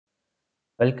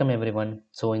Welcome everyone.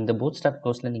 So இந்த bootstrap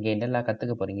கோர்ஸில் நீங்கள் என்னெல்லாம்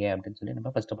கற்றுக்க போகிறீங்க அப்படின்னு சொல்லி நம்ம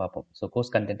ஃபஸ்ட்டு பார்ப்போம். ஸோ கோர்ஸ்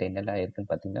கண்டென்ட் என்னெல்லாம் இருக்குன்னு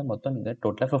பார்த்தீங்கன்னா, மொத்தம் நீங்கள்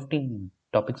டோட்டலாக 15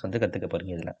 டாபிக்ஸ் வந்து கற்றுக்க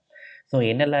போகிறீங்க இதில். ஸோ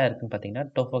என்னெல்லாம் இருக்குன்னு பார்த்தீங்கன்னா,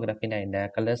 டோபோகிராஃபினா என்ன,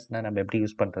 கலர்ஸ்னால் நம்ம எப்படி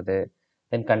யூஸ் பண்ணுறது,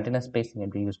 தென் கண்டினியூஸ் ஸ்பேசிங்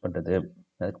எப்படி யூஸ் பண்ணுறது,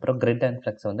 அதுக்கப்புறம் கிரிட் அண்ட்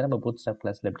ஃப்ளெக்ஸ் வந்து நம்ம பூட்ஸ்ட்ராப்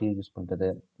கிளாஸில் எப்படி யூஸ் பண்ணுறது,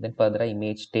 தென் ஃபர்தராக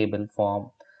இமேஜ், டேபிள், ஃபார்ம்,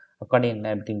 அக்கார்டிங்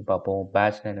என்ன எப்படின்னு பார்ப்போம்,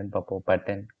 பேட்ச் என்னென்னு பார்ப்போம்,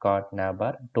 button, card,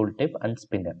 நேபார், tool type and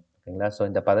spinner. ஓகேங்களா? ஸோ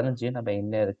இந்த 15 நம்ம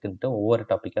என்ன இருக்குன்ட்டு ஒவ்வொரு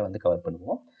டாப்பிக்காக வந்து கவர்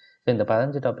பண்ணுவோம். ஸோ இந்த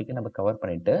 15 டாப்பிக்கை நம்ம கவர்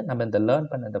பண்ணிவிட்டு நம்ம இந்த லேர்ன்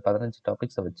பண்ண இந்த 15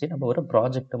 டாபிக்ஸை வச்சு நம்ம ஒரு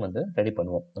ப்ராஜெக்ட்டும் வந்து ரெடி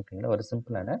பண்ணுவோம். ஓகேங்களா? ஒரு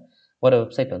சிம்பிளான ஒரு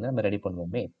வெப்சைட் வந்து நம்ம ரெடி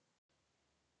பண்ணுவோமே.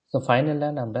 ஸோ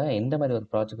ஃபைனலாக நம்ம எந்த மாதிரி ஒரு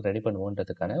ப்ராஜெக்ட் ரெடி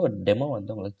பண்ணுவோன்றதுக்கான ஒரு டெமோ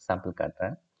வந்து உங்களுக்கு சாம்பிள்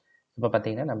காட்டுறேன். இப்போ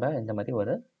பார்த்தீங்கன்னா நம்ம இந்த மாதிரி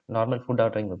ஒரு நார்மல் ஃபுட்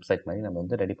ஆர்டரிங் வெப்சைட் மாதிரி நம்ம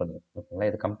வந்து ரெடி பண்ணுவோம். ஓகேங்களா?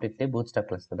 இது கம்ப்ளீட்லி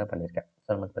பூட்ஸ்ட்ராப் கிளாஸில் தான் பண்ணியிருக்கேன். ஸோ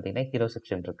நமக்கு பார்த்தீங்கன்னா ஹீரோ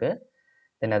செக்ஷன் இருக்குது.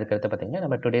 தென் அதுக்கடுத்து பார்த்தீங்கன்னா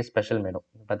நம்ம டுடே ஸ்பெஷல் மெனு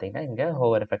பார்த்தீங்கன்னா இங்கே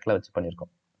ஹோவர் எஃபெக்டில் வச்சு பண்ணியிருக்கோம்.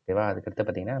 ஓகேவா? அதுக்கடுத்து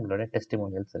பார்த்தீங்கன்னா நம்மளோட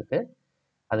டெஸ்டிமோனியல்ஸ் இருக்குது.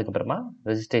 அதுக்கப்புறமா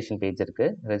ரெஜிஸ்ட்ரேஷன் பேஜ்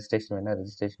இருக்குது. ரெஜிஸ்ட்ரேஷன் வேணால்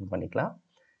ரெஜிஸ்ட்ரேஷன் பண்ணிக்கலாம்.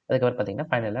 அதுக்கப்புறம் பார்த்தீங்கன்னா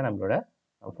ஃபைனலாக நம்மளோட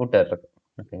ஃபூட்டர் இருக்குது.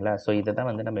 ஓகேங்களா? ஸோ இதை தான்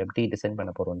வந்து நம்ம எப்படி டிசைன்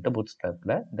பண்ண போகிறோம்ட்டு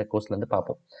பூட்ஸ்ட்ராப்பில் இந்த கோர்ஸில் வந்து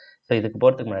பார்ப்போம். ஸோ இதுக்கு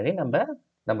போகிறதுக்கு முன்னாடி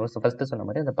நம்ம ஃபஸ்ட்டு சொன்ன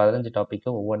மாதிரி அந்த 15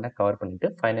 டாப்பிக்கும் ஒவ்வொன்றா கவர் பண்ணிவிட்டு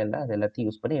ஃபைனலாக அது எல்லாத்தையும்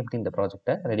யூஸ் பண்ணி எப்படி இந்த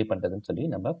ப்ராஜெக்டை ரெடி பண்ணுறதுன்னு சொல்லி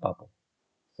நம்ம பார்ப்போம்.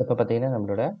 ஸோ இப்போ பார்த்தீங்கன்னா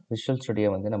நம்மளோட விஷுவல் ஸ்டுடியோ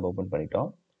வந்து நம்ம ஓப்பன் பண்ணிட்டோம்.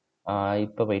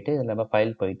 இப்போ போயிட்டு இதில் நம்ம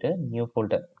ஃபைல் போயிட்டு நியூ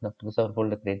ஃபோல்டர், நான் புதுசாக ஒரு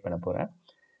ஃபோல்டர் க்ரியேட் பண்ண போகிறேன்.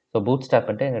 ஸோ பூட்ஸ்ட்ராப்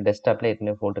பண்ணிட்டு என்னோட டெஸ்க்டாப்பில்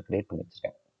ஏற்கனவே ஃபோல்டர் க்ரியேட் பண்ணி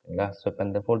வச்சுருக்கேன். ஓகேங்களா? ஸோ இப்போ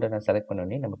இந்த ஃபோல்டர் நான் செலக்ட்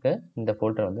பண்ணோடனே நமக்கு இந்த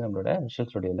ஃபோல்டர் வந்து நம்மளோட விஷுவல்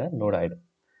ஸ்டுடியோவில் லோட் ஆகிடும்.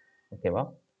 ஓகேவா?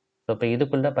 ஸோ இப்போ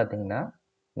இதுக்குள்ளே பார்த்தீங்கன்னா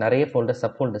நிறைய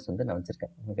சப் ஃபோல்டர்ஸ் வந்து நான்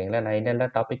வச்சுருக்கேன். ஓகேங்களா? நான்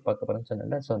என்னெல்லாம் டாபிக் பார்க்க போகிறேன்னு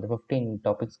சொன்னேன்ல, ஸோ அந்த 15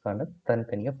 டாபிக்ஸ்க்கான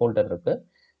தனித்தனியாக ஃபோல்டர் இருக்குது.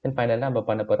 தென் ஃபைனலாக நம்ம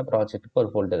பண்ண போகிற ப்ராஜெக்ட்டுக்கு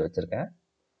ஒரு ஃபோல்டர் வச்சுருக்கேன்.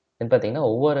 தென் பார்த்தீங்கன்னா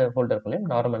ஒவ்வொரு ஃபோல்டருக்குள்ளேயும்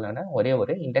நார்மலான ஒரே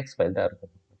ஒரு இண்டெக்ஸ் ஃபைல் தான்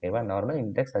இருக்கும். ஓகேவா? நார்மல்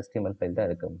இண்டெக்ஸ் HTML ஃபைல் தான்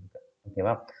இருக்குது உங்களுக்கு.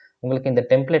 ஓகேவா? உங்களுக்கு இந்த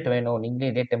டெம்ப்ளேட் வேணும், நீங்களே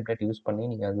இதே டெம்ப்ளேட் யூஸ் பண்ணி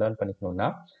நீங்கள் லேர்ன் பண்ணிக்கணும்னா,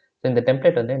 ஸோ இந்த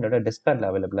டெம்ப்ளேட் வந்து என்னோட டிஸ்கார்டில்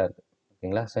அவைலபிளாக இருக்குது.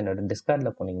 ஓகேங்களா? ஸோ என்னோட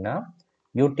டிஸ்கார்டில் போனீங்கன்னா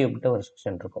யூடியூப்ட்டு ஒரு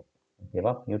செக்ஷன் இருக்கும்.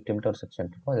 ஓகேவா? யூடியூப்ட்டு ஒரு செக்ஷன்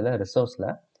இருக்கும். அதில் ரிசோர்ஸில்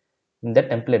இந்த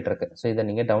டெம்ப்ளேட் இருக்குது. ஸோ இதை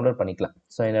நீங்கள் டவுன்லோட் பண்ணிக்கலாம்.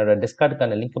 ஸோ என்னோட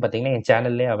டிஸ்கார்டுக்கான லிங்க் பார்த்தீங்கன்னா என்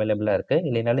சேனல்லே அவைலபிளாக இருக்குது.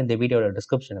 இல்லைனாலும் இந்த வீடியோட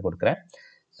டிஸ்கிரிப்ஷனை கொடுக்குறேன்.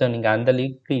 ஸோ நீங்கள் அந்த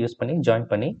லிங்க் யூஸ் பண்ணி ஜாயின்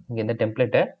பண்ணி நீங்கள் இந்த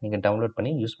டெம்ப்ளேட்டை நீங்கள் டவுன்லோட்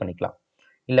பண்ணி யூஸ் பண்ணிக்கலாம்.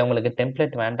 இல்லை உங்களுக்கு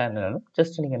டெம்ப்ளேட் வேண்டாம்னாலும்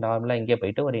ஜஸ்ட் நீங்கள் நார்மலாக இங்கே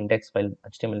போயிட்டு ஒரு index file,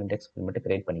 HTML index file மட்டும்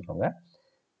கிரியேட் பண்ணிக்கோங்க.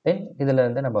 தென் இதில்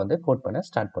இருந்து நம்ம வந்து கோட் பண்ண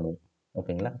ஸ்டார்ட் பண்ணுவோம்.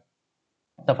 ஓகேங்களா?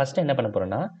 ஸோ ஃபஸ்ட்டு என்ன பண்ண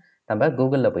போகிறோம்னா நம்ம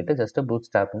கூகுளில் போயிட்டு ஜஸ்ட்டு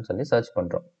பூட்ஸ்ட்ராப்னு சொல்லி சர்ச்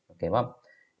பண்ணுறோம். ஓகேவா?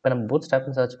 இப்போ நம்ம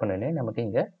பூட்ஸ்ட்ராப்னு சர்ச் பண்ணோடனே நமக்கு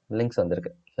இங்கே லிங்க்ஸ்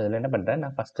வந்திருக்கு. ஸோ இதில் என்ன பண்ணுறேன்,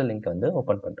 நான் ஃபஸ்ட்டு லிங்க் வந்து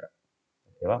ஓப்பன் பண்ணுறேன்.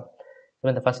 ஓகேவா?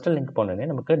 இப்போ இந்த ஃபஸ்ட்டு லிங்க் போனோடனே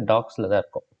நமக்கு டாக்ஸில் தான்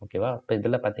இருக்கும். ஓகேவா? இப்போ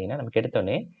இதில் பார்த்தீங்கன்னா நமக்கு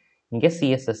எடுத்தோடனே இங்கே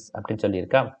CSS அப்படின்னு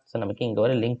சொல்லியிருக்கா. ஸோ நமக்கு இங்கே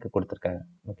ஒரு லிங்க் கொடுத்துருக்காங்க.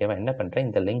 ஓகேவா? என்ன பண்ணுறேன்,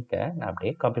 இந்த லிங்க்கை நான்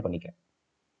அப்படியே காப்பி பண்ணிக்கிறேன்.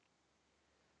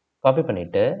 காப்பி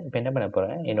பண்ணிவிட்டு இப்போ என்ன பண்ண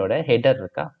போகிறேன், என்னோட ஹெடர்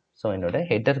இருக்கா. ஸோ என்னோட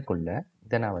ஹெடருக்குள்ளே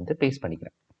இதை நான் வந்து பேஸ்ட்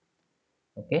பண்ணிக்கிறேன்.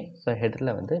 ஓகே. ஸோ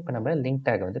ஹெடரில் வந்து இப்போ நம்ம லிங்க்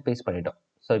டேக் வந்து பேஸ்ட் பண்ணிட்டோம்.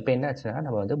 ஸோ இப்போ என்ன ஆச்சுன்னா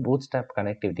நம்ம வந்து பூட்ஸ்ட்ராப்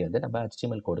கனெக்டிவிட்டி வந்து நம்ம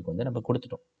HTML கோடுக்கு வந்து நம்ம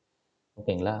கொடுத்துட்டோம்.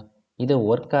 ஓகேங்களா? இது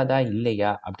ஒர்க் ஆதா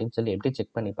இல்லையா அப்படின்னு சொல்லி எப்படி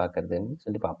செக் பண்ணி பார்க்குறதுன்னு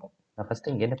சொல்லி பார்ப்போம். நான் ஃபஸ்ட்டு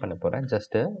இங்கே என்ன பண்ண போகிறேன்,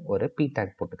 ஜஸ்ட்டு ஒரு P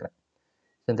டேக் போட்டுக்கிறேன்.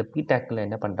 ஸோ இந்த P டேக்கில்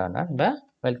என்ன பண்ணுறான்னா நம்ம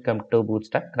welcome to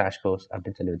bootstrap crash course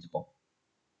அப்படின்னு சொல்லி வச்சுப்போம்.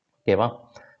 ஓகேவா?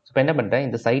 ஸோ இப்போ என்ன பண்ணுறேன்,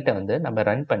 இந்த சைட்டை வந்து நம்ம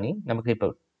ரன் பண்ணி நமக்கு இப்போ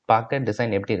பார்க்க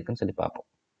டிசைன் எப்படி இருக்குன்னு சொல்லி பார்ப்போம்.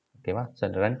 ஓகேவா? ஸோ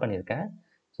ரன் பண்ணியிருக்கேன்.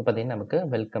 ஸோ பார்த்தீங்கன்னா நமக்கு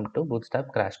welcome to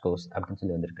bootstrap crash course அப்படின்னு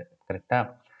சொல்லி வந்திருக்கு. கரெக்டாக?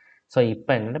 ஸோ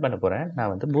இப்போ என்ன பண்ண போகிறேன்,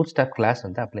 நான் வந்து பூட்ஸ்ட்ராப் கிளாஸ்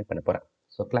வந்து அப்ளை பண்ண போகிறேன்.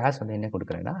 ஸோ கிளாஸ் வந்து என்ன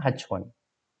கொடுக்குறேன்னா H1.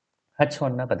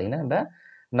 H1னா பார்த்தீங்கன்னா நம்ம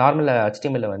நார்மலாக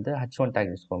HTML வந்து H1 டேக்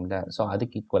யூஸ் பண்ணுவோம்ல, ஸோ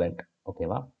அதுக்கு ஈக்குவலண்ட்.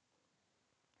 ஓகேவா?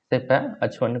 ஸோ இப்போ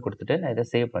H1 கொடுத்துட்டு நான் இதை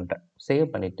சேவ் பண்ணுறேன். சேவ்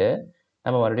பண்ணிவிட்டு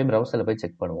நம்ம மறுபடியும் ப்ரௌசரில் போய்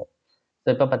செக் பண்ணுவோம். ஸோ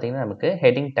இப்போ பார்த்தீங்கன்னா நமக்கு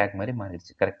ஹெட்டிங் டேக் மாதிரி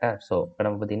மாறிடுச்சு. கரெக்டாக? ஸோ இப்போ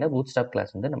நம்ம பார்த்தீங்கன்னா பூட்ஸ்ட்ராப்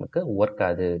கிளாஸ் வந்து நமக்கு ஒர்க்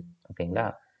ஆகுது. ஓகேங்களா?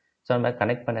 ஸோ நம்ம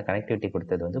கனெக்ட் பண்ண கனெக்டிவிட்டி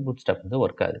கொடுத்தது வந்து பூட்ஸ்ட்ராப் வந்து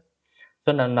ஒர்க் ஆகுது.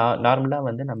 ஸோ நான் நார்மலாக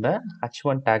வந்து நம்ம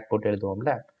H1 டேக் போட்டு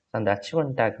எழுதுவோம்ல, அந்த H1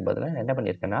 டேக் பதிலாக நான் என்ன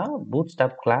பண்ணியிருக்கேன்னா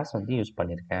பூட்ஸ்ட்ராப் கிளாஸ் வந்து யூஸ்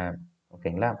பண்ணியிருக்கேன்.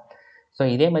 ஓகேங்களா? ஸோ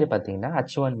இதே மாதிரி பார்த்தீங்கன்னா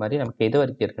H1 மாதிரி நமக்கு எது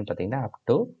வரைக்கும் இருக்குன்னு பார்த்தீங்கன்னா அப்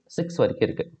டு 6 வரைக்கும்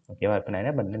இருக்குது. ஓகேவா? இப்போ நான்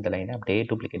என்ன பண்ணேன், இந்த லைனை அப்படியே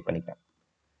டூப்ளிகேட் பண்ணிக்கிறேன்.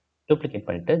 டூப்ளிகேட்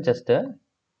பண்ணிவிட்டு ஜஸ்ட்டு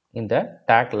இந்த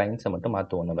டேக் லைன்ஸை மட்டும்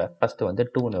மாற்றுவோம். நம்ம ஃபஸ்ட்டு வந்து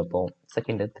 2ன்னு வைப்போம்,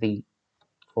 செகண்டு 3,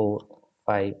 4,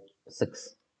 5, 6.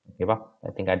 ஓகேவா?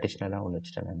 ஐ திங்க் அடிஷ்னலாக ஒன்று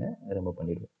வச்சுட்டேன், நான் ரிமூவ்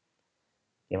பண்ணிடுவேன்.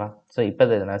 ஓகேவா? ஸோ இப்போ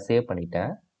இதை நான் சேவ்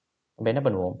பண்ணிட்டேன். இப்போ என்ன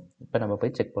பண்ணுவோம், இப்போ நம்ம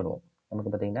போய் செக் பண்ணுவோம். நமக்கு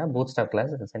பார்த்தீங்கன்னா பூட்ஸ்ட்ராப்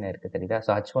கிளாஸ் டிசைன் ஆயிருக்கு, தெரியுதா? ஸோ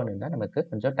H1னா நமக்கு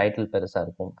கொஞ்சம் டைட்டில் பெருசாக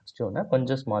இருக்கும், H2னா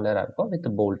கொஞ்சம் ஸ்மாலராக இருக்கும் வித்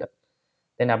போல்டு.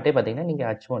 தென் அப்படியே பார்த்தீங்கன்னா நீங்கள்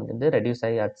H1 வந்து ரெடியூஸ்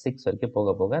ஆகி H6 வரைக்கும்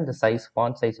போக போக அந்த சைஸ்,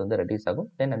 ஃபாண்ட் சைஸ் வந்து ரெடியூஸ் ஆகும்.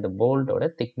 தென் அந்த போல்டோட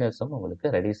திக்னஸும்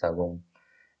உங்களுக்கு ரெடியூஸ் ஆகும்.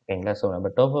 ஓகேங்களா? ஸோ நம்ம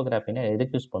டோபோகிராஃபினா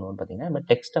எதுக்கு யூஸ் பண்ணுவோம்னு பார்த்தீங்கன்னா, நம்ம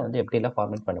டெக்ஸ்ட்டை வந்து எப்படிலாம்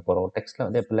ஃபார்மேட் பண்ண போறோம், டெக்ஸ்ட்ல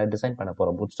வந்து எப்படிலாம் டிசைன் பண்ண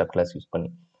போறோம் பூட்ஸ்ட்ராப் கிளாஸ் யூஸ் பண்ணி.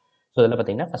 ஸோ இதில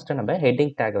பார்த்தீங்கன்னா, ஃபர்ஸ்ட்டு நம்ம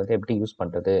ஹெட்டிங் டேக் வந்து எப்படி யூஸ்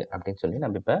பண்றது அப்படின்னு சொல்லி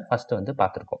நம்ம இப்ப ஃபர்ஸ்ட்டு வந்து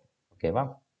பார்த்துருக்கோம். ஓகேவா?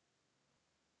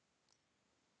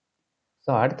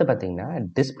 ஸோ அடுத்து பார்த்தீங்கன்னா,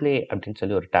 டிஸ்ப்ளே அப்படின்னு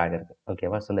சொல்லி ஒரு டேக் இருக்கு.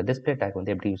 ஓகேவா? ஸோ இந்த டிஸ்ப்ளே டேக்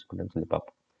வந்து எப்படி யூஸ் பண்றதுன்னு சொல்லி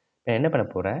பார்ப்போம். நான் என்ன பண்ண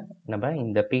போறேன், நம்ம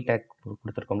இந்த பி டேக்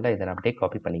குடுத்துருக்கோம்ல, இத நான் அப்படியே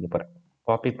காப்பி பண்ணிக்க போறேன்.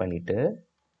 காப்பி பண்ணிட்டு,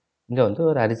 இங்க வந்து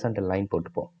ஒரு ஹாரிசான்டல் லைன்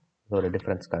போட்டுப்போம். ஒரு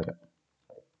டிஃபரன்ஸ்க்காக.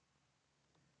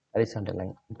 Horizontal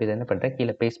line. இப்ப இத என்ன பண்றேன்,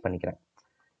 கீழ பேஸ்ட் பண்ணிக்கிறேன்.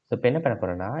 ஸோ இப்ப என்ன பண்ண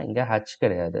போறேன்னா, இங்க ஹச்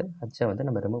கிடையாது. ஹச்ச வந்து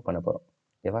நம்ம ரிமூவ் பண்ண போறோம்.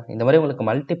 ஓகேவா? இந்த மாரி உங்களுக்கு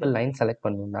மல்டிபிள் லைன் செலக்ட்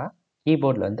பண்ணணும்னா,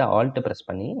 கீபோர்ட்ல வந்து ஆல்ட் பிரஸ்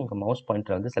பண்ணி, உங்க மவுஸ்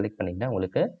பாயிண்டர வந்து செலக்ட் பண்ணீங்கன்னா,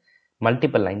 உங்களுக்கு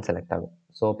மல்டிபிள் லைன் செலக்ட் ஆகும்.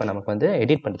 ஸோ இப்ப நமக்கு வந்து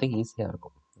எடிட் பண்றதுக்கு ஈஸியா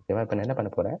இருக்கும். ஓகேவா? இப்ப நான் என்ன பண்ண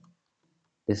போறேன்,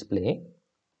 டிஸ்ப்ளே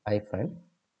ஹைஃபன்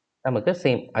நமக்கு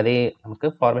சேம் அதே நமக்கு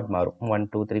ஃபார்மேட் மாறும். 1,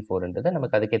 2, 3, 4ன்றது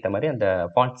நமக்கு அதுக்கேத்த மாரி அந்த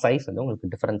ஃபாண்ட் சைஸ் வந்து உங்களுக்கு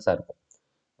டிஃபரன்ஸா இருக்கும்.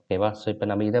 ஓகேவா? ஸோ இப்ப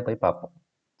நம்ம இத போய் பார்ப்போம்.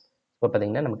 இப்போ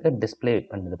பார்த்தீங்கன்னா, நமக்கு டிஸ்ப்ளே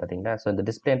பண்ணுது பார்த்தீங்களா? ஸோ இந்த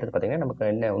டிஸ்ப்ளேன்றது பார்த்தீங்கன்னா, நமக்கு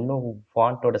என்ன இன்னும்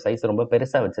ஃபாண்ட்டோட சைஸ் ரொம்ப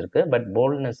பெருசா வச்சிருக்கு. பட்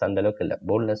போல்ட்னஸ் அந்த அளவுக்கு இல்ல.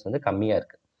 போல்ட்னஸ் வந்து கம்மியா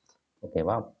இருக்கு.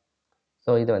 ஓகேவா?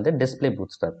 ஸோ இது வந்து டிஸ்ப்ளே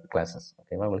பூட்ஸ்ட்ராப் கிளாஸஸ்.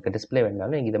 ஓகேவா? உங்களுக்கு டிஸ்ப்ளே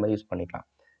வேணும்னாலும் நீங்க இத மாரி யூஸ் பண்ணிக்கலாம்.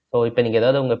 ஸோ இப்ப நீங்க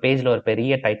ஏதாவது உங்க பேஜ்ல ஒரு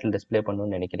பெரிய டைட்டில் டிஸ்ப்ளே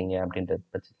பண்ணணும்னு நெனைக்கிறீங்க அப்படின்ற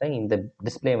பட்சத்துல இந்த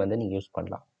டிஸ்ப்ளே வந்து நீங்க யூஸ்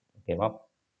பண்ணலாம். ஓகேவா?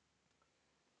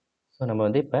 ஸோ நம்ம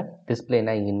வந்து இப்ப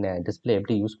டிஸ்ப்ளேனா என்ன? டிஸ்ப்ளே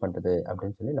எப்படி யூஸ் பண்றது?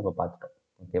 அப்படின்னு சொல்லி நம்ம பார்த்துட்டோம்.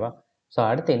 ஓகேவா? ஸோ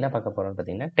அடுத்து என்ன பார்க்க போறோம்னு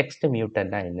பார்த்தீங்கன்னா, டெக்ஸ்ட்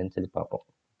மியூட்டர்னா என்னன்னு சொல்லி பார்ப்போம்.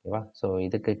 ஓகேவா? ஸோ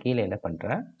இதுக்கு கீழ என்ன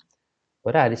பண்றேன்,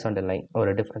 ஒரு ஹாரிசான்டல் லைன்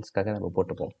ஒரு டிஃபரன்ஸ்க்காக நம்ம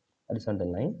போட்டுப்போம்.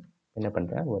 ஹாரிசான்டல் லைன் என்ன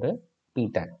பண்றேன், ஒரு பி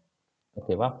டேக்.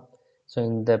 ஓகேவா? ஸோ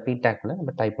இந்த பி டேக்ல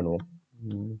நம்ம டைப் பண்ணுவோம்.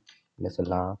 என்ன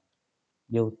சொல்லலாம்?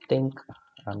 You think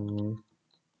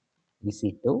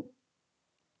easy to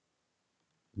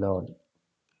learn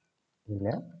in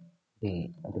அ டே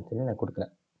அப்படின்னு சொல்லி நான்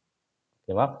குடுக்குறேன்.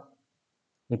 ஓகேவா?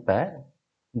 இப்ப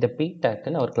இந்த பி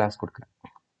டேக்க்கு நான் ஒரு கிளாஸ் குடுக்குறேன்.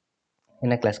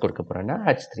 என்ன கிளாஸ் குடுக்க போறேன்னா,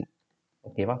 h3.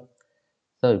 ஓகேவா?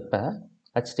 ஸோ இப்ப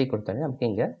h3 குடுத்தோனே நமக்கு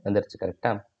இங்க வந்துருச்சு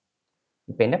கரெக்ட்டா?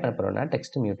 இப்ப என்ன பண்ண போறோம்னா,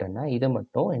 டெக்ஸ்ட் மியூட்டர்னா இத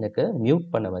மட்டும் எனக்கு மியூட்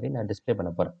பண்ண மாரி நான் டிஸ்ப்ளே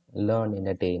பண்ண போறேன். லேர்ன்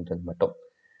இன் அ டேன்றது மட்டும்.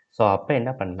 ஸோ அப்ப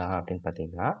என்ன பண்ணலாம் அப்படின்னு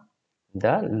பார்த்தீங்கன்னா, இந்த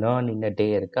லேர்ன் இன் அ டே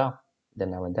இருக்கா? இத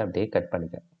நான் வந்து அப்படியே கட்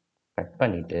பண்ணிக்கிறேன். கட்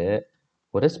பண்ணிட்டு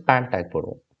ஒரு ஸ்பான் டேக்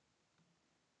போடுவோம்.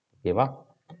 ஓகேவா?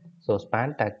 ஸோ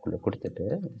ஸ்பான் டேக்குள்ள குடுத்துட்டு,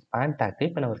 ஸ்பான் டேக்ல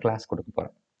இப்ப நான் ஒரு கிளாஸ் குடுக்க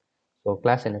போறேன். ஸோ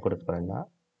கிளாஸ் என்ன குடுக்க போறேன்னா,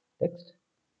 டெக்ஸ்ட்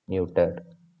மியூட்டட்.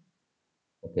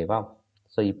 ஓகேவா?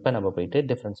 ஸோ இப்ப நம்ம போயிட்டு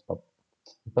டிஃபரன்ஸ் பார்ப்போம்.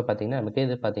 இப்ப பார்த்தீங்கன்னா, நமக்கு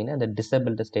இது பார்த்தீங்கன்னா, இந்த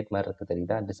டிசேபிள்டு ஸ்டேட் மாரி இருக்கு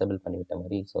தெரியுதா? டிசேபிள் பண்ணிவிட்ட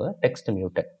மாரி. So text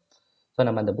muted. ஸோ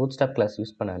நம்ம அந்த பூட்ஸ்ட்ராப் கிளாஸ்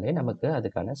யூஸ் பண்ணாலே நமக்கு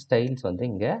அதுக்கான ஸ்டைல்ஸ் வந்து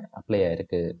இங்க அப்ளை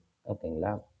ஆயிருக்கு.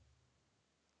 ஓகேங்களா?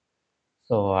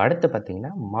 ஸோ அடுத்து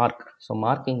பார்த்தீங்கன்னா, மார்க். ஸோ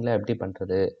மார்க்கிங்ல எப்படி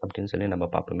பண்றது அப்படின்னு சொல்லி நம்ம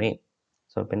பார்ப்போமே.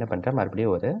 ஸோ இப்ப என்ன பண்றேன்,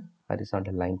 மறுபடியும் ஒரு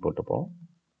ஹாரிசான்டல் லைன் போட்டுப்போம்.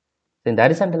 ஸோ இந்த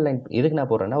ஹாரிசான்டல் லைன் எதுக்கு நான்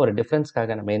போடுறேன்னா, ஒரு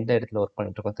டிஃபரன்ஸ்க்காக நம்ம எந்த இடத்துல ஒர்க்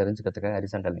பண்ணிட்டு இருக்கோம் தெரிஞ்சுக்கிறதுக்காக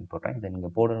ஹாரிசான்டல் லைன் போடுறேன். இத நீங்க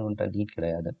போடணுன்ற நீட்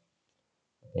கிடையாது.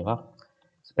 ஓகேவா?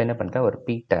 இப்ப என்ன பண்றேன், ஒரு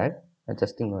பி டேக்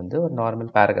ஜஸ்ட் இங்க வந்து ஒரு நார்மல்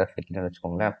பேராகிராஃப் வைக்கிறேன்னு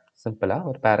வச்சுக்கோங்களேன். சிம்பிளா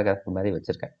ஒரு பேராகிராஃப் மாரி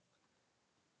வச்சிருக்கேன்.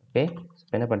 ஓகே.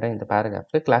 இப்ப என்ன பண்றேன், இந்த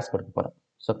பேராகிராஃப்க்கு கிளாஸ் குடுக்க போறேன்.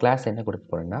 ஸோ கிளாஸ் என்ன குடுக்க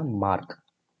போறேன்னா, மார்க்.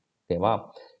 ஓகேவா?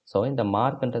 ஸோ இந்த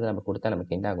மார்க்ன்றத நம்ம குடுத்தா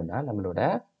நமக்கு என்ன ஆகும்னா, நம்மளோட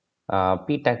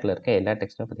பி டேக்ல இருக்க எல்லா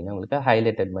டெக்ஸ்ட்டும் பார்த்தீங்கன்னா, உங்களுக்கு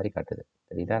ஹைலைட்டட் மாரி காட்டுது.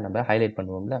 தெரியுதா? நம்ம ஹைலைட்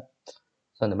பண்ணுவோம்ல.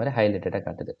 ஸோ அந்த மாரி ஹைலைட்டடா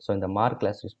காட்டுது. ஸோ இந்த மார்க்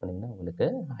கிளாஸ் யூஸ் பண்ணீங்கன்னா, உங்களுக்கு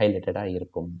ஹைலைட்டடா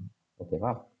இருக்கும்.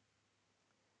 ஓகேவா?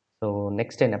 ஸோ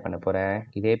நெக்ஸ்ட் என்ன பண்ண போறேன்,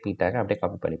 இதே பி டேக்க அப்படியே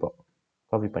காப்பி பண்ணிப்போம்.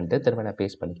 காப்பி பண்ணிட்டு திரும்ப நான்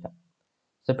பேஸ்ட் பண்ணிக்கிறேன்.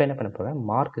 ஸோ இப்போ என்ன பண்ண போறேன்,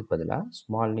 மார்க்குக்கு பதிலா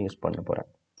ஸ்மால்னு யூஸ் பண்ண போறேன்.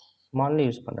 ஸ்மால்னு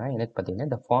யூஸ் பண்ணா எனக்கு பார்த்தீங்கன்னா,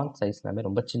 இந்த ஃபாண்ட் சைஸ் எல்லாமே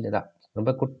ரொம்ப சின்னதா, ரொம்ப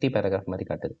குட்டி பேராகிராஃப் மாரி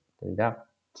காட்டுது. தெரியுதா?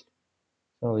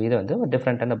 ஸோ இது வந்து ஒரு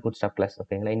டிஃப்ரெண்ட்டான பூட்ஸ்ட்ராப் கிளாஸ்.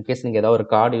 ஓகேங்களா? இன்கேஸ் நீங்க ஏதாவது ஒரு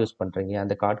கார்டு யூஸ் பண்றீங்க,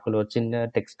 அந்த கார்டுக்குள்ள ஒரு சின்ன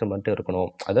டெக்ஸ்ட் மட்டும் இருக்கணும்.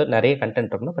 அதாவது நெறைய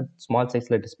கன்டென்ட் இருக்கணும். பட் ஸ்மால்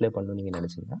சைஸ்ல டிஸ்ப்ளே பண்ணணும்னு நீங்க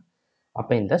நெனச்சீங்கன்னா,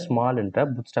 அப்ப இந்த ஸ்மால்ன்ற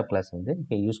பூட்ஸ்ட்ராப் கிளாஸ் வந்து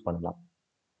நீங்க யூஸ் பண்ணலாம்.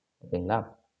 ஓகேங்களா?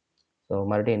 ஸோ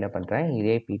மறுபடியும் என்ன பண்றேன்,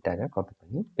 இதே பி டேக்க காப்பி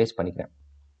பண்ணி பேஸ்ட் பண்ணிக்கிறேன்.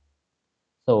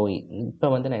 ஸோ இப்ப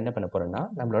வந்து நான் என்ன பண்ண போறேன்னா,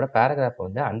 நம்மளோட பேராகிராஃப்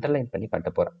வந்து அண்டர்லைன் பண்ணி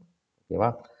காட்டப் போறேன். ஓகேவா?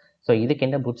 ஸோ இதுக்கு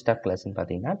என்ன பூட்ஸ்ட்ராப் கிளாஸ்ன்னு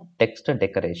பார்த்தீங்கன்னா, டெக்ஸ்ட்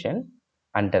டெக்கரேஷன்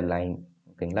அண்டர்லைன்.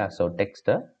 ஓகேங்களா? ஸோ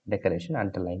டெக்ஸ்ட் டெக்கரேஷன்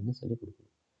அண்டர்லைன்னு சொல்லி குடுக்குது.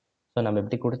 ஸோ நம்ம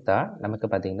இப்படி குடுத்தா, நமக்கு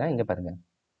பார்த்தீங்கன்னா, இங்க பாருங்க.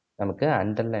 நமக்கு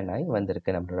அண்டர்லைன் ஆயி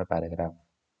வந்திருக்கு நம்மளோட பேராகிராஃப்.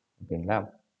 ஓகேங்களா?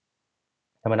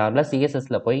 நம்ம நார்மலா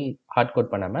சிஎஸ்எஸ்ல போய் ஹார்ட்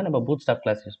கோட் பண்ணாம, நம்ம பூட்ஸ்ட்ராப்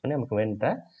கிளாஸ் யூஸ் பண்ணி நமக்கு வேணுன்ற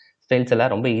ஸ்டைல்ஸ்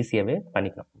எல்லாம் ரொம்ப ஈஸியாவே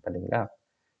பண்ணிக்கலாம். பார்த்தீங்களா?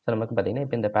 ஸோ நமக்கு பார்த்தீங்கன்னா,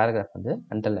 இப்ப இந்த பேராகிராஃப் வந்து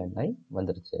அண்டர்லைன் ஆயி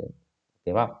வந்துருச்சு.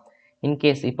 ஓகேவா?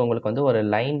 இன்கேஸ் இப்போ உங்களுக்கு வந்து ஒரு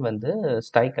லைன் வந்து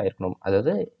ஸ்ட்ரைக் ஆயிருக்கணும்.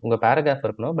 அதாவது உங்க பேராகிராஃப்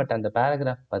இருக்கணும். பட் அந்த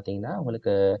பேராகிராஃப் பார்த்தீங்கன்னா,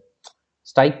 உங்களுக்கு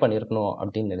ஸ்ட்ரைக் பண்ணியிருக்கணும்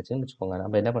அப்படின்னு நினைச்சீங்கன்னு வச்சுக்கோங்க.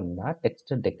 நம்ம என்ன பண்ணணும்னா,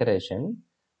 டெக்ஸ்ட் டெக்கரேஷன்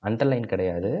அண்டர்லைன்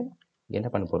கிடையாது. என்ன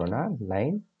பண்ண போகிறோம்னா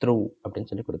லைன் த்ரூ அப்படின்னு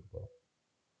சொல்லி கொடுக்க போகிறோம்.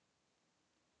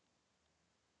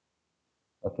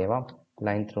 ஓகேவா,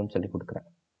 லைன் த்ரூன்னு சொல்லி கொடுக்குறேன்.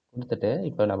 கொடுத்துட்டு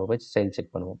இப்போ நம்ம போய் ஸ்டைல்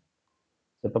செக் பண்ணுவோம்.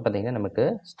 ஸோ இப்போ பார்த்தீங்கன்னா நமக்கு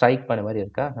ஸ்ட்ரைக் பண்ண மாதிரி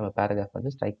இருக்கா, நம்ம பேராகிராஃப்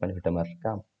வந்து ஸ்ட்ரைக் பண்ணி விட்ட மாதிரி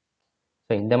இருக்கா.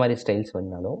 ஸோ இந்த மாதிரி ஸ்டைல்ஸ்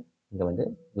வேணுனாலும் இங்கே வந்து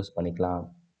யூஸ் பண்ணிக்கலாம்.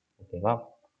 ஓகேவா,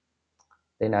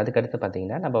 தென் அதுக்கடுத்து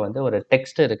பார்த்தீங்கன்னா நம்ம வந்து ஒரு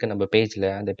டெக்ஸ்ட் இருக்குது நம்ம பேஜில்,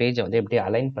 அந்த பேஜை வந்து எப்படி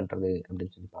அலைன் பண்ணுறது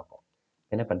அப்படின்னு சொல்லி பார்ப்போம்.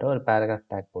 என்ன பண்ணுறோம், ஒரு பேராகிராஃப்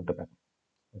டேக் போட்டுப்பேன்.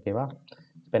 ஓகேவா,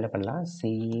 இப்போ என்ன பண்ணலாம்,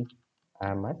 C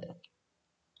Ahmed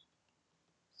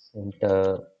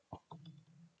centre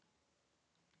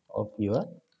of your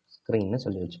ஸ்க்ரீன்னு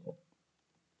சொல்லி வச்சுப்போம்.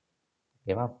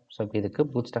 ஓகேவா, ஸோ இப்போ இதுக்கு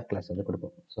பூட்ஸ்ட்ராப் கிளாஸ் வந்து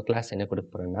கொடுப்போம். ஸோ கிளாஸ் என்ன கொடுக்க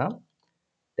போகிறோன்னா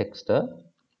டெக்ஸ்ட்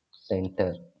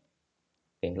சென்டர்.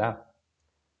 ஓகேங்களா,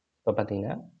 இப்போ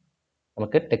பார்த்தீங்கன்னா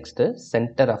நமக்கு டெக்ஸ்ட்டு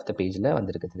சென்டர் ஆஃப் த பேஜில்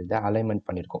வந்திருக்கு, தெரியுது, அலைன்மெண்ட்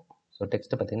பண்ணியிருக்கோம். ஸோ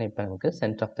டெக்ஸ்ட்டு பார்த்தீங்கன்னா இப்போ நமக்கு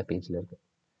சென்டர் ஆஃப் த பேஜில் இருக்குது.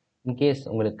 இன்கேஸ்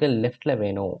உங்களுக்கு லெஃப்ட்டில்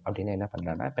வேணும் அப்படின்னா என்ன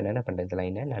பண்ணலான்னா, இப்போ என்ன பண்ணுறேன், இந்த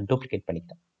லைனை நான் டூப்ளிகேட்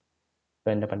பண்ணிக்கிட்டேன். இப்போ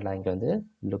என்ன பண்ணலாம், இங்கே வந்து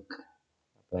லுக்,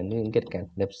 இப்போ வந்து இங்கே இருக்கேன்,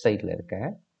 லெஃப்ட் சைடில் இருக்கேன்.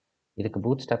 இதுக்கு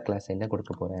பூட்ஸ்ட்ராப் கிளாஸ் என்ன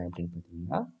கொடுக்க போகிறேன் அப்படின்னு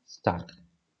பார்த்தீங்கன்னா ஸ்டார்ட்.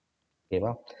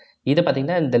 ஓகேவா, இது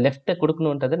பார்த்தீங்கன்னா இந்த லெஃப்ட்டை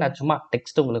கொடுக்கணுன்றது நான் சும்மா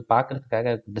டெக்ஸ்ட் உங்களுக்கு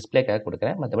பார்க்குறதுக்காக டிஸ்பிளேக்காக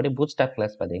கொடுக்குறேன். மற்றபடி பூட்ஸ்ட்ராப்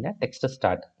கிளாஸ் பார்த்தீங்கன்னா டெக்ஸ்ட்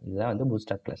ஸ்டார்ட், இதுதான் வந்து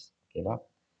பூட்ஸ்ட்ராப் கிளாஸ். ஓகேவா,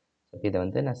 இதை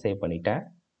வந்து நான் சேவ் பண்ணிட்டேன்.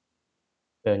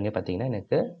 இப்போ இங்கே பார்த்தீங்கன்னா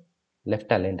எனக்கு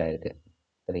லெஃப்ட் அலைன்ட் ஆகிருக்கு,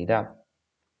 தெரியுதா.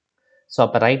 ஸோ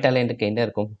அப்போ ரைட் அலைனுக்கு என்ன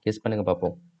இருக்கும், கெஸ் பண்ணுங்க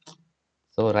பார்ப்போம்.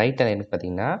 ஸோ ரைட் அலைனுக்கு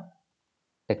பார்த்தீங்கன்னா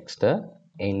டெக்ஸ்ட்டு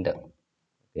எண்டு.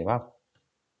 ஓகேவா,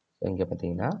 ஸோ இங்கே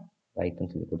பார்த்தீங்கன்னா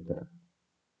ரைட்டுன்னு சொல்லி கொடுத்துறேன்.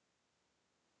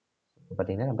 இப்போ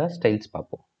பார்த்தீங்கன்னா நம்ம ஸ்டைல்ஸ்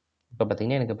பார்ப்போம். இப்போ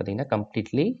பார்த்தீங்கன்னா எனக்கு பார்த்தீங்கன்னா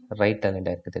கம்ப்ளீட்லி ரைட்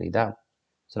அலைண்டாக இருக்குது, தெரியுதா.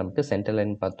 ஸோ நமக்கு சென்டர்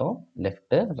லைன் பார்த்தோம்,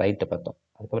 லெஃப்ட்டு ரைட்டு பார்த்தோம்.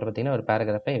 அதுக்கப்புறம் பார்த்தீங்கன்னா ஒரு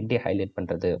பேராகிராஃபை எப்படி ஹைலைட்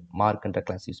பண்ணுறது, மார்க்ன்ற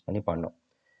கிளாஸ் யூஸ் பண்ணி பண்ணோம்.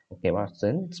 ஓகேவா,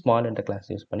 ஸ்மால்ன்ற கிளாஸ்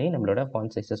யூஸ் பண்ணி நம்மளோட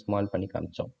ஃபாண்ட் சைஸை ஸ்மால் பண்ணி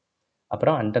காமிச்சோம்.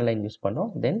 அப்புறம் அண்டர்லைன் யூஸ் பண்ணோம்,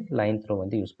 தென் லைன் த்ரோ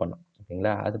வந்து யூஸ் பண்ணோம்.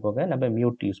 ஓகேங்களா, அது போக நம்ம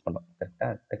மியூட் யூஸ் பண்ணோம்,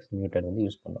 கரெக்டாக டெக்ஸ்ட் மியூட்டட் வந்து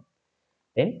யூஸ் பண்ணோம்.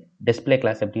 தென் டிஸ்பிளே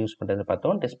கிளாஸ் எப்படி யூஸ் பண்ணுறது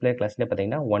பார்த்தோம். டிஸ்பிளே கிளாஸில்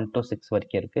பார்த்தீங்கன்னா 1 to 6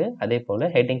 வரைக்கும் இருக்குது. அதே போல்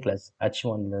ஹெட்டிங் கிளாஸ்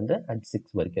H1லேருந்து H6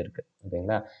 வரைக்கும் இருக்குது.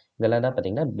 ஓகேங்களா, இதெல்லாம் தான்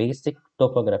பார்த்தீங்கன்னா பேசிக்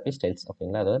டோபோகிராஃபி ஸ்டைல்ஸ்.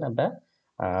 ஓகேங்களா, அதாவது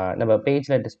நம்ம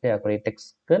பேஜில் டிஸ்பிளே ஆகக்கூடிய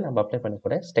டெக்ஸ்ட்க்கு நம்ம அப்ளை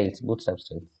பண்ணக்கூடிய ஸ்டைல்ஸ், பூட்ஸ்ட்ராப்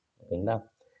ஸ்டைல்ஸ். ஓகேங்களா,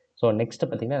 ஸோ நெக்ஸ்ட்டு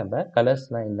பார்த்தீங்கன்னா நம்ம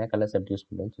கலர்ஸ்லாம் என்ன, கலர்ஸ் எப்படி யூஸ்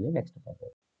பண்ணுறதுன்னு சொல்லி நெக்ஸ்ட்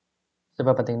பார்ப்போம். ஸோ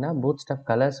இப்போ பார்த்தீங்கன்னா பூட்ஸ்ட்ராப்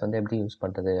கலர்ஸ் வந்து எப்படி யூஸ்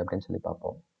பண்ணுறது அப்படின்னு சொல்லி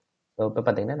பார்ப்போம். ஸோ இப்போ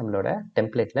பார்த்தீங்கன்னா நம்மளோட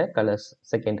டெம்ப்ளேட்டில் கலர்ஸ்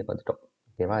செகண்டுக்கு வந்துட்டோம்.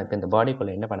 ஓகேவா, இப்போ இந்த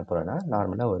பாடிக்குள்ளே என்ன பண்ண போகிறோன்னா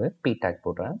நார்மலாக ஒரு பி டேக்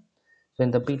போடுறேன். ஸோ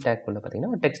இந்த பி டேக்குள்ளே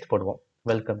பார்த்தீங்கன்னா ஒரு டெக்ஸ்ட் போடுவோம்,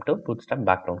 welcome to bootstrap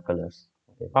background colours.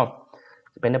 ஓகேவா,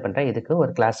 இப்போ என்ன பண்ணுறேன், இதுக்கு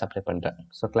ஒரு கிளாஸ் அப்ளை பண்ணுறேன்.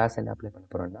 ஸோ கிளாஸ் என்ன அப்ளை பண்ண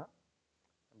போகிறோன்னா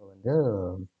நம்ம வந்து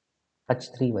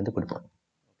H3 வந்து கொடுப்போம்.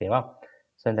 ஓகேவா,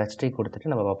 ஸோ இந்த H3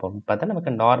 கொடுத்துட்டு நம்ம பார்ப்போம். பார்த்தா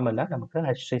நமக்கு நார்மலாக நமக்கு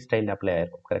H3 ஸ்டைல் அப்ளை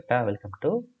ஆகிருக்கும், கரெக்டாக. Welcome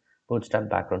to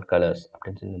bootstrap background colours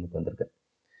அப்படின்னு சொல்லி நமக்கு வந்திருக்கு.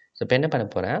 ஸோ இப்போ என்ன பண்ண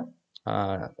போகிறேன்,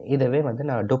 இதவே வந்து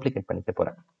நான் டூப்ளிகேட் பண்ணிக்க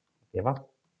போகிறேன். ஓகேவா,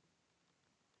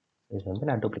 இது வந்து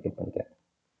நான் டூப்ளிகேட் பண்ணிக்கிறேன்.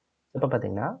 இப்போ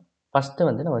பார்த்தீங்கன்னா ஃபஸ்ட்டு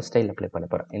வந்து நான் ஒரு ஸ்டைல் அப்ளை பண்ண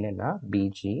போகிறேன். என்னென்னா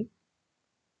பிஜி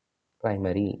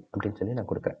ப்ரைமரி அப்படின்னு சொல்லி நான்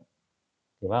கொடுக்குறேன்.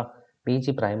 ஓகேவா,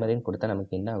 பிஜி ப்ரைமரின்னு கொடுத்தா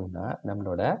நமக்கு என்ன ஆகும்னா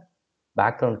நம்மளோட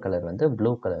பேக்ரவுண்ட் கலர் வந்து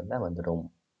ப்ளூ கலரில் வந்துடும்.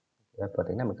 இதாவது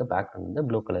பார்த்தீங்கன்னா நமக்கு பேக்ரவுண்ட் வந்து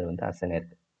ப்ளூ கலர் வந்து அசைன்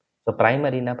ஆகிருக்கு. ஸோ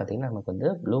ப்ரைமரின்னா பார்த்தீங்கன்னா நமக்கு வந்து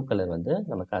ப்ளூ கலர் வந்து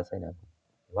நமக்கு அசைன் ஆகும்.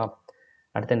 ஓகேவா,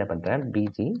 அடுத்து என்ன பண்ணுறேன்,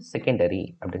 பிஜி செகண்டரி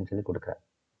அப்படின்னு சொல்லி கொடுக்குறேன்.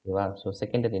 ஓகேவா, ஸோ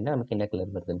செகண்டரின்னா நமக்கு என்ன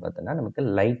கலர் வருதுன்னு பார்த்தோன்னா நமக்கு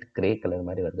லைட் கிரே கலர்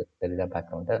மாதிரி வருது, தெரியுதா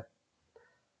பேக்ரவுண்டு.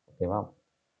 ஓகேவா,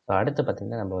 ஸோ அடுத்து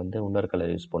பார்த்திங்கன்னா நம்ம வந்து இன்னொரு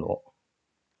கலர் யூஸ் பண்ணுவோம்,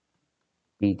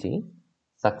 பிஜி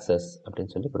சக்ஸஸ்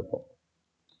அப்படின்னு சொல்லி கொடுப்போம்.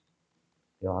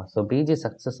 ஓகேவா, ஸோ பிஜி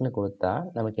சக்ஸஸ்ன்னு கொடுத்தா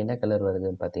நமக்கு என்ன கலர்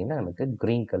வருதுன்னு பார்த்தீங்கன்னா நமக்கு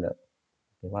க்ரீன் கலர்.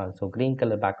 ஓகேவா, ஸோ க்ரீன்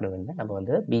கலர் பேக்ரவுண்ட் நம்ம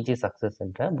வந்து பிஜி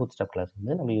சக்ஸஸ்ன்ற பூட்ஸ்ட்ராப் கிளாஸ்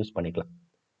வந்து நம்ம யூஸ் பண்ணிக்கலாம்.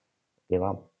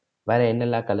 ஓகேவா, வேறு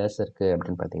என்னெல்லாம் கலர்ஸ் இருக்குது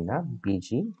அப்படின்னு பார்த்தீங்கன்னா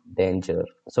பிஜி டேஞ்சர்.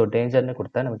 ஸோ டேஞ்சர்னு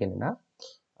கொடுத்தா நமக்கு என்னென்னா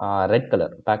ரெட்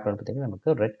கலர் பேக்ரவுண்ட் பார்த்தீங்கன்னா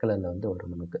நமக்கு ரெட் கலரில் வந்து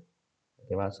வரும் நமக்கு.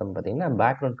 ஓகேவா, ஸோ பார்த்தீங்கன்னா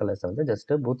பேக்ரவுண்ட் கலர்ஸை வந்து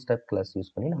ஜஸ்ட்டு பூட்ஸ்ட்ராப் கலர்ஸ்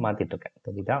யூஸ் பண்ணி நான் மாற்றிட்டுருக்கேன்,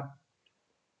 தெரியுதா.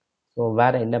 ஸோ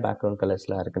வேறு என்ன பேக்ரவுண்ட்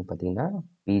கலர்ஸ்லாம் இருக்குதுன்னு பார்த்தீங்கன்னா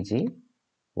பிஜி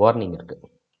வார்னிங் இருக்குது.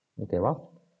 ஓகேவா,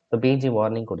 ஸோ பிஜி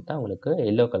வார்னிங் கொடுத்தா உங்களுக்கு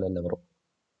எல்லோ கலரில் வரும்.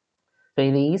 ஸோ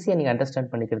இது ஈஸியாக நீங்கள் அண்டர்ஸ்டாண்ட்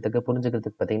பண்ணிக்கிறதுக்கு,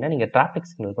 புரிஞ்சுக்கிறதுக்கு பார்த்தீங்கன்னா நீங்கள் டிராஃபிக்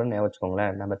சிக்னல் கூட ஞாபகம்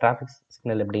வச்சுக்கோங்களேன். நம்ம டிராஃபிக்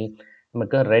சிக்னல் எப்படி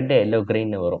நமக்கு ரெட் எல்லோ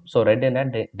க்ரீன்னு வரும். ஸோ ரெட்டுன்னா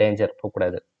டேஞ்சர்,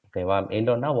 போகக்கூடாது. ஓகேவா,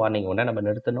 எல்லோனா வார்னிங், ஒன்றா நம்ம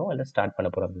நிறுத்தணும் இல்லை ஸ்டார்ட் பண்ண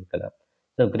போகிறோம் அப்படின்னு கலர்.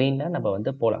 ஸோ க்ரீன்னா நம்ம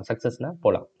வந்து போகலாம், சக்ஸஸ்னால்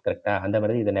போகலாம், கரெக்டாக. அந்த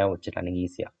மாதிரி இதை ஞாபகம் வச்சுக்கலாம் நீங்கள்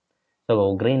ஈஸியாக. ஸோ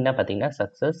க்ரீன்னா பார்த்தீங்கன்னா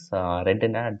சக்ஸஸ்,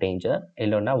 ரெட்டுனா டேஞ்சர்,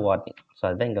 எல்லோனா வார்னிங். ஸோ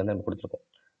அதுதான் இங்கே வந்து நம்ம கொடுத்துருக்கோம்,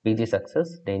 PG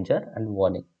success, danger and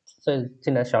warning. So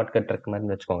சின்ன ஷார்ட்கட் இருக்கு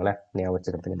மாதிரி வச்சுக்கோங்களேன், ஞாபகம்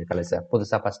வச்சுக்கிறதுக்கு இந்த கலர்ஸை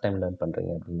புதுசாக ஃபஸ்ட் டைம் லேர்ன்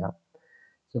பண்ணுறீங்க அப்படின்னா.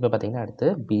 ஸோ இப்போ பார்த்தீங்கன்னா அடுத்து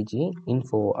பிஜி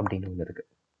இன்ஃபோ அப்படின்னு ஒன்று இருக்குது.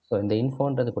 ஸோ இந்த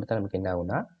இன்ஃபோன்றது கொடுத்தா நமக்கு என்ன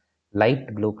ஆகும்னா லைட்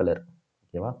ப்ளூ கலர்.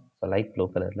 ஓகேவா? ஸோ லைட் ப்ளூ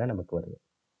கலரில் நமக்கு வருது.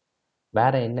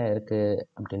 வேறு என்ன இருக்குது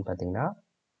அப்படின்னு பார்த்தீங்கன்னா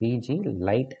பிஜி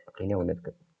லைட் அப்படின்னு ஒன்று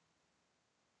இருக்குது.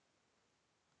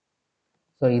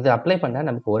 ஸோ இது அப்ளை பண்ணால்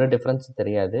நமக்கு ஒரு டிஃப்ரென்ஸ்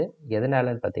தெரியாது.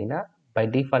 எதனாலன்னு பார்த்தீங்கன்னா பை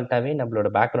டிஃபால்ட்டாகவே நம்மளோட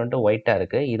பேக்ரவுண்டு ஒயிட்டாக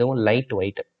இருக்குது, இதுவும் லைட்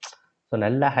ஒயிட். ஸோ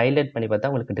நல்லா ஹைலைட் பண்ணி பார்த்தா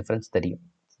உங்களுக்கு டிஃப்ரென்ஸ் தெரியும்.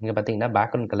 இங்கே பார்த்தீங்கன்னா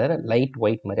பேக்ரவுண்ட் கலர் லைட்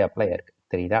ஒயிட் மாதிரி அப்ளை ஆயிருக்கு,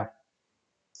 தெரியுதா?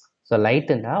 ஸோ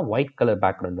லைட்டுன்னா ஒயிட் கலர்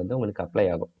பேக்ரவுண்ட் வந்து உங்களுக்கு அப்ளை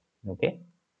ஆகும். ஓகே,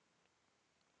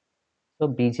 ஸோ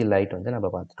பிஜி லைட் வந்து நம்ம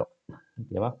பார்த்துட்டோம்.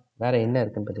 ஓகேவா? வேறு என்ன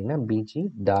இருக்குன்னு பார்த்தீங்கன்னா பிஜி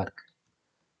டார்க்.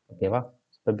 ஓகேவா?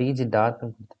 இப்போ பிஜி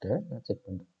டார்க்னு கொடுத்துட்டு நான் செக்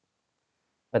பண்ணுறேன்.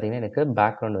 பார்த்தீங்கன்னா எனக்கு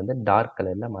பேக்ரவுண்ட் வந்து டார்க்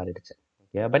கலரில் மாறிடுச்சு.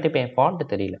 ஓகே, பட் இப்போ என் ஃபாண்ட்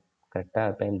தெரியல கரெக்டாக.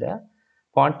 இப்போ இந்த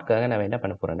ஃபாண்ட்டுக்காக நான் என்ன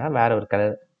பண்ண போகிறேன்னா வேறு ஒரு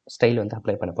கலர் ஸ்டைல் வந்து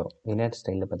அப்ளை பண்ண போகிறோம். என்ன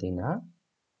ஸ்டைலில் பார்த்தீங்கன்னா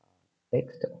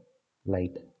டெக்ஸ்ட்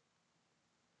லைட்.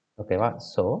 ஓகேவா?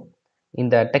 ஸோ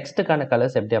இந்த டெக்ஸ்ட்டுக்கான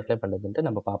கலர்ஸ் எப்படி அப்ளை பண்ணுறதுன்ட்டு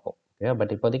நம்ம பார்ப்போம். ஓகேவா?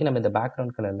 பட் இப்போதைக்கு நம்ம இந்த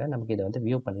பேக்ரவுண்ட் கலரில் நமக்கு இதை வந்து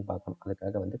வியூ பண்ணி பார்க்கணும்,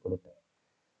 அதுக்காக வந்து கொடுப்பேன்.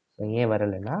 ஸோ ஏன்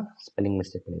வரலைன்னா ஸ்பெல்லிங்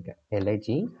மிஸ்டேக் பண்ணியிருக்கேன்.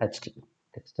 LIGHT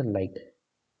text light.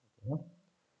 ஓகேவா?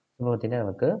 இப்போ பார்த்தீங்கன்னா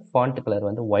நமக்கு ஃபாண்ட் கலர்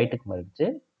வந்து ஒயிட்டுக்கு மாறிடுச்சு,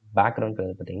 பேக்ரவுண்ட்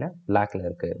கலர் பார்த்தீங்கன்னா பிளாக்ல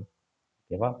இருக்குது.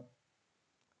 ஓகேவா?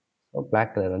 ஸோ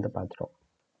பிளாக் கலர் வந்து பார்த்துட்டோம்.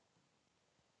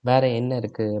 வேறு என்ன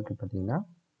இருக்குது அப்படின்னு பார்த்தீங்கன்னா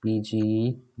பிஜி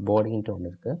பாடின்ட்டு ஒன்று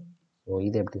இருக்குது. ஸோ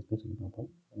இது எப்படி இருக்குன்னு சொல்லி பார்ப்போம்.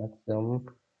 மேக்ஸிமம்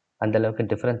அந்தளவுக்கு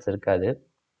டிஃப்ரென்ஸ் இருக்காது.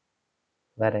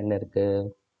 வேறு என்ன இருக்குது?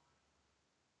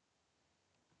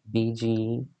 பிஜி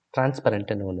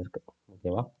டிரான்ஸ்பரண்ட்டுன்னு ஒன்று இருக்குது.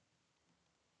 ஓகேவா?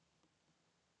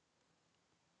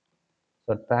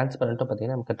 ஸோ டிரான்ஸ்பரண்ட்டும்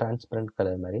பார்த்தீங்கன்னா நமக்கு டிரான்ஸ்பரண்ட்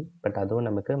கலர் மாதிரி, பட் அதுவும்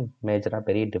நமக்கு மேஜராக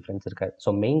பெரிய டிஃப்ரென்ஸ் இருக்காது.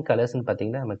 ஸோ மெயின் கலர்ஸ்ன்னு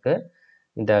பார்த்தீங்கன்னா நமக்கு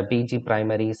இந்த பிஜி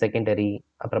ப்ரைமரி, செகண்டரி,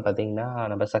 அப்புறம் பார்த்தீங்கன்னா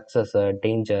நம்ம சக்ஸஸ்,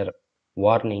 டேஞ்சர்,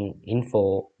 வார்னிங், இன்ஃபோ,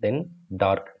 தென்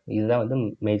டார்க், இதுதான் வந்து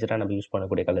மேஜராக நம்ம யூஸ்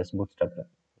பண்ணக்கூடிய கலர்ஸ் பூட்ஸ்ட்ராப்பில்.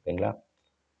 ஓகேங்களா?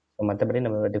 ஸோ மற்றபடி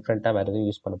நம்ம டிஃப்ரெண்ட்டாக வேறு எதுவும்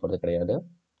யூஸ் பண்ண போகிறது கிடையாது.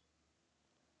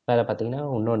 வேறு பார்த்தீங்கன்னா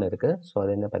இன்னொன்று இருக்குது. ஸோ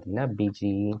அது என்ன பார்த்தீங்கன்னா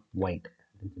பிஜி ஒயிட்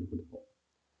அப்படின்னு சொல்லி கொடுப்போம்.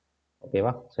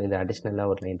 ஓகேவா? ஸோ இது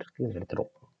அடிஷ்னலாக ஒரு லைன் இருக்குது, இது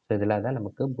எடுத்துரும். ஸோ இதில் தான்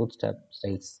நமக்கு பூட்ஸ்ட்ராப்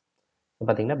ஸ்டைல்ஸ். ஸோ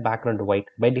பார்த்தீங்கன்னா பேக்ரவுண்ட்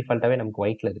ஒயிட் பை டிஃபால்ட்டாகவே நமக்கு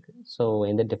ஒயிட்டில் இருக்குது. ஸோ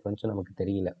எந்த டிஃப்ரென்ஸும் நமக்கு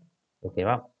தெரியல.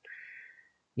 ஓகேவா?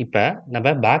 இப்போ நம்ம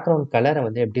பேக்ரவுண்ட் கலரை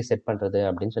வந்து எப்படி செட் பண்ணுறது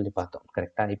அப்படின்னு சொல்லி பார்த்தோம்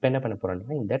கரெக்டாக. இப்போ என்ன பண்ண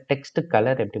போகிறோம்னா இந்த டெக்ஸ்ட்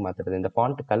கலர் எப்படி மாற்றுறது, இந்த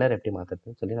ஃபாண்ட் கலர் எப்படி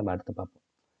மாற்றுறதுன்னு சொல்லி நம்ம அடுத்து பார்ப்போம்.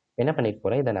 என்ன பண்ணிக்க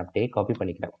போகிறேன், இதை நான் அப்படியே காப்பி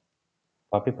பண்ணிக்கிறேன்.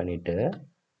 காப்பி பண்ணிவிட்டு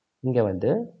இங்கே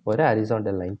வந்து ஒரு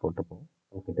ஹரிசாண்டல் லைன் போட்டுப்போம்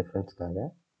ஓகே டிஃப்ரென்ஸ்க்காக.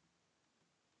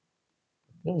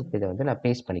 இப்போ இதை வந்து நான்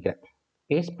பேஸ்ட் பண்ணிக்கிறேன்.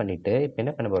 பேஸ்ட் பண்ணிவிட்டு இப்போ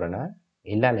என்ன பண்ண போகிறேன்னா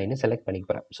எல்லா லைனும் செலக்ட் பண்ணிக்க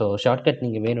போகிறேன். ஸோ ஷார்ட்கட்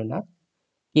நீங்கள் வேணும்னா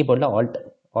கீபோர்டில்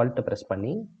ஆல்ட்டு ப்ரெஸ்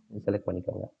பண்ணி செலக்ட்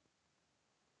பண்ணிக்கோங்க.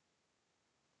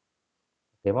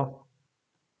 ஓகேவா?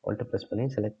 ஆல்ட்டு ப்ரெஸ் பண்ணி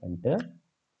செலக்ட் பண்ணிட்டு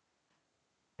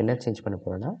என்ன சேஞ்ச் பண்ண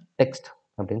போகிறேன்னா டெக்ஸ்ட்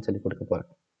அப்படின்னு சொல்லி கொடுக்க போகிறேன்.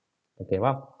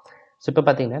 ஓகேவா? ஸோ இப்போ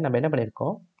பார்த்தீங்கன்னா நம்ம என்ன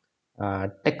பண்ணியிருக்கோம்,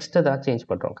 டெக்ஸ்ட்டை தான் சேஞ்ச்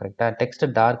பண்ணுறோம் கரெக்டாக. டெக்ஸ்ட்டு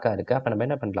டார்க்காக இருக்குது. அப்போ நம்ம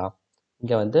என்ன பண்ணலாம்,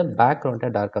 இங்கே வந்து பேக்ரவுண்டை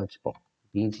டார்க்காக வச்சுப்போம்.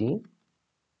 PG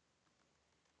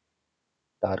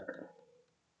dark.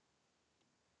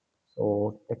 ஸோ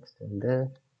டெக்ஸ்ட் வந்து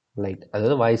லைட்,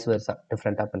 அதாவது வாய்ஸ் வெர்ஸா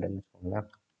டிஃப்ரெண்ட்டாக பண்ணுறேன்னு வச்சுக்கோங்களேன்.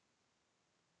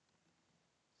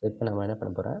 ஸோ இப்போ நம்ம என்ன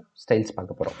பண்ண போகிறோம், ஸ்டைல்ஸ்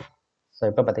பார்க்க போகிறோம். ஸோ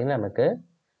இப்போ பார்த்தீங்கன்னா நமக்கு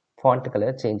ஃபாண்ட்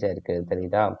கலர் சேஞ்ச் ஆகிருக்கு,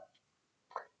 தெரியுதா?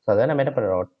 ஸோ அதை நம்ம என்ன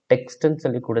பண்ணுறோம், டெக்ஸ்ட்டுன்னு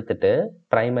சொல்லி கொடுத்துட்டு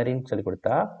ப்ரைமரின்னு சொல்லி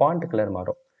கொடுத்தா ஃபாண்ட் கலர்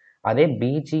மாறும். அதே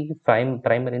பிஜி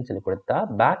ப்ரைமரின்னு சொல்லி கொடுத்தா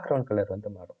பேக்ரவுண்ட் கலர் வந்து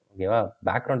மாறும். ஓகேவா?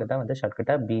 பேக்ரவுண்டு தான் வந்து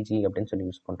ஷார்ட்கட்டாக பிஜி அப்படின்னு சொல்லி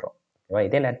யூஸ் பண்ணுறோம். ஓகேவா?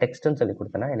 இதே நான் டெக்ஸ்ட்டுன்னு சொல்லி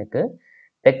கொடுத்தேன்னா எனக்கு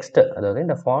டெக்ஸ்ட்டு, அதாவது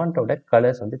இந்த ஃபாண்ட்டோட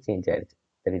கலர்ஸ் வந்து சேஞ்ச் ஆகிடுச்சு,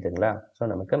 தெரியுதுங்களா? ஸோ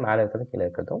நமக்கு மேலே இருக்கிறதும் கீழே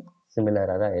இருக்கிறதும்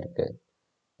சிமிலராக தான் இருக்குது.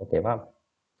 ஓகேவா?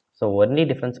 ஸோ ஒன்லி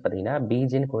டிஃப்ரென்ஸ் பார்த்தீங்கன்னா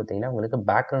பிஜின்னு கொடுத்தீங்கன்னா உங்களுக்கு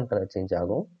பேக்ரவுண்ட் கலர் சேஞ்ச்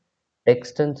ஆகும்,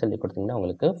 டெக்ஸ்ட்டுன்னு சொல்லி கொடுத்தீங்கன்னா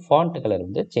உங்களுக்கு ஃபாண்ட் கலர்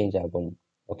வந்து சேஞ்ச் ஆகும்.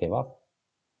 ஓகேவா?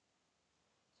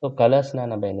 ஸோ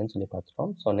கலர்ஸ்னால் நம்ம என்னன்னு சொல்லி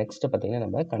பார்த்துட்டோம். ஸோ நெக்ஸ்ட்டு பார்த்தீங்கன்னா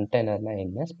நம்ம கண்டெய்னர்னா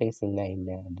என்ன, ஸ்பேசிங்னா என்ன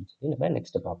அப்படின்னு சொல்லி நம்ம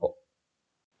நெக்ஸ்ட்டு பார்ப்போம்.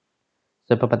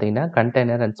 ஸோ இப்போ பார்த்தீங்கன்னா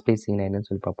கண்டெய்னர் அண்ட் ஸ்பேசிங்னா என்னன்னு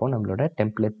சொல்லி பார்ப்போம். நம்மளோட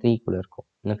டெம்ப்ளேட் 3 இருக்கும்.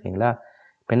 ஓகேங்களா?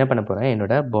 இப்போ என்ன பண்ண போகிறேன்,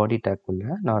 என்னோட பாடி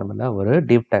டேக்குள்ளே நார்மலாக ஒரு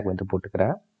டிவ் டேக் வந்து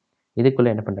போட்டுக்கிறேன். இதுக்குள்ளே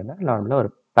என்ன பண்ணுறேன்னா நார்மலாக ஒரு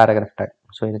பேராகிராஃப் டேக்.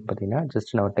 ஸோ இதுக்கு பார்த்தீங்கன்னா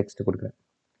ஜஸ்ட் நான் ஒரு டெக்ஸ்ட் கொடுக்குறேன்,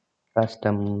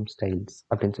 கஸ்டம் ஸ்டைல்ஸ்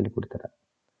அப்படின்னு சொல்லி கொடுத்துறேன்.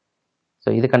 ஸோ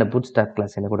இதுக்கான பூட்ஸ்ட்ராப்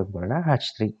கிளாஸ் என்ன கொடுக்க போகிறேன்னா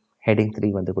H3 ஹெட்டிங்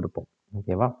 3 வந்து கொடுப்போம்.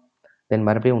 ஓகேவா? தென்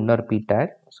மறுபடியும் இன்னொரு பி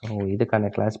டேக். ஸோ இதுக்கான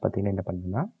கிளாஸ் பார்த்தீங்கன்னா என்ன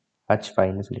பண்ணுன்னா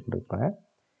H5ன்னு சொல்லி கொடுப்பேன்.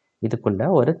 இதுக்குள்ளே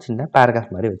ஒரு சின்ன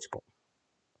பேராகிராஃப் மாதிரி வச்சுப்போம்.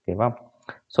 ஓகேவா?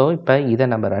 ஸோ இப்போ இதை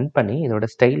நம்ம ரன் பண்ணி இதோட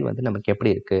ஸ்டைல் வந்து நமக்கு எப்படி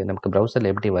இருக்குது, நமக்கு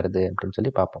ப்ரௌசரில் எப்படி வருது அப்படின்னு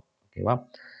சொல்லி பார்ப்போம். ஓகேவா?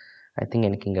 ஐ திங்க்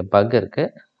எனக்கு இங்கே பக்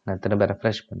இருக்குது, நான் திரும்ப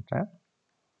ரெஃப்ரெஷ் பண்ணுறேன்.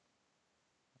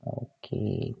 Okay,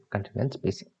 container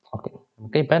spacing. ஓகே,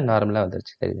 இப்போ நார்மலாக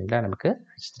வந்துருச்சு, தெரியுதுங்களா? நமக்கு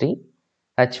H3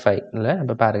 H5ல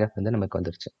நம்ம பேராகிராஃப் வந்து நமக்கு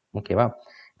வந்துருச்சு. ஓகேவா?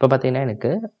 இப்போ பார்த்தீங்கன்னா, எனக்கு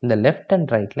இந்த லெஃப்ட்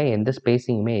அண்ட் ரைட்ல எந்த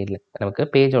ஸ்பேசிங்குமே இல்ல. நமக்கு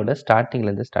பேஜோட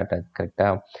ஸ்டார்ட்டிங்லேருந்து ஸ்டார்ட் ஆகுது. கரெக்ட்டா?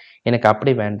 எனக்கு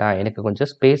அப்படி வேண்டாம். எனக்கு கொஞ்சம்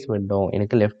ஸ்பேஸ் வேணும்.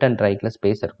 எனக்கு லெஃப்ட் அண்ட் ரைட்ல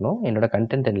ஸ்பேஸ் இருக்கணும். என்னோட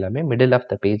கன்டென்ட் எல்லாமே மிடில் ஆஃப்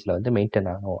த பேஜ்ல வந்து மெயின்டெயின்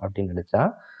ஆகணும் அப்படின்னு நினைச்சா,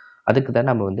 அதுக்கு தான்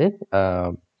நம்ம வந்து அ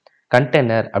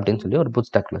கண்டெய்னர் அப்படின்னு சொல்லி ஒரு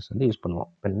பூட்ஸ்ட்ராப் கிளாஸ் வந்து யூஸ் பண்ணுவோம்.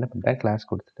 இப்போ என்ன பண்றேன், கிளாஸ்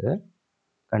குடுத்துட்டு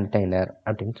கண்டெய்னர்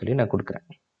அப்படின்னு சொல்லி நான் குடுக்குறேன்.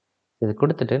 இது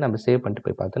குடுத்துட்டு நம்ம சேவ் பண்ணிட்டு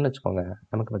போய் பார்த்தோம்னு வச்சுக்கோங்க.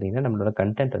 நமக்கு பார்த்தீங்கன்னா, நம்மளோட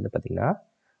கன்டென்ட் வந்து பார்த்தீங்கன்னா,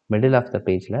 மிடில் ஆஃப் த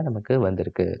பேஜ்ல நமக்கு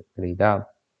வந்திருக்கு. புரியுதா?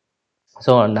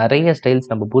 ஸோ நெறைய ஸ்டைல்ஸ்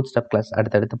நம்ம பூட்ஸ்ட்ராப் கிளாஸ்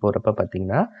அடுத்தடுத்து போறப்ப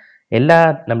பார்த்தீங்கன்னா, எல்லா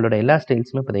நம்மளோட எல்லா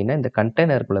ஸ்டைல்ஸுமே பார்த்தீங்கன்னா, இந்த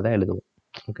கண்டெய்னருக்குள்ள தான் எழுதுவோம்.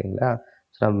 ஓகேங்களா?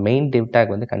 ஸோ நம்ம மெயின் டிவ்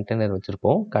டேக் வந்து கண்டெய்னர்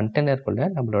வச்சிருப்போம். கண்டெய்னருக்குள்ள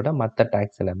நம்மளோட மத்த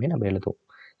டேக்ஸ் எல்லாமே நம்ம எழுதுவோம்.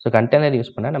 ஸோ கண்டெய்னர்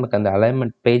யூஸ் பண்ணா நமக்கு அந்த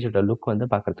அலைன்மென்ட் பேஜோட லுக் வந்து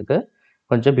பார்க்கறதுக்கு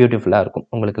கொஞ்சம் பியூட்டிஃபுல்லா இருக்கும்.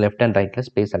 உங்களுக்கு லெஃப்ட் அண்ட் ரைட்ல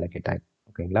ஸ்பேஸ் அலோகேட் ஆகும்.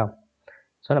 ஓகேங்களா?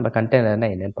 ஸோ நம்ம கண்டெய்னர்னா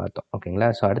என்னன்னு பார்த்தோம். ஓகேங்களா?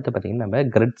 ஸோ அடுத்து பார்த்தீங்கன்னா, நம்ம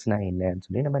கிரிட்ஸ்னா என்னன்னு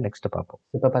சொல்லி நம்ம நெக்ஸ்ட் பார்ப்போம்.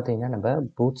 இப்போ பார்த்தீங்கன்னா, நம்ம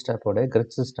பூட்ஸ்ட்ராப்போட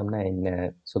கிரிட் சிஸ்டம்னா என்ன?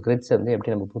 ஸோ கிரிட்ஸ் வந்து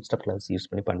எப்படி நம்ம பூட்ஸ்ட்ராப் கிளாஸ் யூஸ்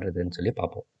பண்ணி பண்ணுறதுன்னு சொல்லி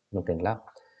பார்ப்போம். ஓகேங்களா?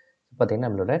 பார்த்தீங்கன்னா,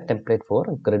 நம்மளோட டெம்ப்ளேட்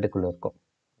 4 கிரிட்டுக்குள்ளே இருக்கும்.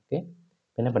 ஓகே.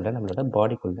 என்ன பண்ணுறேன், நம்மளோட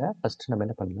பாடிக்குள்ளே ஃபஸ்ட்டு நம்ம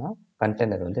என்ன பண்ணலாம்,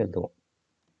 கண்டெய்னர் வந்து எழுதுவோம்.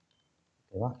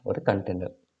 ஓகேவா? ஒரு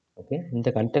கண்டெய்னர். ஓகே. இந்த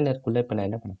கண்டெய்னருக்குள்ளே இப்போ நான்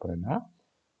என்ன பண்ண போகிறேன்னா,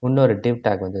 இன்னொரு டிவ்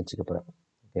டேக் வந்து வச்சுக்க போகிறேன்.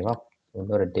 ஓகேவா?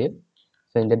 இன்னொரு டிவ்.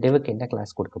 ஸோ இந்த டிவ்வுக்கு என்ன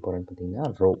கிளாஸ் கொடுக்க போகிறேன்னு பார்த்தீங்கன்னா,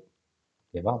 ரோ.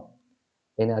 ஓகேவா?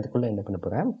 ஏன்னா அதுக்குள்ளே என்ன பண்ண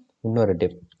போகிறேன், இன்னொரு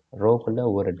டிவ். ரோக்குள்ளே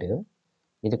ஒரு டிவ்.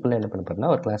 இதுக்குள்ளே என்ன பண்ண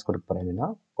போகிறேன்னா, ஒரு கிளாஸ் கொடுக்க போகிறேன். என்னன்னா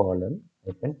காலம்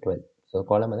 12. ஸோ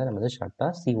காலம் வந்து நம்ம வந்து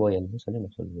ஷார்ட்டாக COLன்னு சொல்லி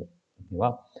நம்ம சொல்லுவோம். ஓகேவா?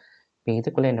 இப்போ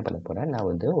இதுக்குள்ளே என்ன பண்ண போகிறேன், நான்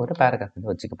வந்து ஒரு பேராகிராஃப்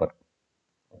வந்து வச்சுக்க போகிறேன்.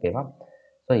 ஓகேவா?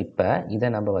 ஸோ இப்போ இதை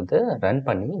நம்ம வந்து ரன்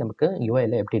பண்ணி நமக்கு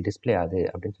யூஐல எப்படி டிஸ்ப்ளே ஆகுது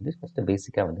அப்படின்னு சொல்லி ஃபஸ்ட்டு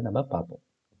பேசிக்காக வந்து நம்ம பார்ப்போம்.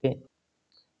 ஓகே.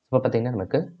 இப்போ பார்த்தீங்கன்னா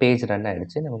நமக்கு பேஜ் ரன்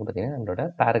ஆயிடுச்சு. நமக்கு பார்த்தீங்கன்னா நம்மளோட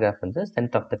பேராகிராஃப் வந்து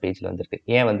சென்டர் ஆஃப் த பேஜில் வந்திருக்கு.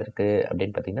 ஏன் வந்திருக்கு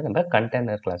அப்படின்னு பார்த்தீங்கன்னா, நம்ம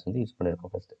கண்டெய்னர் கிளாஸ் வந்து யூஸ்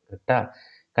பண்ணியிருக்கோம் ஃபஸ்ட்டு. கரெக்டாக?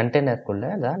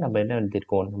 கண்டெய்னருக்குள்ளே தான் நம்ம என்ன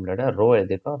எழுதியிருக்கோம், நம்மளோட ரோ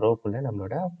எழுதியிருக்கோம். ரோக்குள்ளே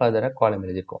நம்மளோட ஃபர்தராக காலம்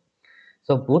எழுதியிருக்கோம்.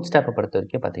 ஸோ பூட்ஸ்ட்ராப்பை பொறுத்த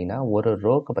வரைக்கும் பார்த்தீங்கன்னா, ஒரு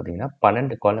ரோக்கு பார்த்தீங்கன்னா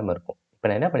 12 காலம் இருக்கும். இப்போ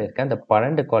நான் என்ன பண்ணியிருக்கேன், அந்த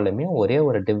 12 காலமையும் ஒரே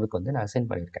ஒரு டிவ்வுக்கு வந்து நான் அசைன்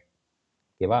பண்ணியிருக்கேன்.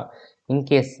 ஓகேவா?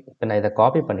 இன்கேஸ் இப்போ நான் இதை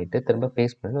காப்பி பண்ணிவிட்டு திரும்ப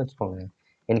பேஸ்ட் பண்ணேன்னு வச்சுக்கோங்க.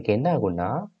 எனக்கு என்ன ஆகும்னா,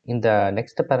 இந்த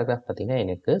நெக்ஸ்ட் பேராகிராஃப் பார்த்தீங்கன்னா,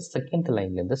 எனக்கு செகண்ட்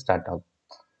லைன்லேருந்து ஸ்டார்ட் ஆகும்.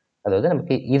 அதாவது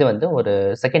நமக்கு இது வந்து ஒரு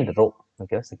செகண்ட் ரோ.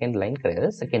 ஓகேவா? செகண்ட் லைன் கிடையாது,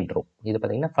 செகண்ட் ரோ. இது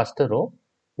பார்த்தீங்கன்னா ஃபர்ஸ்ட் ரோ.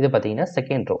 இது பார்த்தீங்கன்னா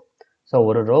செகண்ட் ரோ. ஸோ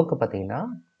ஒரு ரோக்கு பார்த்தீங்கன்னா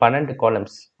 12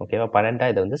 காலம்ஸ். ஓகேவா? 12ஆ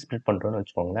இதை வந்து ஸ்ப்ளிட் பண்ணுறோன்னு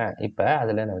வச்சுக்கோங்களேன். இப்போ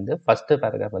அதில் நான் வந்து ஃபர்ஸ்ட்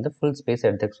பேராகிராஃப் வந்து ஃபுல் ஸ்பேஸ்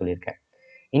எடுத்துக்க சொல்லியிருக்கேன்.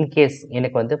 இன்கேஸ்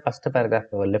எனக்கு வந்து ஃபர்ஸ்ட்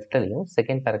பேராகிராஃப் லெஃப்ட்லையும்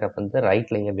செகண்ட் பேராகிராஃப் வந்து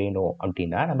ரைட்லையும் வேணும்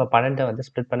அப்படின்னா, நம்ம 12 வந்து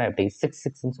ஸ்ப்ளிட் பண்ண எப்படி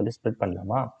 6ன்னு சொல்லி ஸ்ப்ளிட்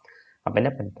பண்ணலாமா? அப்போ என்ன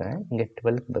பண்ணுறேன், இங்கே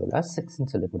 12க்கு பதிலாக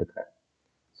 6ன்னு சொல்லி கொடுக்குறேன்.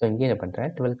 ஸோ இங்கே என்ன பண்ணுறேன்,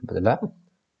 12க்கு பதிலாக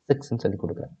 6ன்னு சொல்லி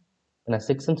கொடுக்குறேன். நான்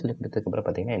 6ன்னு சொல்லி கொடுத்ததுக்கப்புறம்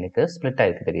பார்த்தீங்கன்னா, எனக்கு ஸ்ப்ளிட்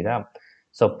ஆயிருக்கு தெரியுதா?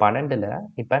 ஸோ 12ல்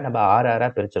இப்போ நம்ம 6 6ஆ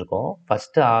பிரிச்சிருக்கோம்.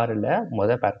 ஃபர்ஸ்ட் 6ல்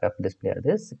மொதல் பேராகிராஃப் டிஸ்ப்ளே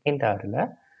ஆகுது. செகண்ட் 6ல்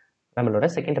நம்மளோட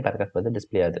செகண்ட் பேராகிராஃப் வந்து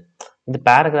டிஸ்ப்ளே ஆகுது. இந்த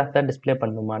பேராகிராஃப் தான் டிஸ்ப்ளே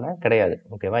பண்ணணுமானா கிடையாது.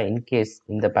 ஓகேவா? இன்கேஸ்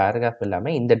இந்த பேராகிராஃப்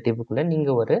இல்லாமல் இந்த டிவ்வுக்குள்ளே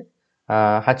நீங்கள் ஒரு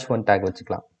H1 டேக்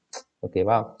வச்சுக்கலாம்.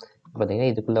 ஓகேவா?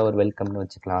 பார்த்தீங்கன்னா இதுக்குள்ளே ஒரு வெல்கம்னு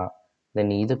வச்சுக்கலாம்.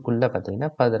 தென் இதுக்குள்ளே பார்த்தீங்கன்னா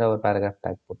ஃபர்தராக ஒரு பேராகிராஃப்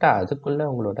டேக் போட்டு அதுக்குள்ளே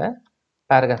உங்களோட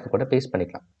பேராகிராஃப் கூட பேஸ்ட்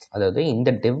பண்ணிக்கலாம். அதாவது இந்த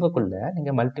டிவ்வுக்குள்ளே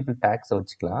நீங்கள் மல்டிபிள் டேக்ஸை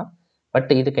வச்சுக்கலாம்.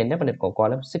 பட் இதுக்கு என்ன பண்ணியிருக்கோம்,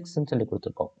 காலம் 6ன்னு சொல்லி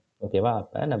கொடுத்துருக்கோம். ஓகேவா?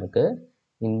 அப்போ நமக்கு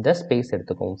இந்த ஸ்பேஸ்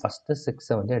எடுத்துக்கும். ஃபஸ்ட்டு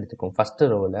 6 வந்து எடுத்துக்கும். ஃபஸ்ட்டு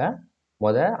ரோவில்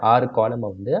மொதல் 6 காலமை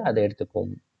வந்து அதை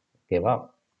எடுத்துக்கும். ஓகேவா?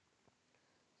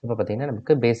 இப்போ பார்த்தீங்கன்னா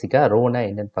நமக்கு பேசிக்காக ரோனா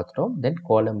என்னன்னு பார்த்துட்டோம். தென்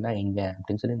காலம்னா எங்க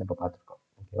அப்படின்னு சொல்லி நம்ம பார்த்துருக்கோம்.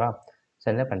 ஓகேவா? ஸோ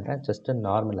என்ன பண்ணுறேன், ஜஸ்ட்டு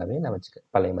நார்மலாகவே நான் வச்சுக்கிறேன்.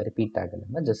 பழைய மாதிரி பி டேக்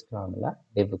இல்லாமல் ஜஸ்ட் நார்மலாக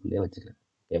டெவ்வுக்குள்ளேயே வச்சுக்கிறேன்.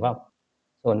 ஓகேவா?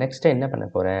 ஸோ நெக்ஸ்ட்டு என்ன பண்ண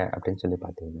போகிறேன் அப்படின்னு சொல்லி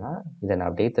பார்த்தீங்கன்னா, இதை நான்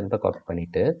அப்படியே திரும்ப காப்பி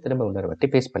பண்ணிவிட்டு திரும்ப இன்னொரு வாட்டி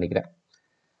பேஸ்ட் பண்ணிக்கிறேன்.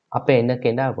 அப்போ எனக்கு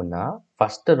என்ன ஆகும்னா,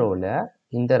 ஃபஸ்ட்டு ரோவில்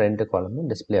இந்த 2 காலமும்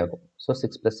டிஸ்ப்ளே ஆகும். ஸோ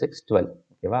 6 + 6 12.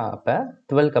 ஓகேவா? அப்போ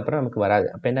 12க்கு அப்புறம் நமக்கு வராது.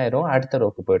 அப்போ என்ன ஆயிரும், அடுத்த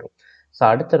ரோக்கு போயிடும். ஸோ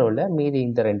அடுத்த ரோவில் மீதி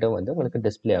இந்த 2ம் வந்து உங்களுக்கு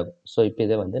டிஸ்ப்ளே ஆகும். ஸோ இப்போ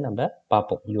இதை வந்து நம்ம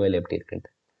பார்ப்போம் யூஐல எப்படி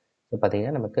இருக்குன்ட்டு. ஸோ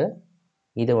பார்த்தீங்கன்னா நமக்கு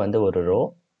இது வந்து ஒரு ரோ.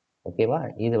 ஓகேவா?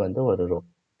 இது வந்து ஒரு ரோ.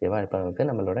 ஓகேவா? இப்போ நமக்கு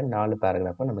நம்மளோட 4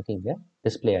 பேராகிராஃபும் நமக்கு இங்கே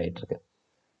டிஸ்ப்ளே ஆகிட்டுருக்கு.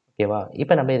 ஓகேவா?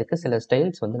 இப்போ நம்ம இதுக்கு சில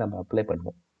ஸ்டைல்ஸ் வந்து நம்ம அப்ளை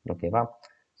பண்ணுவோம். ஓகேவா?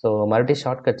 ஸோ மறுபடியும்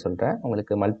ஷார்ட்கட் சொல்கிறேன்.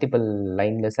 உங்களுக்கு மல்டிபிள்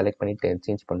லைனில் செலக்ட் பண்ணிட்டு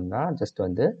சேஞ்ச் பண்ணணும்னா ஜஸ்ட்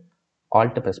வந்து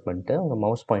ஆல்ட் ப்ரெஸ் பண்ணிட்டு உங்கள்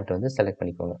மவுஸ் பாயிண்ட் வந்து செலக்ட்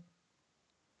பண்ணிக்கோங்க.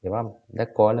 ஓகேவா? இந்த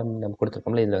காலம் நம்ம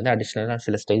கொடுத்துருக்கோம்ல, இதில் வந்து அடிஷ்னலாக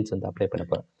சில ஸ்டைல்ஸ் வந்து அப்ளை பண்ண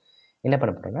போகிறேன். என்ன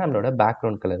பண்ண போகிறேன்னா, நம்மளோட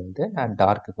பேக்ரவுண்ட் கலர் வந்து நான்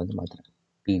டார்க்குக்கு வந்து மாற்றுறேன்.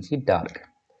 PG dark.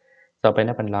 ஸோ அப்போ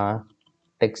என்ன பண்ணலாம்,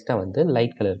 டெக்ஸ்ட்டை வந்து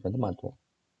லைட் கலருக்கு வந்து மாற்றுவோம்.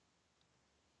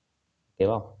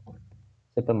 ஓகேவா?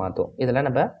 இப்போ மாற்றுவோம். இதெல்லாம்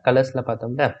நம்ம கலர்ஸில்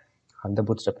பார்த்தோம்ல, அந்த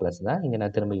பூட்ஸ்ட்ராப் கலர்ஸ் தான் இங்கே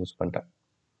நான் திரும்ப யூஸ் பண்ணுறேன்.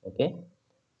 ஓகே.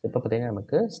 இப்போ பார்த்தீங்கன்னா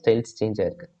நமக்கு ஸ்டைல்ஸ் சேஞ்ச்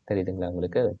ஆயிருக்கு. தெரியுதுங்களா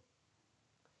உங்களுக்கு?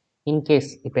 இன்கேஸ்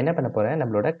இப்போ என்ன பண்ண போறேன்,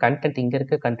 நம்மளோட கன்டென்ட் இங்க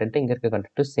இருக்க கன்டென்ட், இங்க இருக்க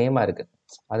கன்டென்ட்டும் சேமா இருக்கு.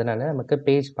 அதனால நமக்கு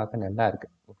பேஜ் பார்க்க நல்லா இருக்கு.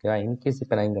 ஓகேவா? இன்கேஸ்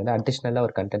இப்போ நான் இங்க வந்து அடிஷனலா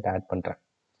ஒரு கன்டென்ட் ஆட் பண்றேன்.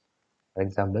 ஃபார்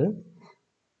எக்ஸாம்பிள்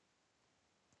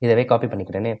இதவே காப்பி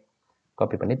பண்ணிக்கிறேனே.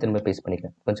 காப்பி பண்ணி திரும்ப பேஸ்ட்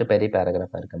பண்ணிக்கிறேன். கொஞ்சம் பெரிய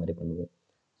பேராகிராஃபா இருக்க மாதிரி பண்ணுவேன்.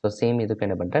 ஸோ சேம் இதுக்கு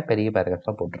என்ன பண்ணுறேன், பெரிய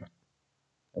பேராகிராஃபாக போட்டுறேன்.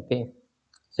 ஓகே.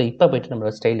 ஸோ இப்போ போயிட்டு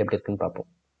நம்மளோட ஸ்டைல் எப்படி இருக்குன்னு பார்ப்போம்.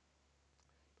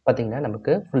 பார்த்தீங்கன்னா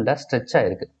நமக்கு ஃபுல்லாக ஸ்ட்ரெச்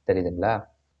ஆயிருக்கு. தெரியுதுங்களா?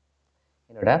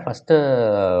 என்னோட ஃபஸ்ட்டு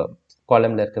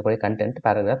காலமில் இருக்கக்கூடிய கண்டென்ட்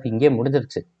பேராகிராஃப் இங்கே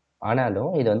முடிஞ்சிருச்சு.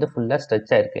 ஆனாலும் இது வந்து ஃபுல்லாக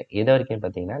ஸ்ட்ரெச் ஆயிருக்கு. எது வரைக்கும்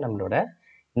பார்த்தீங்கன்னா நம்மளோட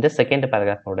இந்த செகண்ட்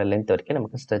பேராகிராஃபோட லென்த் வரைக்கும்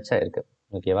நமக்கு ஸ்ட்ரெச் ஆயிருக்கு.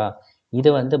 ஓகேவா? இது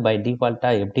வந்து பை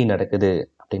டிஃபால்ட்டாக எப்படி நடக்குது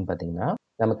அப்படின்னு பார்த்தீங்கன்னா,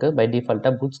 நமக்கு பை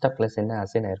டிஃபால்ட்டாக பூட்ஸ்ட்ராப் கிளாஸ் என்ன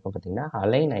அசைன் ஆயிருக்கும் பார்த்தீங்கன்னா,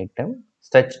 அலைன் ஐட்டம்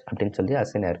ஸ்ட்ரெச் அப்படின்னு சொல்லி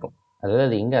அசைன் ஆயிருக்கும். அதாவது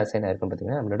அது எங்கே அசைன் ஆயிருக்கும்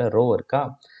பார்த்தீங்கன்னா, நம்மளோட ரோ இருக்கா?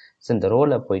 ஸோ இந்த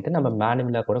ரோவில் போயிட்டு நம்ம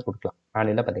மேனுவலாக கூட கொடுக்கலாம்.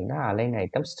 மேனுவலாக பார்த்தீங்கன்னா அலைன்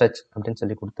ஐட்டம் ஸ்ட்ரெச் அப்படின்னு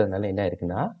சொல்லி கொடுத்ததுனால என்ன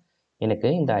இருக்குன்னா, எனக்கு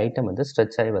இந்த ஐட்டம் வந்து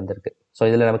ஸ்ட்ரெச் ஆகி வந்திருக்கு. ஸோ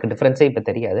இதில் நமக்கு டிஃப்ரென்ஸே இப்போ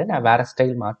தெரியாது. நான் வேறு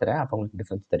ஸ்டைல் மாற்றுறேன். அப்போ உங்களுக்கு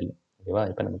டிஃப்ரென்ஸ் தெரியும். ஓகேவா?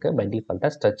 இப்போ நமக்கு பை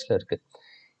டிஃபால்ட்டாக ஸ்ட்ரெச்சில் இருக்குது.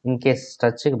 இன்கேஸ்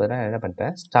ஸ்ட்ரெச்சுக்கு பதிலாக நான் என்ன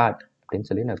பண்ணுறேன், ஸ்டார்ட் அப்படின்னு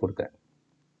சொல்லி நான் கொடுக்குறேன்.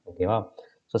 ஓகேவா?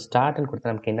 ஸோ ஸ்டார்ட்னு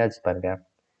கொடுத்தா நமக்கு என்ன ஆச்சு பாருங்க,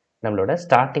 நம்மளோட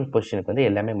ஸ்டார்டிங் பொசிஷனுக்கு வந்து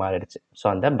எல்லாமே மாறிடுச்சு. ஸோ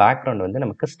அந்த பேக்ரவுண்ட் வந்து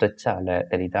நமக்கு ஸ்ட்ரெச் ஆகலை.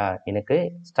 தெரியுதா? எனக்கு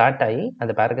ஸ்டார்ட் ஆகி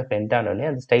அந்த பேராகிராஃப் எண்ட் ஆனோடனே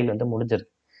அந்த ஸ்டைல் வந்து முடிஞ்சிருது.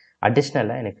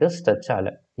 அடிஷ்னலாக எனக்கு ஸ்ட்ரெச்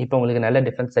ஆகலை. இப்போ உங்களுக்கு நல்ல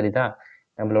டிஃப்ரென்ஸ் தெரியுதா?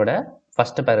 நம்மளோட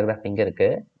ஃபர்ஸ்ட் பேராகிராஃப் இங்கே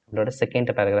இருக்குது, நம்மளோட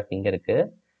செகண்ட் பேராகிராஃப் இங்கே இருக்குது,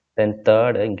 தென்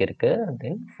தேர்டு இங்கே இருக்குது,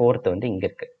 தென் ஃபோர்த்து வந்து இங்கே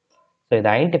இருக்குது. ஸோ இதை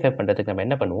ஐடென்டிஃபை பண்ணுறதுக்கு நம்ம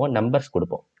என்ன பண்ணுவோம், நம்பர்ஸ்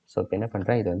கொடுப்போம். ஸோ இப்போ என்ன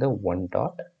பண்ணுறேன், இது வந்து 1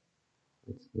 dot,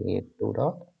 2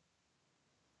 dot,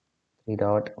 3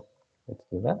 dot,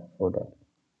 4 dot.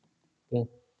 Okay.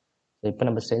 So இப்போ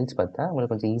நம்ம ஸ்டைல்ஸ் பார்த்தா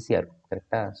உங்களுக்கு கொஞ்சம் ஈஸியாக இருக்கும்.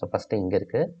 கரெக்டாக? ஸோ ஃபஸ்ட்டு இங்கே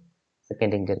இருக்குது,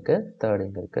 செகண்ட் இங்கே இருக்குது, தேர்ட்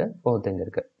இங்கே இருக்குது, ஃபோர்த் இங்கே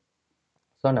இருக்குது.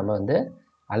 ஸோ நம்ம வந்து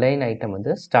அலைன் ஐட்டம்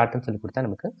வந்து ஸ்டார்ட்னு சொல்லி கொடுத்தா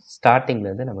நமக்கு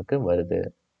ஸ்டார்டிங்லேருந்து நமக்கு வருது.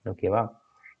 ஓகேவா?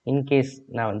 இன்கேஸ்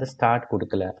நான் வந்து ஸ்டார்ட்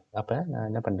கொடுக்கல, அப்போ நான்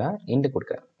என்ன பண்ணுறேன், எண்டு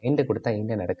கொடுக்குறேன். எண்டு கொடுத்தா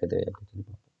என்ன நடக்குது அப்படின்னு சொல்லி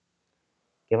பார்ப்போம்.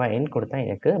 ஓகேவா? எண்ட் கொடுத்தா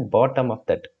எனக்கு பாட்டம் ஆஃப்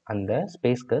தட், அந்த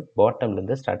ஸ்பேஸ்க்கு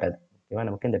பாட்டம்லேருந்து ஸ்டார்ட் ஆகுது. ஓகேவா?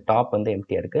 நமக்கு இந்த டாப் வந்து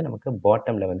எம்டியாக இருக்குது, நமக்கு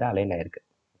பாட்டமில் வந்து அலைன் ஆயிருக்கு.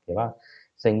 ஓகேவா?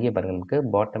 ஸோ இங்கே பாருங்கள், நமக்கு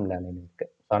பாட்டமில் அலைன் ஆயிருக்கு.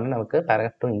 ஸோ ஆனால் நமக்கு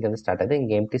பேராகிராஃப் 2 இங்கேருந்து ஸ்டார்ட் ஆகுது,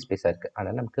 இங்கே எம்டி ஸ்பேஸாக இருக்குது.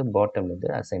 அதனால் நமக்கு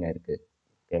பாட்டம்லேருந்து அசைன் ஆயிருக்கு.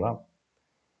 ஓகேவா?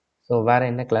 ஸோ வேறு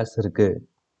என்ன கிளாஸ் இருக்குது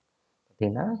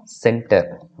அப்படின்னா, சென்டர்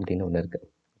அப்படின்னு ஒன்று இருக்குது.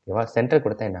 ஓகேவா? சென்டர்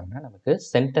கொடுத்தா என்னன்னா நமக்கு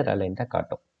சென்டர் அலைன்டாக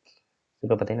காட்டும்.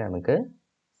 இப்போ பார்த்தீங்கன்னா நமக்கு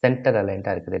சென்டர்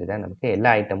அலைன்டாக இருக்குது. தெரியுதா? நமக்கு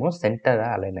எல்லா ஐட்டமும்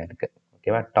சென்டராக அலைன் ஆயிருக்கு.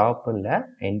 ஓகேவா? டாப்பும் இல்லை,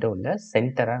 எண்டும் இல்லை,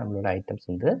 சென்டராக நம்மளோட ஐட்டம்ஸ்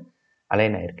வந்து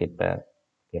அலைன் ஆயிருக்கு இப்போ.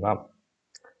 ஓகேவா?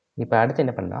 இப்போ அடுத்து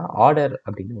என்ன பண்ணால் ஆர்டர்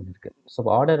அப்படின்னு ஒன்று இருக்குது. ஸோ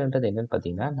ஆர்டர்ன்றது என்னென்னு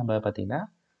பார்த்தீங்கன்னா, நம்ம பார்த்தீங்கன்னா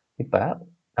இப்போ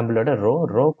நம்மளோட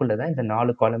ரோக்குள்ளே தான் இந்த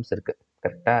 4 காலம்ஸ் இருக்குது.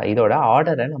 கரெக்டாக? இதோட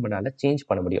ஆர்டரை நம்மளால சேஞ்ச்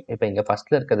பண்ண முடியும். இப்போ இங்கே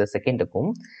ஃபஸ்ட்டில் இருக்கிறத செகண்டுக்கும்,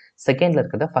 செகண்டில்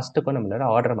இருக்கிறத ஃபஸ்ட்டுக்கும் நம்மளால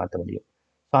ஆர்டரை மாற்ற முடியும்.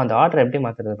 ஸோ அந்த ஆர்டர் எப்படி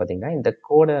மாற்றுறது பார்த்தீங்கன்னா, இந்த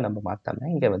கோடை நம்ம மாற்றாமல்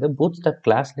இங்கே வந்து பூட்ஸ்ட்ராப்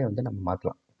கிளாஸ்லேயே வந்து நம்ம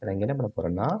மாற்றலாம். இப்போ நான் இங்கே என்ன பண்ண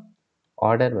போகிறேன்னா,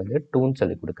 ஆர்டர் வந்து 2ன்னு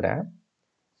சொல்லி கொடுக்குறேன்.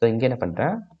 ஸோ இங்கே என்ன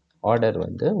பண்ணுறேன், ஆர்டர்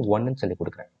வந்து 1ன்னு சொல்லி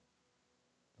கொடுக்குறேன்.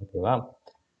 ஓகேவா?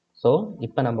 ஸோ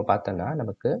இப்போ நம்ம பார்த்தோன்னா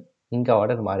நமக்கு இங்கே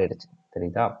ஆர்டர் மாறிடுச்சு.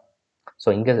 தெரியுதா? ஸோ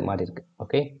இங்கே மாறி இருக்கு.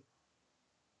 ஓகே.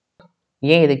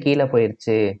 ஏன் இது கீழே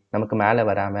போயிடுச்சு, நமக்கு மேலே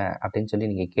வராமல் அப்படின்னு சொல்லி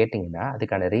நீங்கள் கேட்டிங்கன்னா,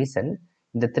 அதுக்கான ரீசன்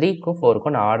இந்த 3க்கும்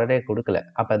 4க்கும் நான் ஆர்டரே கொடுக்கல.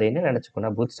 அப்போ அது என்ன நினச்சிக்கோன்னா,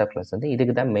 பூட்ஸ்ட்ராப் கிளாஸ் வந்து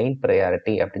இதுக்கு தான் மெயின்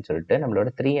ப்ரையாரிட்டி அப்படின்னு சொல்லிட்டு நம்மளோட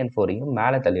 3 and 4யும்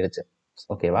மேலே தள்ளிடுச்சு.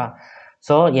 ஓகேவா?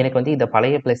 ஸோ எனக்கு வந்து இந்த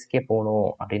பழைய பிளேஸ்க்கே போகணும்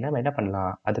அப்படின்னா நம்ம என்ன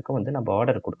பண்ணலாம், அதுக்கும் வந்து நம்ம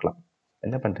ஆர்டர் கொடுக்கலாம்.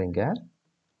 என்ன பண்ணுறீங்க,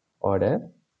 ஆர்டர்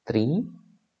 3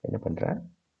 என்ன பண்ணுறேன்,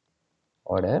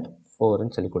 ஆர்டர்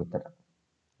 4ன்னு சொல்லி கொடுத்துட்றேன்.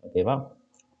 ஓகேவா?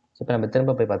 ஸோ இப்போ நம்ம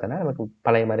திரும்ப போய் பார்த்தோன்னா நமக்கு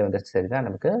பழைய மாதிரி வந்துருச்சு. சரிதான்?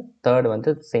 நமக்கு தேர்டு வந்து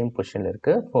சேம் பொசிஷனில்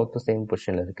இருக்குது, ஃபோர்த்து சேம்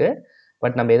பொசிஷனில் இருக்குது.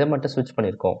 பட் நம்ம எதை மட்டும் ஸ்விட்ச்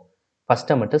பண்ணியிருக்கோம்,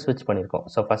 ஃபஸ்ட்டை மட்டும் ஸ்விட்ச் பண்ணியிருக்கோம்.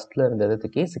 ஸோ ஃபஸ்ட்டில் இருந்ததை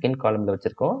தூக்கி செகண்ட் காலமில்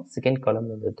வச்சுருக்கோம், செகண்ட்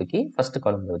காலமில் இருந்ததை தூக்கி ஃபஸ்ட்டு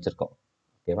காலமில் வச்சுருக்கோம்.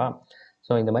 ஓகேவா?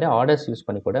 ஸோ இந்த மாதிரி ஆர்டர்ஸ் யூஸ்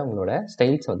பண்ணி கூட உங்களோட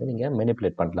ஸ்டைல்ஸ் வந்து நீங்கள்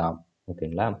மேனிப்புலேட் பண்ணலாம்.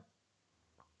 ஓகேங்களா?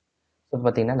 ஸோ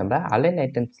பார்த்தீங்கன்னா நம்ம அலைன்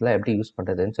ஐட்டம்ஸில் எப்படி யூஸ்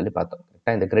பண்ணுறதுன்னு சொல்லி பார்த்தோம்.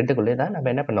 கரெக்டாக? இந்த கிரிட்டுக்குள்ளே தான் நம்ம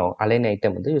என்ன பண்ணோம், அலைன்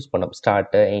ஐட்டம் வந்து யூஸ் பண்ணோம்.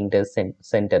 ஸ்டார்ட்டு, எண்டு,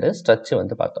 சென்டரு, ஸ்ட்ரெச்சு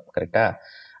வந்து பார்த்தோம். கரெக்டாக?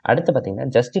 அடுத்து பார்த்தீங்கன்னா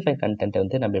ஜஸ்டிஃபை கண்டென்ட்டை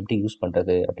வந்து நம்ம எப்படி யூஸ்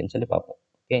பண்ணுறது அப்படின்னு சொல்லி பார்ப்போம்.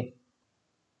 ஓகே.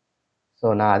 ஸோ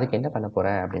நான் அதுக்கு என்ன பண்ண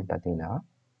போகிறேன் அப்படின்னு பார்த்தீங்கன்னா,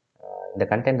 இந்த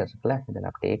கண்டென்ட் இருக்குல்ல, இதை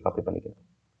நான் அப்படியே காப்பி பண்ணிக்கிறேன்.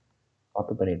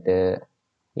 காப்பி பண்ணிவிட்டு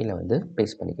கீழே வந்து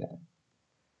பேஸ்ட் பண்ணிக்கிறேன்.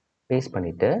 பேஸ்ட்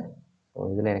பண்ணிவிட்டு ஸோ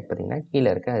இதில் எனக்கு பார்த்தீங்கன்னா கீழே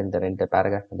இருக்க இந்த 2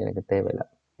 பேராகிராஃப் வந்து எனக்கு தேவையில்லை,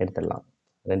 எடுத்துடலாம்.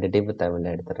 2 டிவ்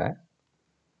தேவையில்லை, எடுத்துடுறேன்.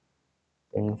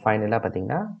 ஃபைனலாக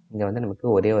பார்த்தீங்கன்னா இங்கே வந்து நமக்கு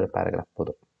ஒரே ஒரு பேராகிராஃப்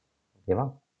போதும். ஓகேவா?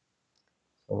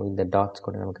 ஸோ இந்த டாட்ஸ்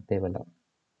கூட நமக்கு தேவையில்லை.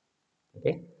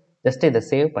 ஓகே. ஜஸ்ட் இதை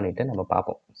சேவ் பண்ணிவிட்டு நம்ம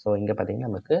பார்ப்போம். ஸோ இங்கே பார்த்தீங்கன்னா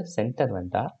நமக்கு சென்டர்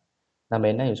வேண்டாம். நம்ம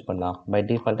என்ன யூஸ் பண்ணலாம்? பை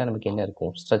டிஃபால்ட்டாக நமக்கு என்ன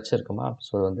இருக்கும்? ஸ்ட்ரெச் இருக்குமா?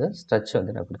 ஸோ வந்து ஸ்ட்ரெச்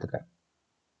வந்து நான் கொடுத்துக்கிறேன்.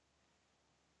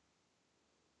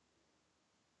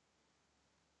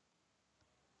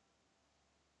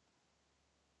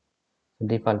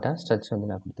 டிஃபால்ட்டாக ஸ்ட்ரெச் வந்து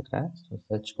நான் கொடுத்துக்கிறேன். ஸோ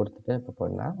ஸ்ட்ரெச் கொடுத்துட்டு இப்போ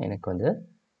போடலாம். எனக்கு வந்து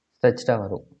ஸ்ட்ரெச்டாக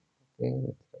வரும். Okay,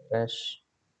 fresh.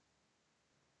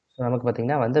 ஸோ நமக்கு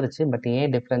பார்த்தீங்கன்னா வந்துருச்சு. பட்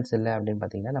ஏன் டிஃப்ரென்ஸ் இல்லை அப்படின்னு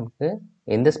பார்த்தீங்கன்னா நமக்கு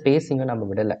எந்த ஸ்பேஸிங்கும் நம்ம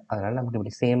விடலை. அதனால் நமக்கு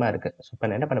இப்படி சேமாக இருக்குது. ஸோ இப்போ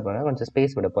நான் என்ன பண்ண போகிறேன்னா கொஞ்சம்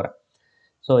ஸ்பேஸ் விட போகிறேன்.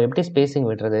 ஸோ எப்படி ஸ்பேஸிங்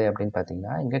விடுறது அப்படின்னு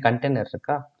பார்த்தீங்கன்னா இங்கே கண்டெய்னர்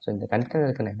இருக்கா? ஸோ இந்த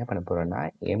கண்டெய்னருக்கு நான் என்ன பண்ண போகிறேன்னா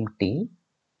எம்டி,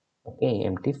 ஓகே,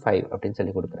 எம்டி 5 அப்படின்னு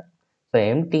சொல்லி கொடுக்குறேன். ஸோ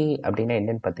எம்டி அப்படின்னா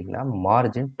என்னென்னு பார்த்தீங்கன்னா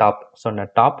மார்ஜின் டாப். ஸோ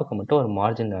நான் டாப்புக்கு மட்டும் ஒரு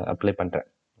மார்ஜின் அப்ளை பண்ணுறேன்.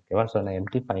 ஓகேவா? ஸோ நான்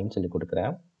எம்டி 5ன்னு சொல்லி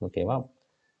கொடுக்குறேன். ஓகேவா?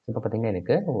 இப்போ பார்த்தீங்கன்னா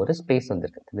எனக்கு ஒரு ஸ்பேஸ்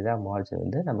வந்துருக்கு. இதுதான் மார்ஜின்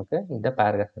வந்து நமக்கு இந்த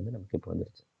பேராகிராஃப் வந்து நமக்கு இப்போ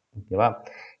வந்துருச்சு. ஓகேவா?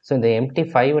 ஸோ இந்த எம்டி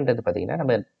 5ன்றது பார்த்தீங்கன்னா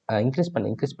நம்ம இன்க்ரீஸ்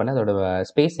பண்ண அதோட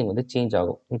ஸ்பேஸிங் வந்து சேஞ்ச்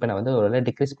ஆகும். இப்போ நான் வந்து ஒரு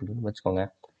டிக்ரீஸ் பண்ணுறேன்னு வச்சுக்கோங்க.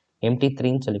 எம்டி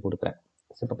 3ன்னு சொல்லி கொடுக்குறேன்.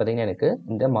 ஸோ இப்போ பார்த்தீங்கன்னா எனக்கு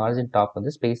இந்த மார்ஜின் டாப்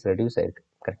வந்து ஸ்பேஸ் ரெடியூஸ் ஆயிருக்கு.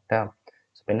 கரெக்டாக?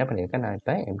 ஸோ இப்போ என்ன பண்ணியிருக்கேன் நான்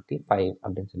இப்போ எம்டி 5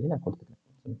 அப்படின்னு சொல்லி நான் கொடுத்துருக்கேன்.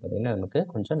 ஸோ பார்த்தீங்கன்னா நமக்கு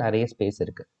கொஞ்சம் நிறைய ஸ்பேஸ்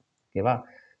இருக்குது. ஓகேவா?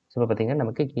 ஸோ இப்போ பார்த்தீங்கன்னா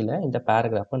நமக்கு கீழே இந்த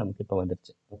பேராகிராஃபும் நமக்கு இப்போ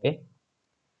வந்துருச்சு. ஓகே,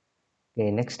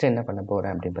 நெக்ஸ்ட் என்ன பண்ண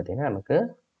போகிறேன் அப்படின்னு பார்த்தீங்கன்னா நமக்கு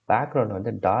பேக்ரவுண்ட்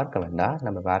வந்து டார்க் வேண்டாம்.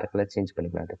 நம்ம வேறு கலர் சேஞ்ச்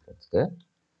பண்ணிக்கலாம் டிஃப்ரென்ஸ்க்கு.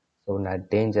 ஸோ நான்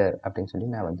டேஞ்சர் அப்படின்னு சொல்லி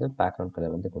நான் வந்து பேக்ரவுண்ட்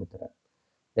கலர் வந்து கொடுத்துறேன்.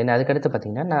 தென் அதுக்கடுத்து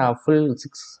பார்த்தீங்கன்னா நான் ஃபுல்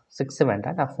சிக்ஸ்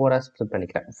வேண்டாம். நான் 4ஆக ஸ்ப்ளிட்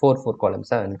பண்ணிக்கிறேன். 4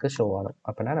 காலம்ஸாக எனக்கு ஷோ ஆகும்.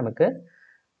 அப்போனா நமக்கு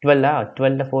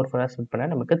 12 4 ஸ்ப்ளிட்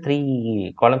பண்ணால் நமக்கு 3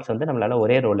 காலம்ஸ் வந்து நம்மளால்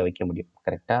ஒரே ரோவில் வைக்க முடியும்.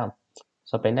 கரெக்டாக?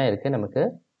 ஸோ அப்போ என்ன இருக்குது நமக்கு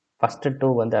ஃபஸ்ட்டு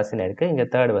 2 வந்து அசைன் இருக்குது. இங்கே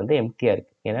தேர்ட் வந்து எம்டியாக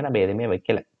இருக்குது. ஏன்னா நம்ம எதுவுமே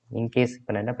வைக்கல. இன்கேஸ்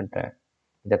இப்போ நான் என்ன பண்ணுறேன்,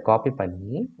 இதை காப்பி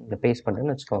பண்ணி இதை பேஸ்ட்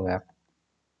பண்ணுறேன்னு வச்சுக்கோங்க.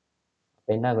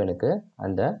 இப்போ என்ன ஆகும், எனக்கு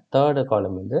அந்த தேர்டு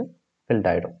காலம் வந்து ஃபில்ட்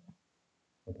ஆகிடும்.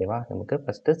 ஓகேவா? நமக்கு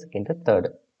ஃபஸ்ட்டு செகண்டு தேர்டு,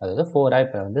 அதாவது 4ஆக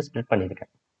இப்போ வந்து ஸ்ப்ளிட்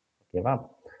பண்ணியிருக்கேன். ஓகேவா?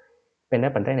 இப்போ என்ன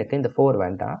பண்ணுறேன், எனக்கு இந்த 4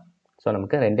 வேண்டாம். ஸோ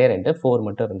நமக்கு 2 4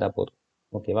 மட்டும் இருந்தால் போதும்.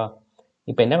 ஓகேவா?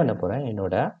 இப்போ என்ன பண்ண போகிறேன்,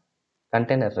 என்னோட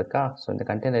கண்டெய்னர் இருக்கா? ஸோ இந்த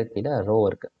கண்டெய்னர் கீழே ரோ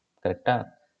இருக்குது. கரெக்டாக?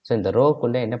 ஸோ இந்த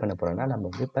ரோக்குள்ளே என்ன பண்ண போகிறோம்னா நம்ம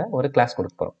வந்து இப்போ ஒரு கிளாஸ்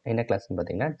கொடுக்க போகிறோம். என்ன கிளாஸ்ன்னு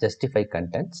பார்த்தீங்கன்னா ஜஸ்டிஃபை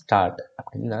கண்டென்ட் ஸ்டார்ட்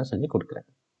அப்படின்னு நான் சொல்லி கொடுக்குறேன்.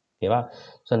 ஓகேவா?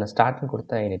 ஸோ நான் ஸ்டார்ட்னு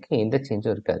கொடுத்தா எனக்கு எந்த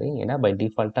சேஞ்சும் இருக்காது. ஏன்னா பை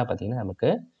டிஃபால்ட்டாக பார்த்தீங்கன்னா நமக்கு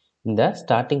இந்த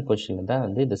ஸ்டார்டிங் பொசிஷனில் தான்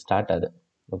வந்து இது ஸ்டார்ட் ஆகுது.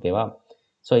 ஓகேவா?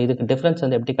 ஸோ இதுக்கு டிஃப்ரென்ஸ்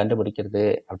வந்து எப்படி கண்டுபிடிக்கிறது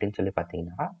அப்படின்னு சொல்லி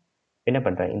பார்த்தீங்கன்னா என்ன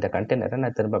பண்ணுறேன், இந்த கண்டெய்னரை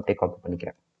நான் திரும்ப அப்படியே காப்பி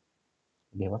பண்ணிக்கிறேன்.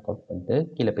 ஓகேவா? காப்பி பண்ணிட்டு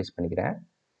கீழே பேஸ்ட் பண்ணிக்கிறேன்.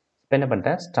 இப்போ என்ன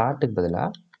பண்ணுறேன், ஸ்டார்ட்டுக்கு பதிலாக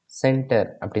சென்டர்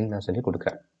அப்படின்னு நான் சொல்லி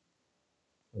கொடுக்குறேன்.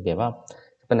 ஓகேவா?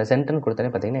 இப்போ நான் சென்டர்னு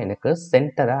கொடுத்தோன்னே பார்த்தீங்கன்னா எனக்கு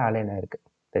சென்டராக அலைன் ஆயிருக்கு.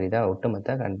 தெரியுதா?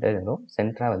 ஒட்டுமொத்த கண்டெய்னரும்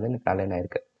சென்டராக வந்து எனக்கு அலைன்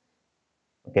ஆயிருக்கு.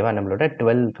 ஓகேவா? நம்மளோட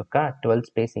 12 இருக்கா, 12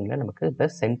 ஸ்பேஸிங்கில் நமக்கு இப்போ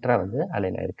சென்டராக வந்து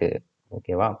அலைன் ஆயிருக்கு.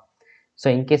 ஓகேவா? ஸோ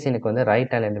இன்கேஸ் எனக்கு வந்து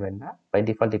ரைட் அலைன் வேணும்னா பை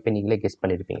டிஃபால்ட் இப்போ நீங்களே கெஸ்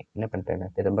பண்ணியிருப்பீங்க. என்ன பண்ணுறேன்,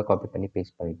 நான் திரும்ப காப்பி பண்ணி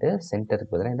பேஸ்ட் பண்ணிவிட்டு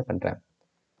சென்டருக்கு பதிலாக என்ன பண்ணுறேன்,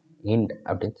 எண்ட்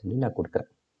அப்படின்னு சொல்லி நான் கொடுக்குறேன்.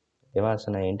 ஓகேவா? ஸோ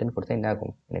நான் எண்டுன்னு கொடுத்தா என்ன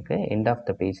ஆகும், எனக்கு எண்ட் ஆஃப்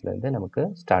த பேஜ்லேருந்து நமக்கு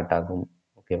ஸ்டார்ட் ஆகும்.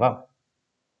 ஓகேவா?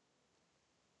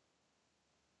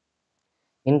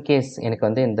 இன்கேஸ் எனக்கு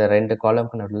வந்து இந்த 2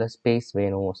 காலம்க்கு நடுவில் ஸ்பேஸ்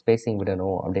வேணும், ஸ்பேஸிங்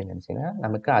விடணும் அப்படின்னு நினச்சிங்கன்னா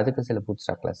நமக்கு அதுக்கு சில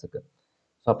பூட்ஸ்ட்ராப் கிளாஸ் இருக்குது.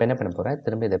 ஸோ அப்போ என்ன பண்ண போகிறேன்,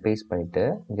 திரும்ப இதை பேஸ்ட் பண்ணிவிட்டு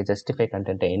இங்கே ஜஸ்டிஃபை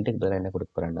கண்டென்ட்டை எண்டுக்கு பதிலாக என்ன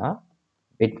கொடுக்க போகிறேன்னா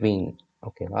பிட்வீன்.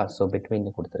 ஓகேவா? ஸோ பிட்வீன்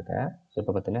கொடுத்துருக்கேன். ஸோ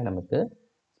இப்போ பார்த்தீங்கன்னா நமக்கு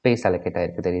ஸ்பேஸ் அலோகேட்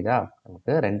ஆகிருக்கு. தெரியுதா?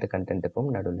 நமக்கு 2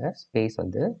 கண்டென்ட்டுக்கும் நடுவில் ஸ்பேஸ்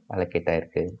வந்து அலோகேட்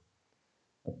ஆகிருக்கு.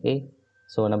 ஓகே,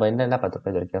 ஸோ நம்ம என்னெல்லாம்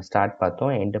பார்த்துருக்கோம் இது வரைக்கும், ஸ்டார்ட்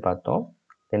பார்த்தோம், எண்டு பார்த்தோம்,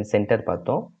 தென் சென்டர்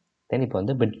பார்த்தோம், தென் இப்போ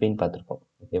வந்து பிட்வீன் பார்த்துருக்கோம்.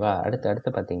 ஓகேவா? அடுத்து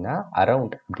பார்த்தீங்கன்னா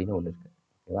அரவுண்ட் அப்படின்னு ஒன்று இருக்குது.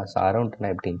 ஓகேவா? ஸோ அரவுண்ட்னா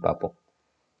எப்படின்னு பார்ப்போம்.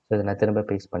 ஸோ இதை நான் திரும்ப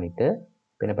பேஸ்ட் பண்ணிவிட்டு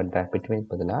இப்போ என்ன பண்ணுறேன், பிட்வீன்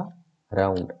பதிலாக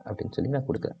அரவுண்ட் அப்படின்னு சொல்லி நான்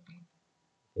கொடுக்குறேன்.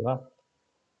 ஓகேவா?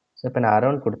 ஸோ இப்போ நான்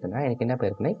அரவுண்ட் கொடுத்தேன்னா எனக்கு என்ன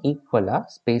போயிருக்குன்னா ஈக்குவலாக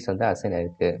ஸ்பேஸ் வந்து அசைன்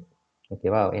ஆயிருக்கு.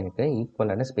 ஓகேவா? எனக்கு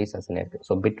ஈக்குவலான ஸ்பேஸ் அசைன் ஆயிருக்கு.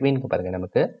 ஸோ பிட்வீனுக்கு பாருங்கள்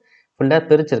நமக்கு ஃபுல்லாக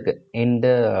பிரிச்சிருக்கு. எண்டு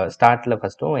ஸ்டார்ட்டில்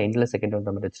ஃபஸ்ட்டும் எண்டில் செகண்டும்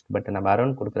மாதிரி வச்சிருக்கு. பட் நம்ம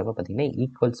அரவுண்ட் கொடுக்குறப்ப பார்த்தீங்கன்னா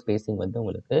ஈக்குவல் ஸ்பேஸிங் வந்து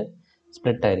உங்களுக்கு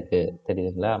ஸ்ப்ளிட் ஆயிருக்கு.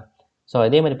 தெரியுதுங்களா? ஸோ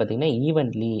அதே மாதிரி பார்த்தீங்கன்னா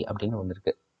ஈவன்லி அப்படின்னு ஒன்று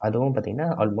இருக்குது. அதுவும் பார்த்தீங்கன்னா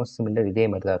ஆல்மோஸ்ட் சிமிலர் இதே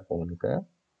மாதிரி தான் இருக்கும் உங்களுக்கு.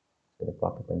 இதை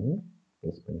காப்பி பண்ணி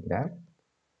பேஸ்ட் பண்ணிக்கிறேன்.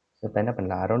 ஸோ இப்போ என்ன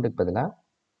பண்ணலாம், அரவுண்டுக்கு பதிலாக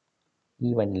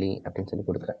ஈவன்லி அப்படின்னு சொல்லி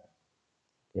கொடுக்குறேன்.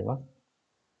 ஓகேவா?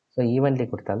 ஸோ ஈவன்லி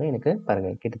கொடுத்தாலும் எனக்கு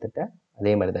பாருங்கள் கிட்டத்தட்ட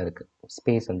அதே மாதிரி தான் இருக்குது.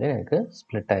 ஸ்பேஸ் வந்து எனக்கு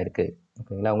ஸ்ப்ளிட் ஆகிருக்கு.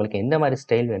 ஓகேங்களா? உங்களுக்கு எந்த மாதிரி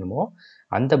ஸ்டைல் வேணுமோ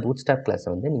அந்த பூட்ஸ்ட்ராப் கிளாஸை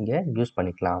வந்து நீங்கள் யூஸ்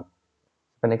பண்ணிக்கலாம்.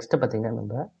 இப்போ நெக்ஸ்ட்டு பார்த்தீங்கன்னா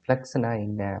நம்ம ஃப்ளெக்ஸ்னா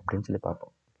என்ன அப்படின்னு சொல்லி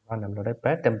பார்ப்போம். நம்மளோட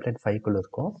இப்போ டெம்ப்ளேட் 5க்குள்ளே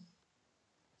இருக்கும்.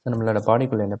 ஸோ நம்மளோட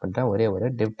பாடிக்குள்ளே என்ன பண்ணுறேன், ஒரே ஒரு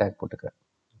டிவ் டேக் போட்டுக்கிறேன்.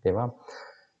 ஓகேவா?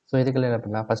 ஸோ இதுக்குள்ளே என்ன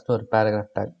பண்ணலாம், ஃபஸ்ட்டு ஒரு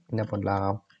பேராகிராஃப் டேக் என்ன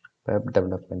பண்ணலாம், வெப்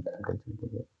டெவலப்மெண்ட் அப்படின்னு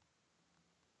சொல்லி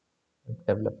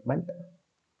டெவலப்மெண்ட்.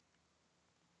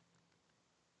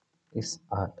 இஸ்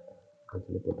ஆர்ட் அப்படின்னு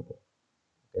சொல்லி போட்டுப்போம்.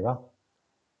 ஓகேவா?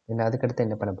 தென் அதுக்கடுத்து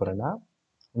என்ன பண்ண போகிறேன்னா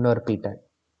இன்னொரு பி டேக்.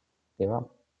 ஓகேவா?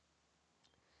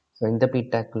 ஸோ இந்த பி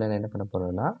டேக்குள்ளே என்ன பண்ண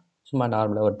போகிறோன்னா சும்மா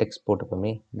நார்மலாக ஒரு டெக்ஸ்ட்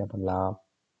போட்டுப்போமே. என்ன பண்ணலாம்?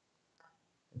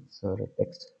 ஸோ ஒரு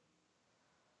text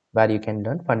where you can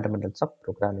learn fundamentals of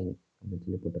programming அப்படின்னு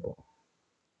சொல்லி போட்டுப்போம்.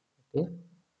 ஓகே,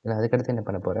 நான் அதுக்கடுத்து என்ன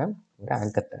பண்ண போகிறேன், ஒரு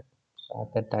ஆங்கர் டேக்.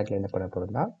 ஆங்கர் டேக்கில் என்ன பண்ண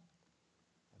போகிறேன்னா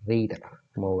ரீட்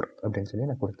மோர் அப்படின்னு சொல்லி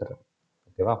நான் கொடுத்துட்றேன்.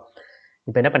 ஓகேவா?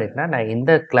 இப்போ என்ன பண்ணிட்டேன்னா நான்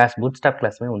எந்த கிளாஸ் பூட்ஸ்ட்ராப்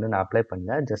கிளாஸுமே ஒன்று நான் அப்ளை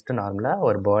பண்ணல. ஜஸ்ட் நார்மலாக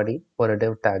ஒரு பாடி, ஒரு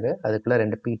டிவ் டேகு, அதுக்குள்ளே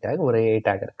 2 பி டேக், ஒரு ஏ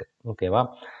டேக் இருக்குது. ஓகேவா?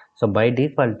 ஸோ பை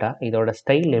டிஃபால்ட்டாக இதோட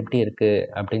ஸ்டைல் எப்படி இருக்குது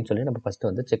அப்படின்னு சொல்லி நம்ம ஃபஸ்ட்டு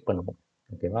வந்து செக் பண்ணுவோம்.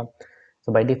 ஓகேவா?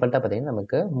 ஸோ பை டிஃபால்ட்டாக பார்த்தீங்கன்னா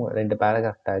நமக்கு 2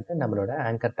 பேராகிராஃப் டேக், நம்மளோட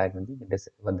ஆங்கர் டேக் வந்து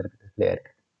வந்திருக்கு, டிஸ்பிளே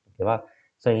இருக்குது. ஓகேவா?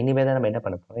 ஸோ இனிமேல் தான் நம்ம என்ன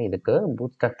பண்ண போகிறோம், இதுக்கு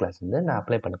பூட்ஸ்ட்ராப் கிளாஸ் வந்து நான்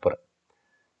அப்ளை பண்ண போகிறேன்.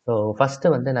 ஸோ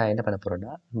ஃபஸ்ட்டு வந்து நான் என்ன பண்ண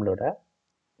போகிறேன்னா நம்மளோட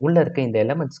உள்ளே இருக்க இந்த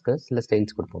எலமெண்ட்ஸ்க்கு சில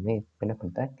ஸ்டைல்ஸ் கொடுப்போமே. என்ன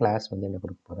பண்ணிட்டேன், கிளாஸ் வந்து என்ன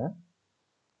கொடுக்க போகிறேன்,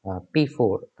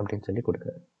 P4 அப்படின்னு சொல்லி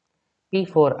கொடுக்குறேன்.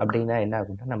 P4 அப்படின்னா என்ன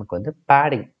ஆகும்னா நமக்கு வந்து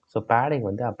பேடிங். ஸோ பேடிங்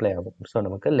வந்து அப்ளை ஆகும். ஸோ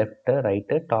நமக்கு லெஃப்ட்டு,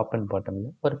 ரைட்டு, டாப் அண்ட் பாட்டம்னு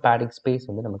ஒரு பேடிங் ஸ்பேஸ்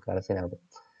வந்து நமக்கு அசைன் ஆகும்.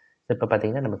 ஸோ இப்போ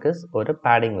பார்த்தீங்கன்னா நமக்கு ஒரு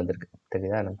பேடிங் வந்திருக்கு.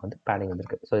 தெரியுதா? நமக்கு வந்து பேடிங்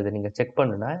வந்திருக்கு. ஸோ இதை நீங்கள் செக்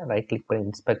பண்ணுன்னா ரைட் கிளிக் பண்ணி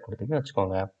இன்ஸ்பெக்ட் கொடுத்தீங்கன்னு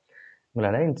வச்சுக்கோங்க,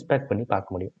 உங்களால் இன்ஸ்பெக்ட் பண்ணி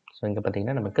பார்க்க முடியும். ஸோ இங்கே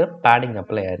பார்த்தீங்கன்னா நமக்கு பேடிங்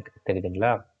அப்ளை ஆயிருக்கு.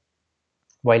 தெரியுதுங்களா?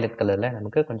 வயலட் கலரில்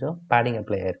நமக்கு கொஞ்சம் பேடிங்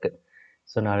அப்ளை ஆயிருக்கு.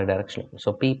 So 4 direction. ஸோ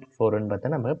P4ன்னு பார்த்தா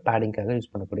நம்ம பேடிங்காக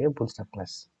யூஸ் பண்ணக்கூடிய பூட்ஸ்ட்ராப்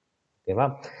கிளாஸ். ஓகேவா?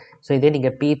 ஸோ இதே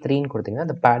நீங்கள் P3ன்னு கொடுத்தீங்கன்னா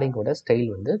அந்த பேடிங்கோட ஸ்டைல்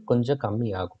வந்து கொஞ்சம்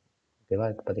கம்மி ஆகும். ஓகேவா?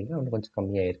 இப்போ பார்த்தீங்கன்னா இன்னும் கொஞ்சம்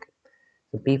கம்மியாயிருக்கு.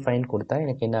 ஸோ P5 கொடுத்தா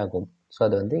எனக்கு என்ன ஆகும், ஸோ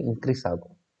அது வந்து இன்க்ரீஸ்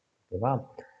ஆகும். ஓகேவா?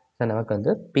 ஸோ நமக்கு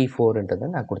வந்து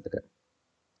P4ன்றதை நான் கொடுத்துக்கிறேன்.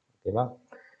 ஓகேவா?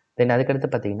 தென் அதுக்கடுத்து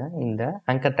பார்த்தீங்கன்னா இந்த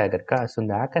ஆங்கர் டேக் இருக்கா. ஸோ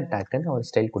இந்த ஆங்கர் டேக்கு நான் ஒரு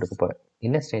ஸ்டைல் கொடுக்க போகிறேன்.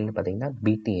 என்ன ஸ்டைல்னு பார்த்தீங்கன்னா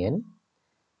BTN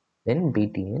தென்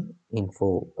BTN info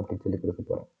அப்படின்னு சொல்லி கொடுக்க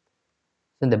போகிறோம்.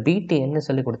 ஸோ இந்த BTN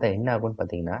சொல்லி கொடுத்தா என்ன ஆகும்னு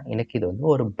பார்த்தீங்கன்னா எனக்கு இது வந்து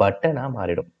ஒரு பட்டனாக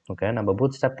மாறிடும். ஓகே, நம்ம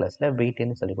பூட்ஸ்ட்ராப் கிளாஸில்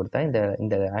BTN சொல்லி கொடுத்தா இந்த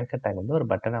இந்த ஆங்கர் டேக் வந்து ஒரு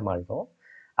பட்டனாக மாறிடும்.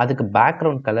 அதுக்கு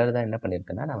பேக்ரவுண்ட் கலர் தான் என்ன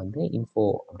பண்ணியிருக்கேன்னா நான் வந்து இன்ஃபோ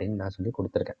அப்படின்னு நான் சொல்லி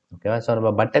கொடுத்துருக்கேன். ஓகேவா? ஸோ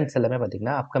நம்ம பட்டன்ஸ் எல்லாமே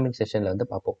பார்த்தீங்கன்னா அப்கமிங் செஷனில் வந்து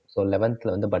பார்ப்போம். ஸோ 11th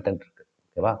வந்து பட்டன் இருக்குது.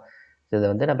 ஓகேவா? ஸோ இதை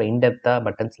வந்து நம்ம இன்டெப்த்தாக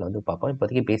பட்டன்ஸில் வந்து பார்ப்போம்.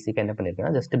 இப்போதைக்கு பேசிக்காக என்ன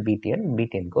பண்ணியிருக்கேன்னா ஜஸ்ட்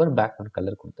BTNக்கு ஒரு பேக்ரவுண்ட்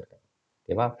கலர் கொடுத்துருக்கேன்.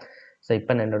 ஓகேவா? ஸோ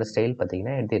இப்போ என்னோட ஸ்டைல்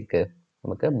பார்த்தீங்கன்னா எப்படி இருக்குது,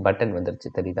 நமக்கு பட்டன் வந்துருச்சு.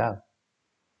 தெரியுதா?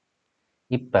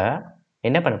 இப்போ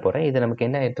என்ன பண்ண போகிறேன், இது நமக்கு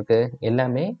என்ன ஆகிட்டுருக்கு,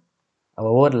 எல்லாமே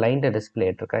ஒவ்வொரு லைனில் டிஸ்பிளே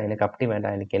ஆகிட்டுருக்கா. எனக்கு அப்படி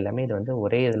வேண்டாம், எனக்கு எல்லாமே இது வந்து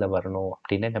ஒரே இதில் வரணும்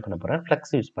அப்படின்னு என்ன பண்ண போகிறேன்,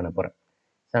 ஃப்ளக்ஸ் யூஸ் பண்ண போகிறேன்.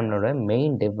 ஸோ நம்மளோட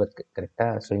மெயின் டிவ் இருக்குது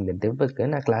கரெக்டாக. ஸோ இந்த டிவ்வுக்கு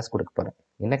நான் கிளாஸ் கொடுக்க போகிறேன்.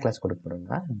 என்ன கிளாஸ் கொடுக்க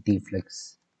போகிறேன்னா டிஃப்ளெக்ஸ்.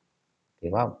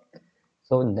 ஓகேவா?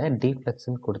 ஸோ இந்த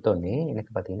டிஃப்ளெக்ஸ்ன்னு கொடுத்தோடனே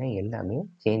எனக்கு பார்த்தீங்கன்னா எல்லாமே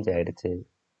சேஞ்ச் ஆகிடுச்சு.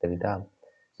 தெரியுதா?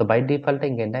 ஸோ பை டிஃபால்ட்டாக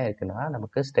இங்கே என்ன இருக்குன்னா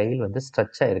நமக்கு ஸ்டைல் வந்து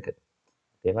ஸ்ட்ரெச்சாக இருக்குது.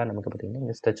 ஓகேவா? நமக்கு பார்த்தீங்கன்னா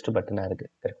இங்கே ஸ்ட்ரெச்டு பட்டனாக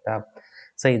இருக்குது. கரெக்டாக?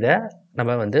 ஸோ இதை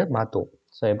நம்ம வந்து மாற்றுவோம்.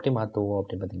 ஸோ எப்படி மாற்றுவோம்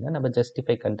அப்படின்னு பார்த்தீங்கன்னா நம்ம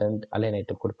justify content align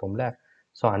item கொடுப்போம்ல.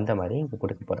 So அந்த மாதிரி இங்கே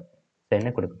கொடுக்க போகிறேன். ஸோ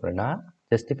என்ன கொடுக்க போகிறேன்னா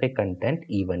justify content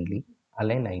evenly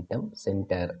align item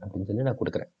centre அப்படின்னு சொல்லி நான்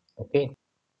கொடுக்குறேன். ஓகே,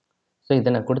 ஸோ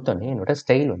இதை நான் கொடுத்தோன்னே என்னோட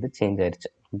ஸ்டைல் வந்து சேஞ்ச்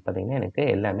ஆயிடுச்சு. பார்த்தீங்கன்னா எனக்கு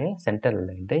எல்லாமே சென்டர்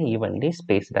அலைன்டு ஈவன்லி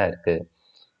ஸ்பேஸ்டாக இருக்குது.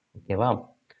 ஓகேவா?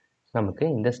 நமக்கு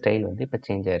இந்த ஸ்டைல் வந்து இப்போ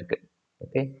சேஞ்ச் ஆயிருக்கு.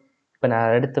 ஓகே, இப்போ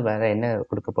நான் அடுத்து வேறு என்ன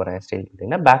கொடுக்க போகிறேன் ஸ்டைல்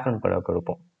பார்த்தீங்கன்னா பேக்ரவுண்ட் கலர்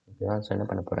கொடுப்போம். ஓகேவா? ஸோ என்ன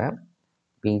பண்ண போகிறேன்,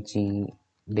 பிஜி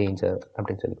டேஞ்சர்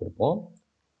அப்படின்னு சொல்லி கொடுப்போம்.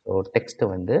 ஸோ டெக்ஸ்ட்டு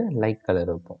வந்து லைட் கலர்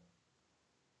வைப்போம்.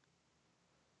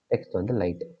 டெக்ஸ்ட் வந்து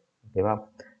லைட்டு. ஓகேவா?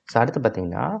 ஸோ அடுத்து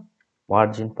பார்த்தீங்கன்னா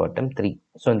மார்ஜின் பாட்டம் 3.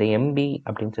 ஸோ இந்த எம்பி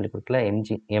அப்படின்னு சொல்லி கொடுக்கல,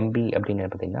 எம்பி அப்படின்னு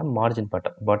பார்த்தீங்கன்னா மார்ஜின்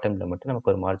பாட்டமில் மட்டும்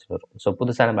நமக்கு ஒரு மார்ஜின் வரும். ஸோ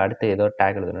புதுசாக நம்ம அடுத்து ஏதோ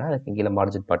டேக் எழுதுனா அதுக்கு கீழே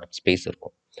மார்ஜின் பாட்டம் ஸ்பேஸ்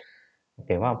இருக்கும்.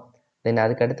 ஓகேவா? தென்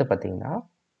அதுக்கு அடுத்து பார்த்தீங்கன்னா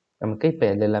நமக்கு இப்போ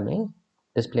இது எல்லாமே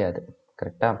டிஸ்பிளே ஆகுது.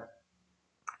 கரெக்டாக?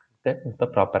 இப்போ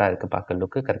ப்ராப்பராக இருக்குது, பார்க்க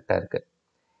லுக்கு கரெக்டாக இருக்குது.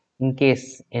 இன்கேஸ்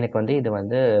எனக்கு வந்து இது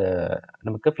வந்து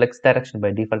நமக்கு ஃப்ளெக்ஸ் டைரக்ஷன்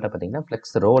பை டிஃபால்ட்டாக பார்த்தீங்கன்னா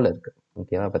ஃப்ளெக்ஸ் ரோல் இருக்குது.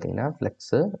 ஓகேவா? பார்த்தீங்கன்னா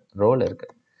ஃப்ளெக்ஸு ரோல்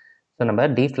இருக்குது. ஸோ நம்ம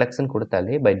டிஃப்ளெக்ஸ்ன்னு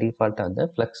கொடுத்தாலே பை டிஃபால்ட்டாக வந்து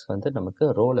ஃப்ளெக்ஸ் வந்து நமக்கு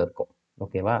ரோல் இருக்கும்.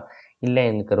 ஓகேவா? இல்லை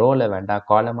எனக்கு ரோலை வேண்டாம்,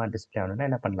 காலமாக டிஸ்பிளே ஆகணும்னா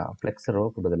என்ன பண்ணலாம், ஃப்ளெக்ஸ்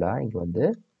ரோக்கு பதிலாக இங்கே வந்து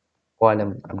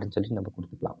காலம் அப்படின்னு சொல்லி நம்ம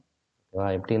கொடுத்துக்கலாம். ஓகேவா?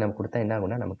 எப்படி நம்ம கொடுத்தா என்ன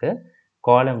ஆகும்னா நமக்கு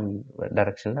காலம்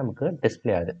டைரக்ஷனில் நமக்கு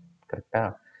டிஸ்பிளே ஆகுது. கரெக்டாக?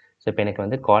 ஸோ இப்போ எனக்கு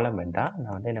வந்து காலம் வேண்டாம்,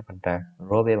 நான் வந்து என்ன பண்ணுறேன்,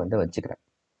 ரோவே வந்து வச்சுக்கிறேன்.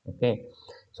 ஓகே,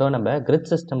 ஸோ நம்ம கிரிட்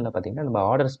சிஸ்டமில் பார்த்தீங்கன்னா நம்ம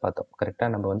ஆர்டர்ஸ் பார்த்தோம். கரெக்டாக?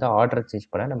 நம்ம வந்து ஆர்டர் சேஞ்ச்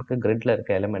பண்ணால் நமக்கு கிரிட்டில்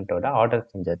இருக்க எலிமெண்ட்டோட ஆர்டர்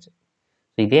சேஞ்ச் ஆச்சு.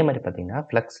 ஸோ இதே மாதிரி பார்த்தீங்கன்னா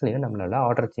ஃப்ளக்ஸ்லேயும் நம்மளால்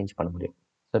ஆர்டர் சேஞ்ச் பண்ண முடியும்.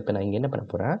 ஸோ இப்போ நான் இங்கே என்ன பண்ண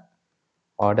போகிறேன்,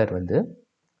 ஆர்டர் வந்து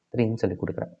 3ன்னு சொல்லி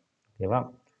கொடுக்குறேன். ஓகேவா?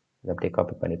 இதை அப்படியே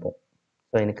காப்பி பண்ணிப்போம்.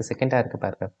 ஸோ எனக்கு செகண்டாக இருக்க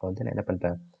பேராகிராஃப்க்கு வந்து நான் என்ன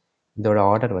பண்ணுறேன், இதோட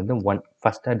ஆர்டர் வந்து 1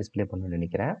 ஃபஸ்ட்டாக டிஸ்பிளே பண்ணணும்னு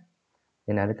நினைக்கிறேன்.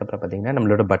 தென் அதுக்கப்புறம் பார்த்தீங்கன்னா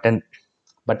நம்மளோட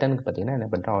பட்டனுக்கு பார்த்தீங்கன்னா என்ன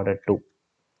பண்ணுறேன் ஆர்டர் 2.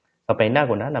 அப்போ என்ன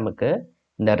ஆகும்னா நமக்கு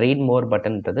இந்த ரீட் மோர்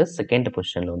பட்டன்ன்றது செகண்ட்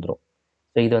பொசிஷனில் வந்துடும்.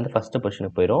 ஸோ இது வந்து ஃபஸ்ட்டு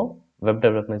பொசிஷனுக்கு போயிடும். வெப்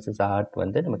டெவலப்மெண்ட்ஸ் இஸ் ஆர்ட்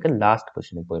வந்து நமக்கு லாஸ்ட்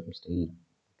பொசிஷனுக்கு போயிடும் ஸ்டைல்.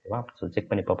 ஓகேவா? ஸோ செக்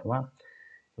பண்ணி பார்ப்போமா?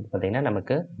 இப்போ பார்த்தீங்கன்னா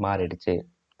நமக்கு மாறிடுச்சு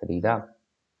தெரியுதா?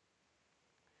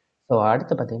 ஸோ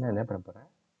அடுத்து பார்த்தீங்கன்னா என்ன பண்ண போகிறேன்,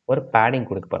 ஒரு பேடிங்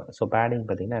கொடுக்க போகிறேன். ஸோ பேடிங்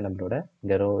பார்த்தீங்கன்னா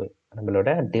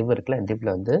நம்மளோட டிவ் இருக்குல்ல,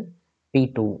 டிவ்வில் வந்து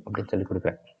P2 அப்படின்னு சொல்லி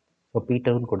கொடுக்குறேன். ஸோ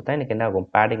P2ன்னு கொடுத்தா எனக்கு என்ன ஆகும்,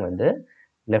 பேடிங் வந்து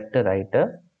left right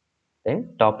then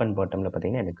top and பாட்டமில்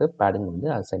பார்த்தீங்கன்னா எனக்கு பேடிங் வந்து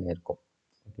அசைன் இருக்கும்.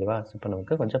 ஓகேவா? ஸோ இப்போ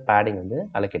நமக்கு கொஞ்சம் பேடிங் வந்து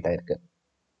அலோகேட் ஆகிருக்கு.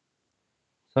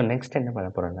 ஸோ நெக்ஸ்ட் என்ன பண்ண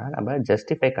போகிறோம்னா, நம்ம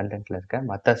ஜஸ்டிஃபை கண்டென்ட்டில் இருக்க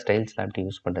மற்ற ஸ்டைல்ஸ்லாம் எப்படி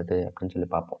யூஸ் பண்ணுறது அப்படின்னு சொல்லி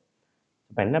பார்ப்போம்.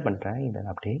 இப்போ என்ன பண்ணுறேன், இதை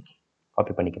நான் அப்படியே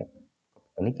காப்பி பண்ணிக்கிறேன்.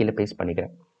 பண்ணி கீழே பேஸ்ட்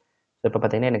பண்ணிக்கிறேன். ஸோ இப்போ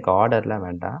பார்த்தீங்கன்னா எனக்கு ஆர்டர்லாம்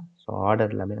வேண்டாம். ஸோ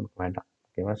ஆர்டர் எல்லாமே நமக்கு வேண்டாம்.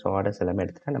 ஓகேவா? ஸோ ஆர்டர்ஸ் எல்லாமே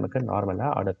எடுத்துகிட்டா நமக்கு நார்மலாக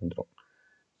ஆர்டர் வந்துடும்.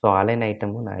 ஸோ அலைன்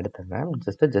ஐட்டமும் நான் எடுத்துடுறேன்.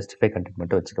 ஜஸ்டிஃபை கண்டென்ட்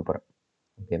மட்டும் வச்சுக்க போகிறேன்.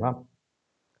 ஓகேவா?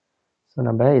 ஸோ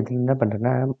நம்ம இதில் என்ன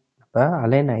பண்ணுறேன்னா, இப்போ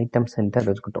அலைன் ஐட்டம் சென்டர்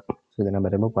இருக்கட்டும். ஸோ இதை நம்ம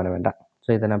ரிமூவ் பண்ண வேண்டாம். ஸோ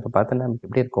இதை நம்ம பார்த்தோன்னா நமக்கு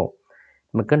எப்படி இருக்கும்,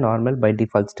 நமக்கு நார்மல் பை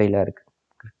டிஃபால்ட் ஸ்டைலாக இருக்குது.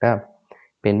 கரெக்டாக?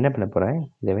 இப்போ என்ன பண்ண போகிறேன்,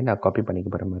 இதை நான் காப்பி பண்ணிக்க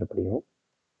போகிறேன். மறுபடியும்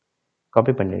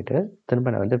காப்பி பண்ணிவிட்டு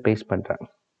திரும்ப நான் வந்து பேஸ்ட் பண்ணுறேன்.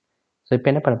 ஸோ இப்போ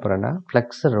என்ன பண்ண போகிறேன்னா,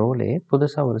 ஃப்ளெக்ஸ் ரோலே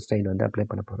புதுசாக ஒரு ஸ்டைல் வந்து அப்ளை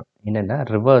பண்ண போகிறோம். என்னென்னா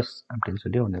ரிவர்ஸ் அப்படின்னு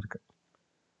சொல்லி ஒன்று இருக்குது.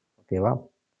 ஓகேவா?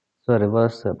 ஸோ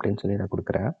ரிவர்ஸ் அப்படின்னு சொல்லி நான்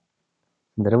கொடுக்குறேன்.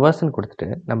 இந்த ரிவர்ஸ்ன்னு கொடுத்துட்டு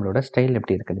நம்மளோட ஸ்டைல்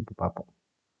எப்படி இருக்குன்னு இப்போ பார்ப்போம்.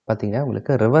 பார்த்தீங்கன்னா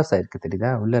உங்களுக்கு ரிவர்ஸ் ஆகிருக்கு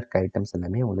தெரியுதா? உள்ளே இருக்க ஐட்டம்ஸ்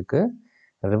எல்லாமே உங்களுக்கு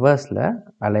ரிவர்ஸில்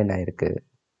அலைன் ஆகிருக்கு.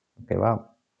 ஓகேவா?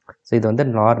 ஸோ இது வந்து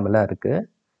நார்மலாக இருக்குது.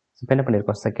 இப்போ என்ன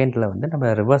பண்ணியிருக்கோம், செகண்டில் வந்து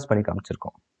நம்ம ரிவர்ஸ் பண்ணி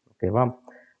காமிச்சிருக்கோம். ஓகேவா?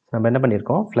 நம்ம என்ன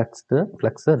பண்ணியிருக்கோம்,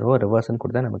 ஃப்ளெக்ஸு ரோ ரிவர்ஸ்ன்னு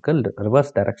கொடுத்தா நமக்கு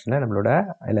ரிவர்ஸ் டைரக்ஷனில் நம்மளோட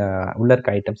உள்ளே இருக்க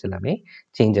ஐட்டம்ஸ் எல்லாமே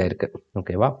சேஞ்ச் ஆகிருக்கு.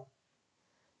 ஓகேவா?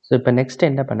 ஸோ இப்போ நெக்ஸ்ட்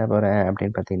என்ன பண்ண போகிறேன்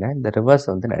அப்படின்னு பார்த்தீங்கன்னா, இந்த ரிவர்ஸ்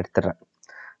வந்து நான் எடுத்துடுறேன்.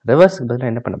 ரிவர்ஸுக்கு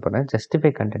பதிலாக என்ன பண்ண போகிறேன்,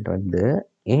 ஜஸ்டிஃபை கண்டென்ட் வந்து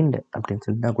எண்ட் அப்படின்னு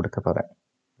சொல்லி நான் கொடுக்க போகிறேன்.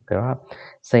 ஓகேவா?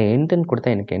 ஸோ எண்டுன்னு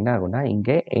கொடுத்தா எனக்கு என்ன ஆகும்னா,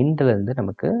 இங்கே எண்ட்லேருந்து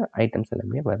நமக்கு ஐட்டம்ஸ்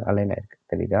எல்லாமே அலைன் ஆகிருக்கு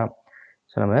தெரியுதா?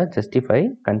 ஸோ நம்ம ஜஸ்டிஃபை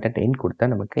கண்டென்ட் எண்ட் கொடுத்தா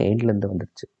நமக்கு எண்ட்லேருந்து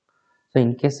வந்துடுச்சு. ஸோ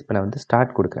இன்கேஸ் இப்போ நான் வந்து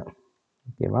ஸ்டார்ட் கொடுக்குறேன்.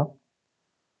 ஓகேவா?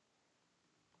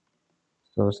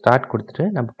 ஸோ ஸ்டார்ட் கொடுத்துட்டு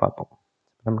நம்ம பார்ப்போம்.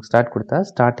 நமக்கு ஸ்டார்ட் கொடுத்தா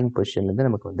ஸ்டார்டிங் பொசிஷன்லேருந்து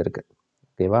நமக்கு வந்திருக்கு.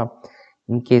 ஓகேவா?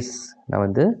 இன்கேஸ் நான்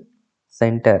வந்து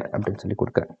சென்டர் அப்படின்னு சொல்லி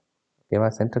கொடுக்குறேன். ஓகேவா?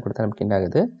 சென்டர் கொடுத்தா நமக்கு என்ன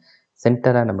ஆகுது,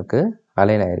 சென்டராக நமக்கு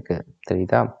அலைன் ஆகிருக்கு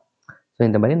தெரியுதா? ஸோ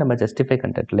இந்த மாதிரி நம்ம ஜஸ்டிஃபை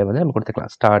கண்டென்ட்டில் வந்து நம்ம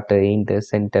கொடுத்துக்கலாம். Start, end,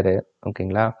 centre.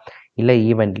 ஓகேங்களா? இல்லை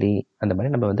ஈவன்லி அந்த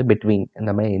மாதிரி நம்ம வந்து பிட்வீன்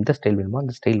இந்த மாதிரி எந்த ஸ்டைல் வேணுமோ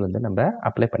அந்த ஸ்டைல் வந்து நம்ம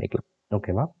அப்ளை பண்ணிக்கலாம்.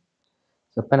 ஓகேவா?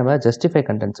 ஸோ இப்போ நம்ம ஜஸ்டிஃபை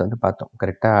கண்டென்ட்ஸ் வந்து பார்த்தோம்.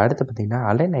 கரெக்டாக? அடுத்து பார்த்திங்கன்னா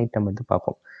அலைன் ஐட்டம் வந்து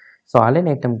பார்ப்போம். ஸோ அலைன்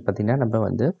ஐட்டம் பார்த்திங்கன்னா நம்ம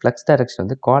வந்து ஃப்ளெக்ஸ் டைரக்ஷன்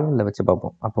வந்து காலமில் வச்சு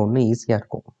பார்ப்போம். அப்போ இன்னும் ஈஸியாக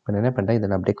இருக்கும். இப்போ நான் என்ன பண்ணுறேன், இதை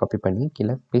நான் அப்படியே காப்பி பண்ணி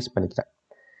கீழே பேஸ்ட் பண்ணிக்கிறேன்.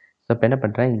 ஸோ இப்போ என்ன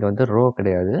பண்ணுறேன், இங்கே வந்து ரோ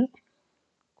கிடையாது,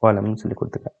 காலம்னு சொல்லி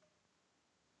கொடுத்துருக்கேன்.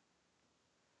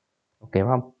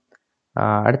 ஓகேவா?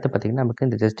 அடுத்து பார்த்திங்கன்னா நமக்கு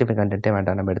இந்த ஜஸ்டிஃபை கண்டென்ட்டே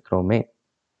வேண்டாம், நம்ம எடுத்துருவோமே.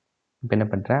 இப்போ என்ன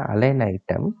பண்ணுறேன், அலைன்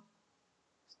ஐட்டம்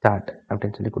ஸ்டார்ட்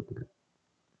அப்படின்னு சொல்லி கொடுத்துருக்கேன்.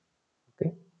 ஓகே.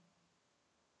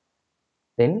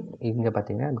 தென் இங்கே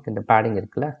பார்த்தீங்கன்னா நமக்கு இந்த பேடிங்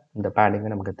இருக்குல்ல, இந்த பேடிங்கை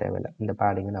நமக்கு தேவையில்லை. இந்த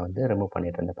பேடிங்கை நான் வந்து ரிமூவ்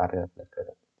பண்ணிடுறேன், இந்த பேராகிராஃபில்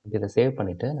இருக்கிறது. இதை சேவ்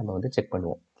பண்ணிவிட்டு நம்ம வந்து செக்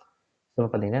பண்ணுவோம். ஸோ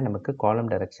பார்த்தீங்கன்னா நமக்கு காலம்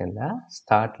டைரக்ஷனில்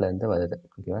ஸ்டார்ட்லேருந்து வருது.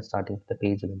 ஓகேவா? ஸ்டார்டிங் த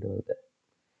பேஜ்லேருந்து வருது.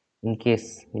 இன்கேஸ்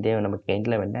இதே நமக்கு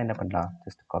எண்டில் வேணால் என்ன பண்ணலாம்,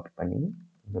 ஜஸ்ட் காப்பி பண்ணி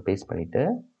இங்கே பேஸ்ட் பண்ணிவிட்டு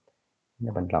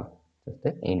என்ன பண்ணலாம்,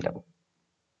 ஜஸ்ட்டு எண்ட்.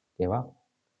 ஓகேவா?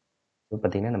 இப்போ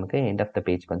பார்த்தீங்கன்னா நமக்கு எண்ட் ஆஃப் த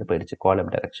பேஜ் வந்து போயிடுச்சு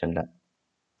காலம் டைரக்ஷனில்.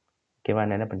 ஓகேவா?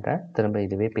 நான் என்ன பண்ணுறேன், திரும்ப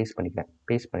இதுவே பேஸ்ட் பண்ணிக்கிறேன்.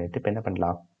 பேஸ்ட் பண்ணிவிட்டு இப்போ என்ன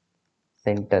பண்ணலாம்,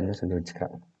 சென்டர்னு சொல்லி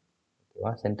வச்சுக்கிறேன்.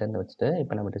 ஓகேவா? சென்டர்னு வச்சுட்டு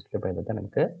இப்போ நம்ம டிஸ்பிளே பண்ணி பார்த்தா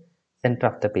நமக்கு சென்டர்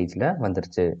ஆஃப் த பேஜில்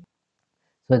வந்துருச்சு.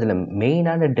 ஸோ இதில்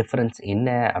மெயினான டிஃப்ரென்ஸ் என்ன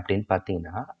அப்படின்னு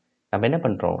பார்த்தீங்கன்னா, நம்ம என்ன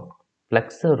பண்ணுறோம்,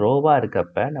 ஃப்ளெக்ஸு ரோவாக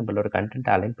இருக்கப்போ நம்மளோட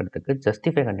கண்டென்ட்டை அலைன் பண்ணுறதுக்கு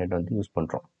ஜஸ்டிஃபை கண்டென்ட் வந்து யூஸ்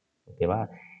பண்ணுறோம். ஓகேவா?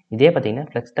 இதே பார்த்தீங்கன்னா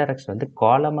ஃப்ளெக்ஸ் டைரக்ஷன் வந்து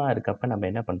காலமாக இருக்கப்போ நம்ம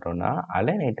என்ன பண்ணுறோம்னா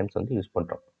அலைன் ஐட்டம்ஸ் வந்து யூஸ்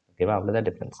பண்ணுறோம். ஓகேவா? அவ்வளோதான்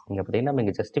டிஃப்ரென்ஸ். இங்கே பார்த்தீங்கன்னா நம்ம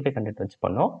இங்கே ஜஸ்டிஃபை கண்டென்ட் வச்சு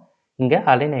பண்ணோம், இங்கே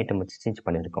அலைன் ஐட்டம் வச்சு சேஞ்ச்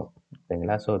பண்ணியிருக்கோம்.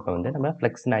 ஓகேங்களா? ஸோ இப்போ வந்து நம்ம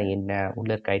ஃப்ளெக்ஸ்னா என்ன,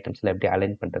 உள்ளே இருக்க ஐட்டம்ஸில் எப்படி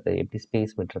அலைன் பண்ணுறது, எப்படி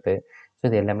ஸ்பேஸ் விட்டுறது, ஸோ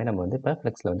இது எல்லாமே நம்ம வந்து இப்போ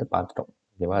ஃப்ளெக்ஸில் வந்து பார்த்துட்டோம்.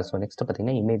 ஓகேவா? ஸோ நெக்ஸ்ட்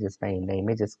பார்த்தீங்கன்னா இமேஜஸ்னால் என்ன,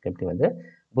 இமேஜஸ்க்கு எப்படி வந்து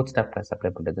பூட்ஸ்ட்ராப் கிளாஸ்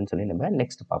அப்ளை பண்ணுறதுன்னு சொல்லி நம்ம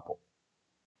நெக்ஸ்ட் பார்ப்போம்.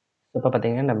 ஸோ இப்போ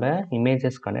பார்த்தீங்கன்னா நம்ம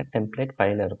இமேஜஸ்க்கான டெம்ப்ளேட்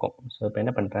ஃபைல் இருக்கும். ஸோ இப்போ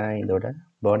என்ன பண்ணுறேன், இதோட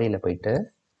பாடியில் போயிட்டு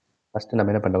ஃபஸ்ட்டு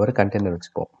நம்ம என்ன பண்ணுறோம், ஒரு கண்டெய்னர்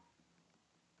வச்சுப்போம்.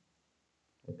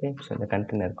 ஓகே. ஸோ இந்த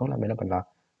கண்டெய்னருக்கும் நம்ம என்ன பண்ணலாம்,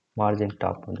 மார்ஜின்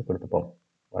டாப் வந்து கொடுத்துப்போம்.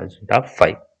 Margin top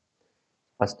 5.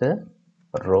 ஃபஸ்ட்டு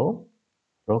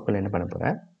ரோக்குள்ளே என்ன பண்ண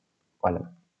போகிறேன், காலம்.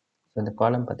 ஸோ இந்த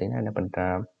காலம் பார்த்தீங்கன்னா என்ன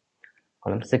பண்ணுறேன்,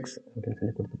 காலம் 6 அப்படின்னு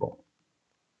சொல்லி கொடுத்துப்போம்.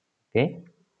 ஓகே.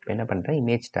 இப்போ என்ன பண்ணுறேன்,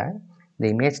 இமேஜ் டேக். இந்த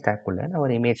இமேஜ் டேக்குள்ளே நான்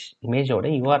ஒரு இமேஜோட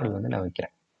யூஆர்எல் வந்து நான்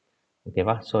வைக்கிறேன்.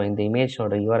 ஓகேவா? ஸோ இந்த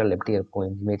இமேஜோட யூஆர்எல் எப்படி இருக்கும்?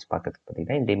 இந்த இமேஜ் பார்க்கறதுக்கு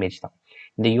பார்த்தீங்கன்னா, இந்த இமேஜ் தான்.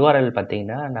 இந்த யூஆர்எல்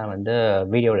பார்த்தீங்கன்னா, நான் வந்து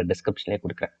வீடியோட டிஸ்கிரிப்ஷன்லேயே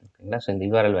குடுக்குறேன். ஓகேங்களா? ஸோ இந்த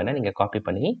யூஆர்எல் வேணா நீங்க காப்பி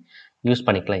பண்ணி யூஸ்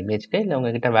பண்ணிக்கலாம் இமேஜ்க்கு. இல்ல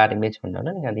உங்ககிட்ட வேற இமேஜ்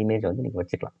வேணும்னாலும் நீங்க அந்த இமேஜ வந்து நீங்க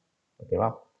வச்சுக்கலாம். ஓகேவா?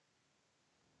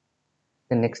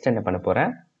 நெக்ஸ்ட் என்ன பண்ண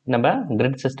போறேன்? நம்ம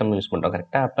கிரிட் சிஸ்டம் யூஸ் பண்றோம்.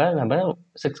 கரெக்ட்டா? அப்ப நம்ம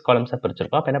 6 காலம்ஸா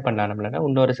பிரிச்சிருக்கோம். அப்ப என்ன பண்ணலாம் நம்மளால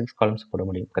இன்னொரு 6 காலம்ஸ் போட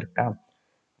முடியும். கரெக்ட்டா?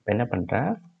 அப்ப என்ன பண்றேன்?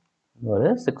 ஒரு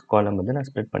 6 காலம் வந்து நான்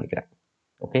ஸ்ப்ளிட் பண்ணிக்கிறேன்.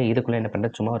 ஓகே. இதுக்குள்ள என்ன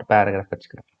பண்றேன்? சும்மா ஒரு பேராகிராஃப்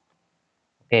வச்சுக்கிறேன்.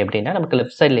 ஓகே. எப்படின்னா நமக்கு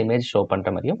லெஃப்ட் சைடுல இமேஜ் ஷோ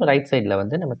பண்ற மாரியும், ரைட் சைடுல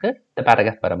வந்து நமக்கு இந்த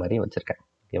பேராகிராஃப் வர மாரியும் வச்சிருக்கேன்.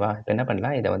 ஓகேவா? இப்ப என்ன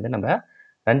பண்ணலாம்? இத வந்து நம்ம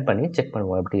ரன் பண்ணி செக்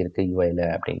பண்ணுவோம். எப்படி இருக்கு யூஐல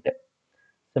அப்படின்ட்டு.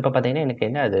 இப்ப பார்த்தீங்கன்னா, எனக்கு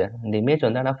என்ன அது இந்த இமேஜ்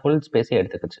வந்து ஆனா ஃபுல் ஸ்பேஸே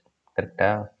எடுத்துக்குச்சு. கரெக்ட்டா?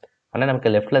 ஆனா நமக்கு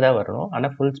லெஃப்ட்ல தான் வரணும். ஆனா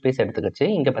ஃபுல் ஸ்பேஸ் எடுத்துக்குச்சு.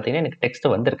 இங்க பார்த்தீங்கன்னா, எனக்கு டெக்ஸ்ட்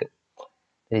வந்திருக்கு.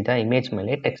 இதுதான் இமேஜ்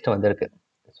மேலயே டெக்ஸ்ட் வந்திருக்கு.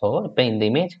 ஸோ, இப்ப இந்த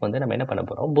இமேஜ்க்கு வந்து நம்ம என்ன பண்ண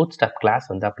போறோம்? பூட்ஸ்ட்ராப் கிளாஸ்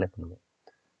வந்து அப்ளை பண்ணுவோம்.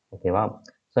 ஓகேவா?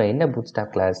 ஸோ, என்ன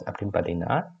பூட்ஸ்ட்ராப் கிளாஸ் அப்படின்னு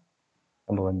பார்த்தீங்கன்னா,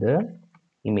 நம்ம வந்து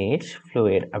இமேஜ்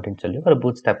ஃப்ளூயிட் அப்படின்னு சொல்லி ஒரு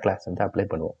பூட்ஸ்ட்ராப் கிளாஸ் வந்து அப்ளை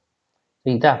பண்ணுவோம். ஸோ,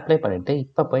 இத அப்ளை பண்ணிட்டு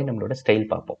இப்ப போய் நம்மளோட ஸ்டைல்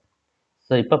பார்ப்போம்.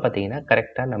 ஸோ, இப்ப பார்த்தீங்கன்னா,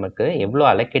 கரெக்ட்டா நமக்கு எவ்வளோ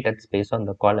அலோகேட்டட் ஸ்பேஸோ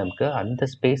அந்த காலம்க்கு அந்த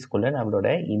ஸ்பேஸ்க்குள்ள நம்மளோட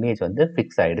இமேஜ் வந்து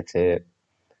ஃபிக்ஸ் ஆயிடுச்சு.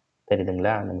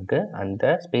 தெரியுதுங்களா? நமக்கு அந்த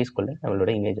ஸ்பேஸ்க்குள்ள நம்மளோட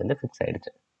இமேஜ் வந்து ஃபிக்ஸ்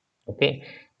ஆயிடுச்சு. ஓகே.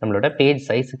 நம்மளோட பேஜ்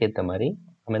சைஸ்க்கு ஏத்த மாரி,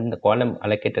 ஐ மீன் இந்த காலம்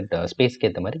அலோகேட்டட் ஸ்பேஸ்க்கு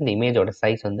ஏத்த மாரி இந்த இமேஜோட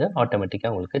சைஸ் வந்து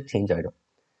ஆட்டோமேட்டிக்கா உங்களுக்கு சேஞ்ச் ஆயிடும்.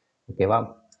 ஓகேவா?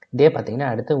 இதே பார்த்தீங்கன்னா,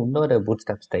 அடுத்து இன்னொரு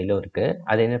பூட்ஸ்ட்ராப் ஸ்டைலும் இருக்கு.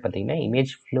 அது என்ன பார்த்தீங்கன்னா,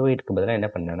 இமேஜ் ஃப்ளூயிட்க்கு பதிலா என்ன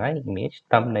பண்ணலாம்னா, இமேஜ்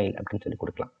தம்ப்நெயில் அப்படின்னு சொல்லி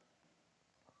குடுக்கலாம்.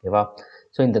 ஓகேவா?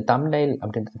 ஸோ இந்த தம்ப்நெயில்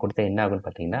அப்படின்றது குடுத்தா என்ன ஆகும்னு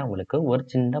பார்த்தீங்கன்னா, உங்களுக்கு ஒரு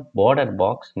சின்ன பார்டர்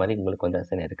பாக்ஸ் மாரி உங்களுக்கு வந்து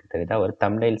அசைன் இருக்கு. தெரியுதா? ஒரு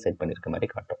தம்ப்நெயில் செட் பண்ணியிருக்க மாரி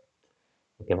காட்டும்.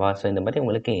 ஓகேவா? ஸோ இந்த மாரி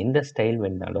உங்களுக்கு எந்த ஸ்டைல்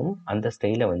வேணுனாலும், அந்த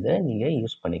ஸ்டைல வந்து நீங்க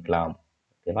யூஸ் பண்ணிக்கலாம்.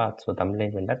 ஓகேவா? ஸோ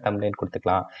தம்ப்நெயில் வேணுனா தம்ப்நெயில்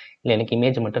குடுத்துக்கலாம். இல்ல எனக்கு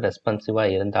இமேஜ் மட்டும் ரெஸ்பான்சிவா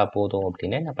இருந்தா போதும்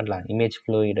அப்படின்னா என்ன பண்ணலாம்? இமேஜ்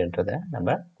ஃப்ளூயிடுன்றத நம்ம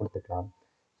குடுத்துக்கலாம்.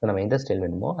 ஸோ நம்ம எந்த ஸ்டைல்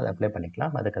வேணுமோ அத அப்ளை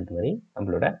பண்ணிக்கலாம். அதுக்கு அந்த மாரி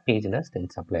நம்மளோட பேஜ்ல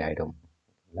ஸ்டைல்ஸ் அப்ளை ஆயிடும்.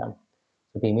 ஓகேங்களா?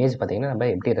 இப்போ இமேஜ் பார்த்தீங்கன்னா, நம்ம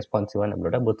எப்படி ரெஸ்பான்சிவா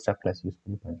நம்மளோட பூட்ஸ்ட்ராப் கிளாஸ் யூஸ்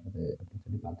பண்ணி பண்றது அப்படின்னு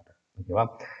சொல்லி பார்த்துட்டோம். ஓகேவா?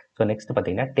 ஸோ நெக்ஸ்ட்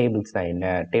பார்த்தீங்கன்னா, டேபிள்ஸ்னா என்ன?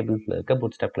 டேபிள்ஸ்ல இருக்க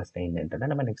பூட்ஸ்ட்ராப் கிளாஸ்னா என்னன்றத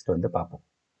நம்ம நெக்ஸ்ட் வந்து பார்ப்போம்.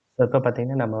 ஸோ இப்போ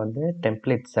பார்த்தீங்கன்னா, நம்ம வந்து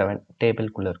டெம்ப்ளேட் 7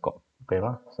 டேபிள்குள்ள இருக்கோம்.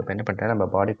 ஓகேவா? ஸோ இப்போ என்ன பண்றேன், நம்ம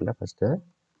பாடிக்குள்ள ஃபர்ஸ்ட்டு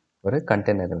ஒரு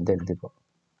கண்டெய்னர் வந்து எழுதிப்போம்.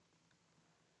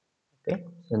 ஓகே.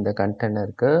 ஸோ இந்த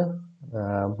கண்டெய்னருக்கு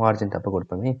மார்ஜின் டாப்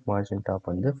கொடுப்போமே, மார்ஜின் டாப்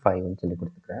வந்து 5ன்னு சொல்லி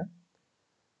கொடுத்துக்கிறேன்.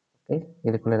 ஓகே.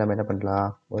 இதுக்குள்ள நம்ம என்ன பண்ணலாம்,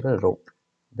 ஒரு ரோ.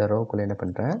 இந்த ரோக்குள்ள என்ன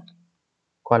பண்றேன்,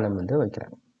 காலம் வந்து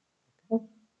வைக்கிறேன்.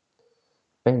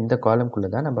 இப்போ இந்த காலம்குள்ள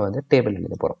தான் நம்ம வந்து டேபிள்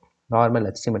எழுத போறோம். நார்மல்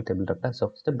HTML டேபிள் இருக்கா, ஸோ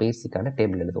ஃபர்ஸ்ட்டு பேசிக்கான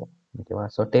டேபிள் எழுதுவோம். ஓகேவா?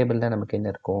 ஸோ டேபிள்ல நமக்கு என்ன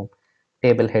இருக்கும்,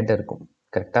 டேபிள் ஹெட் இருக்கும்.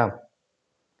 கரெக்ட்டா?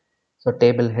 ஸோ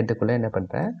டேபிள் ஹெட்டுக்குள்ள என்ன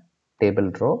பண்றேன், டேபிள்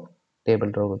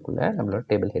ரோவுக்குள்ள நம்மளோட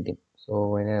டேபிள் ஹெட்டிங். ஸோ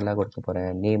என்னெல்லாம் கொடுக்க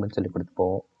போறேன், நேம்னு சொல்லி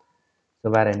கொடுப்போம். ஸோ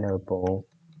வேற என்ன வைப்போம்,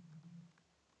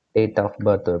 டேட் ஆஃப்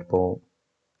பர்த் வைப்போம்.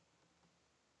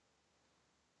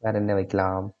 வேற என்ன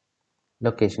வைக்கலாம்,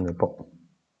 லொகேஷன் வைப்போம்.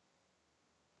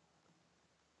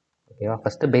 ஓகேவா?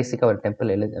 ஃபர்ஸ்ட் பேசிக்கா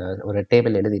ஒரு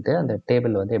டேபிள் எழுதிட்டு அந்த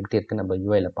டேபிள் வந்து எப்படி இருக்குன்னு நம்ம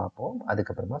யூஐல பார்ப்போம்.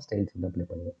 அதுக்கப்புறமா ஸ்டைல்ஸ் வந்து அப்ளை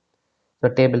பண்ணுவோம். ஸோ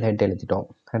டேபிள் ஹெட் எழுதிட்டோம்.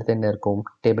 அடுத்து என்ன இருக்கும்,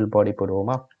 டேபிள் பாடி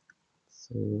போடுவோமா?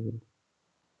 ஸோ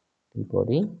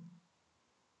பாடி,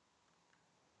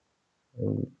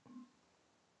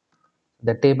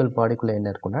 இந்த டேபிள் பாடிக்குள்ள என்ன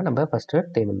இருக்கும்னா, நம்ம ஃபர்ஸ்ட்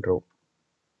டேபிள் ரோ,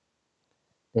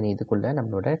 தென் இதுக்குள்ள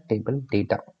நம்மளோட டேபிள்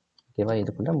டேட்டா. ஓகேவா?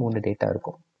 இதுக்குள்ள 3 டேட்டா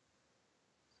இருக்கும்.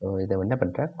 ஸோ இதை என்ன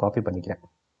பண்றேன், காப்பி பண்ணிக்கிறேன்.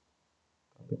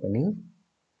 காப்பி பண்ணி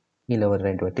கீழே ஒரு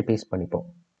 2 வாட்டி பேஸ்ட் பண்ணிப்போம்.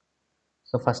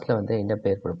 ஸோ ஃபர்ஸ்ட்ல வந்து என்ன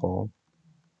பேர் கொடுப்போம்,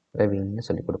 பிரவீன்னு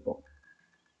சொல்லி கொடுப்போம்.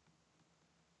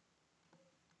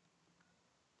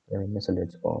 பிரவீன்னு சொல்லி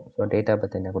வச்சுப்போம். ஸோ டேட்டா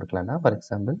பற்றி என்ன கொடுக்கலாம்னா, ஃபார்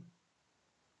எக்ஸாம்பிள்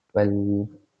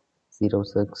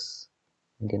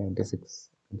 12/06/1996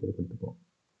 சொல்லி கொடுத்துப்போம்.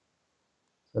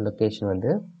 ஸோ லொக்கேஷன்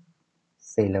வந்து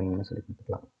சேலம்னு சொல்லி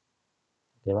கொடுத்துக்கலாம்.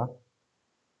 ஓகேவா?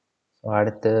 ஸோ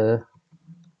அடுத்து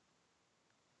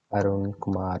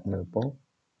அருண்குமார்னு வைப்போம்.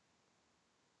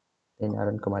 தென்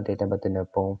அருண்குமார் டேட்டா பற்றி என்ன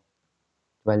வைப்போம்,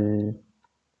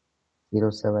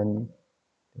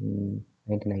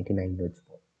 12/07/1999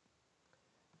 வச்சுப்போம்.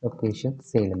 லொக்கேஷன்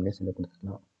சேலம்னு சொல்லி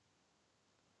கொடுத்துக்கலாம்.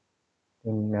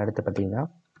 தென் அடுத்து பார்த்தீங்கன்னா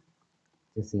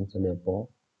ஜெசின்னு சொல்லி வைப்போம்.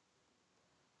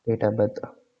 Date of birth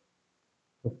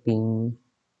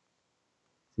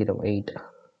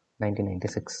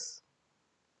 15/08/1996.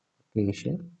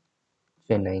 லொக்கேஷன்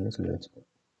சென்னைன்னு சொல்லி வச்சுப்போம்.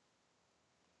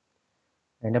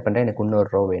 நான் என்ன பண்ணுறேன், எனக்கு இன்னொரு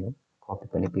ரோ வேணும், காப்பி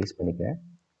பண்ணி பேஸ்ட் பண்ணிக்கிறேன்.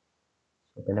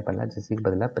 இப்போ என்ன பண்ணலாம், ஜெசிக்கு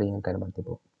பதிலாக பிரியங்கான்னு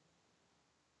மாற்றிப்போம்.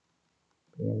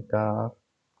 பிரியங்கா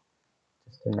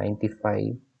just 95,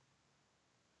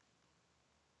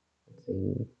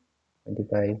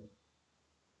 95.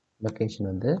 லொக்கேஷன்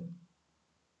வந்து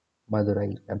மதுரை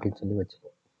அப்படின்னு சொல்லி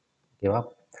வச்சுப்போம். ஓகேவா?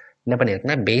 என்ன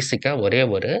பண்ணியிருக்கேன்னா பேசிக்காக ஒரே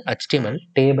ஒரு HTML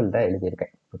டேபிள் தான்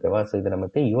எழுதியிருக்கேன். ஓகேவா? ஸோ இது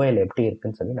நமக்கு யூஐயில் எப்படி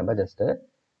இருக்குன்னு சொல்லி நம்ம ஜஸ்ட்டு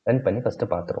ரன் பண்ணி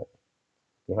ஃபஸ்ட்டு பார்த்துருவோம்.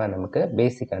 ஓகேவா? நமக்கு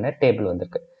பேசிக்கான டேபிள்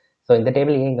வந்திருக்கு. ஸோ இந்த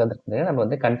டேபிள் ஏன் இங்கே வந்துருக்கு, நம்ம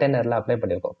வந்து கண்டெய்னரில் அப்ளை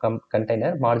பண்ணியிருக்கோம்.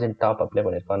 கண்டெய்னர் மார்ஜின் டாப் அப்ளை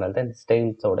பண்ணியிருக்கோம். அதனால தான் இந்த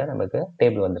ஸ்டைல்ஸோட நமக்கு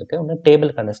டேபிள் வந்திருக்கு. இன்னும்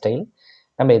டேபிளுக்கான ஸ்டைல்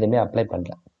நம்ம எதுவுமே அப்ளை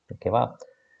பண்ணல. ஓகேவா?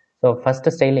 ஸோ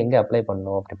ஃபஸ்ட்டு ஸ்டைல் எங்கே அப்ளை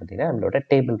பண்ணணும் அப்படின்னு பார்த்தீங்கன்னா, நம்மளோட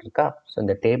டேபிள் இருக்கா? ஸோ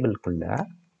இந்த டேபிளுக்குள்ளே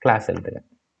கிளாஸ் எழுதுங்க.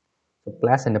 ஸோ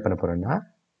கிளாஸ் என்ன பண்ண போகிறோன்னா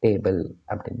டேபிள்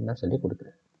அப்படின்னு நான் சொல்லி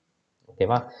கொடுக்குறேன்.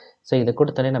 ஓகேவா? ஸோ இதை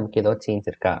கொடுத்தோன்னே நமக்கு ஏதோ சேஞ்ச்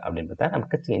இருக்கா அப்படின்னு பார்த்தா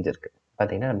நமக்கு சேஞ்ச் இருக்குது.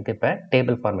 பார்த்தீங்கன்னா நமக்கு இப்போ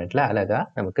டேபிள் ஃபார்மேட்டில் அழகாக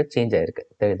நமக்கு சேஞ்ச் ஆகிருக்கு.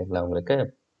 தெரியுதுங்களா உங்களுக்கு?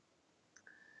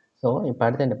 ஸோ இப்போ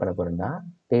அடுத்து என்ன பண்ண போகிறோம்னா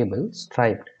டேபிள்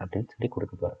ஸ்ட்ரைப்ட் அப்படின்னு சொல்லி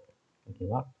கொடுக்க போகிறோம்.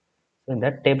 ஓகேவா? ஸோ இந்த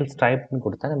டேபிள் ஸ்ட்ரைப்னு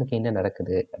கொடுத்தா நமக்கு என்ன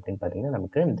நடக்குது அப்படின்னு பார்த்தீங்கன்னா,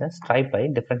 நமக்கு இந்த ஸ்ட்ரைப் ஆகி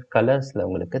டிஃப்ரெண்ட் கலர்ஸில்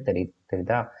உங்களுக்கு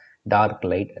தெரியுதா? டார்க்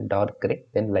லைட், டார்க் கிரே,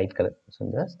 தென் லைட் கலர். ஸோ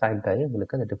இந்த ஸ்ட்ரைப் ஆகி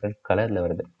உங்களுக்கு அந்த டிஃப்ரெண்ட் கலரில்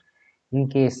வருது.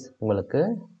 இன்கேஸ் உங்களுக்கு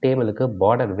டேபிளுக்கு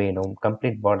பார்டர் வேணும்,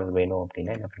 கம்ப்ளீட் பார்டர் வேணும்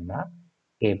அப்படின்னா என்ன பண்ணால்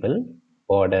டேபிள்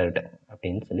பார்டர்டு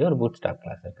அப்படின்னு சொல்லி ஒரு பூட்ஸ்ட்ராப்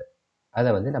கிளாஸ் இருக்குது. அதை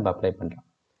வந்து நம்ம அப்ளை பண்ணுறோம்.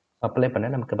 அப்ளை பண்ண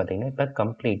நமக்கு பார்த்தீங்கன்னா இப்போ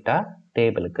கம்ப்ளீட்டாக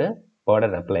டேபிளுக்கு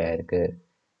பார்டர் அப்ளை ஆகிருக்கு.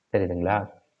 தெரியுதுங்களா?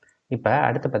 இப்போ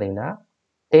அடுத்து பார்த்தீங்கன்னா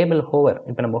டேபிள் ஹோவர்.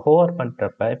 இப்போ நம்ம ஹோவர்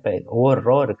பண்ணுறப்ப இப்போ ஒவ்வொரு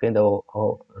ரோ இருக்குது. இந்த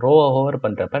ரோவை ஹோவர்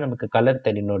பண்ணுறப்ப நமக்கு கலர்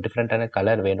தெரியணும், டிஃப்ரெண்ட்டான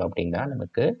கலர் வேணும் அப்படின்னா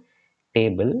நமக்கு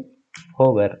டேபிள்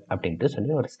ஹோவர் அப்படின்ட்டு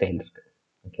சொல்லி ஒரு ஸ்டைல் இருக்குது.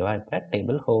 ஓகேவா? இப்போ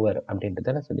டேபிள் ஹோவர்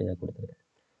அப்படின்றத நான் சொல்லி கொடுத்துருக்கேன்.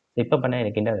 இப்போ பண்ணால்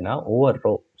எனக்கு என்னதுன்னா ஒவ்வொரு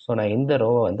ரோ, ஸோ நான் எந்த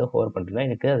ரோவை வந்து ஹோவர் பண்ணுறேன்னா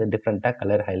எனக்கு அது டிஃப்ரெண்ட்டாக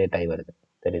கலர் ஹைலைட் ஆகி வருது.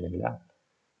 தெரியுதுங்களா?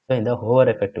 ஸோ இந்த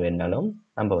ஹோவர் எஃபெக்ட் வேணுனாலும்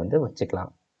நம்ம வந்து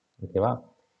வச்சுக்கலாம். ஓகேவா?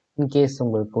 இன்கேஸ்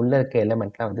உங்களுக்கு உள்ளே இருக்க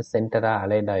எலிமெண்ட்லாம் வந்து சென்டராக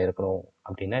அலைனாக இருக்கணும்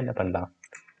அப்படின்னா என்ன பண்ணலாம்?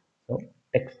 ஸோ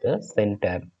டெக்ஸ்ட்டு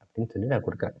சென்டர் அப்படின்னு சொல்லி நான்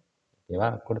கொடுக்குறேன். ஓகேவா?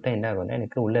 கொடுத்தா என்ன ஆகும்னா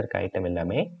எனக்கு உள்ளே இருக்க ஐட்டம்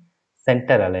எல்லாமே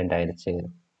சென்டர் அலைன்ட் ஆயிடுச்சு.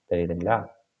 தெரியுதுங்களா?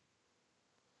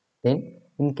 தென்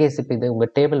இன்கேஸ் இப்போ இது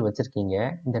உங்கள் டேபிள் வச்சுருக்கீங்க.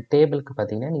 இந்த டேபிளுக்கு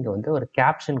பார்த்தீங்கன்னா நீங்கள் வந்து ஒரு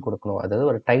கேப்ஷன் கொடுக்கணும், அதாவது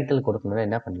ஒரு டைட்டில் கொடுக்கணும்னா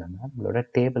என்ன பண்ணலாம்னா நம்மளோட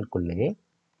டேபிளுக்குள்ளே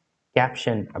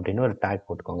கேப்ஷன் அப்படின்னு ஒரு டேக்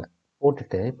போட்டுக்கோங்க.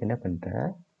 போட்டுட்டு இப்போ என்ன பண்ணுறேன்,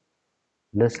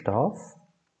 லிஸ்ட் ஆஃப்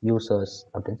யூசர்ஸ்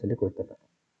அப்படின்னு சொல்லி கொடுத்துட்றேன்.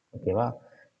 ஓகேவா?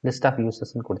 லிஸ்ட் ஆஃப்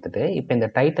யூசர்ஸ்ன்னு கொடுத்துட்டு இப்போ இந்த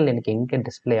டைட்டில் எனக்கு எங்கே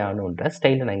டிஸ்பிளே ஆகணுன்ற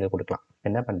ஸ்டைலில் நான் இங்கே கொடுக்கலாம்.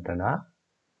 என்ன பண்ணுறேன்னா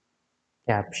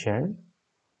கேப்ஷன்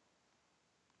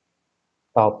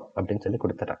டாப் அப்படின்னு சொல்லி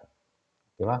கொடுத்துட்றேன்.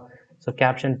 ஓகேவா? ஸோ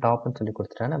கேப்ஷன் டாப்னு சொல்லி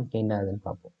கொடுத்துட்டா நமக்கு என்ன ஆகுதுன்னு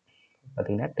பார்ப்போம்.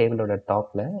 பார்த்தீங்கன்னா டேபிளோட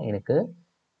டாப்பில் எனக்கு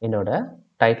என்னோட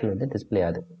டைட்டில் வந்து டிஸ்பிளே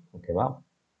ஆகுது. ஓகேவா?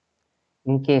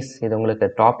 இன்கேஸ் இது உங்களுக்கு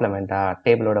டாப்பில் வேண்டாம்,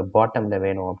 டேபிளோட பாட்டமில்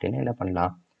வேணும் அப்படின்னா என்ன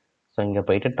பண்ணலாம்? ஸோ இங்கே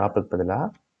போயிட்டு டாப்புக்கு பதிலாக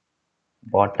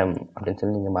பாட்டம் அப்படின்னு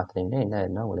சொல்லி நீங்கள் மாற்றினீங்கன்னா என்ன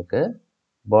ஆகுதுன்னா உங்களுக்கு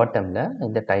பாட்டமில்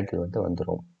இந்த டைட்டில் வந்து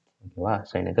வந்துடும். ஓகேவா?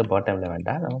 ஸோ எனக்கு பாட்டமில்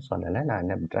வேண்டாம், நான் சொல்லலை, நான்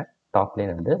என்ன பண்ணுறேன் டாப்லேயே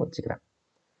நான் வந்து வச்சுக்கிறேன்.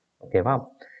 ஓகேவா?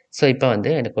 ஸோ இப்போ வந்து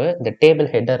எனக்கு இந்த டேபிள்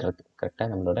ஹெட்டர் இருக்குது. கரெக்டாக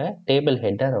நம்மளோட டேபிள்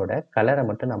ஹெட்டரோட கலரை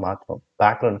மட்டும் நான் மாற்றணும்,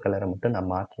 பேக்ரவுண்ட் கலரை மட்டும் நான்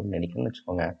மாற்றணும்னு நினைக்கிறேன்னு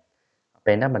வச்சுக்கோங்க.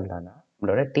 அப்போ என்ன பண்ணலான்னா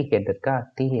நம்மளோட டி ஹெட் இருக்கா,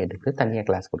 டி ஹெட்டுக்கு தனியாக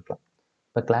கிளாஸ் கொடுக்கலாம்.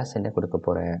 இப்போ கிளாஸ் என்ன கொடுக்க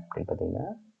போகிறேன் அப்படின்னு பார்த்தீங்கன்னா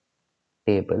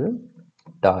டேபிள்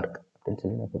டார்க் அப்படின்னு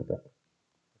சொல்லி நான் கொடுக்குறேன்.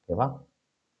 ஓகேவா?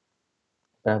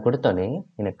 நான் கொடுத்தோன்னே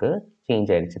எனக்கு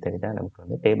சேஞ்ச் ஆகிடுச்சு. தெரியுதா? நமக்கு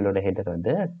வந்து டேபிளோட ஹெட்டர்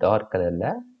வந்து டார்க் கலரில்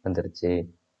வந்துருச்சு.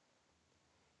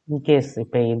 இன்கேஸ்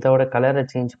இப்போ இதோட கலரை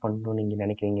சேஞ்ச் பண்ணணும்னு நீங்கள்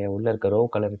நினைக்கிறீங்க, உள்ளே இருக்க ரோ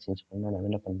கலரை சேஞ்ச் பண்ணால் நான்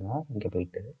என்ன பண்ணலாம், இங்கே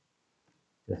போயிட்டு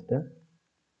ஜஸ்ட்டு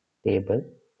டேபிள்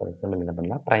ஃபார் எக்ஸாம்பிள் என்ன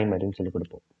பண்ணலாம் ப்ரைமரின்னு சொல்லி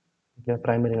கொடுப்போம். ஓகே,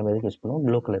 ப்ரைமரி நம்ம எதுக்கு யூஸ் பண்ணுவோம்,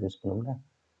 ப்ளூ கலர் யூஸ் பண்ணுவோம்ல.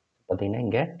 பார்த்தீங்கன்னா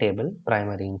இங்கே டேபிள்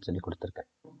ப்ரைமரின்னு சொல்லி கொடுத்துருக்கேன்.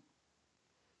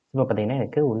 இப்போ பார்த்தீங்கன்னா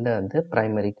எனக்கு உள்ளே வந்து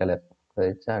primary colour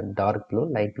dark blue,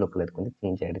 light blue கலருக்கு வந்து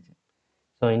சேஞ்ச் ஆகிடுச்சு.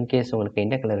 ஸோ இன்கேஸ் உங்களுக்கு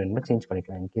என்ன கலர் வேணுமோ சேஞ்ச்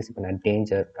பண்ணிக்கலாம். இன்கேஸ் இப்போ நான்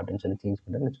டேஞ்சர் அப்படின்னு சொல்லி சேஞ்ச்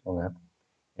பண்ணுறேன்னு வச்சுக்கோங்க,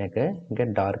 எனக்கு இங்கே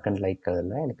டார்க் அண்ட் லைட்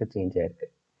கலரில் எனக்கு சேஞ்ச் ஆகிருக்கு.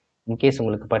 இன்கேஸ்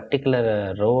உங்களுக்கு பர்டிகுலர்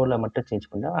ரோவில் மட்டும் சேஞ்ச்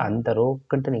பண்ணால் அந்த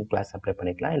ரோவுக்குன்ட்டு நீங்கள் கிளாஸ் அப்ளை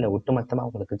பண்ணிக்கலாம். இல்லை ஒட்டுமொத்தமாக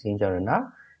உங்களுக்கு சேஞ்ச் ஆகணும்னா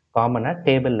காமனாக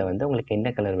டேபிளில் வந்து உங்களுக்கு என்ன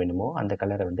கலர் வேணுமோ அந்த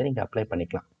கலரை வந்து நீங்கள் அப்ளை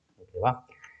பண்ணிக்கலாம். ஓகேவா?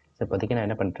 ஸோ இப்போதைக்கு நான்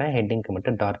என்ன பண்ணுறேன், ஹெட்டிங்க்கு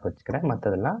மட்டும் டார்க் வச்சுக்கிறேன்,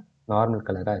 மற்றதெல்லாம் நார்மல்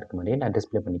கலராக இருக்க மாதிரியே நான்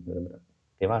டிஸ்பிளே பண்ணிக்க விரும்புகிறேன்.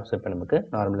 ஓகேவா? ஸோ இப்போ நமக்கு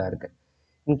நார்மலாக இருக்குது.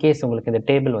 இன்கேஸ் உங்களுக்கு இந்த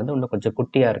டேபிள் வந்து இன்னும் கொஞ்சம்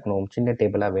குட்டியாக இருக்கணும், சின்ன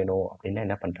டேபிளாக வேணும் அப்படின்னா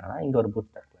என்ன பண்ணுறாங்கன்னா இங்கே ஒரு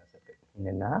பூட்ஸ்ட்ராப் கிளாஸ் இருக்குது.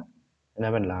 என்னென்னா என்ன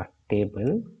பண்ணலாம், டேபிள்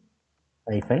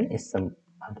 -sm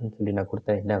அப்படின்னு சொல்லி நான்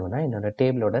கொடுத்தா என்ன ஆகுனா என்னோட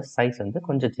டேபிளோட சைஸ் வந்து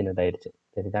கொஞ்சம் சின்னதாகிடுச்சு.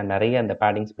 சரிதா? நிறைய அந்த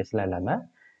பேடிங் ஸ்பேஸ்லாம் இல்லாமல்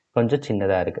கொஞ்சம்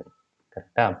சின்னதாக இருக்குது.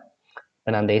 கரெக்டாக? இப்போ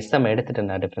நான் அந்த எஸ்எம் எடுத்துகிட்டேன்,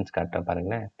 நான் டிஃப்ரென்ஸ் காட்டுறேன்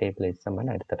பாருங்களேன். டேபிள் எஸ்எம்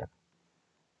நான் எடுத்துட்டேன்.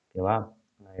 ஓகேவா?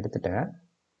 நான் எடுத்துட்டேன்.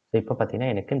 ஸோ இப்போ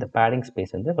பார்த்தீங்கன்னா எனக்கு இந்த பேடிங்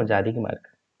ஸ்பேஸ் வந்து கொஞ்சம் அதிகமாக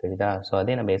இருக்குது. சரிதா? ஸோ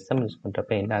அதே நம்ம எஸ்எம் யூஸ்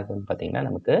பண்ணுறப்ப என்ன ஆகுதுன்னு பார்த்தீங்கன்னா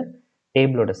நமக்கு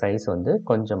டேபிளோட சைஸ் வந்து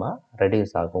கொஞ்சமாக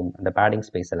ரெடியூஸ் ஆகும். அந்த பேடிங்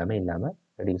ஸ்பேஸ் எல்லாமே இல்லாமல்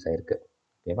ரெடியூஸ் ஆகிருக்கு.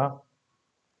 ஓகேவா?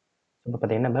 இப்போ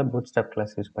பார்த்தீங்கன்னா நம்ம பூட்ஸ்ட்ராப்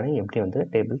கிளாஸ் யூஸ் பண்ணி எப்படி வந்து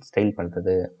டேபிள் ஸ்டைல்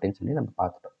பண்ணுறது அப்படின்னு சொல்லி நம்ம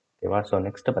பார்த்துட்டோம். ஓகேவா? ஸோ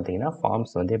நெக்ஸ்ட்டு பார்த்தீங்கன்னா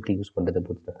ஃபார்ம்ஸ் வந்து எப்படி யூஸ் பண்ணுறது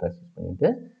பூட்ஸ்ட்ராப் கிளாஸ் யூஸ் பண்ணிட்டு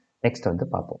நெக்ஸ்ட் வந்து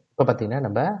பார்ப்போம். இப்போ பார்த்தீங்கன்னா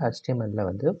நம்ம HTML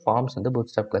வந்து ஃபார்ம்ஸ் வந்து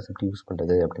பூட்ஸ்ட்ராப் கிளாஸ் எப்படி யூஸ்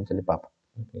பண்ணுறது அப்படின்னு சொல்லி பார்ப்போம்.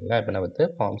 ஓகேங்களா? இப்போ நான் வந்து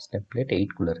ஃபார்ம்ஸ் டெம்ப்ளேட்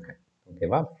 8 இருக்கேன்.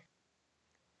 ஓகேவா?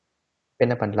 இப்போ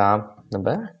என்ன பண்ணலாம்,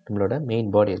 நம்மளோட மெயின்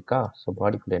பாடி இருக்கா, ஸோ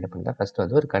பாடிக்குள்ளே என்ன பண்ணலாம், ஃபஸ்ட்டு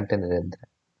வந்து ஒரு கண்டெய்னர்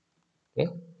எழுதுறேன். ஓகே,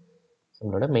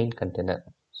 நம்மளோட மெயின் கண்டெய்னர்.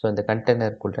 ஸோ இந்த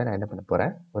கண்டெய்னருக்குள்ளே நான் என்ன பண்ண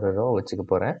போகிறேன், ஒரு ரோ வச்சுக்க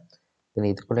போகிறேன். தென்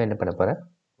இதுக்குள்ளே என்ன பண்ண போகிறேன்,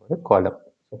 ஒரு காலம்.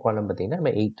 ஸோ காலம் பார்த்தீங்கன்னா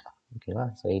நம்ம 8. ஓகேவா?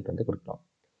 ஸோ 8 வந்து கொடுக்கலாம்.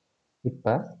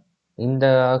 இப்போ இந்த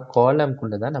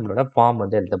காலம்குள்ளே தான் நம்மளோட ஃபார்ம்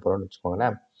வந்து எழுத போகிறோம்னு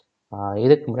வச்சுக்கோங்களேன்.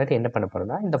 இதுக்கு முன்னாடி என்ன பண்ண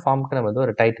போகிறோம்னா, இந்த ஃபார்முக்கு நம்ம வந்து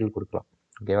ஒரு டைட்டில் கொடுக்கலாம்.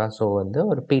 ஓகேவா? ஸோ வந்து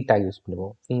ஒரு பி டேக் யூஸ்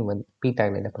பண்ணுவோம். பி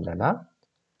டேக்ல என்ன பண்ணுறேன்னா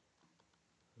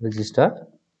ரிஜிஸ்டர்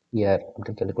இயர்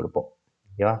அப்படின்னு சொல்லி கொடுப்போம்.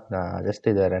 ஓகேவா? நான் ஜஸ்ட்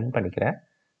இதை ரன் பண்ணிக்கிறேன்.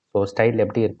 ஸோ ஸ்டைல்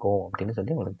எப்படி இருக்கும் அப்படின்னு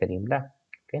சொல்லி உங்களுக்கு தெரியும்ல.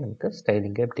 ஓகே, நமக்கு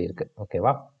ஸ்டைலிங்கே எப்படி இருக்குது.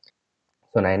 ஓகேவா?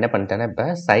 ஸோ நான் என்ன பண்ணிட்டேன்னா இப்போ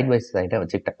சைட் பை சைடாக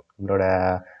வச்சுக்கிட்டேன். நம்மளோட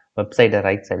வெப்சைட்டை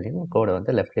ரைட் சைட்லேயும் கோடை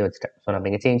வந்து லெஃப்ட்லேயே வச்சுட்டேன். ஸோ நம்ம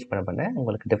இங்கே சேஞ்ச் பண்ண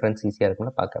உங்களுக்கு டிஃப்ரென்ஸ் ஈஸியாக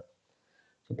இருக்கும்னு பார்க்க.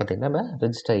 ஸோ பார்த்தீங்கன்னா நம்ம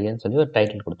ரெஜிஸ்டர் ஐயன்னு சொல்லி ஒரு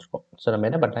டைட்டில் கொடுத்துருக்கோம். ஸோ நம்ம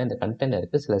என்ன பண்ணலாம், இந்த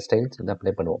கண்டெய்னருக்கு சில ஸ்டைல்ஸ் வந்து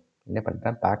அப்ளை பண்ணுவோம். என்ன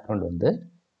பண்ணுறேன், பேக்ரவுண்ட் வந்து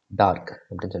டார்க்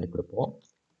அப்படின்னு சொல்லி கொடுப்போம்.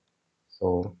 ஸோ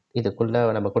இதுக்குள்ளே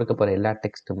நம்ம கொடுக்க போகிற எல்லா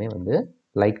டெக்ஸ்ட்டுமே வந்து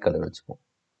லைட் கலர் வச்சுப்போம்.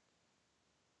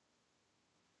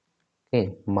 ஓகே,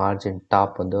 மார்ஜின்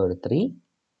டாப் வந்து ஒரு 3,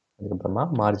 அதுக்கப்புறமா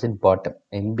margin bottom,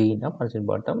 எம்பினா margin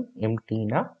bottom,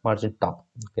 எம்டினா margin top.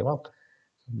 ஓகேவா?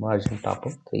 மார்ஜின்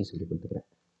டாப்பும் 3 சொல்லி கொடுத்துக்கிறேன்.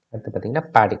 அடுத்து பார்த்தீங்கன்னா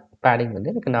பேடிங்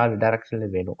வந்து எனக்கு 4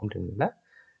 டைரக்ஷனில் வேணும் அப்படின்றதுல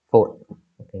 4.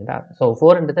 ஓகேங்களா? ஸோ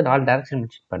 4ன்றது 4 டைரக்ஷன்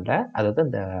மென்ஷன் பண்ணல, அதாவது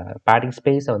இந்த பேடிங்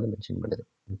ஸ்பேஸை வந்து மென்ஷன் பண்ணுது.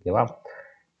 ஓகேவா?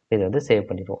 இதை வந்து சேவ்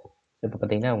பண்ணிடுவோம். இப்போ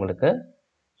பார்த்தீங்கன்னா உங்களுக்கு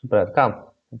சூப்பராக இருக்கா?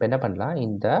 இப்போ என்ன பண்ணலாம்,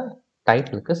 இந்த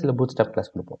டைட்டிலுக்கு சில பூட்ஸ்ட்ராப்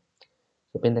கிளாஸ் கொடுப்போம்.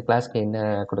 இப்போ இந்த கிளாஸ்க்கு என்ன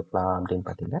கொடுக்கலாம் அப்படின்னு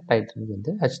பார்த்தீங்கன்னா, டைட்டில்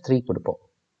வந்து H3 கொடுப்போம்.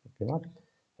 ஓகேவா?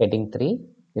 ஹெட்டிங் 3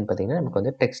 இது பார்த்தீங்கன்னா நமக்கு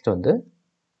வந்து டெக்ஸ்ட் வந்து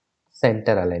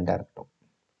சென்டர் அலைண்டாக இருக்கட்டும்.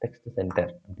 டெக்ஸ்ட்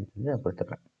சென்டர் அப்படின்னு சொல்லி நான்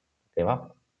கொடுத்துட்றேன். ஓகேவா?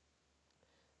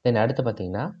 தென் அடுத்து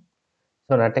பார்த்தீங்கன்னா,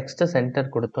 ஸோ நான் டெக்ஸ்ட்டு சென்டர்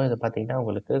கொடுத்தோம். இது பார்த்தீங்கன்னா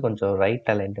உங்களுக்கு கொஞ்சம் ரைட்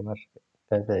அலைன்டு மாதிரி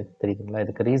இருக்குது. தெரியுதுங்களா?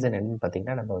 இதுக்கு ரீசன் என்னன்னு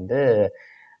பார்த்தீங்கன்னா, நம்ம வந்து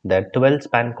இந்த 12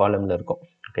 ஸ்பேன் காலமில் இருக்கும்.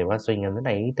 ஓகேவா? ஸோ இங்கே வந்து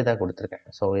நான் 8 தான் கொடுத்துருக்கேன்.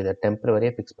 ஸோ இதை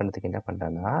டெம்பரவரியாக ஃபிக்ஸ் பண்ணுறதுக்கு என்ன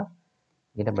பண்ணுறேன்னா,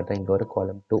 என்ன பண்ணுறேன், இங்கே ஒரு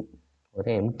காலம் 2, ஒரு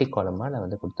எம்டி காலமாக நான்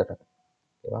வந்து கொடுத்துட்றேன்.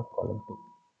 ஓகேவா? காலம் 2,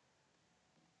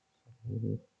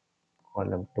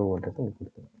 காலம் 2ன்றது இங்கே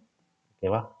கொடுத்துருவேன்.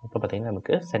 ஓகேவா? இப்போ பார்த்தீங்கன்னா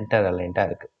நமக்கு சென்டர் அலைன்டாக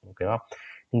இருக்குது. ஓகேவா?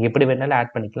 நீங்கள் எப்படி வேணாலும்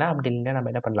ஆட் பண்ணிக்கலாம். அப்படி இல்லைன்னா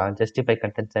நம்ம என்ன பண்ணலாம், justify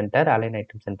content centre, align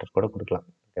item centre கூட கொடுக்கலாம்.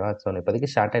 ஓகேவா? ஸோ நான்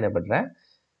இப்போதைக்கு ஷார்ட்டாக என்ன பண்ணுறேன்,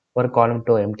 ஒரு காலம்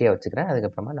 2 எம்டியாக வச்சுக்கிறேன்.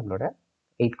 அதுக்கப்புறமா நம்மளோட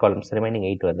 8 காலம்ஸ், ரிமைனிங்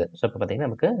 8 வருது. ஸோ இப்போ பார்த்தீங்கன்னா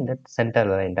நமக்கு இந்த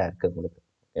சென்டர் அலைன்டாக இருக்குது உங்களுக்கு.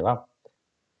 ஓகேவா?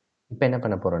 இப்போ என்ன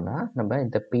பண்ண போகிறோம்னா, நம்ம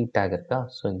இந்த பி டேக் இருக்கா,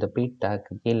 ஸோ இந்த பி டேக்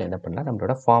கீழே என்ன பண்ணலாம்,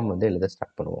 நம்மளோட ஃபார்ம் வந்து எழுத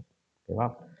ஸ்டார்ட் பண்ணுவோம். ஓகேவா?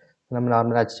 நம்ம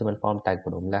நார்மலாக HTML ஃபார்ம் டேக்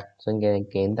பண்ணுவோம்ல, ஸோ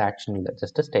இங்கே எந்த ஆக்ஷன் இல்லை,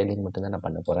 ஜஸ்ட் ஸ்டைலிங் மட்டும் தான் நான்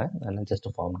பண்ண போகிறேன். அதனால் ஜஸ்ட்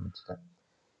ஃபார்ம் வச்சுட்டேன்.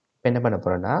 இப்போ என்ன பண்ண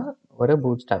போகிறோன்னா, ஒரு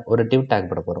பூட்ஸ்ட்ராப், ஒரு டிவ் டேக்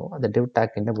போட போகிறோம். அந்த டிவ்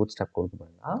டேக் என்ன பூட்ஸ்ட்ராப் கொடுக்க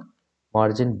போகிறோம்னா,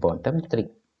 மார்ஜின் பாட்டம் 3.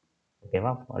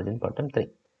 ஓகேவா? Margin bottom 3.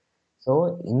 ஸோ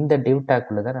இந்த டிவ்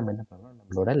டேக்குள்ளே தான் நம்ம என்ன பண்ணணும்,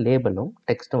 நம்மளோட லேபிளும்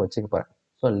டெக்ஸ்ட்டும் வச்சுக்க போகிறேன்.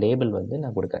 ஸோ லேபிள் வந்து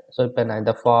நான் கொடுக்குறேன். ஸோ இப்போ நான்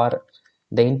இந்த ஃபார்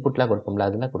இந்த இன்புட்லாம் கொடுப்போம்ல,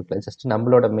 அதெல்லாம் கொடுக்கல. ஜஸ்ட்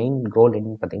நம்மளோட மெயின் கோல்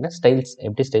என்னன்னு பார்த்தீங்கன்னா, ஸ்டைல்ஸ்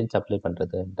எப்படி ஸ்டைல்ஸ் அப்ளை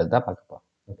பண்ணுறதுன்றது தான் பார்க்க போகிறோம்.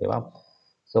 ஓகேவா?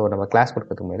 ஸோ நம்ம கிளாஸ்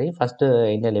கொடுக்கறதுக்கு முன்னாடி ஃபஸ்ட்டு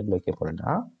என்ன லேபிள் வைக்க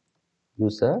போகிறோன்னா,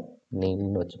 யூசர்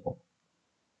நேம்னு வச்சுப்போம்.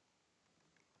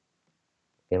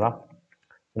 ஓகேவா?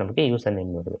 நமக்கு யூசர்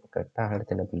நேம் வருது கரெக்டாக.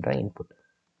 அடுத்து என்ன பண்ணுறேன்,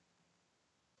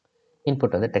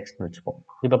 இன்புட் வந்து டெக்ஸ்ட்னு வச்சுப்போம்.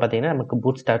 இப்போ பார்த்தீங்கன்னா நமக்கு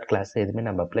பூட்ஸ்ட்ராப் கிளாஸ் எதுவுமே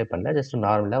நம்ம அப்ளை பண்ணல, ஜஸ்ட்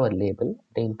நார்மலாக ஒரு லேபிள்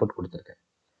இன்புட் கொடுத்துருக்கேன்.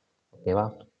 ஓகேவா?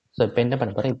 ஸோ இப்போ என்ன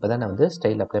பண்ண போகிறேன், இப்போ தான் நான் வந்து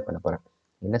ஸ்டைல் அப்ளை பண்ண போகிறேன்.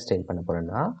 என்ன ஸ்டைல் பண்ண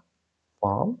போகிறேன்னா,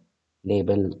 ஃபார்ம்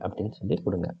லேபிள் அப்படின்னு சொல்லி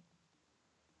கொடுங்க.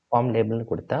 ஃபார்ம் லேபிள்னு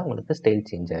கொடுத்தா உங்களுக்கு ஸ்டைல்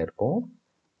சேஞ்ச் ஆகிருக்கும்.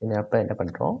 அப்போ என்ன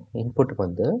பண்ணுறோம், இன்புட்டுக்கு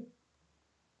வந்து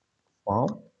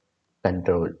ஃபார்ம்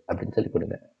கண்ட்ரோல் அப்படின்னு சொல்லி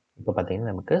கொடுங்க. இப்போ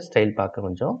பார்த்தீங்கன்னா நமக்கு ஸ்டைல் பார்க்க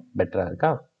கொஞ்சம் பெட்டராக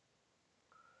இருக்கா?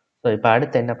 ஸோ இப்போ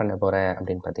அடுத்து என்ன பண்ண போகிறேன்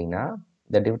அப்படின்னு பார்த்தீங்கன்னா,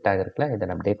 இந்த டிவ் டேக் இருக்குல்ல, இதை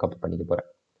நான் அப்படியே காப்பி பண்ணிக்க போகிறேன்.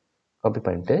 காப்பி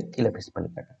பண்ணிட்டு கீழே பேஸ்ட்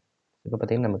பண்ணிக்கிறேன். இப்போ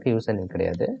பார்த்தீங்கன்னா நமக்கு யூசர் நேம்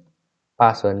கிடையாது,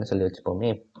 பாஸ்வேர்டுன்னு சொல்லி வச்சுப்போமே,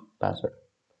 பாஸ்வேர்டு.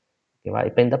 ஓகேவா?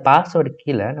 இப்போ இந்த பாஸ்வேர்டு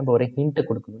கீழே நம்ம ஒரு ஹிண்ட்டு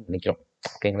கொடுக்கணும்னு நினைக்கிறோம்.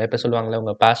 ஓகேங்களா? இப்போ சொல்லுவாங்களே,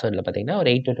 உங்கள் பாஸ்வேர்டில் பார்த்தீங்கன்னா ஒரு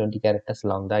 8 to 20 கேரக்டர்ஸ்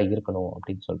லாங் தான் இருக்கணும்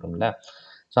அப்படின்னு சொல்கிறோம்ல.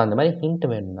 ஸோ அந்த மாதிரி ஹிண்ட்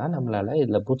வேணும்னா நம்மளால்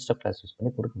இதில் பூட்ஸ்ட்ராப் கிளாஸ் யூஸ்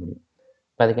பண்ணி கொடுக்க முடியும்.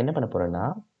 இப்போ அதுக்கு என்ன பண்ண போகிறோன்னா,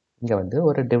 இங்கே வந்து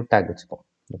ஒரு டிவ் டேக் வச்சுப்போம்.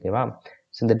 ஓகேவா?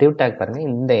 ஸோ இந்த டிவ் டேக் பாருங்கள்,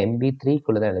 இந்த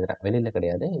MB3 தான் எழுதுகிறேன், வெளியில்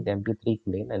கிடையாது. இந்த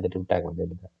MB3 நான் இந்த டிவ் டேக் வந்து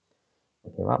எழுதுகிறேன்.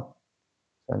 ஓகேவா?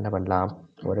 ஸோ என்ன பண்ணலாம்,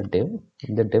 ஒரு டிவ்,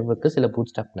 இந்த டிவ்வுக்கு சில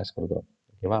பூட்ஸ்ட்ராப் கிளாஸ் கொடுக்குறோம்.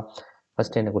 ஓகேவா?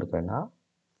 ஃபஸ்ட்டு என்ன கொடுக்குறேன்னா,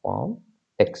 ஃபார்ம்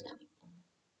டெக்ஸ்ட்.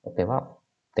 ஓகேவா?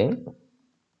 தென்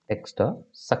டெக்ஸ்ட்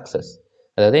சக்ஸஸ்.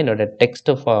 அதாவது என்னோட டெக்ஸ்ட்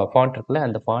ஃபாண்ட் இருக்குல்ல,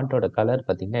 அந்த ஃபாண்ட்டோட கலர்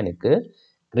பார்த்தீங்கன்னா எனக்கு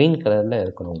க்ரீன் கலரில்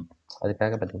இருக்கணும்.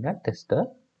 அதுக்காக பார்த்தீங்கன்னா டெக்ஸ்ட்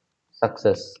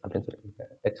சக்ஸஸ் அப்படின்னு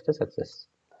சொல்லியிருக்கேன். Text success.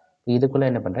 இதுக்குள்ளே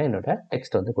என்ன பண்ணுறேன், என்னோட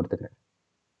டெக்ஸ்ட் வந்து கொடுத்துக்கிறேன்.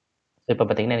 ஸோ இப்போ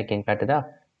பார்த்தீங்கன்னா எனக்கு எங்க காட்டுதா,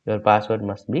 your password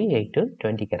must be 8 to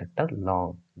 20 character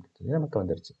long அப்படின்னு சொல்லி நமக்கு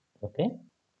வந்துருச்சு. ஓகே.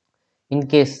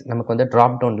 இன்கேஸ் நமக்கு வந்து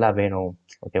ட்ராப் டவுன்லாம் வேணும்,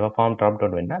 ஓகேவா, ஃபார்ம் ட்ராப்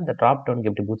டவுன் வேணும்னா அந்த ட்ராப் டவுனுக்கு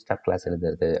எப்படி பூட்ஸ்ட்ராப் கிளாஸ்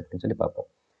எழுதுறது அப்படின்னு சொல்லி பார்ப்போம்.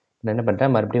 நான் என்ன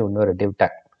பண்ணுறேன், மறுபடியும் இன்னொரு div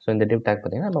tag. ஸோ இந்த div tag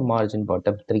பார்த்தீங்கன்னா நம்ம மார்ஜின்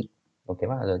பாட்டம் 3,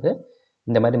 ஓகேவா, அதாவது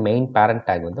இந்த மாதிரி மெயின் பேரண்ட்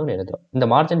டேக் வந்து ஒன்று எழுதுறோம். இந்த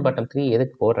மார்ஜின் பாட்டம் 3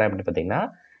 எதுக்கு போடுறேன் அப்படின்னு பார்த்தீங்கன்னா,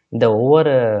 இந்த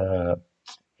ஒவ்வொரு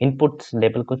இன்புட்ஸ்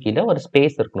லேபிளுக்கும் கீழே ஒரு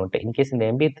ஸ்பேஸ் இருக்கணும்ட்டு. இன்கேஸ் இந்த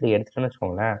MP3 எடுத்துட்டோன்னு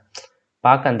வச்சுக்கோங்களேன்,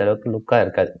 பார்க்க அந்த அளவுக்கு லுக்காக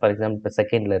இருக்காது. ஃபார் எக்ஸாம்பிள் இப்போ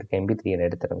செகண்டில் இருக்க MP3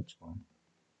 எடுத்துட்டேன்னு வச்சுக்கோங்க,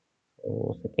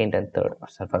 second and third,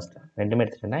 sir first ரெண்டுமே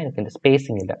எடுத்துட்டேன்னா எனக்கு இந்த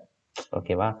ஸ்பேஸிங் இல்லை,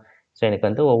 ஓகேவா. ஸோ எனக்கு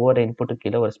வந்து ஒவ்வொரு இன்புட்டுக்கு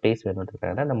கீழே ஒரு ஸ்பேஸ்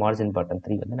வேணுன்றதுக்காக அந்த மார்ஜின் பாட்டம்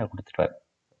 3 வந்து நான் கொடுத்துட்டு.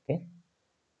 ஓகே.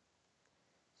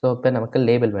 ஸோ இப்போ நமக்கு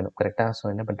லேபிள் வேணும், கரெக்டாக. ஸோ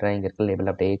என்ன பண்ணுறேன், இங்கே இருக்க லேபிள்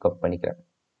அப்படியே காப்பி பண்ணிக்கிறேன்.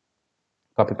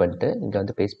 காப்பி பண்ணிட்டு இங்கே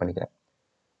வந்து பேஸ்ட் பண்ணிக்கிறேன்.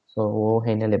 ஸோ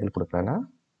என்ன லேபிள் கொடுக்கலான்னா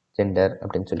ஜெண்டர்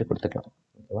அப்படின்னு சொல்லி கொடுத்துக்கலாம்,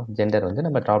 ஓகேவா. ஜெண்டர் வந்து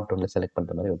நம்ம டாப் டவுனில் செலக்ட்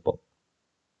பண்ணுற மாதிரி வைப்போம்.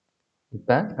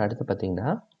 இப்போ அடுத்து பார்த்தீங்கன்னா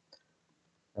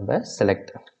நம்ம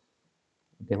செலக்ட்,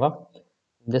 ஓகேவா.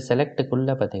 இந்த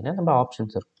செலக்ட்டுக்குள்ளே பார்த்தீங்கன்னா நம்ம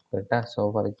ஆப்ஷன்ஸ் இருக்கும், கரெக்டாக. ஸோ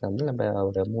ஃபார் எக்ஸாம்பிள் நம்ம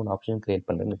ஒரு 3 ஆப்ஷன் க்ரியேட்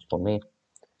பண்ணுறேன்னு வச்சுப்போமே.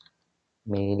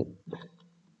 மெயில்,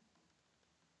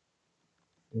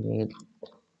 மெயில்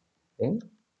தென்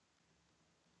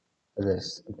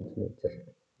அதர்ஸ் அப்படின்னு சொல்லி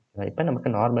வச்சிருக்கேன். இப்போ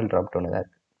நமக்கு நார்மல் ட்ராப் டவுன் தான்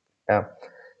இருக்குது, கரெக்டாக.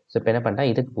 ஸோ இப்போ என்ன பண்ணுறேன்,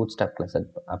 இதுக்கு பூட்ஸ்ட்ராப் கிளாஸ்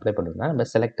அப்ளை பண்ணணும்னா நம்ம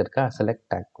செலக்ட் இருக்கா, செலக்ட்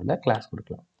டேக்குள்ளே கிளாஸ்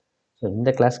கொடுக்கலாம். ஸோ இந்த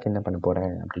கிளாஸ்க்கு என்ன பண்ண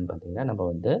போகிறேன் அப்படின்னு பார்த்தீங்கன்னா, நம்ம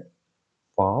வந்து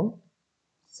ஃபார்ம்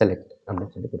செலக்ட்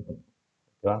அப்படின்னு சொல்லி கொடுக்கணும்,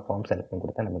 ஓகேவா. ஃபார்ம் செலக்ட் பண்ணி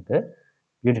கொடுத்தா நமக்கு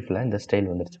பியூட்டிஃபுல்லாக இந்த ஸ்டைல்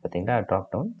வந்துருச்சு, பார்த்தீங்கன்னா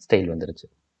ட்ராப் டவுன் ஸ்டைல் வந்துருச்சு.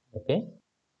 ஓகே.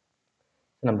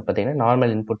 நம்ம பார்த்தீங்கன்னா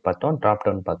நார்மல் இன்புட் பார்த்தோம், ட்ராப்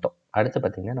டவுன் பார்த்தோம். அடுத்து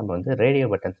பார்த்தீங்கன்னா நம்ம வந்து ரேடியோ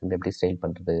பட்டன்ஸ் வந்து எப்படி ஸ்டைல்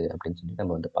பண்ணுறது அப்படின்னு சொல்லி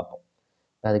நம்ம வந்து பார்ப்போம்.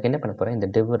 அதுக்கு என்ன பண்ண போகிறேன், இந்த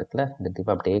டிவ் இருக்குல்ல, இந்த டிவ்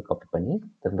அப்படியே காப்பி பண்ணி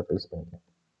திரும்ப பேஸ்ட் பண்ணிக்கிறேன்,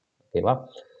 ஓகேவா.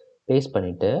 பேஸ்ட்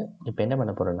பண்ணிவிட்டு இப்போ என்ன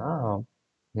பண்ண போகிறோன்னா,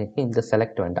 எனக்கு இந்த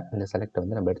செலக்ட் வேண்டாம், இந்த செலக்ட்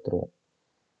வந்து நம்ம எடுத்துருவோம்.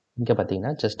 இங்கே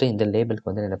பார்த்தீங்கன்னா ஜஸ்ட்டு இந்த லேபிளுக்கு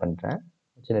வந்து என்ன பண்ணுறேன்,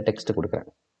 சின்ன டெக்ஸ்ட் கொடுக்குறேன்.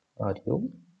 ஆர் யூ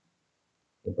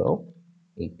above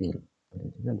 18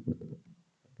 அப்படின்னு சொல்லி நம்ம கொடுத்துருவோம்,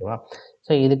 ஓகேவா.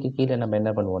 ஸோ இதுக்கு கீழே நம்ம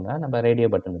என்ன பண்ணுவோம்னா, நம்ம ரேடியோ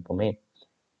பட்டன் இருப்போமே.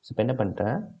 ஸோ இப்போ என்ன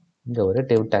பண்ணுறேன், இங்கே ஒரு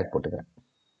div tag போட்டுக்கிறேன்.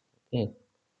 ஓகே.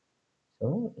 ஸோ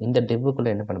இந்த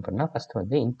டிவ்வுக்குள்ளே என்ன பண்ண போகிறேன்னா, ஃபஸ்ட்டு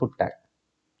வந்து இன்புட் டேக்,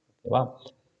 ஓகேவா.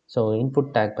 ஸோ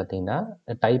இன்புட் டேக் பார்த்தீங்கன்னா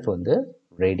டைப் வந்து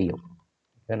ரேடியோ,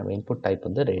 ஓகே. நம்ம இன்புட் டைப்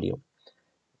வந்து ரேடியோ,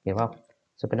 ஓகேவா.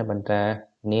 ஸோ இப்போ என்ன பண்ணுறேன்,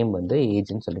 நேம் வந்து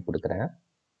ஏஜ்னு சொல்லி கொடுக்குறேன்.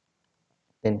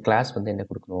 தென் கிளாஸ் வந்து என்ன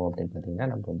கொடுக்கணும் அப்படின்னு பார்த்தீங்கன்னா,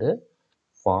 நம்ம வந்து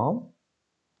ஃபார்ம்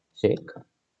செக்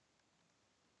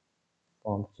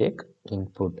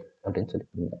இன்புட் அப்படின்னு சொல்லி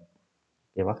கொடுங்க,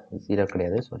 ஓகேவா. 0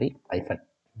 கிடையாது, சாரி, ஐஃபன்.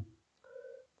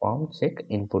 ஃபார்ம் செக்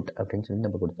இன்புட் அப்படின்னு சொல்லி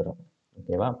நம்ம கொடுத்துறோம்,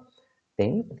 ஓகேவா.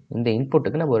 தென் இந்த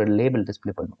இன்புட்டுக்கு நம்ம ஒரு லேபிள்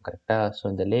டிஸ்பிளே பண்ணணும், கரெக்டாக. ஸோ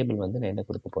இந்த லேபிள் வந்து நான் என்ன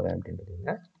கொடுக்க போகிறேன் அப்படின்னு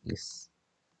பார்த்தீங்கன்னா இஸ்,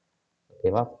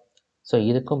 ஓகேவா. ஸோ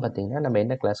இதுக்கும் பார்த்தீங்கன்னா நம்ம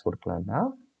என்ன கிளாஸ் கொடுக்கலாம்னா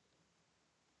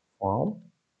ஃபார்ம்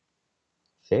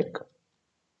செக்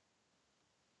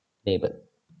லேபிள்,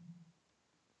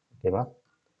 ஓகேவா.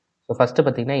 ஸோ ஃபஸ்ட்டு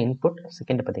பார்த்தீங்கன்னா இன்புட்,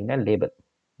 செகண்ட் பார்த்தீங்கன்னா லேபிள்,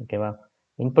 ஓகேவா.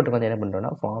 இன்புட்டுக்கு வந்து என்ன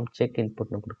பண்ணுறோம்னா ஃபார்ம் செக்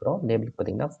இன்புட்னு கொடுக்குறோம், லேபிளுக்கு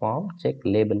பார்த்தீங்கன்னா ஃபார்ம் செக்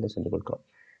லேபிள்னு சொல்லி கொடுக்குறோம்.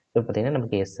 ஸோ பார்த்தீங்கன்னா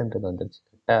நமக்கு எஸ்ன்றது வந்துருச்சு,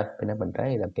 கரெக்டாக. என்ன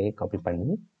பண்ணுறேன், இதை அப்படியே காப்பி பண்ணி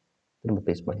திரும்ப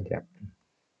பேஸ்ட் பண்ணிக்கிறேன்.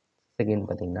 செகண்ட்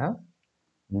பார்த்தீங்கன்னா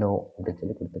நோ அப்படின்னு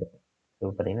சொல்லி கொடுத்துருக்கேன். ஸோ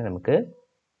பார்த்தீங்கன்னா நமக்கு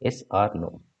எஸ் ஆர் நோ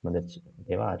வந்துருச்சு,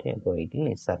 ஓகேவா. ஆர் இப்போ 18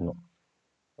 எஸ் ஆர் நோ,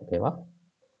 ஓகேவா.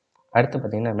 அடுத்து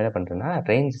பார்த்தீங்கன்னா நம்ம என்ன பண்ணுறோன்னா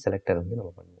ரேஞ்ச் செலக்டர் வந்து நம்ம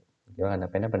பண்ணுவோம், ஓகேவா. நான்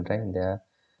இப்போ என்ன பண்ணுறேன், இந்த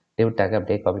டிவ் டேக்கை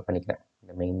அப்படியே காப்பி பண்ணிக்கிறேன்,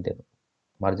 இந்த மெயின் டிவ்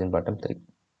மார்ஜின் பாட்டம் 3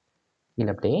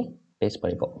 கீழே அப்படியே பேஸ்ட்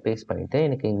பண்ணிப்போம். பேஸ்ட் பண்ணிவிட்டு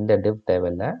எனக்கு இந்த டிவ்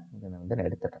தேவையில்லை, இதை நான் வந்து நான்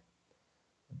எடுத்துடுறேன்,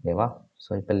 ஓகேவா. ஸோ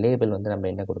இப்போ லேபிள் வந்து நம்ம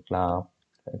என்ன கொடுக்கலாம்,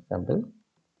 ஃபார் எக்ஸாம்பிள்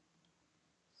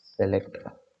செலக்ட்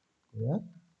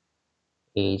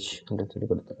ஏஜ் அப்படின்னு சொல்லி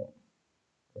கொடுத்துருவோம்,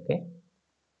 ஓகே.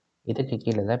 இதுக்கு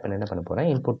கீழே தான் இப்போ என்ன பண்ண போகிறேன்,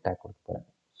 இன்புட் டேக் கொடுக்க போகிறேன்.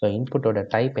 ஸோ இன்புட்டோட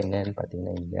டைப் என்னன்னு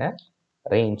பார்த்தீங்கன்னா இங்கே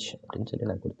ரேஞ்ச் அப்படின்னு சொல்லி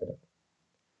நான் கொடுத்துருவேன்,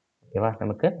 ஓகேவா.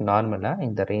 நமக்கு நார்மலாக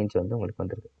இந்த ரேஞ்ச் வந்து உங்களுக்கு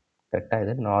வந்துருக்கு, கரெக்டாக.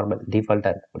 இது நார்மல்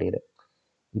டிஃபால்ட்டாக இருக்கக்கூடியது.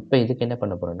 இப்போ இதுக்கு என்ன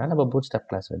பண்ண போகிறோம்னா நம்ம பூட்ஸ்ட்ராப்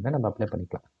கிளாஸ் வந்து நம்ம அப்ளை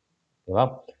பண்ணிக்கலாம், ஓகேவா.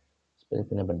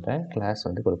 இதுக்கு என்ன பண்ணுறேன், கிளாஸ்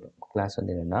வந்து கொடுப்பேன். கிளாஸ்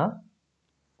வந்து என்னென்னா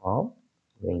ஃபார்ம்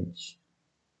ரேஞ்ச்,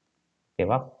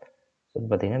 ஓகேவா. ஸோ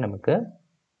பார்த்தீங்கன்னா நமக்கு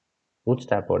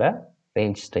பூட்ஸ்ட்ராப்போட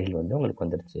ரேஞ்ச் ஸ்டைல் வந்து உங்களுக்கு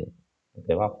வந்துருச்சு,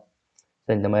 ஓகேவா. ஸோ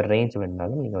இந்த மாதிரி ரேஞ்ச்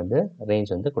வேணுனாலும் நீங்கள் வந்து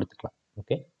ரேஞ்ச் வந்து கொடுத்துக்கலாம்,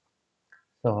 ஓகே.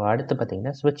 ஸோ அடுத்து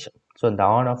பார்த்தீங்கன்னா ஸ்விட்ச். ஸோ இந்த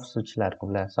ஆன் ஆஃப் ஸ்விட்ச்லாம்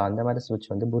இருக்கும்ல, ஸோ அந்த மாதிரி ஸ்விட்ச்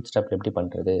வந்து பூட்ஸ்ட்ராப்பில் எப்படி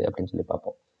பண்ணுறது அப்படின்னு சொல்லி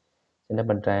பார்ப்போம். ஸோ என்ன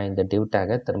பண்ணுறேன், இந்த div tag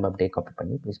திரும்ப அப்படியே காப்பி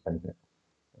பண்ணி பேஸ்ட் பண்ணிக்கிறேன்.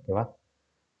 ஓகேவா?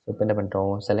 ஸோ இப்போ என்ன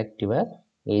பண்ணுறோம், செலக்ட் யுவர்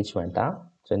ஏஜ் வேண்டாம்.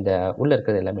 ஸோ இந்த உள்ளே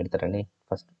இருக்கிறது எல்லாமே எடுத்துடுறேனே.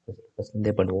 ஃபஸ்ட்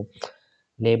இதே பண்ணுவோம்.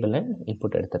 லேபிள் அண்ட்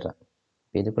இன்புட் எடுத்துடுறேன்.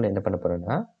 இப்போ இதுக்குள்ளே என்ன பண்ண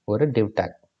போகிறேன்னா ஒரு div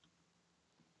tag.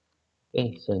 ஓகே,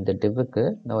 ஸோ இந்த divக்கு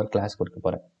நான் ஒரு கிளாஸ் கொடுக்க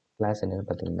போகிறேன். கிளாஸ் என்னென்னு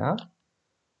பார்த்தீங்கன்னா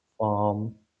form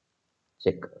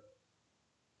check.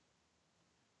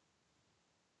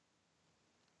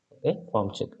 Okay,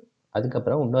 form check.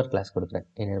 அதுக்கப்புறம் இன்னொரு கிளாஸ் கொடுக்குறேன்.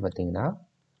 என்னென்னு பார்த்தீங்கன்னா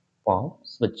ஃபார்ம்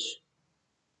ஸ்விட்ச்.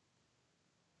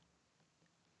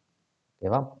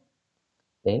 ஓகேவா?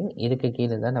 தென் இதுக்கு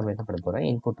கீழே தான் நம்ம என்ன பண்ண போகிறோம்,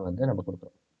 இன்புட் வந்து நம்ம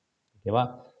கொடுக்குறோம். ஓகேவா?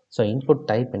 ஸோ இன்புட்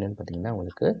டைப் என்னென்னு பார்த்தீங்கன்னா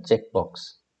உங்களுக்கு செக் பாக்ஸ்.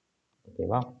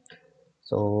 ஓகேவா?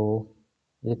 ஸோ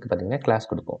இதுக்கு பார்த்தீங்கன்னா கிளாஸ்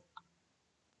கொடுப்போம்.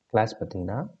 கிளாஸ்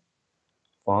பார்த்தீங்கன்னா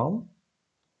ஃபார்ம்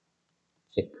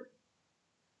செக்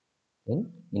தென்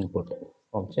இன்புட்.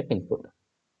 Form check input.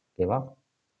 ஓகேவா?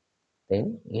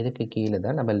 தென் இதுக்கு கீழே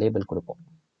தான் நம்ம லேபிள் கொடுப்போம்.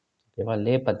 ஓகேவா?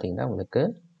 பார்த்தீங்கன்னா உங்களுக்கு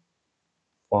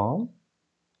ஃபார்ம்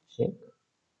செக்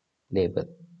லேபிள்.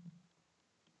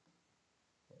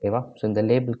 ஓகேவா? ஸோ இந்த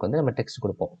லேபிளுக்கு வந்து நம்ம டெக்ஸ்ட்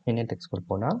கொடுப்போம். என்ன text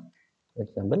கொடுப்போம்னா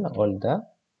example all the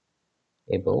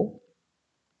above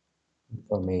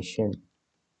information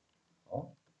are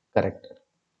correct.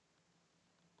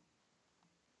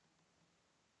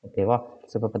 ஓகேவா?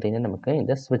 ஸோ இப்போ பார்த்தீங்கன்னா நமக்கு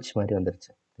இந்த ஸ்விட்ச் மாதிரி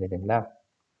வந்துருச்சு. சரிங்களா?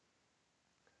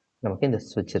 நமக்கு இந்த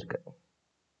ஸ்விட்ச் இருக்கு.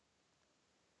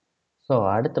 ஸோ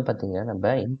அடுத்து பார்த்தீங்கன்னா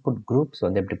நம்ம இன்புட் குரூப்ஸ்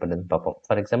வந்து எப்படி பண்ணுறதுன்னு பார்ப்போம்.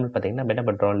 ஃபார் எக்ஸாம்பிள் பார்த்தீங்கன்னா நம்ம என்ன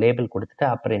பண்ணுறோம், லேபிள் கொடுத்துட்டு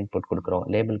அப்புறம் இன்புட் கொடுக்குறோம்,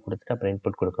 லேபிள் கொடுத்துட்டு அப்புறம்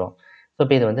இன்புட் கொடுக்குறோம். ஸோ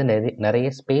இப்போ இது வந்து நிறைய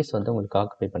ஸ்பேஸ் வந்து உங்களுக்கு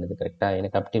ஆக்குபை பண்ணுது. கரெக்டாக?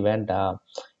 எனக்கு அப்படி வேண்டாம்.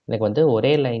 எனக்கு வந்து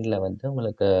ஒரே லைனில் வந்து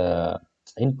உங்களுக்கு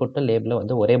இன்புட்டும் லேபிளும்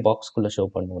வந்து ஒரே பாக்ஸ்குள்ளே ஷோ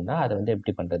பண்ணணும்னா அதை வந்து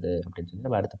எப்படி பண்ணுறது அப்படின்னு சொல்லி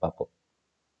நம்ம அடுத்து பார்ப்போம்.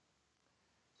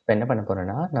 இப்போ என்ன பண்ண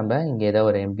போகிறோன்னா நம்ம இங்கே ஏதோ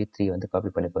ஒரு MP3 வந்து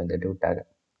காப்பி பண்ணிப்போம் இந்த div tag.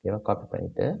 ஓகேவா? காப்பி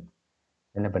பண்ணிவிட்டு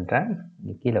என்ன பண்ணுறேன்,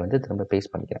 இங்கே கீழே வந்து திரும்ப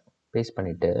பேஸ்ட் பண்ணிக்கிறேன். பேஸ்ட்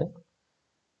பண்ணிவிட்டு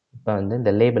இப்போ வந்து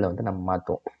இந்த லேபிளை வந்து நம்ம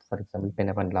மாற்றுவோம். ஃபார் எக்ஸாம்பிள் இப்போ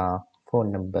என்ன பண்ணலாம், ஃபோன்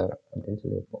நம்பர் அப்படின்னு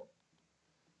சொல்லி வைப்போம்.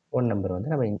 ஃபோன் நம்பர்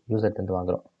வந்து நம்ம யூசர்லேருந்து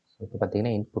வாங்குகிறோம். ஸோ இப்போ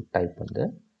பார்த்தீங்கன்னா இன்புட் டைப் வந்து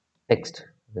டெக்ஸ்ட்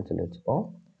அப்படின்னு சொல்லி வச்சுப்போம்.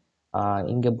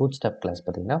 இங்கே பூட்ஸ்ட்ராப் கிளாஸ்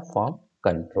பார்த்தீங்கன்னா ஃபார்ம்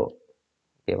கண்ட்ரோல்.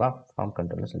 ஓகேவா? ஃபார்ம்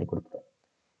கண்ட்ரோல்னு சொல்லி கொடுக்குறோம்.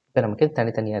 இப்போ நமக்கு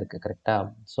தனித்தனியாக இருக்குது. கரெக்டாக?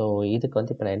 ஸோ இதுக்கு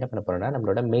வந்து இப்போ நான் என்ன பண்ண போகிறேன்னா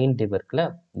நம்மளோட மெயின் div இருக்குல்ல,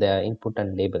 இந்த இன்புட்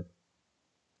அண்ட் லேபிள்.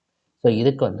 ஸோ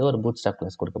இதுக்கு வந்து ஒரு பூட்ஸ்ட்ராப்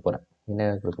கிளாஸ் கொடுக்க போகிறேன். என்ன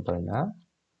கொடுக்க போகிறேன்னா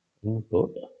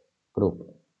இன்புட் குரூப்.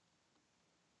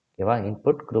 ஓகேவா?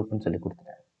 இன்புட் குரூப்னு சொல்லி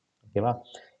கொடுத்துட்டேன். ஓகேவா?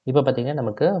 இப்போ பார்த்தீங்கன்னா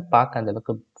நமக்கு பார்க்க அந்த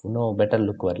அளவுக்கு இன்னும் பெட்டர்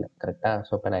லுக் வரல. கரெக்டாக?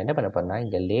 ஸோ இப்போ நான் என்ன பண்ண போகிறேன்னா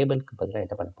இங்கே லேபிளுக்கு பதிலாக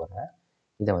என்ன பண்ண போகிறேன்,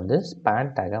 இதை வந்து ஸ்பேன்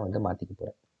டேக்காக வந்து மாற்றிக்க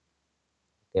போகிறேன்.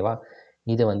 ஓகேவா?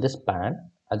 இது வந்து ஸ்பேன்.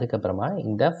 அதுக்கப்புறமா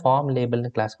இந்த ஃபார்ம் லேபிள்னு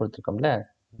கிளாஸ் கொடுத்துருக்கோம்ல,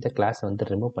 இந்த கிளாஸை வந்து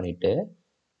ரிமூவ் பண்ணிவிட்டு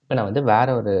இப்போ நான் வந்து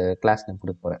வேறு ஒரு கிளாஸ் நேம்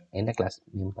கொடுக்க போகிறேன். என்ன கிளாஸ்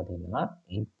நேம் பார்த்தீங்கன்னா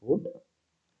இன்புட்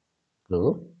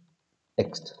குரூப்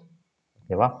டெக்ஸ்ட்.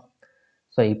 ஓகேவா?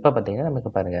 ஸோ இப்போ பார்த்தீங்கன்னா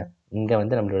நமக்கு பாருங்கள், இங்கே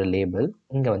வந்து நம்மளோட லேபிள்,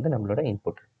 இங்கே வந்து நம்மளோட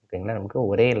இன்புட். ஓகேங்களா? நமக்கு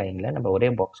ஒரே லைனில் நம்ம ஒரே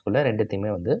பாக்ஸ்குள்ளே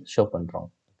ரெண்டுத்தையுமே வந்து ஷோ பண்ணுறோம்.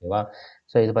 ஓகேவா?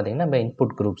 ஸோ இது பார்த்தீங்கன்னா நம்ம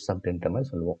இன்புட் குரூப்ஸ் அப்படின்ற மாதிரி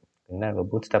சொல்லுவோம். ஓகேங்களா? நம்ம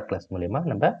பூட்ஸ்ட்ராப் கிளாஸ் மூலிமா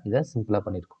நம்ம இதை சிம்பிளாக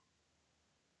பண்ணியிருக்கோம்.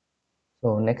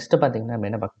 ஸோ நெக்ஸ்ட்டு பார்த்தீங்கன்னா நம்ம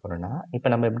என்ன பார்க்க போகிறோம்னா, இப்போ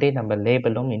நம்ம எப்படி நம்ம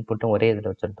லேபிளும் இன்புட்டும் ஒரே இதில்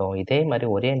வச்சுருந்தோம், இதே மாதிரி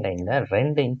ஒரே லைனில்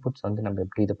 2 இன்புட்ஸ் வந்து நம்ம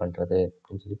எப்படி இது பண்ணுறது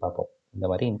அப்படின்னு சொல்லி பார்ப்போம். இந்த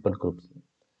மாதிரி இன்புட் குரூப்ஸ்.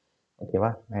 ஓகேவா?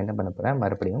 நான் என்ன பண்ண போகிறேன்,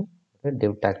 மறுபடியும் ஒரு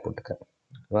div tag போட்டுக்கிறேன்.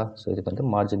 ஓகேவா? ஸோ இதுக்கு வந்து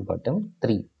மார்ஜின் பாட்டம்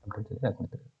 3 அப்படின்னு சொல்லி நான்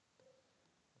கொடுத்துருக்கேன்.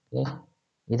 ஓகே,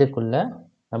 இதுக்குள்ளே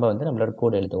நம்ம வந்து நம்மளோட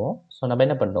கோட் எழுதுவோம். ஸோ நம்ம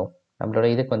என்ன பண்ணுறோம், நம்மளோட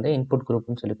இதுக்கு வந்து இன்புட்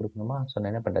குரூப்னு சொல்லி கொடுக்கணுமா. ஸோ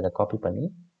நான் என்ன பண்ணுறேன், அதை காப்பி பண்ணி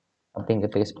அப்படி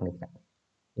இங்கே பேஸ்ட் பண்ணிக்கிறேன்.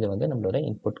 இது வந்து நம்மளோட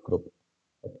இன்புட் குரூப்.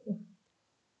 ஓகே,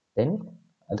 தென்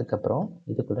அதுக்கப்புறம்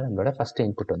இதுக்குள்ளே நம்மளோட ஃபஸ்ட்டு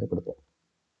இன்புட் வந்து கொடுப்போம்.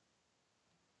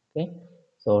 ஓகே,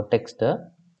 ஸோ டெக்ஸ்ட்டு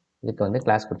இதுக்கு வந்து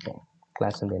கிளாஸ் கொடுப்போம்.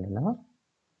 கிளாஸ் வந்து என்னென்னா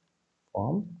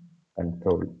ஃபார்ம்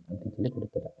கண்ட்ரோல் அப்படின்னு சொல்லி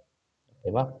கொடுத்துறேன்.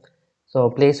 ஓகேவா? ஸோ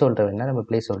ப்ளேஸ் ஹோல்டர் வேணால் நம்ம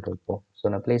ப்ளேஸ் ஹோல்டர் வைப்போம்.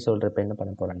 ஸோ நான் ப்ளேஸ் ஹோல்டர் இப்போ என்ன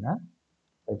பண்ண போகிறேன்னா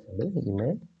ஃபார் எக்ஸாம்பிள்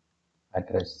இமெயில்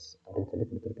அட்ரஸ் அப்படின்னு சொல்லி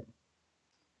கொடுத்துருக்கேன்.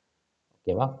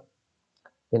 ஓகேவா?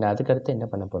 தென் அதுக்கடுத்து என்ன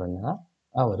பண்ண போகிறேன்னா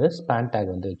ஒரு ஸ்பேன்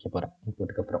டேக் வந்து வைக்க போகிறேன்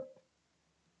இன்புட்டுக்கு அப்புறம்.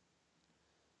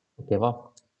 ஓகேவா?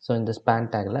 ஸோ இந்த ஸ்பேன்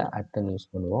டேக்கில் அட்டன் யூஸ்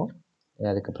பண்ணுவோம்.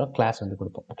 அதுக்கப்புறம் கிளாஸ் வந்து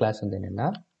கொடுப்போம். கிளாஸ் வந்து என்னென்னா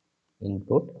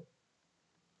இன்புட்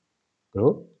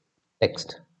குரூப்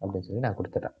டெக்ஸ்ட் அப்படின்னு சொல்லி நான்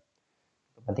கொடுத்துட்றேன்.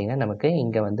 இப்போ பார்த்தீங்கன்னா நமக்கு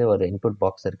இங்கே வந்து ஒரு இன்புட்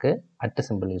பாக்ஸ் இருக்குது, அட்டு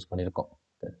சிம்பிள் யூஸ் பண்ணியிருக்கோம்.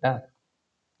 கரெக்டாக?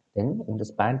 தென் இந்த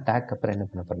ஸ்பேன் டேக் அப்புறம் என்ன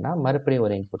பண்ண போகிறேன்னா மறுபடியும்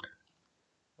ஒரு இன்புட்.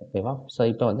 ஓகேவா? ஸோ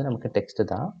இப்போ வந்து நமக்கு டெக்ஸ்ட்டு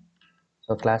தான்.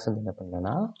 ஸோ கிளாஸ் வந்து என்ன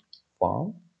பண்ணேன்னா ஃபார்ம்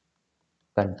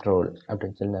கண்ட்ரோல்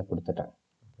அப்படின்னு சொல்லி நான் கொடுத்துட்டேன்.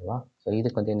 ஓகேவா? ஸோ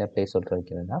இதுக்கு வந்து என்ன place holder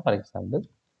வைக்கிறேன்னா for example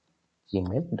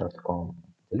gmail.com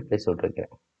சொல்லி ப்ளேஸ் ஹோல்டர்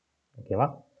வைக்கிறேன். ஓகேவா?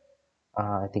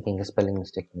 ஐ திங்க் இங்கே ஸ்பெல்லிங்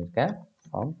மிஸ்டேக் பண்ணியிருக்கேன்.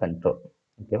 Form control.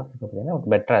 ஓகேவா? இப்போ பார்த்தீங்கன்னா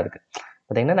நமக்கு பெட்டராக இருக்குது.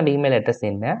 பார்த்தீங்கன்னா நம்ம இமெயில் அட்ரஸ்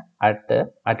என்ன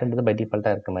அட்டுன்றது பை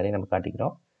டிஃபால்ட்டாக இருக்க மாதிரி நம்ம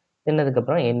காட்டிக்கிறோம்.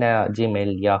 என்னதுக்கப்புறம் என்ன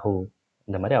ஜிமெயில், யாஹூ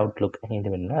இந்த மாதிரி அவுட்லுக் எது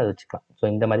வேணும்னா அது வச்சுக்கலாம். ஸோ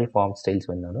இந்த மாதிரி ஃபார்ம் ஸ்டைல்ஸ்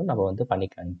வேணுனாலும் நம்ம வந்து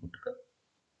பண்ணிக்கலாம் இன்புட்டுக்கு.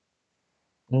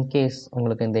 இன்கேஸ்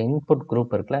உங்களுக்கு இந்த இன்புட்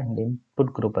குரூப் இருக்குல்ல, இந்த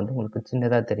இன்புட் குரூப் வந்து உங்களுக்கு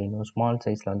சின்னதாக தெரியணும், ஸ்மால்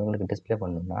சைஸில் வந்து உங்களுக்கு டிஸ்பிளே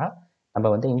பண்ணணும்னா நம்ம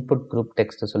வந்து இன்புட் குரூப்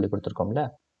டெக்ஸ்ட் சொல்லி கொடுத்துருக்கோம்ல,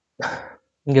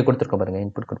 இங்கே கொடுத்துருக்கோம் பாருங்கள்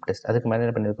இன்புட் குரூப் டெக்ஸ்ட். அதுக்கு மேலே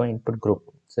என்ன பண்ணியிருக்கோம், இன்புட் குரூப்.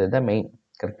 ஸோ இதுதான் மெயின்.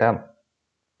 கரெக்டாக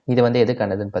இது வந்து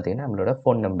எதுக்கானதுன்னு பார்த்தீங்கன்னா நம்மளோட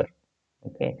ஃபோன் நம்பர்.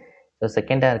 ஓகே. ஸோ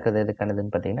செகண்டாக இருக்கிறது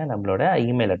எதுக்கானதுன்னு பார்த்தீங்கன்னா நம்மளோட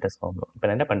இமெயில் அட்ரஸ் வாங்குறோம். இப்போ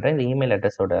நான் என்ன பண்ணுறேன், இந்த இமெயில்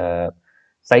அட்ரஸோட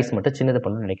சைஸ் மட்டும் சின்னது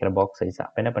பண்ணணும்னு நினைக்கிறேன், பாக்ஸ் சைஸாக.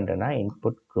 அப்போ என்ன பண்ணுறேன்னா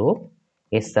இன்புட் குரூப்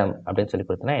எஸ்எம் அப்படின்னு சொல்லி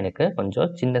கொடுத்தனா எனக்கு கொஞ்சம்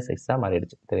சின்ன சைஸாக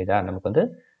மாறிடுச்சு. தெரியுதா? நமக்கு வந்து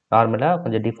நார்மலாக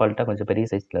கொஞ்சம் டிஃபால்ட்டாக கொஞ்சம் பெரிய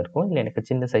சைஸில் இருக்கும். இல்லை எனக்கு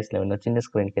சின்ன சைஸில் வேணும், சின்ன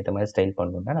ஸ்க்ரீனுக்கு ஏற்ற மாதிரி ஸ்டைல்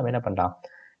பண்ணணும்னா நம்ம என்ன பண்ணலாம்,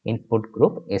 இன்புட்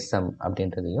குரூப் எஸ்எம்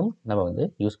அப்படின்றதையும் நம்ம வந்து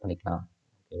யூஸ் பண்ணிக்கலாம்.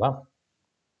 ஓகேவா?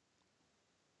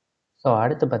 ஸோ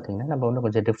அடுத்து பார்த்தீங்கன்னா நம்ம இன்னும்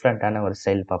கொஞ்சம் டிஃப்ரெண்ட்டான ஒரு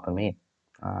ஸ்டைல் பார்ப்போமே.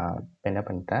 இப்போ என்ன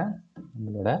பண்ணிட்டேன்,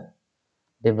 நம்மளோட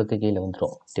டிவ்வுக்கு கீழே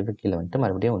வந்துடும். டிவ்வுக்கு கீழே வந்துட்டு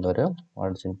மறுபடியும் இன்னொரு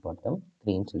ஆரிஜின் பாட்டம்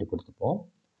 3ன்னு சொல்லி கொடுத்துப்போம்.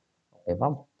 ஓகேவா?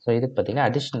 ஸோ இதுக்கு பார்த்தீங்கன்னா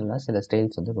அடிஷ்னலாக சில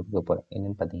ஸ்டைல்ஸ் வந்து கொடுக்க போகிறேன்.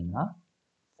 என்னென்னு பார்த்தீங்கன்னா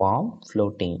ஃபார்ம்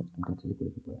ஃப்ளோட்டிங் அப்படின்னு சொல்லி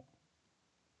கொடுக்க போகிறேன்.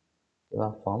 ஓகேவா?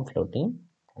 Form floating.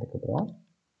 அதுக்கப்புறம்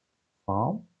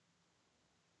ஃபார்ம்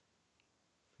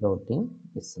ஃப்ளோட்டிங்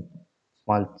இஸ்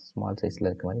ஸ்மால் சைஸில்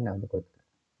இருக்க மாதிரி நான் வந்து கொடுத்துருக்கேன்.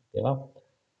 ஓகேவா?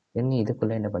 தென்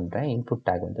இதுக்குள்ளே என்ன பண்ணுறேன், இன்புட்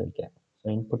டேக் வந்து வைக்கிறேன். ஸோ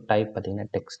இன்புட் டைப் பார்த்தீங்கன்னா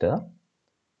டெக்ஸ்ட்டு.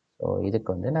 ஸோ இதுக்கு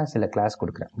வந்து நான் சில கிளாஸ்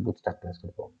கொடுக்குறேன், பூட்ஸ்ட்ராப் கிளாஸ்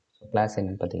கொடுப்போம். ஸோ கிளாஸ்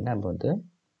என்னென்னு பார்த்தீங்கன்னா நம்ம வந்து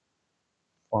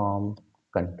ஃபார்ம்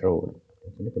கண்ட்ரோல்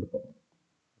அப்படின்னு சொல்லி கொடுப்போம்.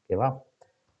 ஓகேவா?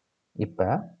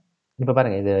 இப்போ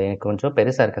பாருங்கள், இது எனக்கு கொஞ்சம்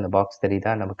பெருசாக இருக்குது அந்த பாக்ஸ்,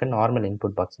 தெரியுதா? நமக்கு நார்மல்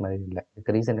இன்புட் பாக்ஸ் மாதிரி இல்லை.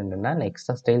 இதுக்கு ரீசன் என்னென்னா நான்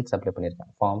எக்ஸ்ட்ரா ஸ்டைல்ஸ் அப்ளை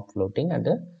பண்ணியிருக்கேன். Form floating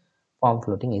and form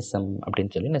floating இஸ்எம்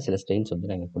அப்படின்னு சொல்லி நான் சில ஸ்டைல்ஸ் வந்து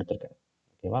நான் இங்கே கொடுத்துருக்கேன்.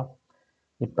 ஓகேவா?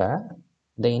 இப்போ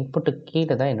இந்த இன்புட்டுக்கு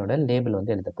கீழே தான் என்னோட லேபிள்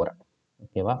வந்து எழுத போகிறேன்.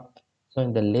 ஓகேவா? ஸோ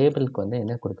இந்த லேபிளுக்கு வந்து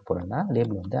என்ன கொடுக்க போகிறேன்னா,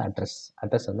 லேபிள் வந்து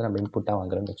அட்ரஸ் வந்து நம்ம இன்புட்டாக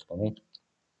வாங்குறோம்னு வச்சுக்கோங்க.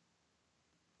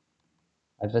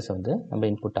 அட்ரஸ் வந்து நம்ம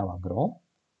இன்புட்டாக வாங்குகிறோம்.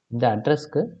 இந்த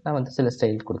அட்ரஸ்க்கு நான் வந்து சில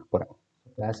ஸ்டைல் கொடுக்க போகிறேன்.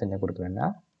 கிளாஸ் என்ன கொடுக்குறேன்னா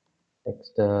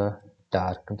டெக்ஸ்ட்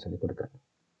டார்க்னு சொல்லி கொடுக்குறேன்.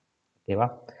 ஓகேவா?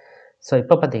 ஸோ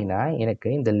இப்போ பார்த்தீங்கன்னா எனக்கு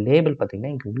இந்த லேபிள்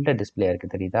பார்த்தீங்கன்னா இங்கே உள்ள டிஸ்பிளே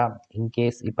இருக்குது, தெரியுதா?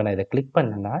 இன்கேஸ் இப்போ நான் இதை கிளிக்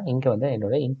பண்ணேன்னா இங்கே வந்து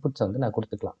என்னோட இன்புட்ஸை வந்து நான்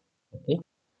கொடுத்துக்கலாம். ஓகே.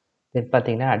 இது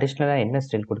பார்த்தீங்கன்னா அடிஷ்னலாக என்ன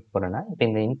ஸ்டைல் கொடுக்க போகிறேன்னா, இப்போ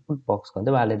இந்த இன்புட் பாக்ஸ்க்கு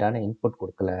வந்து வேலிடான இன்புட்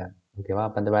கொடுக்கல. ஓகேவா?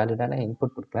 அப்போ அந்த வேலிடான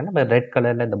இன்புட் கொடுக்கல, நம்ம ரெட்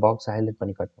கலரில் இந்த பாக்ஸ் ஹைலைட்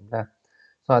பண்ணி காட்டணும்ல.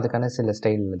 ஸோ அதுக்கான சில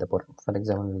ஸ்டைல் எழுத போகிறோம். ஃபார்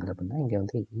எக்ஸாம்பிள் எழுத அப்படின்னா இங்கே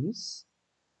வந்து இஸ்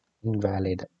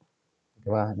இன்வேலிட்.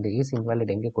 ஓகேவா? இந்த இஸ்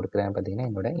இன்வேலிட் எங்கே கொடுக்குறேன் பார்த்தீங்கன்னா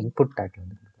என்னோட இன்புட் டேக்கில்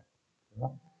வந்து கொடுக்குறேன். ஓகேவா?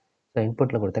 ஸோ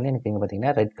இன்புட்டில் கொடுத்தோன்னே எனக்கு இங்கே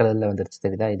பார்த்தீங்கன்னா ரெட் கலரில் வந்துருச்சு,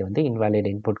 தெரியுதா? இது வந்து இன்வேலிட்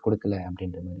இன்புட் கொடுக்கல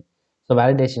அப்படின்ற மாதிரி. ஸோ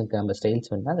வேலிடேஷனுக்கு நம்ம ஸ்டைல்ஸ்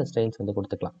வேணும்னா அந்த ஸ்டைல்ஸ் வந்து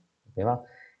கொடுத்துக்கலாம். ஓகேவா?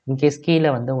 இன்கேஸ் கீழே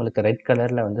வந்து உங்களுக்கு ரெட்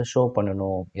கலரில் வந்து ஷோ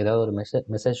பண்ணணும், ஏதாவது ஒரு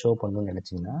மெசேஜ் ஷோ பண்ணணும்னு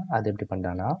நினச்சிங்கன்னா அது எப்படி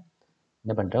பண்ணுறான்னா,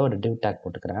 என்ன பண்ணுறேன், ஒரு டிவ் டேக்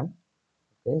போட்டுக்கிறேன்.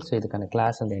 ஓகே. ஸோ இதுக்கான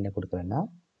கிளாஸ் வந்து என்ன கொடுக்குறேன்னா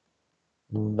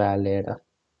invalid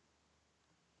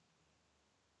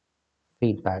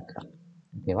feedback.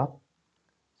 ஓகேவா?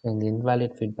 ஸோ இந்த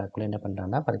இன்வாலிட் ஃபீட்பேக்கில் என்ன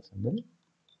பண்ணுறாங்கன்னா, for example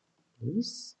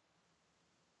please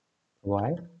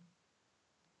provide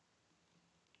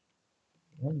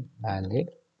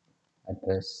valid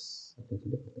address அப்படின்னு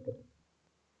சொல்லி கொடுத்துருக்கோம்.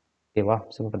 ஓகேவா?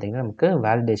 ஸோ இப்போ பார்த்தீங்கன்னா நமக்கு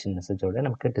வேலிடேஷன் மெசேஜோட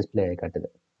நமக்கு டிஸ்பிளே காட்டுது.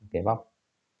 ஓகேவா?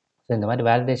 ஸோ இந்த மாதிரி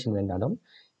வேலிடேஷன் வேணாலும்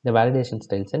இந்த வேலிடேஷன்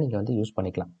ஸ்டைல்ஸை நீங்கள் வந்து யூஸ்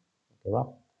பண்ணிக்கலாம். ஓகேவா?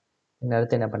 இந்த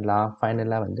அடுத்து என்ன பண்ணலாம்,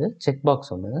 ஃபைனலாக வந்து செக்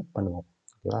பாக்ஸ் ஒன்று பண்ணுவோம்.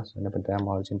 ஓகேவா? ஸோ என்ன பண்ணுறேன்,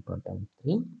 மார்ஜின் பாட்டம்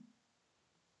 3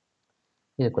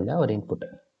 இதுக்குள்ளே ஒரு இன்புட்.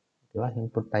 ஓகேவா?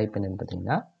 இன்புட் டைப் என்னன்னு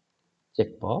பார்த்தீங்கன்னா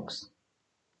செக் பாக்ஸ்.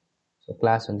 ஸோ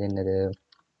கிளாஸ் வந்து என்னது,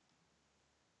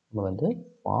 நம்ம வந்து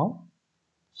ஃபார்ம்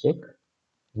செக்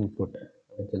இன்புட்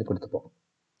அப்படின்னு சொல்லி கொடுத்துப்போம்.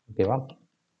 ஓகேவா?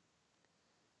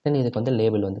 தென் இதுக்கு வந்து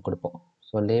லேபிள் வந்து கொடுப்போம்.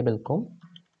 ஸோ லேபிளுக்கும்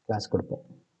கிளாஸ் கொடுப்போம்.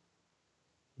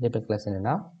 லேபிள் கிளாஸ்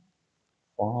என்னென்னா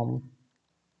form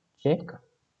check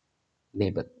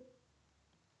label.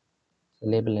 So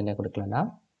label என்ன கொடுக்கலன்னா,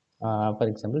 ஃபார்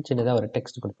எக்ஸாம்பிள் சின்னதாக ஒரு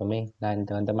டெக்ஸ்ட் கொடுப்போமே, நான்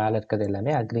இந்த வந்து மேலே இருக்கிறது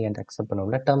எல்லாமே அக்ரி அண்ட் அக்செப்ட்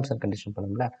பண்ணுவோம்ல, டேர்ம்ஸ் அண்ட் கண்டிஷன்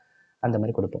பண்ணுவோம்ல, அந்த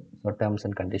மாதிரி கொடுப்போம். So terms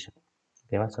and condition.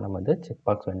 ஓகேவா? ஸோ நம்ம வந்து செக்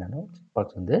பாக்ஸ் வேணாலும் செக்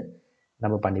பாக்ஸ் வந்து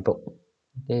நம்ம பண்ணிப்போம்.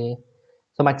 ஓகே.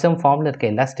 ஸோ மேக்ஸிமம் ஃபார்மில் இருக்க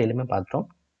எல்லா ஸ்டைலுமே பார்த்துட்டோம்.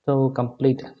 ஸோ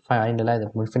கம்ப்ளீட் ஃபைனலாக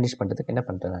இதை ஃபினிஷ் பண்ணுறதுக்கு என்ன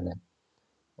பண்ணுறேன், நான்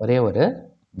ஒரே ஒரு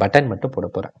பட்டன் மட்டும் போட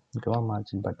போகிறேன். ஓகேவா?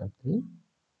 Margin button 3.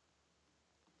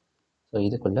 ஸோ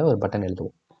இதுக்குள்ளே ஒரு பட்டன்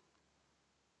எழுதுவோம்.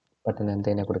 பட்டன்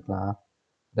வந்து என்ன கொடுக்கலாம்,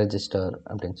 ரெஜிஸ்டர்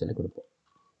அப்படின்னு சொல்லி கொடுப்போம்.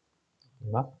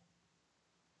 ஓகேவா?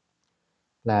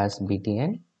 கிளாஸ்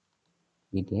பிடிஎன்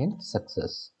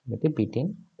சக்ஸஸ் இல்லாட்டி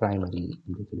பிடிஎன் ப்ரைமரி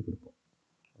அப்படின்னு சொல்லி கொடுப்போம்.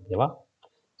 ஓகேவா?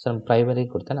 ஸோ நம்ம ப்ரைமரி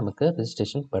கொடுத்தா நமக்கு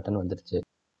ரெஜிஸ்ட்ரேஷன் பட்டன் வந்துருச்சு.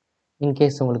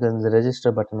 இன்கேஸ் உங்களுக்கு இந்த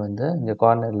ரெஜிஸ்டர் பட்டன் வந்து இங்கே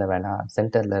கார்னரில் வேணாம்,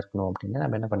 சென்டரில் இருக்கணும் அப்படின்னா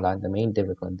நம்ம என்ன பண்ணலாம், இந்த மெயின்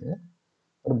டேபிளுக்கு வந்து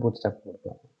ஒரு பூட்ஸ்ட்ராப்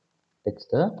கொடுக்கலாம்.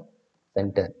 டெக்ஸ்ட்டு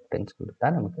சென்டர் அப்படின்னு கொடுத்தா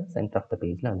நமக்கு சென்டர் ஆஃப் த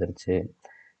பேஜில் வந்துருச்சு.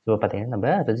 ஸோ பார்த்தீங்கன்னா நம்ம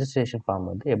ரெஜிஸ்ட்ரேஷன் ஃபார்ம்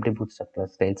வந்து எப்படி பூட்ஸ்ட்ராப்பில்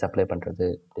ஸ்டைல்ஸ் அப்ளை பண்ணுறது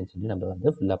அப்படின்னு சொல்லி நம்ம வந்து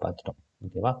ஃபுல்லாக பார்த்துட்டோம்.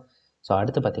 ஓகேவா? ஸோ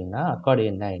அடுத்து பார்த்தீங்கன்னா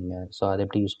அக்கார்டியன்னா என்ன, ஸோ அதை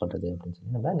எப்படி யூஸ் பண்ணுறது அப்படின்னு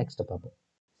சொல்லி நம்ம நெக்ஸ்ட்டு பார்ப்போம்.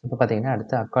 இப்போ பார்த்தீங்கன்னா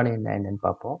அடுத்து அக்கார்டியன்னா என்னென்னு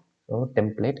பார்ப்போம். ஸோ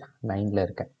டெம்ப்ளேட் 9ல்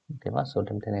இருக்கேன். ஓகேவா? ஸோ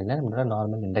டெம்ப்ளேட் 9ல் நம்மளோட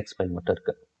நார்மல் இண்டெக்ஸ் ஃபைல் மட்டும்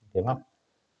இருக்குது. ஓகேவா?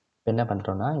 இப்போ என்ன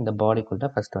பண்ணுறோன்னா இந்த பாடிக்குள்ளே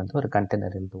ஃபஸ்ட்டு வந்து ஒரு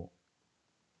கண்டெய்னர் எழுதுவோம்.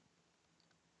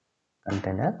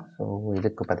 கண்டெய்னர். ஸோ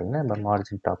இதுக்கு பார்த்தீங்கன்னா நம்ம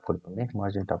மார்ஜின் டாப் கொடுப்போமே,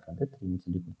 மார்ஜின் டாப் வந்து 3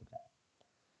 சொல்லி கொடுத்துருக்கேன்.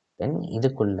 தென்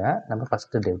இதுக்குள்ளே நம்ம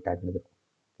ஃபஸ்ட்டு டெவ் டேக் எழுதுறோம்.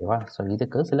 ஓகேவா? ஸோ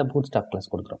இதுக்கு சில பூட்ஸ்ட்ராப்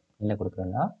கிளாஸ் கொடுக்குறோம். என்ன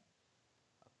கொடுக்குறோன்னா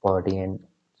அக்கார்டியன்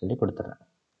சொல்லி கொடுத்துட்றேன்.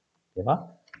 ஓகேவா?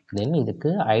 தென் இதுக்கு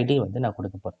ஐடி வந்து நான்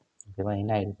கொடுக்க போகிறேன். ஓகேவா?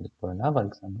 என்ன ஐடி கொடுக்க போகிறேன்னா ஃபார்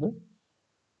எக்ஸாம்பிள்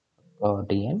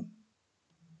அக்கார்டியன்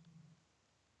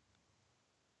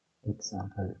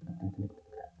எக்ஸாம்பிள் அப்படின்னு சொல்லி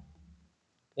கொடுத்துருக்கேன்.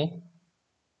 ஓகே.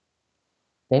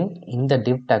 தென் இந்த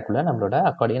டிவ் டேக்குள்ள நம்மளோட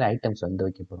அக்கார்டியன் ஐட்டம்ஸ் வந்து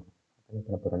வைக்க போகிறோம். என்ன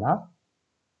பண்ண போகிறோன்னா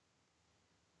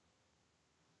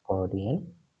அக்கார்டியன்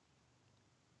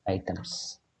ஐட்டம்ஸ்,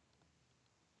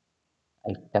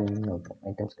 ஐட்டம்னு வைப்போம்.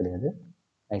 ஐட்டம்ஸ் கிடையாது,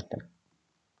 ஐட்டம்.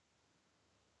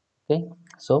 ஓகே.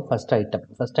 ஸோ ஃபஸ்ட்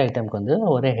ஐட்டம்க்கு வந்து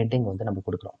ஒரு ஹெட்டிங் வந்து நம்ம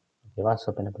கொடுக்குறோம். ஓகேவா? ஸோ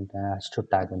இப்போ என்ன பண்ணுறேன், h2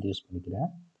 டேக் வந்து யூஸ் பண்ணிக்கிறேன்.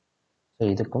 ஸோ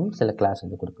இதுக்கும் சில கிளாஸ்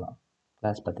வந்து கொடுக்கலாம்.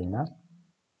 கிளாஸ் பார்த்தீங்கன்னா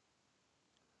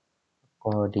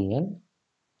அக்கார்டியன்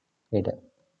ஹெடர்.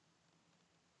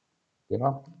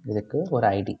 ஓகேவா? இதுக்கு ஒரு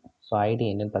ஐடி. ஸோ ஐடி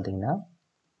என்னன்னு பார்த்தீங்கன்னா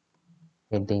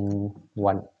ஹெட்டிங்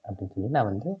 1 அப்படின்னு சொல்லி நான்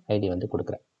வந்து ஐடி வந்து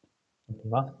கொடுக்குறேன்.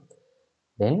 ஓகேவா?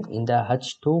 தென் இந்த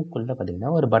h2க்குள்ளே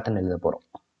பார்த்தீங்கன்னா ஒரு பட்டன் எழுத போகிறோம்.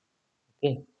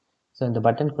 ஓகே. ஸோ இந்த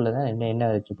பட்டனுக்குள்ளே தான் என்ன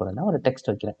வைக்க போகிறேன்னா ஒரு டெக்ஸ்ட்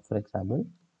வைக்கிறேன். ஃபார் எக்ஸாம்பிள்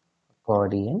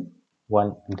அக்கார்டியன்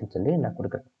 1 அப்படின்னு சொல்லி நான்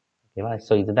கொடுக்குறேன். ஓகேவா?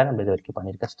 ஸோ இதுதான் நம்ம இது வரைக்கும்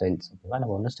பண்ணியிருக்க ஸ்டைல்ஸ். ஓகேவா?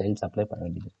 நம்ம ஒன்றும் ஸ்டைல்ஸ் அப்ளை பண்ண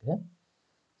வேண்டியது இருக்குது.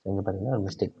 ஸோ இங்கே பார்த்தீங்கன்னா ஒரு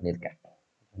மிஸ்டேக் பண்ணியிருக்கேன்.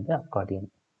 வந்து அக்கார்டியன்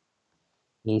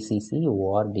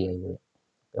ACCORDIO.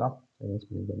 ஓகேவா?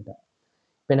 பண்ணிட்டேன்.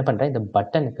 இப்போ என்ன பண்ணுறேன், இந்த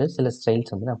பட்டனுக்கு சில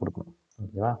ஸ்டைல்ஸ் வந்து நான் கொடுக்கணும்.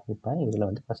 ஓகேவா? இப்போ இதில்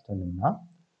வந்து ஃபஸ்ட் வந்தோம்னா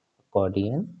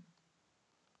அக்கார்டியன்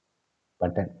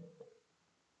பட்டன்.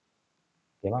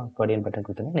 ஓகேவா? அக்கார்டியன் பட்டன்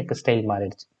கொடுத்தோன்னா எனக்கு ஸ்டைல்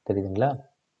மாறிடுச்சு. தெரியுதுங்களா?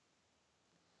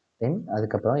 தென்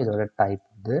அதுக்கப்புறம் இதோட டைப்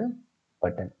வந்து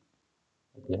பட்டன்.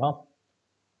 ஓகேவா?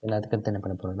 தென் அதுக்கடுத்து என்ன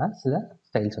பண்ண போகிறோம்னா சில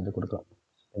ஸ்டைல்ஸ் வந்து கொடுக்குறோம்.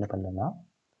 என்ன பண்ணுறேன்னா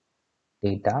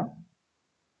டேட்டா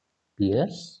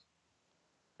பியர்ஸ்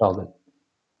டாகல்.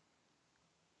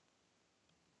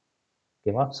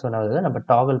 ஓகேவா? ஸோ நான் வந்து நம்ம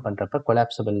டாகல் பண்ணுறப்ப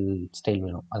கொலாப்சபிள் ஸ்டைல்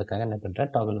வேணும். அதுக்காக என்ன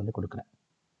பண்ணுறேன், டாகல் வந்து கொடுக்குறேன்.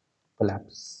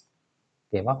 கொலாப்ஸ்.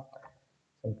 ஓகேவா?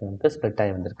 இப்போ நமக்கு ஸ்ப்ளிட்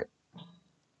ஆகி வந்திருக்கு.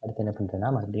 அடுத்து என்ன பண்ணுறேன்னா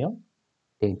மறுபடியும்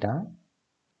data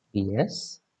PS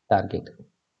target.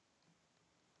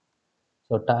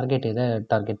 So target எதை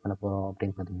டார்கெட் பண்ண போகிறோம்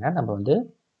அப்படின்னு பார்த்தீங்கன்னா நம்ம வந்து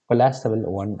கொலாப்சபிள்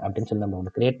 1 அப்படின்னு சொல்லி நம்ம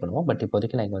ஒன்று க்ரியேட் பண்ணுவோம். பட்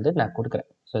இப்போதைக்கு நான் இங்கே வந்து நான் கொடுக்குறேன்.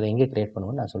 ஸோ அதை எங்கே க்ரியேட்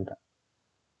பண்ணுவோன்னு நான் சொல்கிறேன்.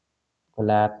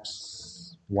 கொலாப்ஸ்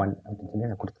 1 அப்படின்னு சொல்லி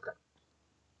நான் கொடுத்துருக்கேன்.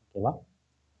 ஓகேவா?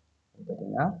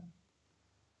 பார்த்தீங்கன்னா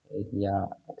ஏரியா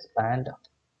எக்ஸ்பேண்ட்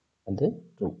வந்து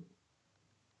ட்ரூ.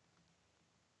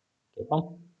 ஓகேவா?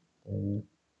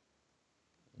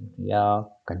 ஏரியா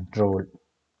கண்ட்ரோல்ஸ்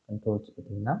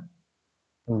பார்த்தீங்கன்னா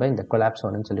நம்ம இந்த கொலாப்ஸ்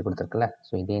 1ன்னு சொல்லி கொடுத்துருக்கல.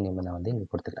 ஸோ இதே நேம் நான் வந்து இங்கே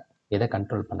கொடுத்துக்கிறேன். எதை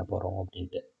கண்ட்ரோல் பண்ண போகிறோம்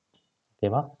அப்படின்ட்டு.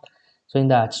 ஓகேவா? ஸோ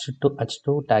இந்த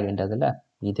h2 டேக்ன்றதில்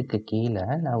இதுக்கு கீழே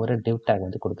நான் ஒரு டிவ் டேக்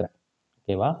வந்து கொடுக்குறேன்.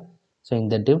 ஓகேவா? ஸோ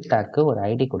இந்த டிவ் டேக்கு ஒரு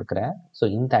ஐடி கொடுக்குறேன். ஸோ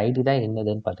இந்த ஐடி தான்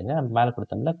என்னதுன்னு பார்த்தீங்கன்னா நம்ம மேலே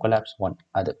கொடுத்தோம்ல கொலாப்ஸ் 1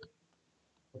 அது.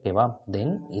 ஓகேவா?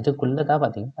 தென் இதுக்குள்ளே தான்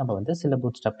பார்த்தீங்கன்னா நம்ம வந்து சில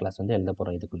பூட்ஸ்ட்ராப் கிளாஸ் வந்து எழுத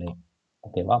போகிறோம் இதுக்குள்ளேயே.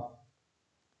 ஓகேவா?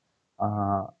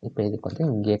 இப்போ இதுக்கு வந்து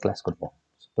இங்கேயே கிளாஸ் கொடுப்போம்.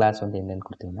 கிளாஸ் வந்து என்னென்னு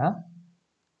கொடுத்தீங்கன்னா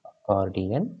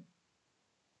அக்கார்டியன்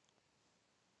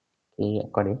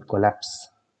அக்கார்டியன் கொலாப்ஸ்.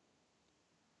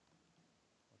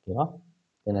 ஓகேவா?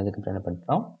 தென் அதுக்கு என்ன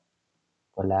பண்ணுறோம்,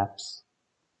 கொலாப்ஸ்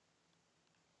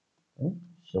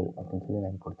ஷோ அப்படின்னு சொல்லி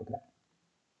நான் கொடுத்துக்கிறேன்.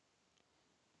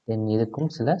 தென்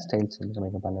இதுக்கும் சில ஸ்டைல்ஸ் வந்து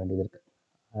நம்ம பண்ண வேண்டியது இருக்குது.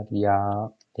 Arya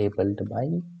tabled by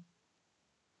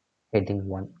heading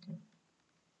 1.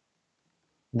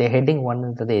 இந்த ஹெட்டிங்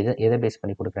 1ன்றது எதை பேஸ்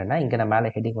பண்ணி கொடுக்குறேன்னா இங்கே நான் மேலே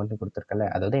ஹெட்டிங் 1 கொடுத்துருக்கல.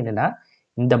 அதாவது என்னென்னா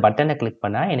இந்த பட்டனை கிளிக்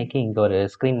பண்ணால் எனக்கு இங்கே ஒரு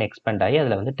ஸ்க்ரீன் எக்ஸ்பேண்ட் ஆகி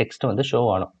அதில் வந்து டெக்ஸ்ட் வந்து ஷோ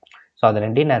ஆகணும். ஸோ அதை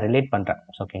ரெண்டையும் நான் ரிலேட் பண்ணுறேன்.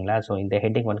 ஓகேங்களா? ஸோ இந்த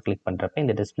ஹெட்டிங் 1 கிளிக் பண்ணுறப்ப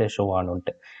இந்த டிஸ்பிளே ஷோ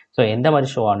ஆகணுன்ட்டு. ஸோ எந்த மாதிரி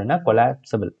ஷோ ஆகணும்னா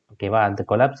கொலாப்சபிள். ஓகேவா? அந்த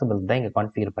கொலாப்சபிள் தான் இங்கே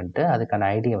கான்ஃபிகர் பண்ணிட்டு அதுக்கான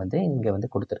ஐடியை வந்து இங்கே வந்து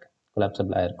கொடுத்துருக்கேன்.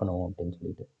 கொலாப்சபிளாக இருக்கணும் அப்படின்னு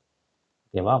சொல்லிட்டு.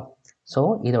 ஓகேவா? ஸோ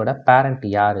இதோட பேரண்ட்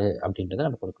யார் அப்படின்றத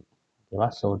நம்ம கொடுக்கணும். ஓகேவா?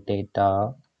 So data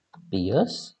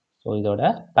piers. ஸோ இதோட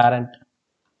பேரண்ட்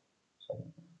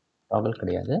டாகல்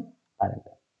கிடையாது, பேரண்ட்.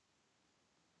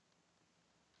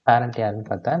 பேரண்ட் யாருன்னு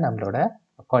பார்த்தா நம்மளோட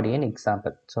அக்கார்டியன்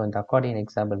எக்ஸாம்பிள். ஸோ இந்த அக்கார்டியன்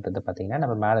எக்ஸாம்பிள்ன்றது பார்த்தீங்கன்னா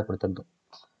நம்ம மேலே கொடுத்துருந்தோம்.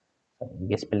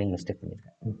 இங்கே ஸ்பெல்லிங் மிஸ்டேக்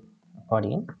பண்ணியிருக்கேன்.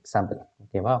 Accordion example.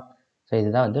 ஓகேவா? ஸோ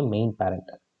இதுதான் வந்து மெயின்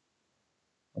பேரண்ட்.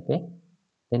 ஓகே,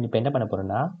 தென் இப்போ என்ன பண்ண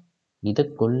போகிறோன்னா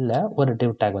இதுக்குள்ள ஒரு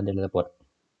div tag வந்து எழுத போகிறோம்.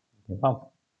 ஓகேவா?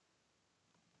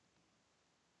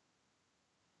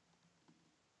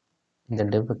 இந்த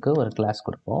divக்கு ஒரு கிளாஸ்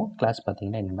கொடுப்போம். கிளாஸ்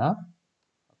பார்த்தீங்கன்னா என்னென்னா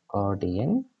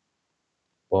accordion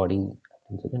body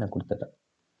அப்படின்னு சொல்லி நான் கொடுத்துட்றேன்.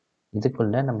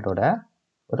 இதுக்குள்ள நம்மளோட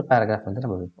ஒரு பேராகிராஃப் வந்து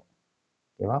நம்ம வைப்போம்.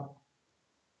 ஓகேவா?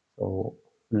 ஸோ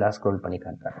ஃபுல்லாக ஸ்க்ரோல் பண்ணி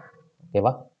காட்டுறேன்.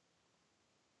 ஓகேவா?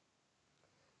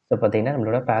 ஸோ பார்த்தீங்கன்னா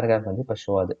நம்மளோட பேராகிராஃப் வந்து இப்போ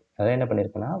ஷோ ஆகுது. அதான் என்ன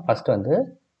பண்ணியிருக்கோன்னா ஃபஸ்ட்டு வந்து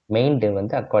மெயின் div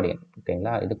வந்து அக்கார்டியன்.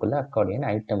 ஓகேங்களா? இதுக்குள்ளே அக்கார்டியன்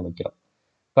ஐட்டம் வைக்கிறோம்.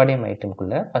 அக்கார்டியன்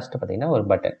ஐட்டம்குள்ளே ஃபஸ்ட்டு பார்த்தீங்கன்னா ஒரு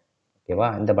பட்டன். ஓகேவா?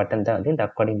 இந்த பட்டன் தான் வந்து இந்த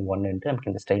அக்கார்டியன் ஒன்னுன்ட்டு நமக்கு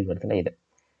இந்த ஸ்டைல் வருதுல இது.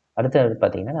 அடுத்தது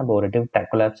பார்த்தீங்கன்னா நம்ம ஒரு div tag,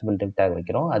 collapsible div tag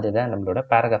வைக்கிறோம். அதுதான் நம்மளோட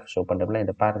பேராகிராஃப் ஷோ பண்ணுறதுல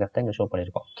இந்த பேராகிராஃப் தான் இங்கே ஷோ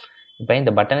பண்ணியிருக்கோம். இப்போ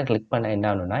இந்த பட்டனை கிளிக் பண்ண என்ன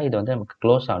ஆகணும்னா இது வந்து நமக்கு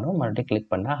க்ளோஸ் ஆகணும். மறுபடியும் கிளிக்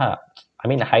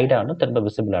பண்ணால் ஹைட் ஆகணும், திரும்ப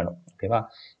விசிபிள் ஆகணும். ஓகேவா?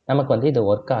 நமக்கு வந்து இது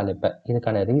ஒர்க் ஆகல. இப்போ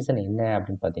இதுக்கான ரீசன் என்ன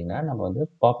அப்படின்னு பார்த்தீங்கன்னா நம்ம வந்து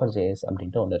பாப்பர் ஜேஎஸ்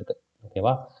அப்படின்ட்டு ஒன்று இருக்குது.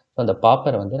 ஓகேவா? ஸோ அந்த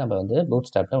பாப்பரை வந்து நம்ம வந்து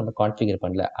பூட்ஸ்ட்ராப்பில் ஒன்று கான்ஃபிகர்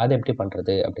பண்ணல. அது எப்படி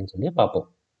பண்ணுறது அப்படின்னு சொல்லி பார்ப்போம்.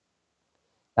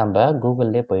 நம்ம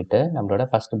கூகுள்லேயே போயிட்டு நம்மளோட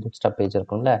ஃபஸ்ட்டு பூட்ஸ்ட்ராப் பேஜ்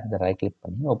இருக்கும்ல, இதை ரைட் கிளிக்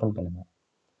பண்ணி ஓப்பன் பண்ணுங்கள்.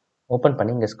 ஓப்பன்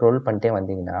பண்ணி இங்கே ஸ்க்ரோல் பண்ணிட்டே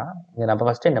வந்தீங்கன்னா இங்கே நம்ம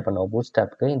ஃபஸ்ட்டு என்ன பண்ணுவோம்,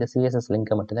 பூட்ஸ்ட்ராப்க்கு இந்த சிஎஸ்எஸ்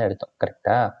லிங்கை மட்டும் தான் எடுத்தோம்.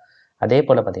 கரெக்டாக? அதே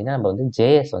போல் பார்த்தீங்கன்னா நம்ம வந்து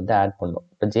ஜேஎஸ் வந்து ஆட் பண்ணோம்.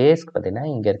 இப்போ ஜேஎஸ்க்கு பார்த்தீங்கன்னா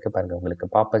இங்கே இருக்குது பாருங்கள், உங்களுக்கு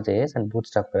பாப்பர் ஜேஎஸ் அண்ட்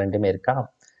பூட்ஸ்ட்ராப் ரெண்டுமே இருக்கா?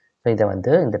 ஸோ இதை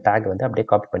வந்து இந்த டேக் வந்து அப்படியே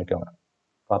காப்பி பண்ணிக்கோங்க.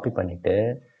 காப்பி பண்ணிவிட்டு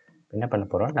என்ன பண்ண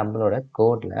போகிறோம், நம்மளோட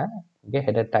கோடில் இங்கே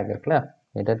ஹெடர் டேக் இருக்குல்ல,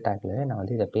 ஹெடர் டேக்கில் நான்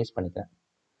வந்து இதை பேஸ்ட் பண்ணிக்கிறேன்.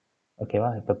 ஓகேவா?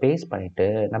 இப்போ பேஸ்ட் பண்ணிவிட்டு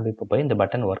நம்ம இப்போ போய் இந்த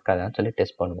பட்டன் ஒர்க் ஆகுதான்னு சொல்லி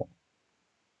டெஸ்ட் பண்ணுவோம்.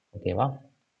 ஓகேவா?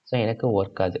 ஸோ எனக்கு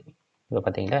ஒர்க் ஆகுது. இப்போ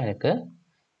பார்த்தீங்களா எனக்கு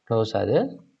க்ளோஸ் ஆகுது,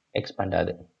 எக்ஸ்பேண்ட்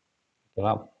ஆகுது.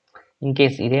 ஓகேவா?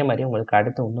 இன்கேஸ் இதே மாதிரி உங்களுக்கு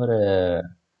அடுத்து இன்னொரு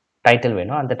டைட்டில்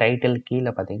வேணும், அந்த டைட்டில்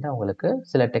கீழே பார்த்தீங்கன்னா உங்களுக்கு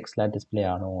சில டெக்ஸ்ட்லாம் டிஸ்பிளே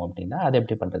ஆகணும் அப்படின்னா அது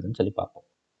எப்படி பண்ணுறதுன்னு சொல்லி பார்ப்போம்.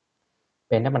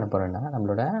 இப்போ என்ன பண்ண போகிறோன்னா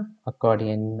நம்மளோட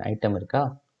அக்கார்டியன் ஐட்டம் இருக்கா,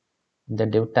 இந்த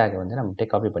div tag வந்து நம்ம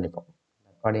அப்படியே காப்பி பண்ணிப்போம்.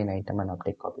 அக்கார்டியன் ஐட்டமை நான்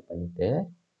அப்படியே காப்பி பண்ணிவிட்டு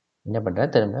என்ன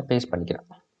பண்ணுறேன், திரும்ப பேஸ்ட் பண்ணிக்கிறேன்.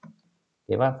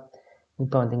 ஓகேவா?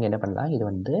 இப்போ வந்து இங்கே என்ன பண்ணலாம், இது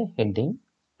வந்து ஹெட்டிங்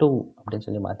 2 அப்படின்னு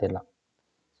சொல்லி மாற்றிடலாம்.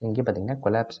 இங்கே பார்த்தீங்கன்னா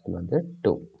கொலாப்சிபிள் வந்து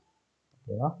 2.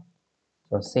 ஓகேவா?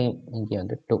 ஸோ சேம் இங்கே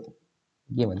வந்து 2,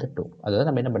 இங்கே வந்து 2. அதாவது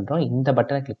நம்ம என்ன பண்ணுறோம், இந்த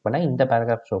பட்டனை கிளிக் பண்ணால் இந்த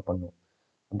பேராகிராஃப் ஷோ பண்ணும்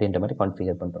அப்படின்ற மாதிரி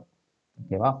கான்ஃபிகர் பண்ணுறோம்.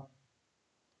 ஓகேவா?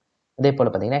 அதே போல்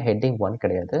பார்த்தீங்கன்னா ஹெட்டிங் 1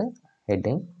 கிடையாது,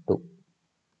 ஹெட்டிங் 2.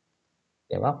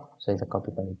 ஓகேவா? ஸோ இதை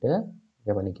காப்பி பண்ணிவிட்டு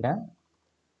இதை பண்ணிக்கிறேன்.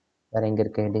 வேறு எங்கே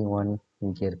இருக்குது ஹெட்டிங் 1,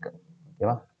 இங்கே இருக்குது.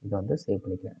 ஓகேவா? இதை வந்து சேவ்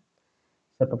பண்ணிக்கிறேன்.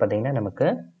 ஸோ இப்போ பார்த்தீங்கன்னா நமக்கு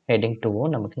ஹெட்டிங்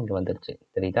 2வும் நமக்கு இங்கே வந்துருச்சு.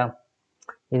 தெரியுதா?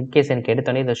 இன்கேஸ் எனக்கு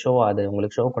எடுத்தோடனே இதை ஷோ அது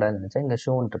உங்களுக்கு ஷோ கூடாதுன்னு நினச்சா இங்கே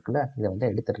ஷோன்னு இருக்குல்ல, இதை வந்து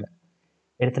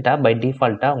எடுத்துட்டா பை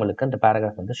டிஃபால்ட்டாக உங்களுக்கு அந்த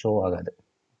பேராகிராஃப் வந்து ஷோ ஆகாது.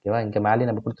 ஓகேவா? இங்கே மேலே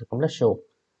நம்ம கொடுத்துருக்கோம்ல ஷோ.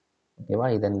 ஓகேவா?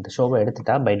 இதை இந்த ஷோவை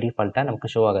எடுத்துட்டா பை டிஃபால்ட்டாக நமக்கு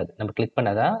ஷோ ஆகாது. நம்ம கிளிக்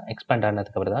பண்ணாதான் எக்ஸ்பேண்ட்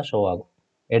ஆனதுக்கப்புறம் தான் ஷோ ஆகும்.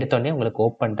 எடுத்தோடனே உங்களுக்கு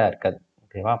ஓப்பன்ட்டாக இருக்காது.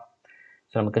 ஓகேவா?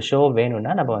 ஸோ நமக்கு ஷோ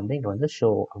வேணும்னா நம்ம வந்து இங்கே வந்து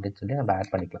ஷோ அப்படின்னு சொல்லி நம்ம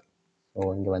ஆட் பண்ணிக்கலாம்.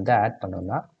 ஸோ இங்கே வந்து ஆட்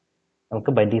பண்ணோம்னா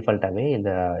நமக்கு பை டிஃபால்ட்டாகவே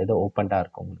இந்த இது ஓப்பன்ட்டாக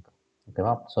இருக்கும் உங்களுக்கு.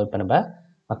 ஓகேவா? ஸோ இப்போ நம்ம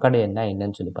அக்கார்டியன்னா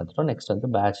என்னன்னு சொல்லி பார்த்துட்டோம். நெக்ஸ்ட் வந்து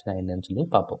பேட்ச்னா என்னன்னு சொல்லி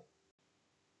பார்ப்போம்.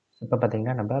 இப்போ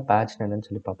பார்த்தீங்கன்னா நம்ம பேட்ச்னா என்னன்னு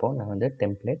சொல்லி பார்ப்போம். நான் வந்து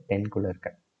டெம்ப்ளேட் 10க்குள்ளே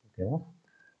இருக்கேன். ஓகேவா?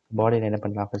 பாடியில் என்ன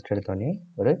பண்ணலாம், ஃபஸ்ட் எடுத்தோடனே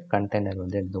ஒரு கண்டெய்னர்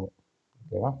வந்து எழுதுவோம்.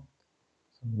 ஓகேவா?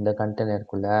 இந்த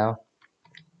கண்டெய்னருக்குள்ளே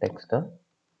டெக்ஸ்ட்டு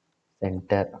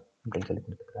சென்டர் அப்படின்னு சொல்லி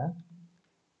கொடுத்துக்கிறேன்.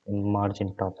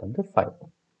 மார்ஜின் டாப் வந்து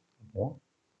 5. ஓகேவா?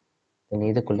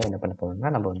 தென் இதுக்குள்ளே என்ன பண்ண போகிறோம்னா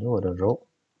நம்ம வந்து ஒரு ரோ,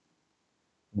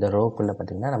 இந்த ரோக்குள்ளே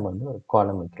பார்த்தீங்கன்னா நம்ம வந்து ஒரு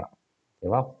காலம் வைக்கலாம்.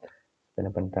 ஓகேவா? என்ன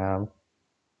பண்ணுறேன்,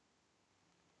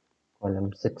 காலம்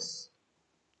 6.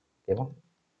 ஓகேவா?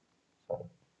 சாரி,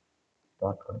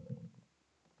 டாட் கொடுத்து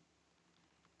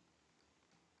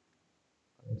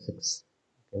 6.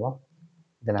 ஓகேவா?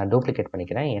 இதை நான் டூப்ளிகேட்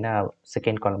பண்ணிக்கிறேன், ஏன்னா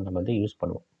செகண்ட் காலம் நம்ம வந்து யூஸ்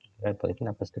பண்ணுவோம். இப்போதைக்கு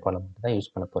நான் ஃபஸ்ட்டு காலம் மட்டும் தான்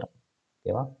யூஸ் பண்ண போகிறேன்.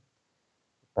 ஓகேவா?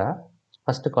 இப்போ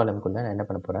ஃபஸ்ட்டு காலம்குள்ளே நான் என்ன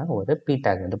பண்ண போகிறேன், ஒரு பி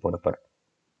டேக் வந்து போட போகிறேன்.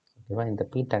 ஓகேவா? இந்த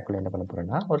பி டேக்குள்ளே என்ன பண்ண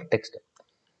போகிறேன்னா ஒரு text,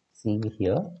 see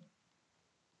here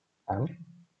I'm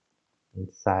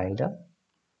inside a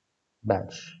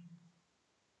batch.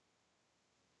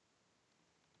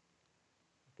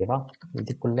 ஓகேவா?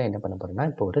 இதுக்குள்ளே என்ன பண்ண போகிறேன்னா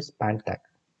இப்போ ஒரு ஸ்பேன் டேக்.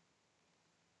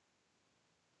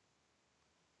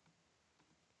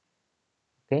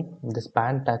 ஓகே, இந்த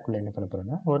ஸ்பேன் டேக்குள்ளே என்ன பண்ண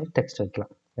போகிறேன்னா ஒரு டெக்ஸ்ட்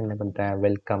வைக்கலாம். என்ன பண்ணுறேன்,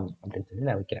 வெல்கம் அப்படின்னு சொல்லி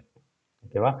நான் வைக்கிறேன்.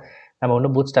 ஓகேவா? நம்ம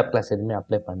ஒன்றும் பூட்ஸ்ட்ராப் கிளாஸ் எதுவுமே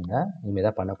அப்ளை பண்ணல, இனிமேல்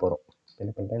தான் பண்ண போகிறோம்.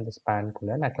 என்ன பண்ணுறேன், இந்த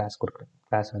ஸ்பேனுக்குள்ளே நான் கிளாஸ் கொடுக்குறேன்.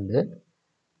 கிளாஸ் வந்து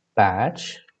பேட்ச்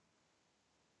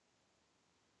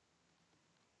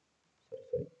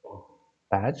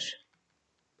பேட்ச்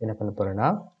என்ன பண்ண போகிறேன்னா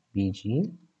பிஜி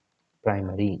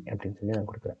ப்ரைமரி அப்படின்னு சொல்லி நான்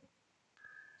கொடுக்குறேன்.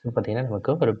 ஸோ பார்த்தீங்கன்னா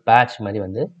நமக்கு ஒரு பேட்ச் மாதிரி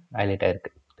வந்து ஹைலைட்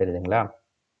ஆகிருக்கு, தெரியுதுங்களா?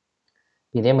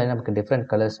 இதே மாதிரி நமக்கு டிஃப்ரெண்ட்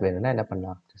கலர்ஸ் வேணும்னா என்ன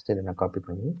பண்ணலாம், ஜஸ்ட் இதை நான் காப்பி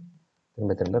பண்ணி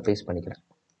திரும்ப திரும்ப பேஸ்ட் பண்ணிக்கிறேன்.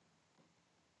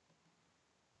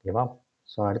 ஓகேவா?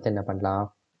 ஸோ அடுத்து என்ன பண்ணலாம்,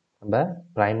 நம்ம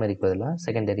ப்ரைமரிக்கு பதிலாக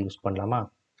செகண்டரி யூஸ் பண்ணலாமா?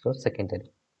 ஸோ செகண்டரி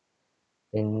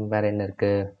தென் வேறு என்ன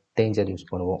இருக்குது, டேஞ்சர் யூஸ்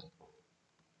பண்ணுவோம்.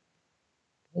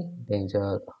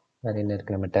 டேஞ்சர் வேறு என்ன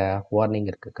இருக்குது, நம்மகிட்ட வார்னிங்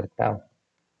இருக்குது கரெக்டாக.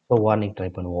 ஸோ வார்னிங் ட்ரை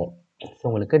பண்ணுவோம். ஸோ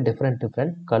உங்களுக்கு டிஃப்ரெண்ட்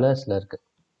கலர்ஸில் இருக்குது.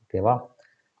 ஓகேவா?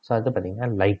 ஸோ அது பார்த்திங்கன்னா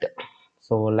லைட்டு.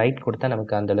 ஸோ லைட் கொடுத்தா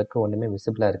நமக்கு அந்தளவுக்கு ஒன்றுமே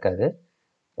விசிபிளாக இருக்காது.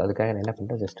 ஸோ அதுக்காக நான் என்ன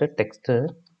பண்ணுறேன், ஜஸ்ட்டு டெக்ஸ்ட்டு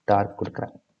டார்க்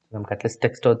கொடுக்குறேன். நமக்கு அட்லீஸ்ட்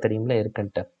டெக்ஸ்ட்டோ தெரியும்ல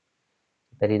இருக்குன்ட்டு,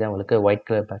 தெரியுதா உங்களுக்கு? ஒயிட்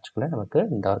கலர் பேட்ச்குள்ளே நமக்கு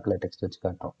டார்க் கலர் டெக்ஸ்ட் வச்சு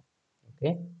காட்டுறோம்.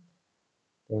 Okay,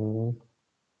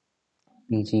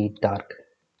 PG dark.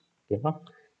 ஓகேவா?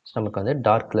 ஸோ நமக்கு வந்து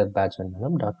டார்க் கலர் பேட்ச்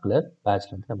வேணுனாலும் டார்க் கலர் பேட்ச்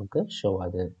வந்து நமக்கு ஷோ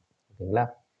ஆகுது. ஓகேங்களா?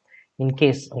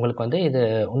 இன்கேஸ் உங்களுக்கு வந்து இது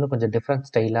இன்னும் கொஞ்சம் டிஃப்ரெண்ட்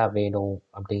ஸ்டைலாக வேணும்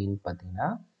அப்படின்னு பார்த்தீங்கன்னா,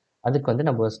 அதுக்கு வந்து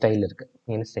நம்ம ஒரு ஸ்டைல் இருக்குது.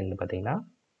 என்ன ஸ்டைல்னு பார்த்தீங்கன்னா,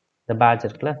 இந்த பேட்ச்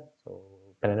இருக்குல்ல. ஸோ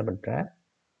இப்போ என்ன பண்ணுறேன்,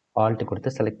 ஆல்ட்டு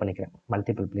கொடுத்து செலக்ட் பண்ணிக்கிறேன்.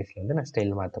 மல்டிபிள் பிளேஸில் வந்து நான்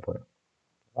ஸ்டைல் மாற்ற போகிறேன்.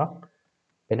 ஓகேவா?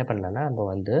 என்ன பண்ணலான்னா நம்ம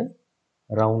வந்து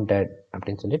ரவுண்டட்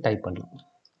அப்படின்னு சொல்லி டைப் பண்ணலாம்.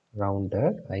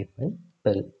 ரவுண்டட் ஐஃபன்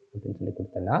பில் அப்படின்னு சொல்லி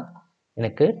கொடுத்தேன்னா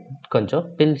எனக்கு கொஞ்சம்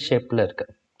பில் ஷேப்பில்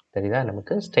இருக்குது, தெரியுதா?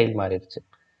 நமக்கு ஸ்டைல் மாறிடுச்சு.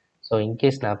 ஸோ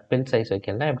இன்கேஸ் நான் பில் சைஸ்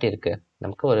வைக்கலன்னா எப்படி இருக்குது,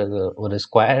 நமக்கு ஒரு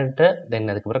ஸ்கொயர்டு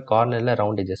தென் அதுக்கப்புறம் கார்னரில்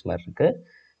ரவுண்ட் எஜஸ் மாதிரி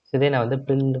இருக்குது. இதே நான் வந்து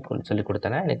பில்னு சொல்லி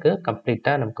கொடுத்தேன்னா எனக்கு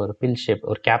கம்ப்ளீட்டாக நமக்கு ஒரு பில் ஷேப்,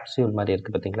 ஒரு கேப்சியூல் மாதிரி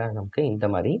இருக்குது பார்த்தீங்களா? நமக்கு இந்த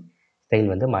மாதிரி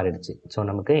ஸ்டைல் வந்து மாறிடுச்சு. ஸோ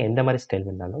நமக்கு எந்த மாதிரி ஸ்டைல்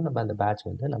வேணாலும் நம்ம அந்த பேட்ச்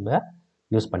வந்து நம்ம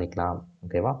யூஸ் பண்ணிக்கலாம்.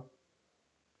 ஓகேவா?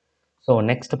 ஸோ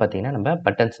நெக்ஸ்ட் பார்த்தீங்கன்னா நம்ம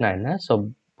பட்டன்ஸ்னால் என்ன, ஸோ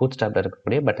பூட்ஸ்ட்ராப்பில்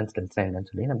இருக்கக்கூடிய பட்டன்ஸ் லென்ஸ்னால் என்னன்னு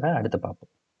சொல்லி நம்ம அடுத்து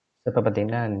பார்ப்போம். ஸோ இப்போ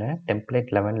பார்த்தீங்கன்னா என்ன டெம்ப்ளேட்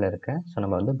 11ல் இருக்கேன். ஸோ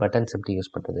நம்ம வந்து பட்டன்ஸ் எப்படி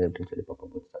யூஸ் பண்ணுறது அப்படின்னு சொல்லி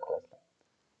பார்ப்போம். பூட்ஸ்ட்ராப் கிளாஸில்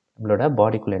நம்மளோட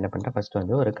பாடிக்குள்ளே என்ன பண்ணுறேன், ஃபஸ்ட்டு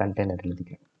வந்து ஒரு கண்டெய்னர்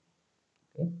எழுதிக்கிறேன்.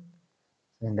 ஓகே,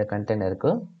 இந்த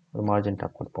கண்டெய்னருக்கு ஒரு மார்ஜின்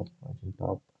டாப் கொடுப்போம். மார்ஜின்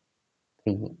டாப்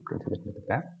 3 அப்படின்னு சொல்லி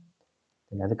கொடுத்துக்கிறேன்.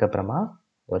 தென் அதுக்கப்புறமா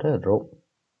ஒரு ரோ.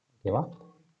 ஓகேவா?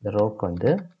 இந்த ரோக்கு வந்து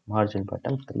மார்ஜின்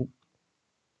பாட்டம் 3.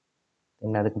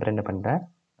 தென் அதுக்கப்புறம் என்ன பண்ணுறேன்,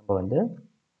 நம்ம வந்து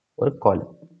ஒரு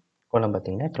காலம்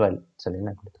பார்த்தீங்கன்னா 12 சொல்லி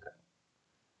நான் கொடுத்துக்கிறேன்.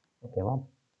 ஓகேவா?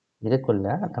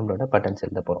 இதுக்குள்ளே நம்மளோட பட்டன்ஸ்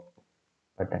எழுத போகிறோம்.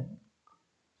 பட்டன்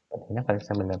பார்த்தீங்கன்னா ஃபார்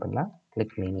எக்ஸாம்பிள் என்ன பண்ணலாம்,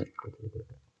 கிளிக் மீ அப்படின்னு சொல்லி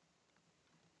கொடுக்குறேன்.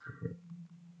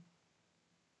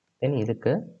 தென்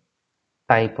இதுக்கு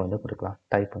டைப் வந்து கொடுக்கலாம்.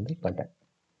 டைப் வந்து பட்டன்.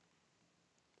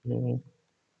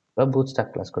 இப்போ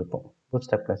பூட்ஸ்ட்ராப் கிளாஸ் கொடுப்போம்.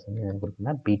 பூட்ஸ்ட்ராப் கிளாஸ் வந்து என்ன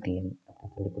கொடுக்குன்னா பிடிஎன்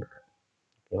அப்படின்னு சொல்லி கொடுக்குறேன்.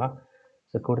 ஓகேவா?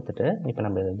 ஸோ கொடுத்துட்டு இப்போ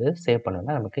நம்ம வந்து சேவ்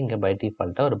பண்ணோம்னா நமக்கு இங்கே பை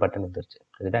டிஃபால்ட்டாக ஒரு பட்டன் வந்துருச்சு.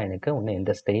 இதுதான் எனக்கு இன்னும்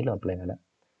எந்த ஸ்டைலும் அப்ளை ஆகலை.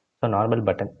 So normal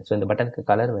button. ஸோ இந்த பட்டனுக்கு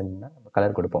கலர் வேணும்னா நம்ம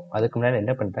கலர் கொடுப்போம். அதுக்கு முன்னாடி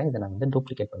என்ன பண்ணுறேன், இதை நான் வந்து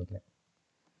டூப்ளிகேட் பண்ணிக்கிறேன்.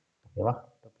 ஓகேவா?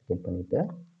 டூப்ளிகேட் பண்ணிவிட்டு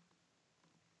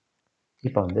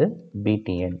இப்போ வந்து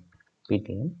பிடிஎன்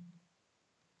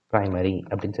ப்ரைமரி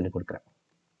அப்படின்னு சொல்லி கொடுக்குறேன்.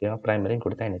 ஓகேவா? ப்ரைமரின்னு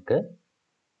கொடுத்தா எனக்கு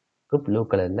ப்ளூ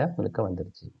கலரில் உங்களுக்கு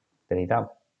வந்துருச்சு, தெரியுதா?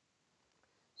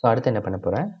 ஸோ அடுத்து என்ன பண்ண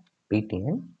போகிறேன்,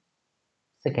 பிடிஎன்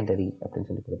செகண்டரி அப்படின்னு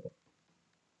சொல்லி கொடுப்போம்.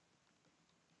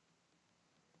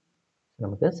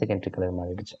 நமக்கு செகண்டரி கலர்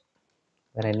மாறிடுச்சு.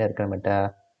 வேறு என்ன இருக்கு நம்மகிட்ட,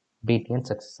 பிடிஎன்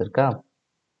சக்ஸஸ் இருக்கா?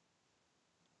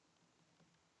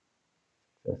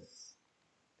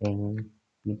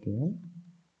 PTN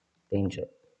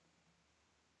danger.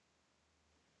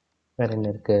 வேறு என்ன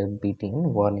இருக்குது, பிடிஎன்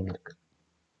வார்னிங் இருக்குது.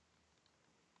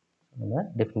 நம்ம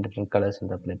டிஃப்ரெண்ட் கலர்ஸ்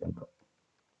வந்து அப்ளை பண்ணுறோம்.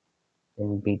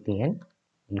 தென் PTN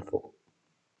info.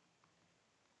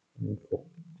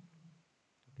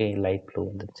 Okay, light blue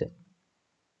வந்துருச்சு.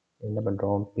 என்ன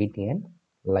பண்ணுறோம், பிடிஎன்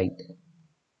லைட்.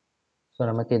 ஸோ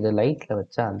நமக்கு இது லைட்டில்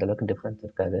வச்சா அந்தளவுக்கு டிஃப்ரென்ஸ்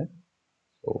இருக்காது.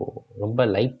 ஸோ ரொம்ப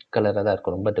லைட் கலராக தான்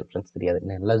இருக்கும், ரொம்ப டிஃப்ரென்ஸ் தெரியாது.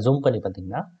 நல்லா ஜூம் பண்ணி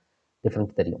பார்த்தீங்கன்னா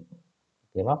டிஃப்ரென்ஸ் தெரியும்.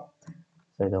 ஓகேவா?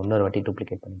 ஸோ இதை இன்னொரு வாட்டி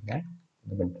டூப்ளிகேட் பண்ணிக்கிறேன்.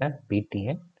 இது பண்ணுறேன்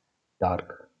பிடிஎன்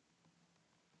டார்க்.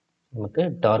 நமக்கு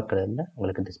டார்க் கலரில்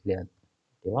உங்களுக்கு டிஸ்பிளே ஆகுது.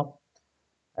 ஓகேவா?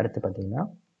 அடுத்து பார்த்தீங்கன்னா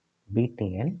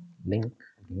பிடிஎன் லிங்க்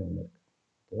அப்படின்னு ஒன்று இருக்குது.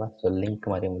 ஓகேவா? ஸோ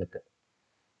லிங்க் மாதிரி உங்களுக்கு.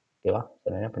 ஓகேவா? ஸோ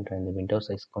நான் என்ன பண்ணுறேன், இந்த விண்டோ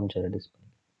சைஸ் கொஞ்சம் ரெடியூஸ்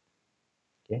பண்ணிக்கிறேன்.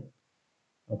 ஓகே,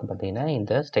 நமக்கு பார்த்தீங்கன்னா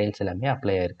இந்த ஸ்டைல்ஸ் எல்லாமே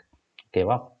அப்ளை ஆகிருக்கு.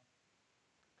 ஓகேவா?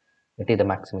 வெட்டி இதை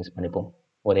மேக்ஸிமைஸ் பண்ணிப்போம்,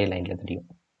 ஒரே லைனில் தெரியும்.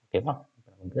 ஓகேவா? இப்போ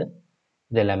நமக்கு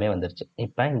இது எல்லாமே வந்துருச்சு.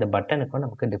 இப்போ இந்த பட்டனுக்கும்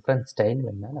நமக்கு டிஃப்ரெண்ட் ஸ்டைல்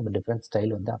வேணும்னா நம்ம டிஃப்ரெண்ட்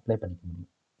ஸ்டைல் வந்து அப்ளை பண்ணிக்க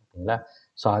முடியும். ஓகேங்களா?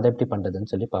 ஸோ அதை எப்படி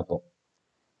பண்ணுறதுன்னு சொல்லி பார்ப்போம்.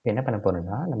 இப்போ என்ன பண்ண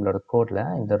போகிறேன்னா, நம்மளோட கோடில்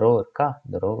இந்த ரோ இருக்கா,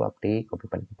 இந்த ரோவை அப்படியே காப்பி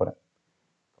பண்ணிக்க போகிறேன்.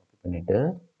 காப்பி பண்ணிவிட்டு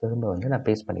திரும்ப வந்து நான்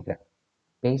பேஸ்ட் பண்ணிக்கிறேன்.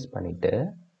 பேஸ்ட் பண்ணிவிட்டு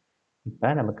இப்போ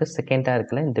நமக்கு செகண்டாக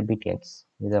இருக்குல்ல இந்த பிடிஎன்ஸ்,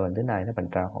 இதை வந்து நான் என்ன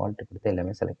பண்ணுறேன், ஆல்ட் கொடுத்து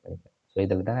எல்லாமே செலக்ட் பண்ணிக்கிறேன். ஸோ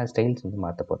இதில் தான் நான் ஸ்டைல்ஸ் வந்து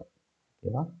மாற்ற போகிறேன்.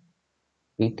 ஓகேவா,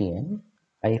 பிடிஎன்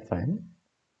ஐஃபன்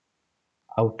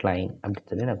அவுட்லைன் அப்படின்னு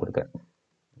சொல்லி நான் கொடுக்குறேன்.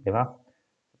 ஓகேவா,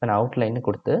 இப்போ நான் அவுட்லைன்னு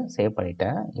கொடுத்து சேவ்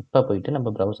பண்ணிட்டேன். இப்போ போயிட்டு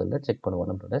நம்ம ப்ரௌசரில் செக் பண்ணுவோம்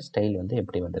நம்மளோட ஸ்டைல் வந்து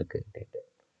எப்படி வந்திருக்கு அப்படின்ட்டு.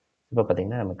 இப்போ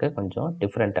பார்த்தீங்கன்னா நமக்கு கொஞ்சம்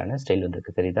டிஃப்ரெண்ட்டான ஸ்டைல்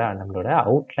வந்திருக்கு. தெரியுதா, நம்மளோட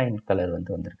அவுட்லைன் கலர்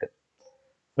வந்து வந்திருக்கு.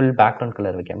 ஃபுல் பேக்ரவுண்ட்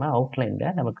கலர் வைக்காமல்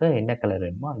அவுட்லைனில் நமக்கு என்ன கலர்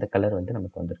வேணுமோ அந்த கலர் வந்து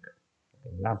நமக்கு வந்திருக்கு.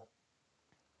 ஓகேங்களா,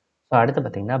 ஸோ அடுத்து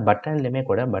பார்த்தீங்கன்னா பட்டன்லேயுமே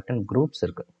கூட பட்டன் குரூப்ஸ்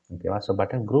இருக்குது. ஓகேவா, ஸோ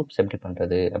பட்டன் குரூப்ஸ் எப்படி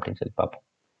பண்ணுறது அப்படின்னு சொல்லி பார்ப்போம்.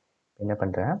 என்ன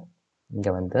பண்ணுறேன்,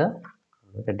 இங்கே வந்து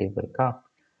டிவ் இருக்கா,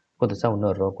 புதுசாக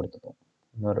இன்னொரு ரோ கொடுத்துப்போம்.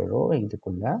 இன்னொரு ரோ,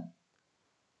 இதுக்குள்ளே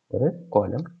ஒரு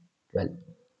காலம் 12.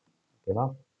 ஓகேவா,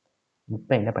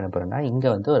 இப்போ என்ன பண்ண போகிறேன்னா இங்கே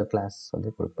வந்து ஒரு கிளாஸ் வந்து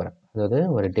கொடுக்க போகிறேன். அதாவது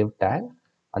ஒரு டிவ் டேக்,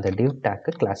 அந்த டிவ்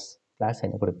டேக்கு கிளாஸ்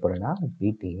என்ன கொடுக்க போகிறேன்னா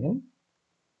பிடிஎன்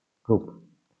குரூப்.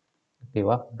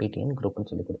 ஓகேவா, பிடிஎன் குரூப்னு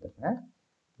சொல்லி கொடுத்துருக்கேன்.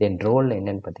 தென் ரோல்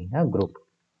என்னன்னு பார்த்தீங்கன்னா குரூப்.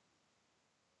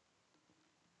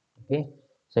 ஓகே,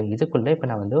 ஸோ இதுக்குள்ளே இப்போ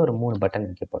நான் வந்து ஒரு 3 பட்டன்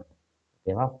வைக்க போகிறேன்.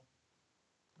 ஓகேவா,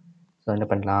 ஸோ என்ன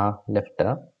பண்ணலாம், லெஃப்ட்டு,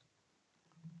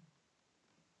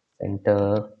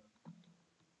 சென்டர்,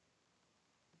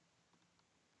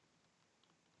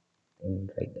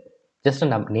 ரைட். ஜஸ்ட்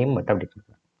நம்ம நேம் மட்டும் அப்படி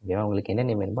கொடுக்கலாம். ஓகேவா, உங்களுக்கு என்ன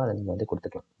நேம் வேணுமோ அதை நீங்கள் வந்து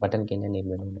கொடுத்துக்கலாம். பட்டனுக்கு என்ன நேம்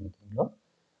வேணும்னு நினைக்கிறீங்களோ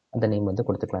அந்த நேம் வந்து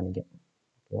கொடுத்துக்கலாம் நீங்கள்.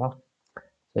 ஓகேவா,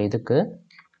 ஸோ இதுக்கு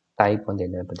டைப் வந்து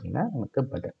என்ன பார்த்தீங்கன்னா நமக்கு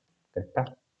பட்டன். கரெக்டாக,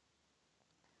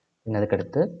 இன்னும்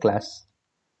அதுக்கடுத்து கிளாஸ்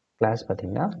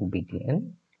பார்த்தீங்கன்னா பிடிஎன்,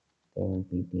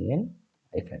 பிடிஎன்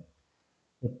ஐஃபன்.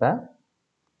 இப்போ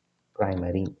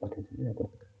ப்ரைமரி அப்படின்னு சொல்லி நான்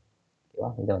கொடுத்துருக்கேன். ஓகேவா,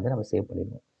 இதை வந்து நம்ம சேவ்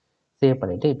பண்ணிடுவோம். சேவ்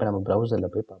பண்ணிவிட்டு இப்போ நம்ம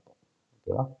ப்ரௌசரில் போய் பார்ப்போம்.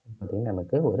 ஓகேவா, பார்த்தீங்கன்னா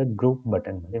நமக்கு ஒரு குரூப்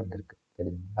பட்டன் மாதிரி வந்திருக்கு.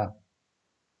 தெரியுங்களா,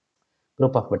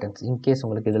 குரூப் ஆஃப் பட்டன்ஸ். இன்கேஸ்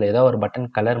உங்களுக்கு இதில் ஏதாவது ஒரு பட்டன்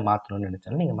கலர் மாற்றணும்னு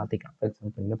நினச்சாலும் நீங்கள் மாற்றிக்கலாம். ஃபார்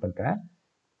எக்ஸாம்பிள் என்ன பண்ணுறேன்,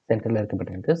 சென்டரில் இருக்க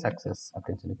பட்டனுக்கு சக்ஸஸ்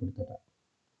அப்படின்னு சொல்லி கொடுத்துட்றேன்.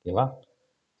 ஓகேவா,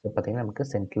 ஸோ பார்த்தீங்கன்னா நமக்கு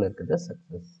சென்டரில் இருக்குது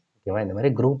சக்ஸஸ். ஓகேவா, இந்த மாதிரி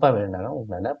குரூப்பாக வேணுனாலும்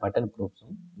உங்களால் பட்டன்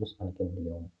குரூப்ஸும் யூஸ் பண்ணிக்க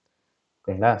முடியும்.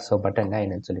 ஓகேங்களா, ஸோ பட்டன்னா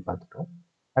என்னன்னு சொல்லி பார்த்துட்டோம்.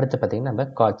 அடுத்து பார்த்தீங்கன்னா நம்ம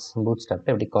கார்ட்ஸ்,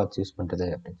 பூட்ஸ்ட்ராப்பில் எப்படி கார்ட்ஸ் யூஸ் பண்ணுறது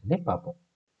அப்படின்னு சொல்லி பார்ப்போம்.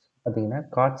 பார்த்தீங்கன்னா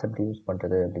கார்ட்ஸ் எப்படி யூஸ்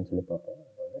பண்ணுறது அப்படின்னு சொல்லி பார்ப்போம்.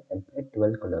 டெம்ப்ளேட்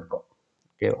 12 இருக்கும்.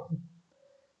 ஓகேவா,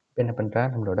 இப்போ என்ன பண்ணுறேன்,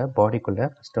 நம்மளோட பாடிக்குள்ளே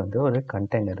ஃபஸ்ட்டு வந்து ஒரு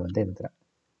கண்டெய்னர் வந்து எழுதுகிறேன்.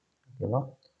 ஓகேவா,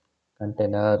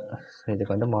 கண்டெய்னர்,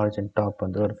 இதுக்கு வந்து மார்ஜின் டாப்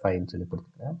வந்து ஒரு 5 சொல்லி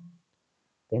கொடுத்துக்கிறேன்.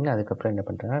 தென் அதுக்கப்புறம் என்ன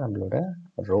பண்ணுறேன்னா நம்மளோட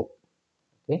ரோ.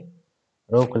 ஓகே,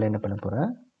 ரோக்குள்ளே என்ன பண்ண போகிறேன்,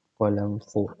 காலம்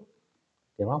 4.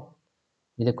 ஓகேவா,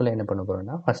 இதுக்குள்ளே என்ன பண்ண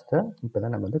போகிறோன்னா ஃபஸ்ட்டு இப்போ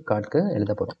தான் நம்ம வந்து கார்டுக்கு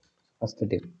எழுத போகிறோம். First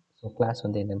div. ஸோ கிளாஸ்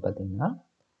வந்து என்னென்னு பார்த்தீங்கன்னா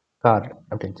கார்டு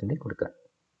அப்படின்னு சொல்லி கொடுக்குறேன்.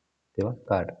 ஓகேவா,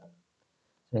 கார்டு.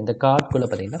 ஸோ இந்த கார்டுக்குள்ளே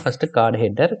பார்த்தீங்கன்னா ஃபஸ்ட்டு கார்டு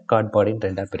ஹெட்டர், கார்டு பாடின்னு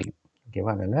 2ஆக பிரியும்.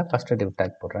 ஓகேவா, அதனால் ஃபஸ்ட்டு டிவ்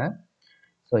டேக் போடுறேன்.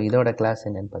 ஸோ இதோட கிளாஸ்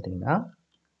என்னென்னு பார்த்தீங்கன்னா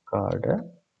கார்டு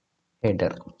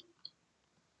ஹெட்டர்.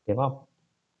 ஓகேவா,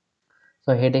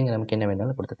 ஸோ ஹெட்டிங் நமக்கு என்ன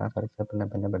வேணாலும் கொடுத்துக்கலாம். ஃபார் எக்ஸாம்பிள்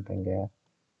நம்ம என்ன பண்ணுறீங்க,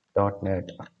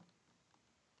 .NET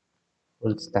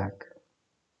ஃபுல் ஸ்டாக்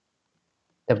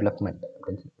டெவலப்மெண்ட்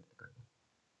அப்படின்னு சொல்லி கொடுத்துருக்காங்க.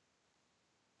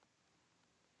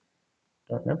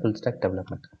 .NET full stock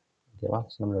development. ஓகேவா,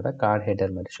 ஸோ நம்மளோட கார்டு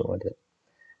ஹெட்டர் மாதிரி ஷோ ஆகுது.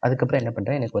 அதுக்கப்புறம் என்ன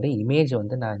பண்ணுறேன், எனக்கு ஒரு இமேஜ்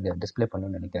வந்து நான் இங்கே டிஸ்பிளே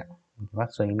பண்ணணும்னு நினைக்கிறேன். ஓகேவா,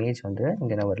 ஸோ இமேஜ் வந்து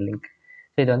இங்கே நான் ஒரு லிங்க்.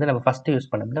 ஸோ இது வந்து நம்ம ஃபஸ்ட்டு யூஸ்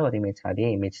பண்ணோம்னா ஒரு இமேஜ், அதே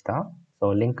இமேஜ் தான். ஸோ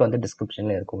லிங்க் வந்து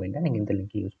டிஸ்கிரிப்ஷனில் இருக்கும் வேண்டாம், நீங்கள் இந்த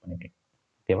லிங்க் யூஸ் பண்ணிக்கலாம்.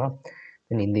 ஓகேவா,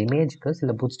 தென் இந்த இமேஜுக்கு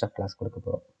சில பூட்ஸ்ட்ராப் கிளாஸ் கொடுக்க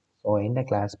போகிறோம். ஸோ என்ன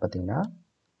கிளாஸ் பார்த்தீங்கன்னா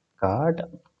கார்டு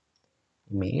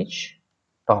இமேஜ்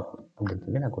டாப் அப்படின்னு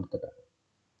சொல்லி நான் கொடுத்துட்டேன்.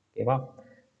 ஓகேவா,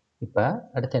 இப்போ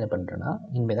அடுத்து என்ன பண்ணுறேன்னா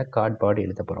இனிமேல் தான் கார்டு பாடி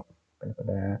எழுத போகிறோம். என்ன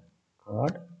பண்ணுறேன்,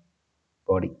 கார்டு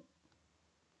பாடி.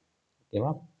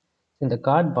 ஓகேவா, இந்த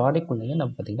கார்டு பாடிக்குள்ளேயே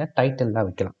நம்ம பார்த்தீங்கன்னா டைட்டில் தான்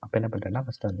வைக்கலாம். அப்போ என்ன பண்ணுறேன்னா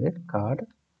ஃபஸ்ட்டு வந்து கார்டு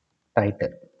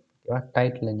டைட்டில். ஓகேவா,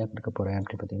 டைட்டில் என்ன கொடுக்க போகிறேன்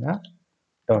அப்படின்னு பார்த்தீங்கன்னா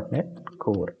 .NET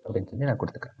கோர் அப்படின்னு சொல்லி நான்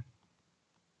கொடுத்துக்கிறேன்.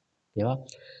 ஓகேவா,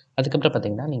 அதுக்கப்புறம்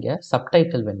பார்த்தீங்கன்னா நீங்கள்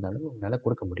சப்டைட்டில் வேணாலும் உங்களால்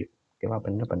கொடுக்க முடியும். ஓகேவா,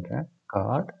 அப்போ என்ன பண்ணுறேன்,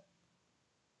 கார்டு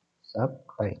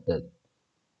சப்டைட்டில்.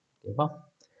 ஓகேவா,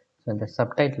 ஸோ இந்த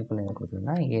சப்டைட்டிலுக்குள்ள என்ன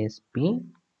கொடுக்குறேன்னா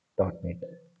ASP.NET.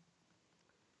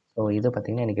 ஸோ இது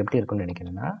பார்த்தீங்கன்னா எனக்கு எப்படி இருக்குன்னு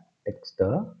நினைக்கிறேன்னா டெக்ஸ்ட்டு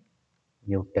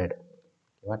மியூட்டட்.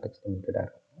 ஓகேவா, டெக்ஸ்ட் மியூட்டடாக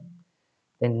இருக்கும்.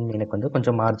 தென் எனக்கு வந்து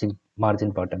கொஞ்சம்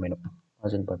மார்ஜின் பாட்டம் வேணும்.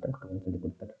 மார்ஜின் பாட்டம் சொல்லி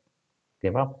கொடுத்துறேன்.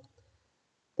 ஓகேவா,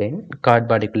 தென் கார்டு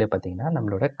பாடிக்குள்ளே பார்த்தீங்கன்னா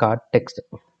நம்மளோட கார்டு டெக்ஸ்ட்.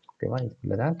 ஓகேவா,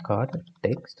 இதுக்குள்ளே தான் கார்டு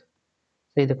டெக்ஸ்ட்.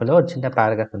 ஸோ இதுக்குள்ளே ஒரு சின்ன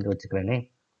பேராகிராஃப் வந்து வச்சுக்கிறேனே.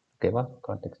 ஓகேவா,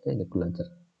 கார்டு டெக்ஸ்ட்டு இதுக்குள்ளே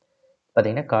வச்சுருக்கேன்.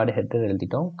 பார்த்தீங்கன்னா கார்டு ஹெட்டர்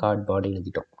எழுதிட்டோம், கார்டு பாடி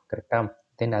எழுதிட்டோம். கரெக்டாக,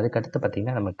 தென் அதுக்கடுத்து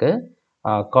பார்த்தீங்கன்னா நமக்கு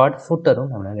கார்டு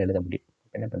ஃபுட்டரும் நம்மளால் எழுத முடியும்.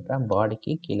 என்ன பண்ணுறேன்,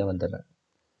 பாடிக்கு கீழே வந்துடுறேன்.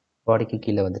 பாடிக்கு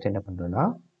கீழே வந்துட்டு என்ன பண்ணுறேன்னா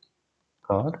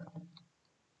கார்டு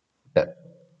ஃபுட்டர்.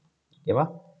 ஓகேவா,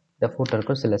 இந்த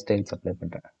ஃபூட்டருக்கும் சில ஸ்டைல்ஸ் அப்ளை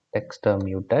பண்ணுறேன். டெக்ஸ்ட்டை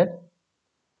மியூட்டட்,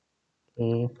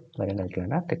 வேறு என்ன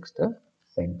வைக்கலன்னா டெக்ஸ்ட்டு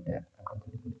சென்டர்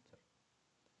அப்படின்னு சொல்லி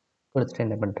கொடுத்துட்டு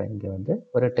என்ன பண்ணுறேன், இங்கே வந்து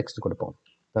ஒரு டெக்ஸ்ட் கொடுப்போம்.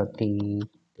 30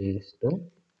 days to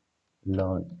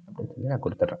learn அப்படின்னு சொல்லி நான்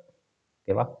கொடுத்துட்றேன்.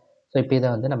 ஓகேவா? ஸோ இப்போ இதை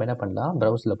வந்து நம்ம என்ன பண்ணலாம்,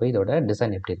 ப்ரௌசரில் போய் இதோட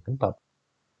டிசைன் எப்படி இருக்குன்னு பார்ப்போம்.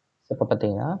 ஸோ இப்போ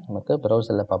பார்த்தீங்கன்னா நமக்கு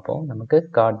ப்ரௌசரில் பார்ப்போம், நமக்கு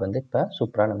கார்டு வந்து இப்போ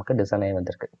சூப்பராக நமக்கு டிசைன் ஆகி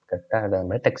வந்திருக்கு. கரெக்டாக அது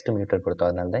மாதிரி டெக்ஸ்ட் மியூட்டர் கொடுத்தோம்,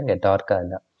 அதனால தான் இங்கே டார்க்காக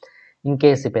இல்லை.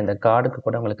 இன்கேஸ் இப்போ இந்த கார்டுக்கு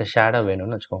கூட உங்களுக்கு ஷேடோ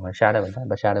வேணும்னு வச்சுக்கோங்க, ஷேடோ வந்து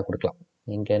நம்ம ஷேடோ கொடுக்கலாம்.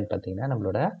 எங்கேன்னு பார்த்தீங்கன்னா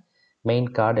நம்மளோட மெயின்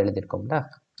கார்டு எழுதியிருக்கோம்ல,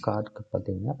 கார்டுக்கு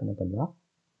பார்த்தீங்கன்னா என்ன பண்ணலாம்,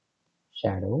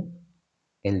 ஷேடோ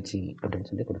எல்ஜி அப்படின்னு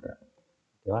சொல்லி கொடுக்குறேன்.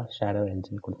 ஓகேவா? ஷேடோ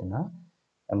எல்ஜின்னு கொடுத்தோன்னா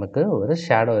நமக்கு ஒரு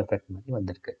ஷேடோ எஃபெக்ட் மாதிரி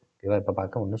வந்திருக்கு. ஓகேவா? இப்போ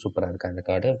பார்க்க இன்னும் சூப்பராக இருக்குது அந்த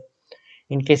கார்டு.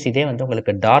 இன்கேஸ் இதே வந்து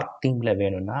உங்களுக்கு டார்க் தீமில்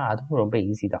வேணும்னா அதுவும் ரொம்ப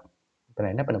ஈஸி தான். இப்போ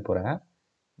நான் என்ன பண்ண போகிறேன்,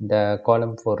 இந்த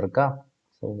காலம் 4 இருக்கா,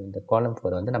 ஸோ இந்த காலம்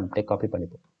 4 வந்து நம்ம அப்படியே காப்பி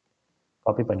பண்ணிப்போம்.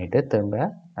 காப்பி பண்ணிவிட்டு திரும்ப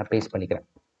நான் பேஸ்ட் பண்ணிக்கிறேன்.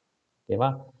 ஓகேவா?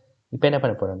 இப்போ என்ன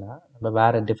பண்ண போகிறேன்னா, நம்ம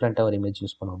வேறு டிஃப்ரெண்ட்டாக ஒரு இமேஜ்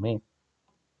யூஸ் பண்ணுவோமே.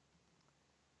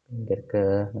 இங்கே இருக்க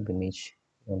நம்ம இமேஜ்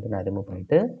வந்து நான் ரிமூவ்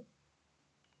பண்ணிவிட்டு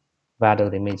வேறு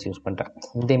ஒரு இமேஜ் யூஸ் பண்ணுறேன்.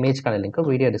 இந்த இமேஜ்க்கான லிங்க்கு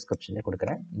வீடியோ டிஸ்கிரிப்ஷனில்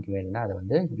கொடுக்குறேன், இங்கே வேணும்னா அதை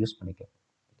வந்து யூஸ் பண்ணிக்கலாம்.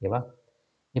 ஓகேவா?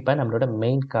 இப்போ நம்மளோட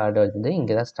மெயின் கார்டு வந்து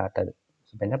இங்கே தான் ஸ்டார்ட் ஆகுது.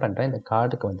 இப்போ என்ன பண்ணுறேன், இந்த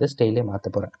கார்டுக்கு வந்து ஸ்டைலே மாற்ற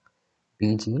போகிறேன்.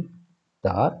 PG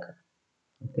dark.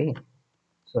 ஓகே,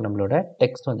 ஸோ நம்மளோட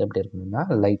டெக்ஸ்ட் வந்து எப்படி இருக்கணும்னா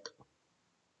லைட்.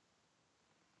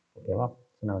 ஓகேவா?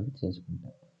 ஸோ நான் வந்து சேஞ்ச்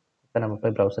பண்ணிட்டேன். இப்போ நம்ம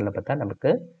போய் ப்ரௌசரில் பார்த்தா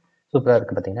நமக்கு சூப்பராக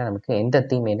இருக்குது. பார்த்தீங்கன்னா நமக்கு எந்த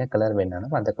தீம் என்ன கலர்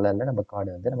வேணாலும் அந்த கலரில் நம்ம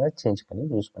கார்டு வந்து நம்ம சேஞ்ச் பண்ணி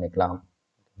யூஸ் பண்ணிக்கலாம்.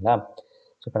 ஓகேங்களா?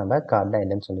 ஸோ இப்போ நம்ம கார்டு தான்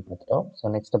என்னன்னு சொல்லி பார்த்துட்டோம்.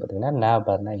 ஸோ நெக்ஸ்ட்டு பார்த்தீங்கன்னா nav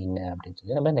barனா என்ன அப்படின்னு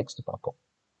சொல்லி நம்ம நெக்ஸ்ட் பார்ப்போம்.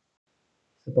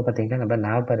 இப்போ பார்த்தீங்கன்னா நம்ம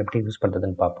nav bar எப்படி யூஸ்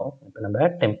பண்ணுறதுன்னு பார்ப்போம். இப்போ நம்ம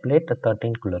டெம்ப்ளேட்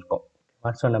 13க்குள்ளே இருக்கோம்.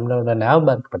 ஸோ நம்மளோட nav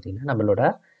barக்கு பார்த்தீங்கன்னா நம்மளோட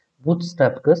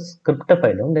பூட்ஸ்ட்ராப்க்கு ஸ்கிரிப்ட்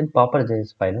ஃபைலும் தென்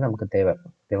பாப்பர்.js ஃபைலும் நமக்கு தேவை.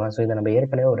 ஓகேவா? ஸோ இதை நம்ம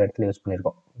ஏற்கனவே ஒரு இடத்துல யூஸ்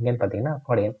பண்ணியிருக்கோம். இங்கேன்னு பார்த்தீங்கன்னா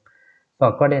அக்கார்டியன். ஸோ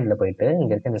அக்கார்டியனில் போயிட்டு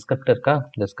இங்கே இருக்க இந்த ஸ்கிரிப்ட் இருக்கா,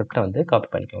 இந்த ஸ்கிரிப்டை வந்து காப்பி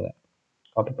பண்ணிக்கோங்க.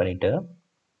 காப்பி பண்ணிவிட்டு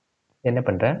என்ன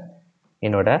பண்ணுறேன்,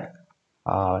 என்னோட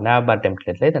nav bar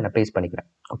டெம்ப்ளேட்டில் இதை நான் பேஸ்ட் பண்ணிக்கிறேன்.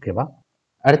 ஓகேவா?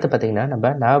 அடுத்து பார்த்தீங்கன்னா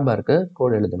நம்ம nav barக்கு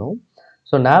கோட் எழுதணும்.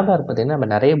 ஸோ nav bar பார்த்தீங்கன்னா நம்ம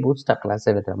நிறைய பூட்ஸ்ட்ராப் கிளாஸ்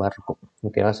எழுதுகிற மாதிரி இருக்கும்.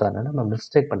 ஓகேவா? ஸோ அதனால் நம்ம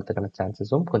மிஸ்டேக் பண்ணுறதுக்கான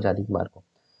சான்சஸும் கொஞ்சம் அதிகமாக இருக்கும்.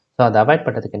 ஸோ அதை அவாய்ட்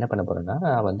பண்ணுறதுக்கு என்ன பண்ண போகிறேன்னா,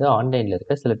 நான் வந்து ஆன்லைனில்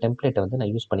இருக்க சில டெம்ப்ளேட்டை வந்து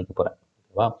நான் யூஸ் பண்ணிக்க போகிறேன்.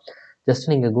 ஓகேவா? ஜஸ்ட்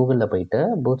நீங்கள் கூகுளில் போயிட்டு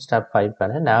பூட்ஸ்ட்ராப்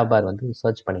 5க்கான nav bar வந்து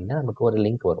சர்ச் பண்ணிங்கன்னா நமக்கு ஒரு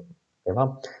லிங்க் வரும். ஓகேவா?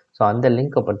 ஸோ அந்த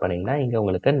லிங்க் ஓப்பன் பண்ணிங்கன்னா இங்கே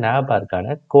உங்களுக்கு nav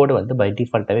barக்கான கோடு வந்து பை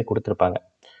டிஃபால்ட்டாகவே கொடுத்துருப்பாங்க.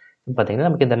 பார்த்தீங்கன்னா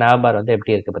நமக்கு இந்த nav bar வந்து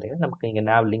எப்படி இருக்குது பார்த்தீங்கன்னா, நமக்கு இங்கே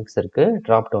nav லிங்க்ஸ் இருக்குது,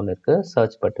 ட்ராப் டவுன் இருக்குது,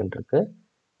 சர்ச் பட்டன் இருக்குது,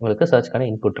 உங்களுக்கு சர்ச்க்கான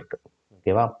இன்புட் இருக்குது.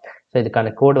 ஓகேவா? ஸோ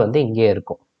இதுக்கான கோடு வந்து இங்கேயே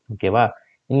இருக்கும். ஓகேவா?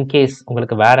 இன்கேஸ்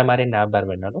உங்களுக்கு வேறு மாதிரி nav bar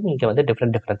வேணாலும் இங்கே வந்து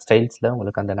டிஃப்ரெண்ட் ஸ்டைல்ஸில்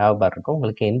உங்களுக்கு அந்த nav bar இருக்கும்.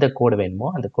 உங்களுக்கு எந்த கோடு வேணுமோ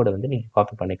அந்த கோடை வந்து நீங்கள்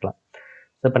காப்பி பண்ணிக்கலாம்.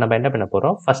 ஸோ இப்போ நம்ம என்ன பண்ண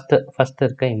போகிறோம், ஃபஸ்ட்டு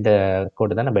இருக்க இந்த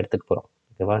கோடு தான் நம்ம எடுத்துக்க போகிறோம்.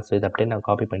 ஓகேவா? ஸோ இதை அப்படியே நான்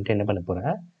காப்பி பண்ணிட்டு என்ன பண்ண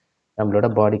போகிறேன், நம்மளோட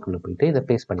பாடிக்குள்ளே போயிட்டு இதை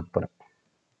பேஸ்ட் பண்ணிக்க போகிறேன்.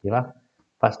 ஓகேவா?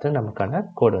 ஃபஸ்ட்டு நமக்கான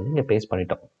கோடு வந்து இங்கே பேஸ்ட்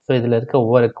பண்ணிட்டோம். ஸோ இதில் இருக்க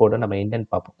ஒவ்வொரு கோடும் நம்ம என்னென்னு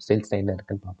பார்ப்போம், ஸ்டைல்ஸ் என்ன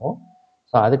இருக்குன்னு பார்ப்போம்.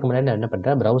 ஸோ அதுக்கு முன்னாடி நான் என்ன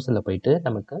பண்ணுறேன், ப்ரௌசரில் போயிட்டு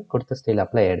நமக்கு கொடுத்த ஸ்டைல்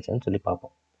அப்ளை ஆகிடுச்சுன்னு சொல்லி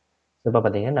பார்ப்போம். ஸோ இப்போ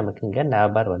பார்த்தீங்கன்னா நமக்கு இங்கே nav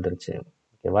bar வந்துருச்சு.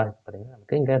 ஓகேவா? பார்த்தீங்கன்னா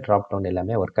நமக்கு இங்கே ட்ராப் டவுன்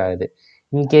எல்லாமே ஒர்க் ஆகுது.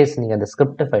 இன்கேஸ் நீங்கள் அந்த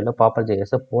ஸ்கிரிப்ட் ஃபைலோ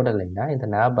பாப்பர்.js போடலைன்னா இந்த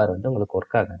nav bar வந்து உங்களுக்கு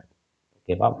ஒர்க் ஆகாது.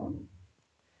 ஓகேவா?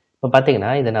 இப்போ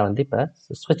பார்த்தீங்கன்னா இதை நான் வந்து இப்போ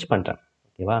ஸ்விட்ச் பண்ணுறேன்.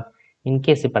 ஓகேவா?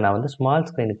 இன்கேஸ் இப்போ நான் வந்து ஸ்மால்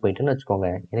ஸ்க்ரீனுக்கு போயிட்டுன்னு வச்சுக்கோங்க,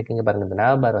 எனக்கு இங்கே பாருங்கள் இந்த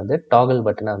nav bar வந்து டாகல்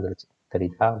பட்டனாக வந்துருச்சு.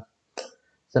 தெரியுதா?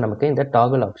 ஸோ நமக்கு இந்த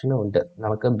டாகல் ஆப்ஷனும் உண்டு.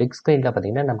 நமக்கு பிக் ஸ்க்ரீனில்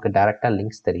பார்த்தீங்கன்னா நமக்கு டேரெக்டாக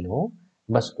லிங்க்ஸ் தெரியும்.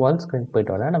 பட் ஸ்மால் ஸ்க்ரீன்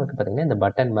போயிட்டோம்னா நமக்கு பார்த்தீங்கன்னா இந்த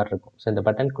பட்டன் மாதிரி இருக்கும். ஸோ இந்த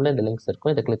பட்டனுக்குள்ளே இந்த லிங்க்ஸ்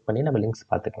இருக்கும், இதை கிளிக் பண்ணி நம்ம லிங்க்ஸ்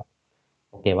பார்த்துக்கலாம்.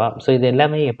 ஓகேவா? ஸோ இது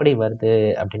எல்லாமே எப்படி வருது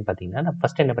அப்படின்னு பார்த்தீங்கன்னா, நான்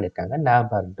ஃபஸ்ட்டு என்ன பண்ணியிருக்காங்க, nav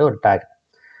barன்ட்டு ஒரு டேக்.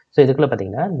 ஸோ இதுக்குள்ளே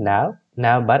பார்த்தீங்கன்னா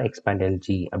nav bar expand LG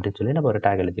அப்படின்னு சொல்லி நம்ம ஒரு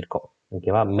டேக் எழுதியிருக்கோம்.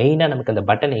 ஓகேவா? மெயினாக நமக்கு அந்த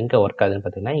பட்டன் எங்கே ஒர்க் ஆகுதுன்னு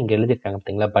பார்த்தீங்கன்னா, இங்கே எழுதியிருக்காங்க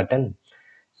பார்த்தீங்களா பட்டன்.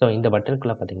 ஸோ இந்த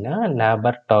பட்டனுக்குள்ளே பார்த்தீங்கன்னா nav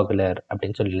bar toggler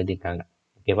அப்படின்னு சொல்லி எழுதியிருக்காங்க.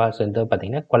 ஓகேவா? ஸோ இது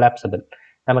பார்த்தீங்கன்னா கொலாப்சபிள்.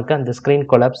 நமக்கு அந்த ஸ்க்ரீன்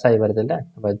கொலாப்ஸ் ஆகி வருது இல்லை,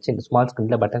 நம்ம வச்சு ஸ்மால்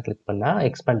ஸ்க்ரீனில் பட்டன் கிளிக் பண்ணால்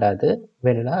எக்ஸ்பேண்ட் ஆகுது,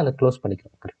 வேணும்னா அதை க்ளோஸ்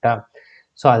பண்ணிக்கிறோம். கரெக்டாக?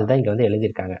 ஸோ அதுதான் இங்கே வந்து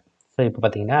எழுதியிருக்காங்க. ஸோ இப்போ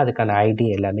பார்த்தீங்கன்னா அதுக்கான ஐடி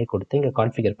எல்லாமே கொடுத்து இங்கே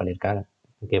கான்ஃபிகர் பண்ணியிருக்காங்க.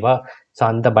 ஓகேவா? ஸோ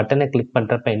அந்த பட்டனை கிளிக்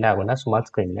பண்ணுறப்ப என்ன ஆகும்னா ஸ்மால்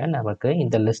ஸ்க்ரீனில் நமக்கு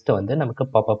இந்த லிஸ்ட்டை வந்து நமக்கு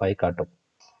பாப்அப் ஆகி காட்டும்.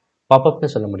 பாப்அப்னு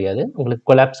சொல்ல முடியாது, உங்களுக்கு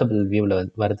கொலாப்சபிள் வியூவில்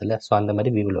வருதுல்ல, ஸோ அந்த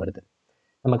மாதிரி வியூவில் வருது.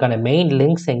 நமக்கான மெயின்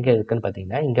லிங்க்ஸ் எங்கே இருக்குன்னு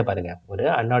பார்த்தீங்கன்னா, இங்கே பாருங்கள் ஒரு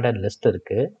அன்ஆர்டர் லிஸ்ட்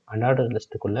இருக்குது. அன்ஆர்டர்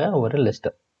லிஸ்ட்டுக்குள்ளே ஒரு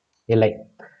லிஸ்ட்டு எல்ஐ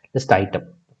லிஸ்ட் ஐட்டம்.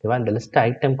 ஓகேவா? இந்த லிஸ்ட்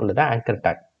ஐட்டம்குள்ளே தான் ஆங்கர்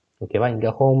டேக். ஓகேவா?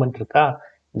 இங்கே ஹோம்ன்ட் இருக்கா,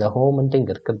 இந்த ஹோம்ன்ட்டு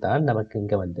இங்கே இருக்கிறது தான் நமக்கு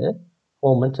இங்கே வந்து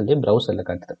ஹோம்னு சொல்லி ப்ரௌசரில்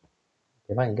காட்டுது.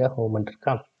 ஓகேவா? இங்கே ஹோம்ன்ட்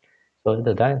இருக்கா, ஸோ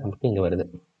இதுதான் நமக்கு இங்கே வருது.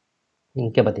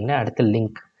 இங்கே பார்த்தீங்கன்னா அடுத்த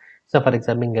லிங்க். ஸோ ஃபார்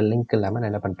எக்ஸாம்பிள் இங்கே லிங்க் இல்லாமல்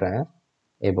நான் என்ன பண்ணுறேன்,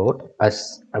 about us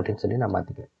அப்படின்னு சொல்லி நான்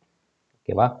மாற்றிக்கிறேன்.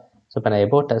 ஓகேவா? ஸோ இப்போ நான்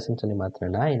about usன்னு சொல்லி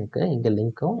மாற்றினேன்னா எனக்கு இங்கே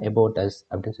லிங்க்கும் about us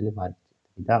அப்படின்னு சொல்லி மாறிச்சு.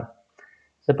 சரிதா?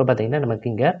 ஸோ இப்போ பார்த்தீங்கன்னா நமக்கு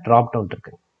இங்கே ட்ராப் டவுன்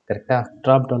இருக்குது. கரெக்டாக?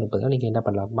 ட்ராப் டவுனுக்கு பதிலாக நீங்கள் என்ன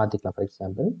பண்ணலாம் மாற்றிக்கலாம். ஃபார்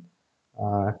எக்ஸாம்பிள்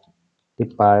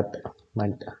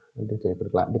டிபார்ட்மெண்ட் அப்படின்னு சொல்லி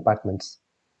கொடுக்கலாம். டிபார்ட்மெண்ட்ஸ்.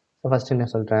 ஸோ ஃபஸ்ட்டு என்ன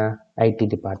சொல்கிறேன், ஐடி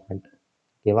டிபார்ட்மெண்ட்.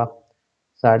 ஓகேவா?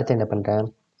 ஸோ அடுத்து என்ன பண்ணுறேன்,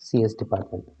 சிஎஸ்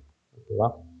டிபார்ட்மெண்ட். ஓகேவா?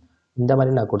 இந்த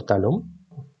மாதிரி நான் கொடுத்தாலும்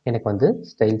எனக்கு வந்து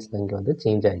ஸ்டைல்ஸ் இங்கே வந்து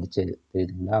சேஞ்ச் ஆகிடுச்சு.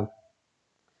 தெரியுதுங்களா?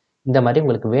 இந்த மாதிரி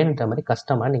உங்களுக்கு வேணுன்ற மாதிரி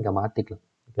கஸ்டமாக நீங்கள் மாற்றிக்கலாம்.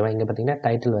 ஓகேவா? இங்கே பார்த்தீங்கன்னா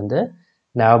டைட்டில் வந்து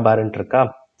நாவபாருன்ட்டு இருக்கா.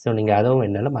 ஸோ நீங்கள் அதுவும்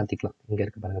என்னால் மாற்றிக்கலாம். இங்கே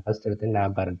இருக்குது பாருங்கள், ஃபஸ்ட் எடுத்து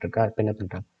நாவபாருன்ட்டு இருக்கா. இப்போ என்ன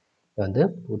பண்ணுறேன், இது வந்து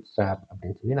பூட்ஸ்ட்ராப்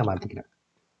அப்படின்னு சொல்லி நான் மாற்றிக்கிறேன்.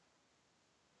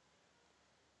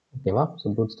 ஓகேவா?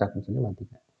 ஸோ பூட்ஸ்ட்ராப்னு சொல்லி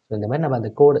மாற்றிக்கிறேன். ஸோ இந்த மாதிரி நம்ம அந்த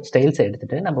கோட் ஸ்டைல்ஸை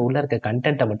எடுத்துகிட்டு நம்ம உள்ளே இருக்க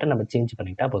கண்டென்ட்டை மட்டும் நம்ம சேஞ்ச்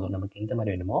பண்ணிட்டா போதும். நமக்கு எந்த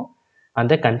மாதிரி வேணுமோ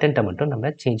அந்த கண்டென்ட்டை மட்டும்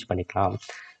நம்ம சேஞ்ச் பண்ணிக்கலாம்.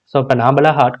 ஸோ இப்போ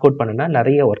நாமளாக ஹார்ட் கோட் பண்ணோன்னா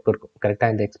நிறைய ஒர்க் இருக்கும்.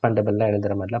 கரெக்டாக இந்த எக்ஸ்பெண்டபிள்லாம்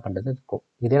எழுதுகிற மாதிரிலாம் பண்ணுறது இருக்கும்.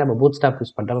 இதே நம்ம பூட்ஸ்ட்ராப்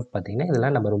யூஸ் பண்ணுறப்ப பார்த்தீங்கன்னா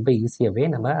இதெல்லாம் நம்ம ரொம்ப ஈஸியாகவே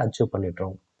நம்ம அச்சீவ்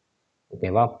பண்ணிடுறோம்.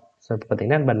 ஓகேவா? ஸோ இப்போ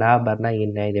பார்த்தீங்கன்னா நம்ம nav பார்னா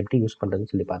என்ன, இது எப்படி யூஸ்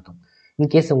பண்ணுறதுன்னு சொல்லி பார்த்தோம்.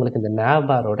 இன்கேஸ் உங்களுக்கு இந்த nav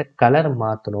பாரோட கலர்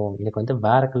மாற்றணும், எனக்கு வந்து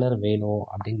வேறு கலர் வேணும்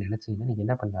அப்படின்னு நினச்சிங்கன்னா நீங்கள்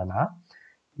என்ன பண்ணலான்னா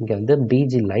இங்கே வந்து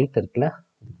பிஜி லைட் இருக்குல்ல,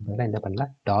 அதுக்கு பதிலாக என்ன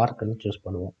பண்ணலாம், டார்க்னு சூஸ்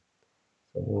பண்ணுவோம்.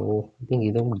 ஸோ ஐ திங்க்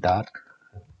இதுவும் டார்க்.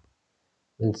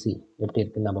 வில் சி எப்படி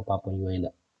இருக்குன்னு நம்ம பார்ப்போம்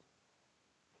யூஐயில்.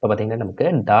 இப்போ பார்த்தீங்கன்னா நமக்கு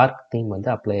டார்க் தீம் வந்து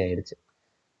அப்ளை ஆகிடுச்சு.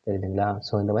 தெரியுதுங்களா?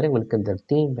 ஸோ இந்த மாதிரி உங்களுக்கு இந்த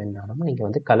தீம் வேணாலும் நீங்கள்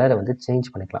வந்து கலரை வந்து சேஞ்ச்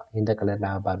பண்ணிக்கலாம். எந்த கலர்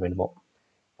nav பார் வேணுமோ.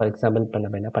 ஃபார் எக்ஸாம்பிள் இப்போ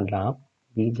நம்ம என்ன பண்ணலாம்,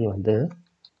 பிஜி வந்து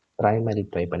ப்ரைமரி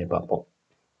ட்ரை பண்ணி பார்ப்போம்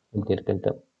இப்படி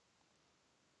இருக்குன்ட்டு.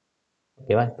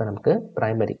 ஓகேவா? இப்போ நமக்கு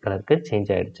ப்ரைமரி கலருக்கு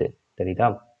சேஞ்ச் ஆகிடுச்சு. தெரியுதா?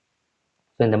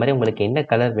 ஸோ இந்த மாதிரி உங்களுக்கு என்ன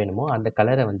கலர் வேணுமோ அந்த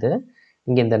கலரை வந்து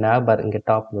இங்கே இந்த nav பார் இங்கே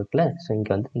டாப் இருக்குல்ல, ஸோ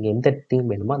இங்கே வந்து நீங்கள் எந்த தீம்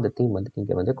வேணுமோ அந்த தீம் வந்து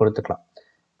நீங்கள் வந்து கொடுத்துக்கலாம்.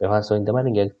 ஓகேவா? ஸோ இந்த மாதிரி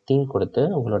நீங்கள் தீம் கொடுத்து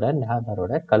உங்களோட nav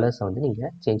பாரோட கலர்ஸை வந்து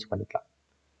நீங்கள் சேஞ்ச் பண்ணிக்கலாம்.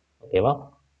 ஓகேவா?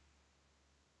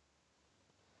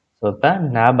 ஸோ இப்போ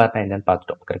nav பார்னா என்னென்னு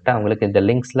பார்த்துட்டோம். கரெக்டாக உங்களுக்கு இந்த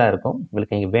லிங்க்ஸ்லாம் இருக்கும்.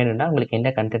 உங்களுக்கு இங்கே வேணும்னா உங்களுக்கு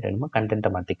என்ன கண்டென்ட் வேணுமோ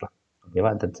கண்டென்ட்டை மாற்றிக்கலாம்.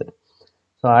 ஓகேவா? That's it.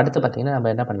 ஸோ அடுத்து பார்த்தீங்கன்னா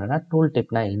நம்ம என்ன பண்ணலாம்னா டூல்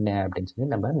டிப்னா என்ன அப்படின்னு சொல்லி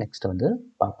நம்ம நெக்ஸ்ட் வந்து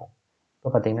பார்ப்போம். இப்போ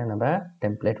பார்த்தீங்கன்னா நம்ம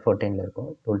டெம்ப்ளேட் 14ல் இருக்கும்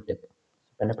டூல் டிப்.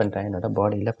 இப்போ என்ன பண்ணுறேன், என்னோட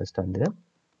பாடியில் ஃபஸ்ட்டு வந்து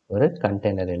ஒரு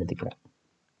கண்டெய்னர் எழுதிக்கிறேன்.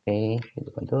 ஓகே,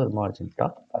 இதுக்கு வந்து ஒரு மார்ஜின்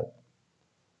டாப்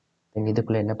 5.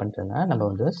 இதுக்குள்ளே என்ன பண்ணுறேன்னா நம்ம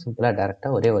வந்து சிம்பிளாக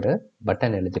டேரெக்டாக ஒரே ஒரு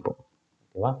பட்டன் எழுதிப்போம்.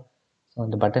 ஓகேவா? ஸோ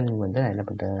அந்த பட்டனுக்கு வந்து நான் என்ன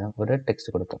பண்ணுறேன், ஒரு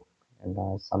டெக்ஸ்ட் கொடுப்போம்.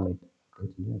 சப்மிட்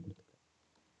அப்படின்னு சொல்லி கொடுத்துருக்கேன்.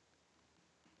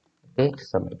 Okay,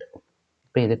 submit.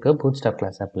 இப்போ இதுக்கு பூட்ஸ்ட்ராப்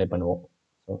கிளாஸ் அப்ளை பண்ணுவோம்.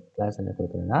 ஸோ கிளாஸ் என்ன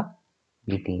கொடுக்குறேன்னா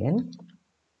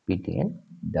பிடிஎன்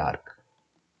டார்க்.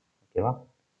 ஓகேவா?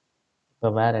 இப்போ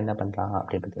வேறு என்ன பண்ணுறான்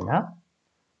அப்படின்னு பார்த்தீங்கன்னா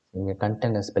இங்கே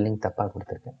கண்டெய்னர் ஸ்பெல்லிங் தப்பாக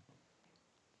கொடுத்துருக்கேன்.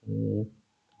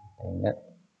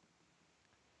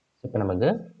 இப்போ நமக்கு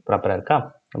ப்ராப்பராக இருக்கா.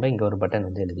 நம்ம இங்கே ஒரு பட்டன்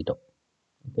வந்து எழுதிட்டோம்.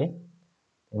 ஓகே,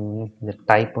 இந்த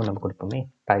டைப்பும் நம்ம கொடுப்போமே,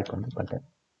 டைப் வந்து பட்டன்.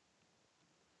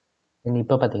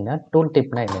 இப்போ பார்த்தீங்கன்னா டூல்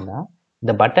டிப்னா என்னென்னா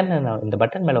இந்த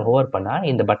பட்டன் மேலே ஹோவர் பண்ணால்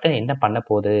இந்த பட்டன் என்ன பண்ண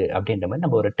போகுது அப்படின்ற மாதிரி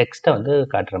நம்ம ஒரு டெக்ஸ்ட்டை வந்து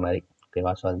காட்டுற மாதிரி.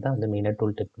 ஓகேவா? ஸோ அதுதான் வந்து மெயினாக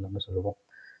டூல் டிப் நம்ம சொல்லுவோம்.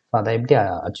 ஸோ அதை எப்படி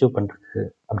அச்சீவ் பண்ணுறது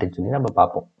அப்படின்னு சொல்லி நம்ம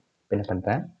பார்ப்போம். இப்போ என்ன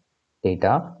பண்ணுறேன்,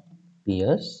 டேட்டா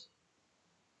பியர்ஸ்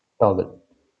டாகிள்.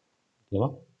 ஓகேவா?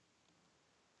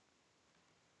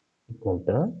 ஈக்குவல்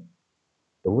டு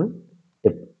டூல்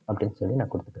டிப் அப்படின்னு சொல்லி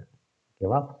நான் கொடுத்துக்கிறேன்.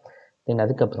 ஓகேவா? தென்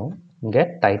அதுக்கப்புறம் இங்கே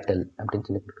டைட்டில் அப்படின்னு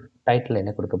சொல்லி கொடுக்குறேன். டைட்டில்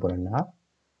என்ன கொடுக்க போகிறேன்னா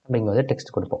நம்ம இங்கே வந்து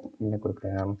டெக்ஸ்ட் கொடுப்போம். என்ன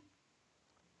கொடுக்குறேன்,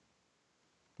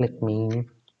 click me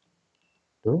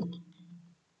to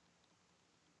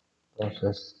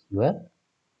process your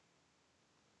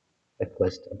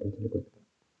request அப்படின்னு சொல்லி கொடுக்குறேன்.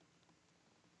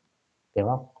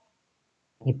 ஓகேவா?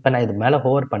 இப்போ நான் இது மேலே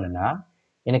ஹோவர் பண்ணேன்னா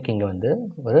எனக்கு இங்கே வந்து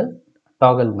ஒரு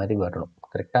டாகல் மாதிரி வரணும்.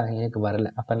 கரெக்டாக எனக்கு வரலை.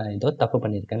 அப்போ நான் ஏதோ தப்பு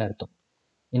பண்ணியிருக்கேன்னு அர்த்தம்.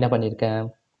 என்ன பண்ணியிருக்கேன்,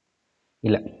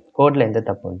 இல்லை கோடில் எந்த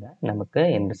தப்பும் இல்லை, நமக்கு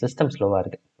என்னோட சிஸ்டம் ஸ்லோவாக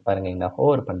இருக்குது. பாருங்கள், நான்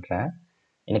ஹோவர் பண்ணுறேன்,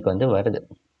 எனக்கு வந்து வருது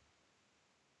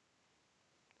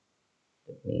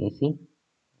ஈஸி.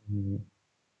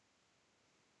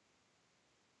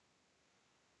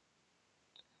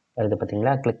 வருது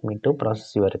பார்த்தீங்களா, click me to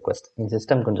process your request. N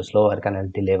system கொஞ்சம் ஸ்லோவாக இருக்கு,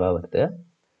 அதனால் டிலேவாக வருது.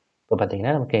 இப்போ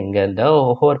பார்த்தீங்கன்னா நமக்கு இங்கே இந்த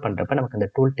ஹோவர் பண்ணுறப்ப நமக்கு இந்த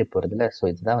டூல் டிப் வருதுல்ல. ஸோ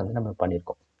இதுதான் வந்து நம்ம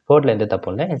பண்ணியிருக்கோம். கோடில் எந்த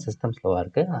தப்பும் இல்லை, என் சிஸ்டம் ஸ்லோவாக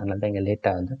இருக்குது, அதனால தான் இங்கே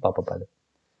லேட்டாக வந்து பாப்பப் ஆகுது.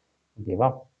 ஓகேவா?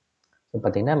 ஸோ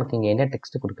பார்த்தீங்கன்னா நமக்கு இங்கே என்ன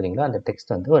டெக்ஸ்ட் கொடுக்குறீங்களோ அந்த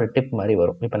டெக்ஸ்ட் வந்து ஒரு டிப் மாதிரி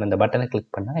வரும். இப்போ நான் அந்த பட்டனை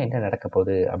கிளிக் பண்ணால் என்ன நடக்க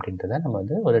போகுது அப்படின்றத நம்ம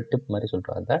வந்து ஒரு டிப் மாதிரி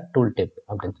சொல்கிறோம். அதுதான் டூல் டிப்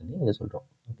அப்படின்னு சொல்லி இது சொல்கிறோம்.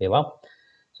 ஓகேவா?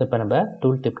 ஸோ இப்போ நம்ம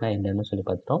டூல் டிப்னா என்னன்னு சொல்லி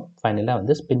பார்த்துட்டோம். ஃபைனலாக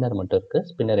வந்து ஸ்பின்னர் மட்டும் இருக்குது.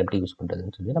 ஸ்பின்னர் எப்படி யூஸ்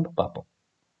பண்ணுறதுன்னு சொல்லி நம்ம பார்ப்போம்.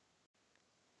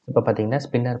 இப்போ பார்த்தீங்கன்னா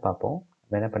ஸ்பின்னர் பார்ப்போம்.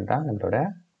 நம்ம என்ன பண்ணுறோம், நம்மளோட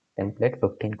டெம்ப்ளேட்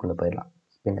 15 போயிடலாம்.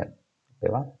 ஸ்பின்னர்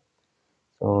ஓகேவா?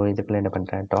 ஸோ இதுக்குள்ள என்ன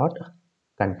பண்ணுறேன், டாட்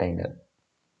கண்டெய்னர்.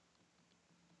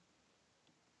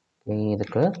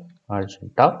 இதுக்கு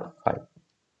ஆர்ஜின் டாப் 5.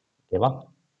 ஓகேவா?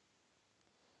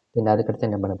 பின் அதுக்கடுத்து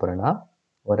என்ன பண்ண போகிறேன்னா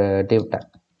ஒரு div tag.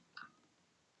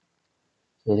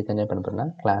 ஸோ இதுக்கு என்ன பண்ண போகிறேன்னா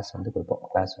கிளாஸ் வந்து கொடுப்போம்.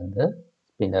 கிளாஸ் வந்து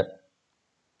ஸ்பின்னர்.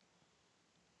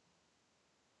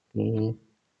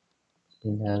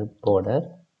 Spinner border.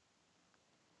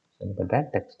 என்ன பண்ணுறேன்,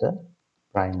 டெக்ஸ்ட்டு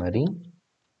ப்ரைமரி.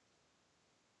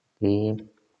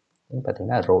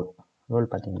 பார்த்தீங்கன்னா ரோல். ரோல்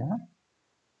பார்த்தீங்கன்னா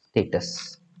ஸ்டேட்டஸ்.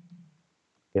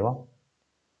 ஓகேவா?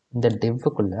 இந்த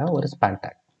டிவ்வுக்குள்ள ஒரு ஸ்பேன்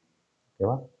டேக்.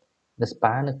 ஓகேவா? இந்த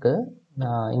ஸ்பேனுக்கு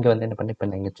நான் இங்கே வந்து என்ன பண்ணி இப்போ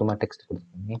இங்கே சும்மா டெக்ஸ்ட்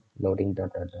கொடுத்துருக்கேன், லோடிங்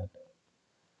டாட் டாட் டாட்.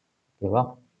 ஓகேவா?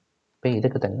 இப்போ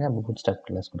இதுக்கு தனியாக நம்ம பூட்ஸ்ட்ராப்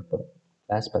கிளாஸ் கொடுப்போம்.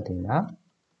 கிளாஸ் பார்த்தீங்கன்னா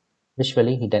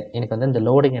விஷுவலி ஹிடன். எனக்கு வந்து இந்த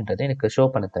லோடிங்ன்றது எனக்கு ஷோ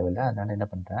பண்ண தேவையில்லை, அதனால் என்ன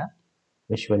பண்ணுறேன்,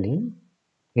 விஷுவலி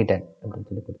ஹிடன் அப்படின்னு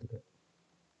சொல்லி கொடுத்துருக்கேன்.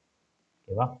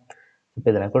 ஓகேவா? இப்போ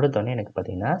இதை நான் கொடுத்தோன்னே எனக்கு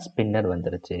பார்த்தீங்கன்னா ஸ்பின்னர்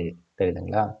வந்துருச்சு.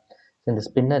 தெரியுதுங்களா? இந்த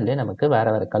ஸ்பின்னர்லேயே நமக்கு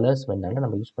வேறு வேறு கலர்ஸ் வேணாலும்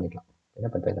நம்ம யூஸ் பண்ணிக்கலாம். என்ன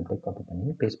பண்ணுறேன், இதை அப்படியே காப்பி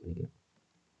பண்ணி பேஸ்ட் பண்ணிக்கலாம்.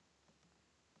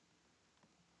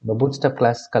 இப்போ பூட்ஸ்ட்ராப்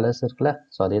கிளாஸ் கலர்ஸ் இருக்குல்ல,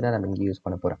 ஸோ அதே தான் நம்ம இங்கே யூஸ்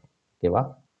பண்ண போகிறோம். ஓகேவா?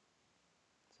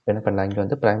 இப்போ என்ன பண்ணலாம், இங்கே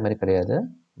வந்து ப்ரைமரி கிடையாது,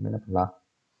 என்ன பண்ணலாம்,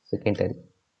 செகண்டரி.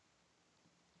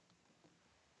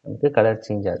 நமக்கு கலர்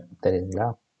சேஞ்ச் ஆகுது. தெரியுதுங்களா?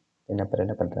 என்ன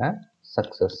பண்ணுறேன்,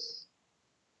 சக்ஸஸ்,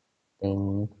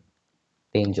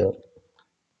 டேஞ்சர்,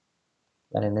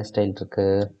 வேறு என்ன ஸ்டைல்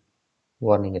இருக்குது,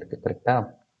 வார்னிங் இருக்குது. கரெக்டாக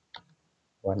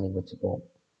வார்னிங் வச்சுக்குவோம்.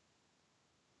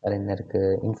 வேறு என்ன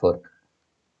இருக்குது, இன்ஃபோ இருக்குது.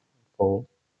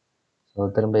 ஸோ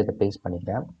திரும்ப இதை பேஸ்ட்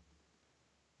பண்ணிக்கிறேன்.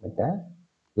 பட்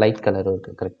லைட் கலரும்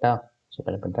இருக்குது. கரெக்டாக? ஸோ இப்போ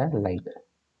என்ன பண்ணுறேன், லைட்.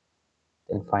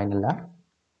 தென் ஃபைனலாக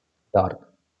டார்க்.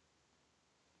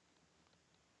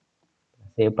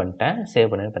 சேவ் பண்ணிட்டேன். சேவ்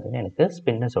பண்ணது பார்த்தீங்கன்னா எனக்கு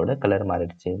ஸ்பின்னர்ஸோட கலர்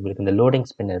மாறிடுச்சு. உங்களுக்கு இந்த லோடிங்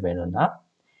ஸ்பின்னர் வேணும்னா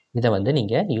இதை வந்து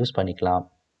நீங்கள் யூஸ் பண்ணிக்கலாம்.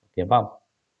 ஓகேவா?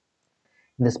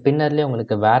 இந்த ஸ்பின்னர்லேயே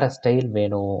உங்களுக்கு வேறு ஸ்டைல்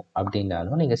வேணும்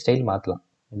அப்படின்னாலும் நீங்கள் ஸ்டைல் மாற்றலாம்.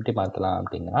 எப்படி மாற்றலாம்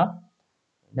அப்படின்னா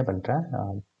என்ன பண்ணுறேன்,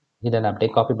 இதை நான்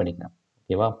அப்படியே காப்பி பண்ணிக்கிறேன்.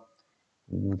 ஓகேவா?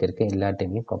 இங்கே இருக்க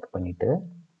எல்லாத்தையுமே காப்பி பண்ணிவிட்டு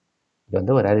இது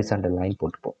வந்து ஒரு ஹாரிசான்டல் லைன்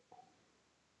போட்டுப்போம்.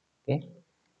 ஓகே,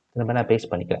 திரும்ப நான்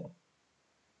பேஸ்ட் பண்ணிக்கிறேன்.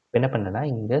 இப்போ என்ன பண்ணேன்னா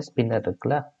இங்கே ஸ்பின்னர்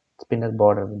இருக்குல்ல, ஸ்பின்னர்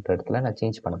பார்டர்ன்ற இடத்துல நான்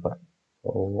சேஞ்ச் பண்ண போகிறேன். ஸோ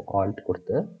ஆல்ட்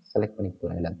கொடுத்து செலக்ட் பண்ணி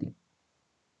போகிறேன் எல்லாத்தையும்.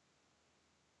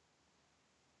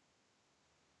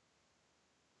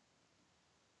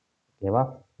 ஓகேவா?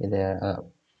 இதை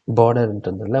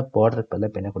பார்டர்ன்றதில் பார்டருக்கு பதில்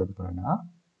இப்போ என்ன கொடுக்க போகிறேன்னா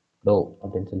லோ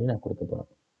அப்படின்னு சொல்லி நான் கொடுக்க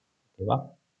போகிறேன். ஓகேவா?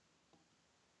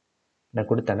 நான்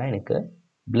கொடுத்தேன்னா எனக்கு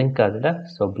பிளிங்க் ஆகுதுல,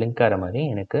 ஸோ பிளிங்க் ஆகிற மாதிரி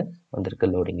எனக்கு வந்திருக்கு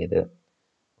லோடிங் இது.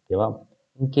 ஓகேவா?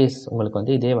 இன்கேஸ் உங்களுக்கு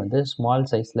வந்து இதே வந்து ஸ்மால்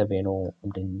சைஸில் வேணும்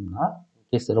அப்படின்னா,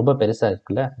 இன்கேஸ் ரொம்ப பெருசாக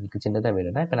இருக்குல்ல, எனக்கு சின்னதாக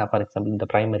வேணும்னா இப்போ நான் ஃபார் எக்ஸாம்பிள் இந்த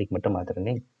ப்ரைமரிக்கு மட்டும்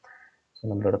மாற்றுறேனே. ஸோ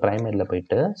நம்மளோட ப்ரைமரியில்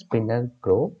போயிட்டு ஸ்பின்னர்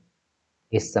ப்ரோ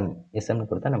எஸ்எம்னு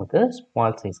கொடுத்தா நமக்கு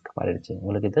ஸ்மால் சைஸ்க்கு மாறிடுச்சு.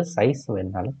 உங்களுக்கு இது சைஸ்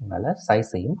வேணுனாலும் உங்களால்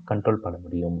சைஸையும் கண்ட்ரோல் பண்ண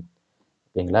முடியும்.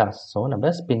 ஓகேங்களா? ஸோ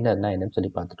நம்ம ஸ்பின்னர்னால் என்னன்னு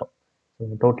சொல்லி பார்த்துட்டோம்.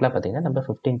 டோட்டலாக பார்த்தீங்கன்னா நம்ம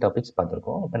 15 டாபிக்ஸ்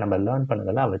பார்த்துருக்கோம். இப்போ நம்ம லேர்ன்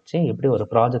பண்ணதெல்லாம் வச்சு எப்படி ஒரு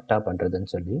ப்ராஜெக்டாக பண்ணுறதுன்னு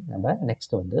சொல்லி நம்ம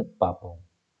நெக்ஸ்ட் வந்து பார்ப்போம்.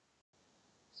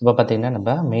 ஸோ இப்போ பார்த்தீங்கன்னா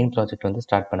நம்ம மெயின் ப்ராஜெக்ட் வந்து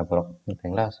ஸ்டார்ட் பண்ண போகிறோம்.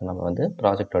 ஓகேங்களா? ஸோ நம்ம வந்து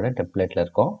ப்ராஜெக்டோட டெம்ப்ளேட்டில்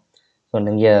இருக்கோம். ஸோ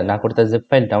நீங்கள் நான் கொடுத்த ஜிப்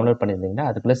ஃபைல் டவுன்லோட் பண்ணியிருந்தீங்கன்னா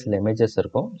அதுக்குள்ளே சில இமேஜஸ்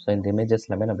இருக்கும். ஸோ இந்த இமேஜஸ்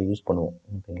எல்லாமே நம்ம யூஸ் பண்ணுவோம்.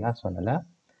 ஓகேங்களா? ஸோ அதனால்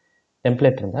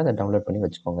டெம்ப்ளேட் இருந்தால் அதை டவுன்லோட் பண்ணி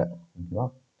வச்சுக்கோங்க. ஓகேவா?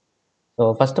 ஸோ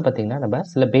ஃபஸ்ட்டு பார்த்தீங்கன்னா நம்ம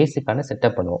சில பேசிக்கான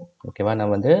செட்டப் பண்ணுவோம். ஓகேவா?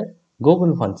 நான் வந்து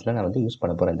கூகுள் ஃபாண்ட்ஸில் நான் வந்து யூஸ்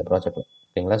பண்ண போகிறேன் இந்த ப்ராஜெக்ட்.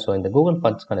 ஓகேங்களா? ஸோ இந்த கூகுள்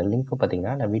ஃபாண்ட்ஸ்க்கான லிங்க்கும்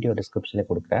பார்த்தீங்கன்னா நான் வீடியோ டிஸ்கிரிப்ஷனில்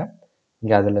கொடுக்குறேன்.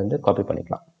 இங்கே அதிலேருந்து காப்பி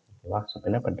பண்ணிக்கலாம். ஓகேவா? ஸோ இப்போ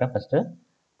என்ன பண்ணுறேன், ஃபஸ்ட்டு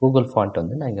கூகுள் ஃபாண்ட்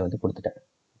வந்து நான் இங்கே வந்து கொடுத்துட்டேன்.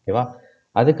 ஓகேவா?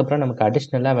 அதுக்கப்புறம் நமக்கு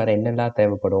அடிஷ்னலாக வேறு என்னெல்லாம்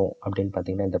தேவைப்படும் அப்படின்னு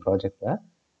பார்த்தீங்கன்னா இந்த ப்ராஜெக்டில்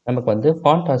நமக்கு வந்து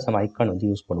ஃபாண்ட் ஆசம் ஐக்கான் வந்து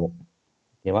யூஸ் பண்ணுவோம்.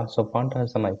 ஓகேவா? ஸோ ஃபாண்ட்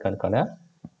ஆசம் ஐக்கானுக்கான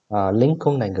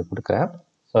லிங்க்கும் நான் இங்கே கொடுக்குறேன்.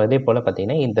 ஸோ அதே போல்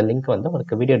பார்த்தீங்கன்னா இந்த லிங்க் வந்து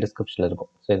உங்களுக்கு வீடியோ டிஸ்கிரிப்ஷனில்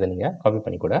இருக்கும். ஸோ இதை நீங்கள் காப்பி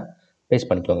பண்ணி கூட பேஸ்ட்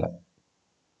பண்ணிக்கோங்க.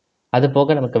 அது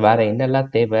போக நமக்கு வேறு என்னெல்லாம்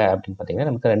தேவை அப்படின்னு பார்த்தீங்கன்னா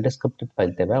நமக்கு 2 ஸ்கிரிப்ட்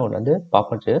ஃபைல் தேவை. ஒன்று வந்து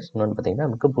பாப்பர்ஜஸ், இன்னொன்று பார்த்தீங்கன்னா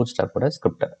நமக்கு பூட்ஸ்ட்ராப்போட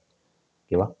ஸ்கிரிப்ட்.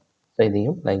 ஓகேவா? ஸோ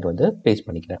இதையும் நான் இங்கே வந்து பேஸ்ட்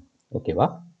பண்ணிக்கிறேன். ஓகேவா?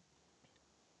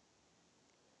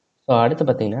 ஸோ அடுத்து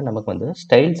பார்த்தீங்கன்னா நமக்கு வந்து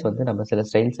ஸ்டைல்ஸ் வந்து நம்ம சில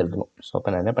ஸ்டைல்ஸ் எழுதணும். ஸோ அப்போ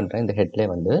நான் என்ன பண்ணுறேன், இந்த ஹெட்லேயே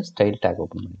வந்து ஸ்டைல் டேக்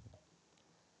ஓப்பன் பண்ணிக்கிறேன்.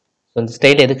 ஸோ இந்த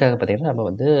ஸ்டைல் எதுக்காக பார்த்தீங்கன்னா நம்ம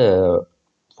வந்து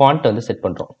ஃபாண்ட் வந்து செட்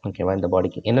பண்ணுறோம். ஓகேவா? இந்த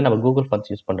பாடிக்கு என்ன நம்ம கூகுள்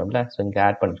ஃபாண்ட்ஸ் யூஸ் பண்ணுறோம்ல, ஸோ இங்கே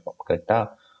ஆட் பண்ணிருக்கோம். கரெக்டாக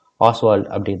ஆஸ்வால்ட்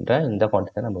அப்படின்ற இந்த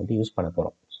ஃபாண்ட் தான் நம்ம வந்து யூஸ் பண்ண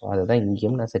போகிறோம். ஸோ அதை தான்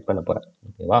இங்கேயும் நான் செட் பண்ண போகிறேன்.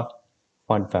 ஓகேவா?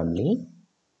 Font family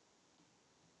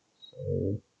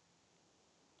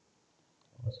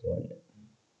Oswald.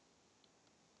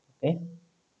 Okay,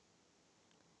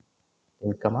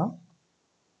 இன்கமா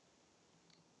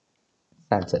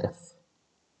chance செரஃப்.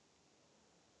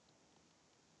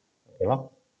 ஓகேவா?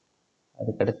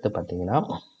 அதுக்கடுத்து பார்த்தீங்கன்னா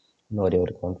இன்னொரு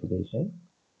ஒரு கான்ஃபிகரேஷன்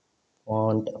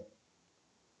ஃபாண்ட்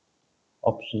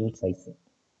ஆப்ஷனல் சைஸ்.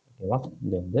 ஓகேவா?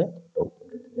 இது வந்து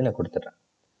நான் கொடுத்துட்றேன்.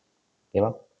 ஓகேவா?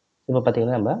 இப்போ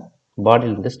பார்த்தீங்கன்னா நம்ம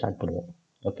பாடியிலேருந்து ஸ்டார்ட் பண்ணுவோம்.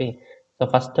 ஓகே, ஸோ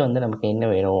ஃபஸ்ட்டு வந்து நமக்கு என்ன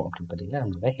வேணும் அப்படின்னு பார்த்தீங்கன்னா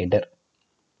நம்மளோட ஹெடர்.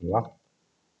 ஓகேவா?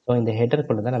 ஸோ இந்த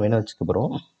ஹெடருக்குள்ளே தான் நம்ம என்ன வச்சுக்க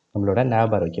போகிறோம், நம்மளோட nav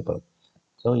பார் வைக்க போகிறோம்.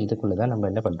 ஸோ இதுக்குள்ளே தான் நம்ம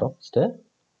என்ன பண்ணுறோம், ஃபஸ்ட்டு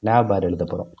nav பார் எழுத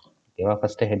போகிறோம். ஓகேவா?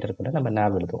 ஃபஸ்ட்டு ஹெடருக்குள்ளே நம்ம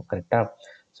nav எழுதுவோம். கரெக்டாக?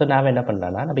 ஸோ nav என்ன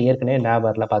பண்ணலான்னா, நம்ம ஏற்கனவே nav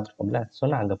பார்லாம் பார்த்துருக்கோம்ல, ஸோ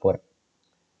நான் அங்கே போகிறேன்.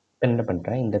 இப்போ என்ன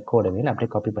பண்ணுறேன், இந்த கோடவே நான்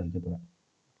அப்படியே காப்பி பண்ணிக்க போகிறேன்.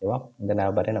 ஓகேவா? இந்த nav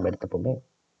பாரை நம்ம எடுத்துப்போமே,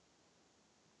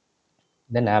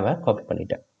 இந்த nav காப்பி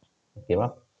பண்ணிட்டேன். ஓகேவா?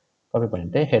 காப்பி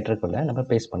பண்ணிவிட்டு ஹெடருக்குள்ளே நம்ம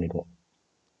பேஸ்ட் பண்ணிவிடுவோம்.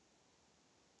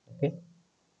 ஓகே,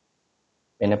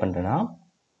 என்ன பண்ணுறேன்னா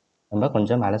நம்ம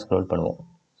கொஞ்சம் மேலே ஸ்க்ரோல் பண்ணுவோம்.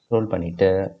 ஸ்க்ரோல் பண்ணிவிட்டு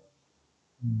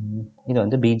இது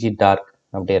வந்து பிஜி டார்க்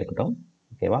அப்படியே இருக்கட்டும்.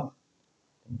 ஓகேவா?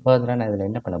 ஃபர்தராக நான் இதில்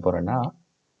என்ன பண்ண போகிறேன்னா,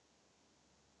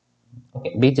 ஓகே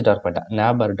பிஜி டார்க் வேண்டாம்,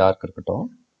 nav பார் டார்க் இருக்கட்டும்.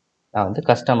 நான் வந்து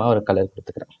கஸ்டமாக ஒரு கலர்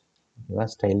கொடுத்துக்கிறேன். ஓகேவா?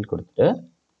 ஸ்டைல் கொடுத்துட்டு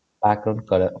பேக்ரவுண்ட்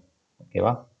கலர்.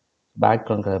 ஓகேவா?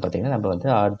 பேக்ரவுண்ட் கலர் பார்த்தீங்கன்னா நம்ம வந்து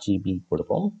ஆர்ஜிபி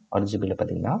கொடுப்போம். ஆர்ஜிபியில்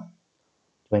பார்த்தீங்கன்னா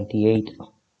 28,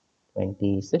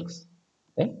 26,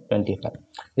 25.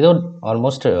 இது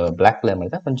ஆல்மோஸ்ட் பிளாக் கலர்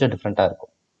மாதிரி தான், கொஞ்சம் டிஃப்ரெண்ட்டாக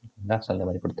இருக்கும். நான் அந்த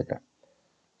மாதிரி கொடுத்துக்கிறேன்.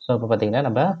 ஸோ இப்போ பார்த்தீங்கன்னா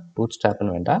நம்ம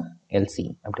பூட்ஸ்ட்ராப்னு வேண்டாம், எல்சி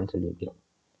அப்படின்னு சொல்லி வைக்கிறோம்.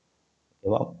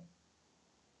 ஓகேவா?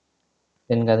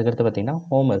 எனக்கு அதுக்கடுத்து பார்த்தீங்கன்னா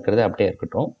ஹோம் இருக்கிறது அப்படியே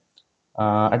இருக்கட்டும்.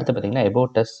 அடுத்து பார்த்தீங்கன்னா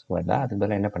எபோட் அஸ் வேண்டாம், அதுக்கு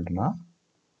பதிலாக என்ன பண்ணுறேன்னா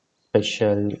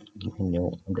ஸ்பெஷல் மெனு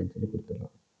அப்படின்னு சொல்லி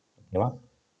கொடுத்துடலாம். ஓகேவா?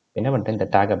 என்ன பண்ணுறேன், இந்த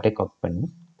டேக் அப்படியே காப்பி பண்ணி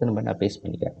திரும்ப நான் பேஸ்ட்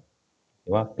பண்ணிக்கிறேன்.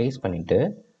 ஓகேவா? பேஸ்ட் பண்ணிவிட்டு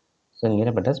ஸோ இங்கே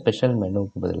என்ன பண்ணுறேன், ஸ்பெஷல்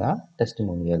மெனுவுக்கு பதிலாக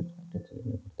டெஸ்டிமோனியல் அப்படின்னு சொல்லி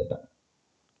கொடுத்துட்றேன்.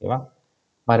 ஓகேவா?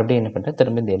 மறுபடியும் என்ன பண்ணுறேன்,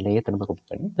 திரும்ப இந்த எல்லையே திரும்ப காப்பி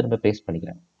பண்ணி திரும்ப பேஸ்ட்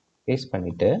பண்ணிக்கிறேன். பேஸ்ட்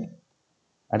பண்ணிவிட்டு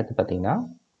அடுத்து பார்த்தீங்கன்னா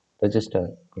ரெஜிஸ்டர்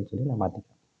அப்படின்னு சொல்லி நான்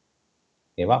மாற்றிக்கிறேன்.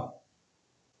 ஓகேவா?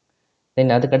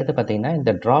 தென் அதுக்கடுத்து பார்த்தீங்கன்னா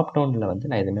இந்த ட்ராப் டவுனில் வந்து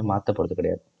நான் எதுவுமே மாற்ற போகிறது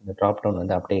கிடையாது. இந்த ட்ராப் டவுன்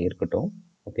வந்து அப்படியே இருக்கட்டும்.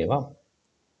 ஓகேவா?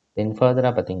 தென்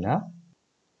ஃபர்தராக பார்த்தீங்கன்னா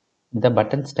இந்த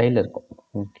பட்டன் ஸ்டைல் இருக்கும்.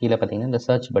 கீழே பார்த்தீங்கன்னா இந்த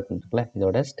சர்ச் பட்டன் இருக்குல்ல,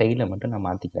 இதோட ஸ்டைலை மட்டும் நான்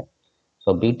மாற்றிக்கிறேன்.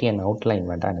 ஸோ பிடிஎன் அவுட்லைன்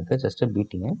வேண்டாம், எனக்கு ஜஸ்ட்டு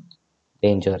பிடிஎன்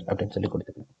டேஞ்சர் அப்படின்னு சொல்லி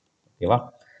கொடுத்துக்கிறேன். ஓகேவா?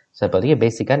 ஸோ இப்போதைக்கு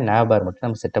பேசிக்காக nav பார் மட்டும்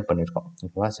நம்ம செட்டப் பண்ணியிருக்கோம்.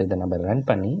 ஓகேவா? ஸோ இதை நம்ம ரன்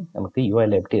பண்ணி நமக்கு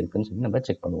யூஐயில் எப்படி இருக்குன்னு சொல்லி நம்ம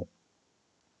செக் பண்ணுவோம்.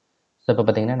 ஸோ இப்போ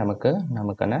பார்த்தீங்கன்னா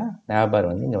நமக்கான nav பார்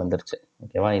வந்து இங்கே வந்துருச்சு.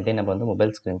 ஓகேவா? இதே நம்ம வந்து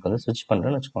மொபைல் ஸ்க்ரீனுக்கு வந்து ஸ்விட்ச்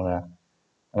பண்ணுறோன்னு வச்சுக்கோங்க,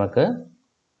 நமக்கு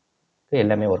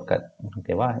எல்லாமே ஒர்க் ஆகுது.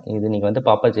 ஓகேவா? இது நீங்கள் வந்து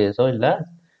பாப்பா.js இல்லை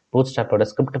பூட்ஸ்ட்ராப்போட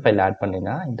ஸ்கிரிப்ட் ஃபைல் ஆட்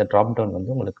பண்ணினா இந்த ட்ராப் டவுன்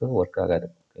வந்து உங்களுக்கு ஒர்க் ஆகாது.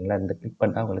 ஓகேங்களா? இந்த கிளிக்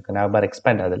பண்ணால் உங்களுக்கு nav பார்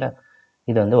எக்ஸ்பேண்ட் ஆகுதுல்ல,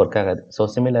 இது வந்து ஒர்க் ஆகாது. ஸோ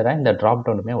சிமிலராக இந்த ட்ராப்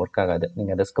டவுனுமே ஒர்க் ஆகாது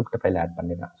நீங்கள் அந்த ஸ்கிரிப்ட் ஃபைல் ஆட்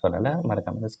பண்ணிடலாம். ஸோ அதனால்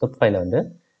மறக்காமல் இந்த ஸ்கிரிப்ட் ஃபைலை வந்து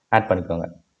ஆட் பண்ணிக்கோங்க.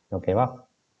 ஓகேவா?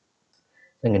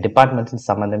 இங்கே டிபார்ட்மெண்ட்ஸ்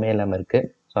சம்மந்தமே இல்லாமல் இருக்குது.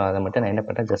 ஸோ அதை மட்டும் நான் என்ன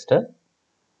பண்ணுறேன், ஜஸ்ட்டு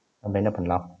நம்ம என்ன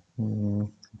பண்ணலாம்,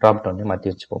 ட்ராப் டவுனே மாற்றி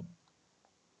வச்சுப்போம்.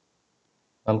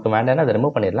 நமக்கு வேண்டாம்னா அதை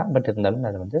ரிமூவ் பண்ணிடலாம், பட் இருந்தாலும்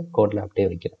நான் அதை வந்து கோடில் அப்படியே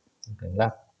வைக்கிறேன். ஓகேங்களா?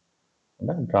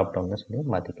 நம்ம ட்ராப் டவுன்னு சொல்லி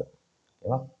மாற்றிக்கலாம்.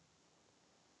 ஓகேவா?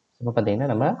 இப்போ பார்த்தீங்கன்னா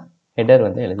நம்ம ஹெடர்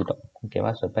வந்து எழுதிட்டோம்.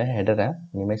 ஓகேவா? ஸோ இப்போ ஹெடரை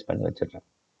மினிமைஸ் பண்ணி வச்சிடுறேன்.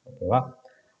 ஓகேவா?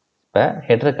 இப்போ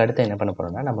ஹெடருக்கு அடுத்து என்ன பண்ண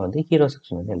போகிறோம்னா நம்ம வந்து ஹீரோ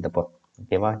செக்ஷன் வந்து எழுத போகிறோம்.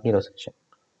 ஓகேவா? ஹீரோ செக்ஷன்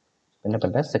என்ன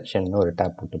பண்ணுறேன், செக்ஷன் ஒரு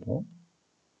டேப் போட்டுப்போம்.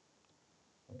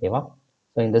 ஓகேவா?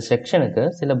 ஸோ இந்த செக்ஷனுக்கு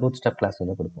சில பூட்ஸ்ட்ராப் கிளாஸ்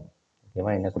வந்து கொடுப்போம்.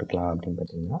 ஓகேவா? என்ன கொடுக்கலாம் அப்படின்னு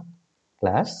பார்த்தீங்கன்னா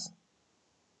கிளாஸ்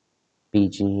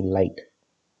பிஜி லைட்.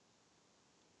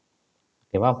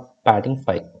 ஓகேவா? பேடிங்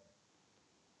 5.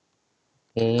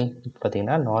 ஓகே, இப்போ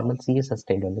பார்த்தீங்கன்னா நார்மல் சிஎஸ்எஸ்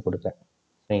ஸ்டைல் வந்து கொடுக்குறேன்.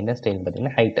 ஸோ என்ன ஸ்டைல்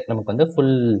பார்த்தீங்கன்னா ஹைட், நமக்கு வந்து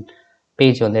ஃபுல்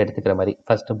பேஜ் வந்து எடுத்துக்கிற மாதிரி,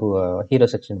 ஃபஸ்ட்டு ஹீரோ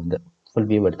செக்ஷன் வந்து ஃபுல்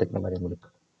வியூ எடுத்துக்கிற மாதிரி உங்களுக்கு.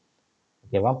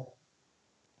 ஓகேவா?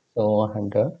 ஸோ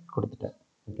 100 கொடுத்துட்டேன்.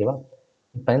 ஓகேவா?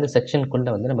 இப்போ இந்த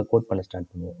செக்ஷனுக்குள்ளே வந்து நம்ம கோட் பண்ண ஸ்டார்ட்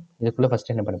பண்ணுவோம். இதுக்குள்ளே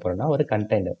ஃபஸ்ட்டு என்ன பண்ண போகிறோம்னா ஒரு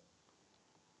கண்டெய்னர்.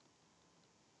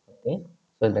 ஓகே,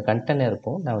 ஸோ இந்த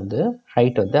கண்டெய்னருக்கும் நான் வந்து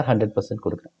ஹைட் வந்து 100%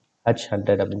 கொடுக்குறேன்.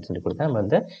 H100 அப்படின்னு சொல்லி கொடுத்தா நம்ம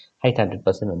வந்து ஹைட்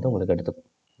 100% வந்து உங்களுக்கு எடுத்துக்கும்.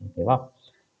 ஓகேவா?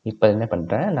 இப்போ என்ன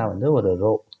பண்ணுறேன், நான் வந்து ஒரு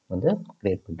ரோ வந்து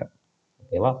க்ரியேட் பண்ணுறேன்.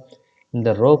 ஓகேவா? இந்த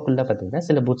ரோக்குள்ளே பார்த்தீங்கன்னா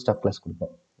சில பூட்ஸ்ட்ராப் கிளாஸ்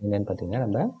கொடுப்போம். என்னென்னு பார்த்தீங்கன்னா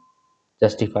நம்ம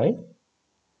ஜஸ்டிஃபை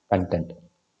கண்டென்ட்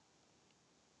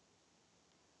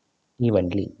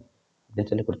ஈவன்லி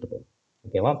அப்படின்னு சொல்லி கொடுத்துப்போம்.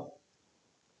 ஓகேவா?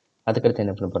 அதுக்கடுத்து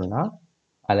என்ன பண்ண போகிறோம்னா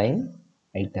அலைன்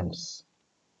ஐட்டம்ஸ்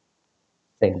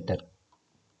சென்டர்,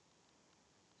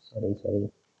 சாரி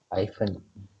ஐஃபன்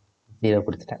 0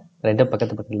 கொடுத்துட்டேன். ரெண்டும்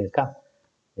பக்கத்தில் இருக்கா,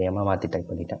 வேகமாக மாற்றி டைப்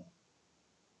பண்ணிட்டேன்.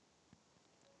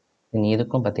 நீங்கள்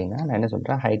இதுக்கும் பார்த்தீங்கன்னா நான் என்ன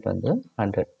சொல்கிறேன், ஹைட் வந்து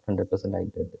 100%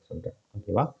 ஹைட் எடுத்து சொல்கிறேன்.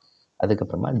 ஓகேவா?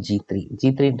 அதுக்கப்புறமா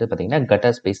G3 பார்த்தீங்கன்னா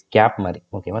கட்டர் ஸ்பேஸ் கேப் மாதிரி.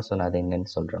 ஓகேவா? ஸோ நான் அது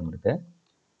என்னன்னு சொல்கிறேன் உங்களுக்கு.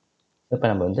 இப்போ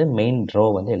நம்ம வந்து மெயின் ரோ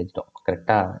வந்து எழுதிட்டோம்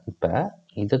கரெக்டாக. இப்போ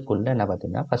இதுக்குள்ளே என்ன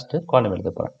பார்த்தீங்கன்னா ஃபஸ்ட்டு காலம் எழுத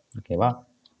போகிறேன். ஓகேவா,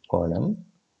 காலம்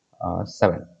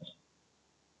 7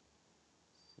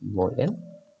 OL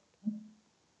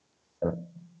 7.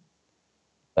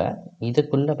 இப்போ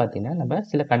இதுக்குள்ளே பார்த்தீங்கன்னா நம்ம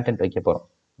சில கண்டென்ட் வைக்க போகிறோம்.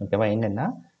 ஓகேவா, என்னென்னா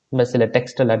நம்ம சில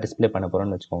டெக்ஸ்ட் எல்லாம் டிஸ்பிளே பண்ண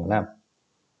போகிறோம்னு வச்சுக்கோங்களேன்.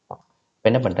 இப்போ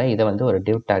என்ன பண்ணுறேன், இதை வந்து ஒரு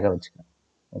டிவ் டேக்காக வச்சுக்கேன்.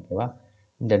 ஓகேவா,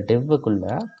 இந்த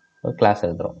டிவ்வுக்குள்ளே ஒரு கிளாஸ்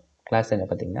எழுதுகிறோம். கிளாஸ் என்ன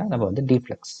பார்த்தீங்கன்னா நம்ம வந்து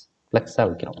டிஃப்ளெக்ஸ் ஃப்ளெக்ஸாக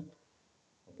வைக்கிறோம்.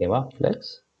 ஓகேவா,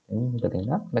 ஃப்ளெக்ஸ்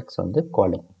பார்த்தீங்கன்னா ஃப்ளெக்ஸ் வந்து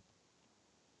காலம்.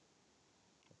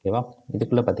 ஓகேவா,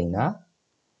 இதுக்குள்ளே பார்த்தீங்கன்னா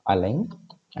align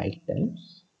items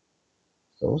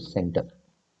so centre.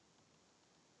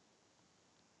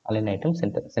 Align item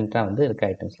சென்டராக வந்து இருக்க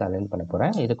ஐட்டம்ஸில் அலைன் பண்ண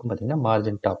போகிறேன். இதுக்கும் பார்த்தீங்கன்னா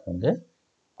மார்ஜின் டாப் வந்து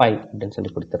 5 அப்படின்னு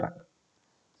சொல்லி கொடுத்துட்றேன்.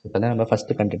 ஸோ இப்போ தான் நம்ம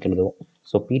ஃபஸ்ட்டு கண்டென்ட் எழுதுவோம்.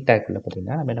 ஸோ பி டேக்குள்ள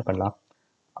பார்த்தீங்கன்னா நம்ம என்ன பண்ணலாம்,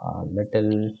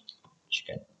 லிட்டில்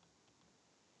சிக்கன்.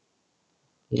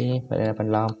 வேறு என்ன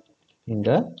பண்ணலாம், இந்த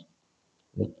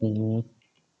லிக்கிங்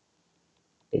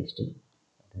டேஸ்டி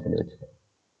அப்படின்னு சொல்லி வச்சுக்கோம்.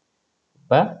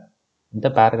 இப்போ இந்த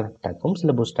பேராகிராஃப் டேக்கும்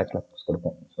சில பூட்ஸ்ட்ராப்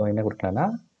கொடுப்போம். ஸோ என்ன கொடுக்கலாம்னா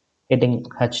ஹெட்டிங்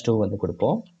H2 வந்து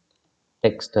கொடுப்போம்.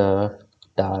 டெக்ஸ்ட்டு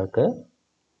டார்க்கு,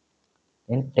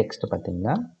 தென் டெக்ஸ்ட்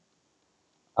பார்த்தீங்கன்னா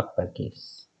அப்பர் கேஸ்.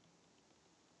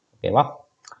 ஓகேவா,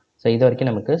 ஸோ இது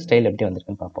வரைக்கும் நமக்கு ஸ்டைல் எப்படி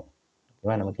வந்திருக்குன்னு பார்ப்போம்.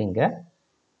 ஓகேவா, நமக்கு இங்கே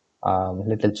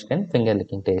little chicken finger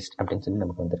licking taste அப்படின்னு சொல்லி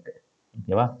நமக்கு வந்திருக்கு.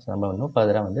 ஓகேவா, ஸோ நம்ம இன்னும்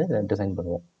ஃபர்தராக வந்து டிசைன்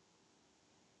பண்ணுவோம்.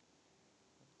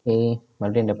 ஓகே,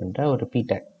 மறுபடியும் என்ன பண்ணுறேன், ஒரு பி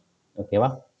டேக். ஓகேவா,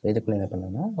 ஸோ இதுக்குள்ளே என்ன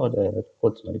பண்ணோன்னா ஒரு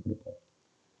கோட்ஸ் மாதிரி கொடுப்போம்.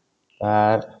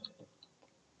 For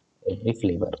every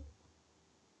flavour.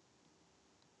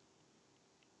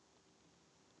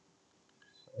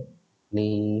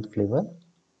 Flavour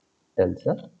tells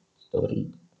a story.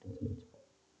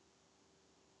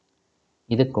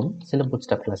 இதுக்கும் சில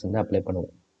பூட்ஸ்ட்ராப் கிளாஸ் வந்து அப்ளை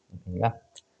பண்ணுவோம். ஓகேங்களா,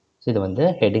 ஸோ இது வந்து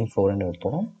ஹெட்டிங் 4ன்னு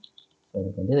வைப்போம். ஸோ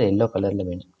எனக்கு வந்து இது எல்லோ கலரில்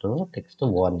வேணும். So text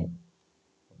warning.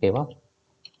 ஓகேவா,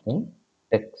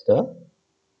 டெக்ஸ்ட்டு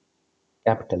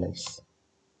கேபிட்டலைஸ்.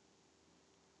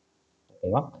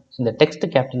 ஓகேவா, ஸோ இந்த டெக்ஸ்ட்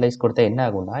கேபிட்டலைஸ் கொடுத்தா என்ன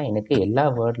ஆகும்னா எனக்கு எல்லா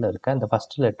வேர்டில் இருக்க அந்த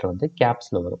ஃபஸ்ட் லெட்டர் வந்து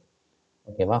கேப்ஸில் வரும்.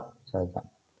 ஓகேவா, ஸோ அதுதான்.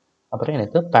 அப்புறம்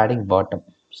எனக்கு பேடிங் பாட்டம்.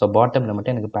 ஸோ பாட்டமில்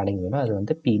மட்டும் எனக்கு பேடிங் வேணும், அது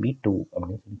வந்து PB2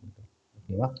 அப்படின்னு சொல்லி கொடுக்குறேன்.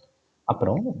 ஓகேவா,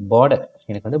 அப்புறம் பார்டர்,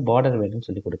 எனக்கு வந்து பார்டர் வேணும்னு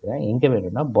சொல்லி கொடுக்குறேன். எங்கே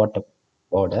வேணும்னா பாட்டம்,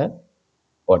 பார்டர்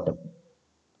பாட்டம்.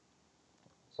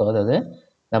 ஸோ அதாவது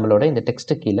நம்மளோட இந்த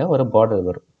டெக்ஸ்ட்டு கீழே ஒரு பார்டர்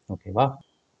வரும். ஓகேவா,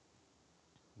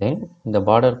 தென் இந்த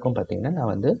பார்டருக்கும் பார்த்தீங்கன்னா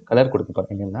நான் வந்து கலர் கொடுக்க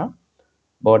போகிறேன். என்னென்னா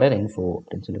பார்டர் இன்ஃபோ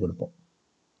அப்படின்னு சொல்லி கொடுப்போம்.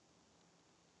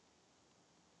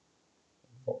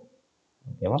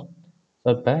 ஓகேவா, ஸோ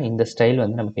இப்போ இந்த ஸ்டைல்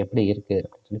வந்து நமக்கு எப்படி இருக்குது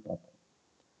அப்படின்னு சொல்லி பார்ப்போம்.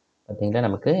 பார்த்தீங்கன்னா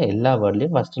நமக்கு எல்லா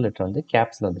வேர்ட்லேயும் ஃபஸ்ட் லெட்டர் வந்து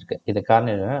கேப்ஸில் வந்திருக்கு. இது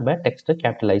காரணம் என்னென்னா நம்ம டெக்ஸ்ட்டு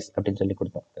கேபிட்டலைஸ் அப்படின்னு சொல்லி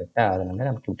கொடுத்தோம் கரெக்டாக, அதனால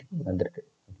நமக்கு இப்படி வந்திருக்கு.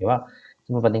 ஓகேவா,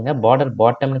 இப்போ பார்த்தீங்கன்னா பார்டர்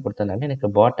பாட்டம்னு கொடுத்ததுனால எனக்கு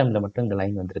பாட்டமில் மட்டும் இந்த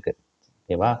லைன் வந்திருக்கு.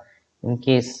 ஓகேவா,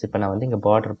 இன்கேஸ் இப்போ நான் வந்து இங்கே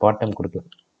பார்டர் பாட்டம் கொடுக்கலாம்.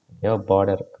 ஓகேவா,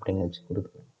 பார்டர் அப்படின்னு வச்சு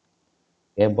கொடுக்குறேன்.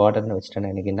 ஓகே, பார்டர்னு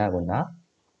வச்சுட்டேன்னா எனக்கு என்ன ஆகும்னா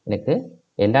எனக்கு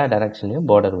எல்லா டைரக்ஷன்லேயும்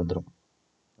பார்டர் வந்துடும்.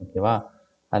 ஓகேவா,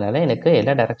 அதனால் எனக்கு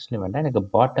எல்லா டைரக்ஷன்லையும் வேண்டாம், எனக்கு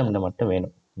பாட்டமில் மட்டும்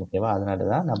வேணும். ஓகேவா, அதனால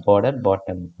தான் நான் பார்டர்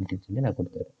பாட்டம் அப்படின்னு சொல்லி நான்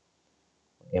கொடுத்துருக்கேன்.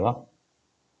 ஓகேவா,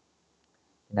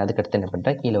 நான் அதுக்கடுத்து என்ன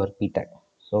பண்ணுறேன், கீழே ஒரு பி டேக்.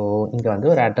 ஸோ இங்கே வந்து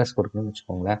ஒரு அட்ரஸ் கொடுக்கணும்னு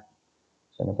வச்சுக்கோங்களேன்.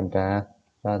 ஸோ என்ன பண்ணுறேன்,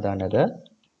 ராதா நகர்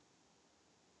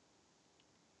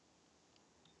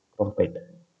குரோம்பேட்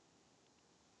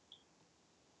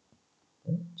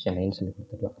சென்னைன்னு சொல்லி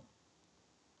கொடுத்துக்கலாம்.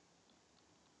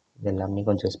 இது எல்லாமே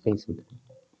கொஞ்சம் ஸ்பேஸ் விட்டு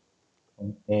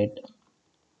குரோம்பேட்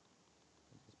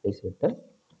ஸ்பேஸ் விட்டு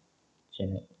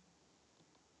சென்னை.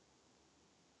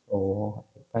 ஸோ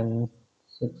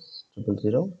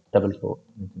 60004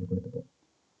 சொல்லி கொடுத்துப்போம்.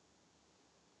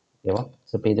 ஓகேவா,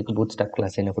 ஸோ இப்போ இதுக்கு பூட்ஸ்ட்ராப்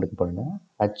கிளாஸ் என்ன கொடுக்க போகிறோன்னா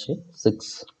H6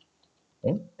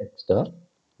 டெக்ஸ்ட்டு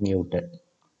மியூட்டட்.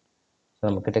 ஸோ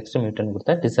நமக்கு டெக்ஸ்ட்டு மியூட்டன்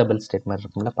கொடுத்தா டிசபிள் ஸ்டேட் மாதிரி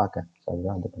இருக்கும்ல பார்க்க. ஸோ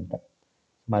அதுதான் வந்து பண்ணிட்டேன்.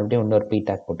 மறுபடியும் இன்னொரு பி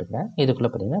டேக் போட்டுக்கிறேன். இதுக்குள்ளே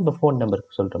பார்த்தீங்கன்னா இப்போ ஃபோன்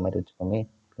நம்பருக்கு சொல்கிற மாதிரி வச்சுக்கோங்க.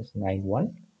 +91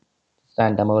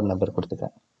 ரேண்டமாக ஒரு நம்பர்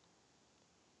கொடுத்துக்கிறேன்.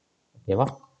 ஓகேவா,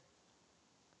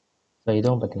 ஸோ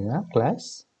இதுவும் பார்த்தீங்கன்னா கிளாஸ்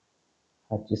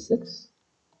H6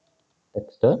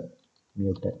 டெக்ஸ்ட்டு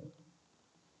மியூட்டட்.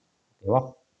 ஓகேவா,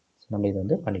 ஸோ நம்ம இது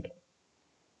வந்து பண்ணிட்டோம்.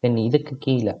 தென் இதுக்கு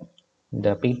கீழே இந்த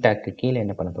பி டேக்கு கீழே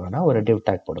என்ன பண்ண போகிறோம்னா ஒரு டிவ்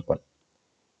டேக் போட போகிறோம்.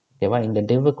 ஓகேவா, இந்த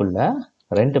டிவ்வுக்குள்ளே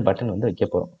 2 பட்டன் வந்து வைக்க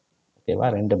போகிறோம். ஓகேவா,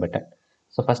 2 பட்டன்.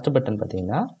 ஸோ ஃபஸ்ட்டு பட்டன்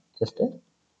பார்த்தீங்கன்னா ஜஸ்ட்டு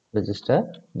ரெஜிஸ்டர்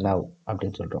நவ்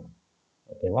அப்படின்னு சொல்கிறோம்.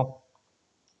 ஓகேவா,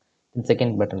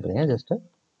 செகண்ட் பட்டன் பார்த்தீங்கன்னா ஜஸ்ட்டு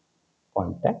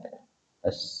கான்டாக்ட்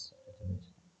அஸ்.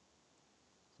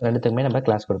 ரெண்டுத்துக்குமே நம்ம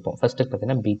கிளாஸ் கொடுப்போம். ஃபஸ்ட்டுக்கு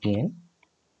பார்த்தீங்கன்னா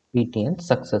பிடிஎன்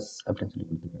சக்ஸஸ் அப்படின்னு சொல்லி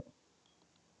கொடுத்துருக்கோம்.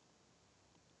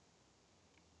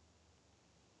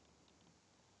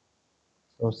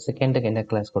 ஸோ செகண்டுக்கு என்ன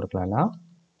கிளாஸ் கொடுக்கலாம்னா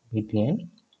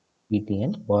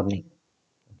பிடிஎன் வார்னிங்.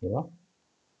 ஓகேவா?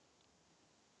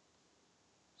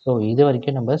 ஸோ இது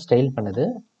வரைக்கும் நம்ம ஸ்டைல் பண்ணது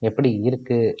எப்படி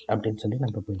இருக்குது அப்படின்னு சொல்லி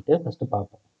நம்ம போயிட்டு ஃபஸ்ட்டு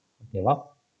பார்ப்போம். ஓகேவா?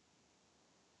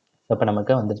 ஸோ இப்போ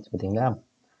நமக்கு வந்துருச்சு பார்த்தீங்களா,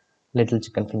 little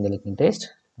chicken finger licking taste,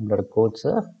 நம்மளோட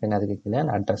கோட்ஸு, தென் அதுக்கு கீழே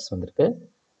அட்ரஸ் வந்திருக்கு,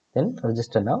 தென்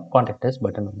ரெஜிஸ்டர்னா கான்டாக்டர்ஸ்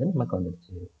பட்டன் வந்து நமக்கு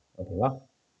வந்துருச்சு. ஓகேவா?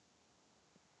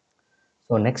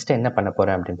 ஸோ நெக்ஸ்ட் என்ன பண்ண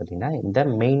போகிறேன் அப்படின்னு பார்த்தீங்கன்னா, இந்த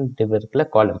மெயின் டிவ் இருக்குல்ல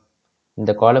காலம்,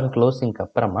 இந்த காலம் க்ளோசிங்க்கு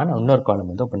அப்புறமா நான் இன்னொரு காலம்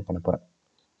வந்து ஓப்பன் பண்ண போகிறேன்.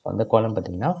 ஸோ அந்த காலம்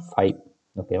பார்த்தீங்கன்னா 5.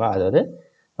 ஓகேவா? அதாவது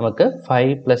நமக்கு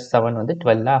 5 + 7 வந்து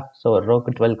 12. ஸோ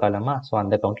ரோக்கு 12 காலமா, ஸோ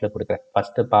அந்த கவுண்ட்டில் கொடுக்குறேன்.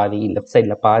 ஃபஸ்ட்டு பாதி லெஃப்ட்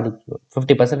சைடில் பாதி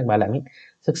 50% மேலே, ஐ மீன்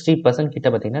 60% கிட்ட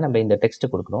பார்த்தீங்கன்னா நம்ம இந்த டெக்ஸ்ட்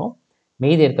கொடுக்குறோம்.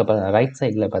 மீதி இருக்க ரைட்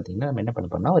சைடில் பார்த்தீங்கன்னா நம்ம என்ன பண்ண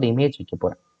போகிறோம்னா ஒரு இமேஜ் வைக்க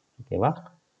போகிறேன். ஓகேவா?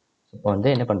 இப்போ வந்து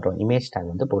என்ன பண்ணுறோம், இமேஜ் டேக்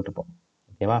வந்து போட்டுப்போம்.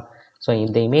 ஓகேவா? ஸோ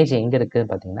இந்த இமேஜ் எங்கே இருக்குது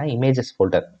பார்த்தீங்கன்னா இமேஜஸ்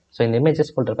ஃபோல்டர். ஸோ இந்த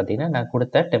இமேஜஸ் ஃபோல்டர் பார்த்தீங்கன்னா நான்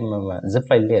கொடுத்த ஜிப்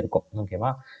ஃபைல்லே இருக்கும்.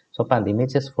 ஓகேவா? ஸோ இப்போ அந்த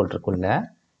இமேஜஸ் ஃபோல்டருக்குள்ளே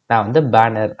நான் வந்து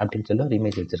பேனர் அப்படின்னு சொல்லி ஒரு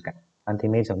இமேஜ் வச்சுருக்கேன். அந்த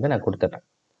இமேஜ் வந்து நான் கொடுத்துட்றேன்.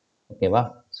 ஓகேவா?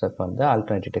 ஸோ இப்போ வந்து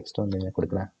ஆல்டர்னேட்டிவ் டெக்ஸ்ட் வந்து என்ன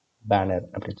கொடுக்குறேன், பேனர்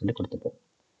அப்படின்னு சொல்லி கொடுத்துப்போம்.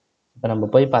 இப்போ நம்ம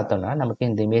போய் பார்த்தோம்னா நமக்கு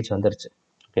இந்த இமேஜ் வந்துருச்சு.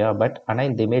 ஓகேவா? பட் ஆனால்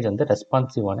இந்த இமேஜ் வந்து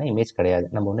ரெஸ்பான்சிவான இமேஜ் கிடையாது.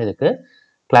 நம்ம ஒன்று இதுக்கு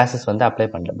கிளாஸஸ் வந்து அப்ளை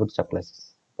பண்ணல, பூட்ஸ்ட்ராப் கிளாஸஸ்.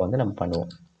 இப்போ வந்து நம்ம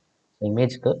பண்ணுவோம்.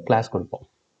 இமேஜ்க்கு கிளாஸ் கொடுப்போம்.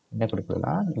 என்ன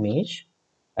கொடுக்குறோம்னா இமேஜ்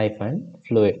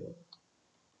 -fluid.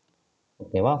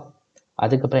 ஓகேவா?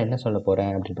 அதுக்கப்புறம் என்ன சொல்ல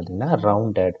போகிறேன் அப்படின்னு பார்த்தீங்கன்னா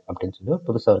ரவுண்டட் அப்படின்னு சொல்லி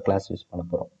புதுசாக ஒரு கிளாஸ் யூஸ் பண்ண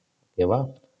போகிறோம். ஓகேவா?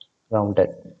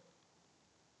 ரவுண்டட்.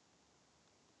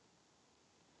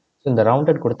 ஸோ இந்த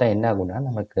ரவுண்டட் கொடுத்தா என்ன ஆகும்னா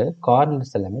நமக்கு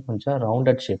கார்னர்ஸ் எல்லாமே கொஞ்சம்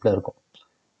ரவுண்டட் ஷேப்பில் இருக்கும்.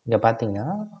 இங்கே பார்த்தீங்கன்னா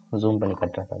ஜூம் பண்ணி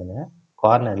கட்டுறேன் பாருங்கள்.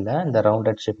 கார்னரில் இந்த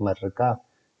ரவுண்டட் ஷேப் மாதிரி இருக்கா?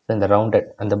 ஸோ இந்த ரவுண்டட்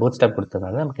அந்த பூட்ஸ்ட்ராப்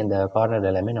கொடுத்ததுனால நமக்கு இந்த கார்னர்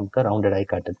எல்லாமே நமக்கு ரவுண்டட் ஆகி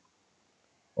காட்டுது.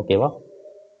 ஓகேவா?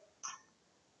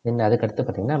 தென் அதுக்கடுத்து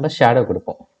பார்த்தீங்கன்னா நம்ம ஷேடோ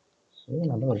கொடுப்போம். ஸோ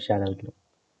நம்ம ஒரு ஷேடோ வைக்கிறோம்.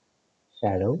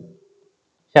 ஷேடோ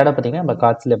பார்த்தீங்கன்னா நம்ம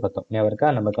கார்ட்ஸ்லேயே பார்த்தோம், ஞாபகம் இருக்கா?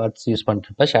 நம்ம கார்ட்ஸ் யூஸ்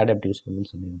பண்ணுறப்ப ஷேடோ எப்படி யூஸ் பண்ணணும்னு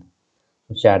சொல்லியிருந்தோம்.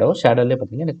 ஷேடோலேயே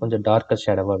பார்த்தீங்கன்னா எனக்கு கொஞ்சம் டார்க்கர்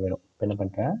ஷேடோவாக வேணும். இப்போ என்ன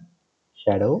பண்ணுறேன்,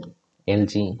 ஷேடோ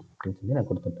எல்ஜி அப்படின்னு சொல்லி நான்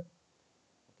கொடுத்துட்டேன்.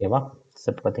 ஓகேவா? ஸோ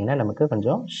இப்போ பார்த்தீங்கன்னா நமக்கு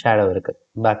கொஞ்சம் ஷேடோ இருக்குது,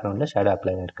 பேக்ரவுண்டில் ஷேடோ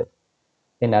அப்ளை இருக்குது.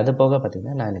 தென் அது போக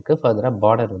பார்த்தீங்கன்னா நான் எனக்கு ஃபர்தராக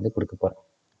பார்டர் வந்து கொடுக்க போகிறேன்.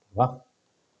 ஓகேவா?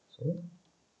 So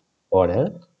border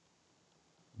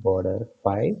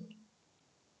 5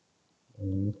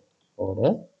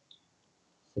 border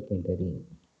secondary.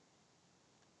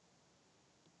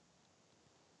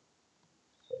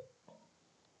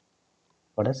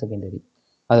 Border secondary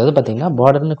அதாவது பார்த்தீங்கன்னா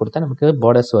பார்டர்னு கொடுத்தா நமக்கு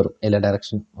பார்டர்ஸ் வரும் எல்லா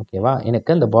டைரக்ஷன். ஓகேவா?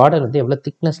 எனக்கு அந்த பார்டர் வந்து எவ்வளோ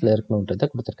திக்னஸில் இருக்கணுன்றதை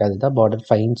கொடுத்துருக்கேன். அதுதான் பார்டர்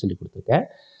 5ன்னு சொல்லி கொடுத்துருக்கேன்.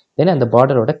 ஏன்னா அந்த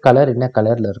பார்டரோட கலர் என்ன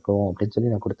கலரில் இருக்கும் அப்படின்னு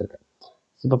சொல்லி நான் கொடுத்துருக்கேன்.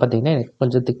 இப்போ பார்த்தீங்கன்னா எனக்கு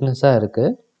கொஞ்சம் திக்னஸாக இருக்குது.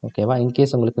 ஓகேவா?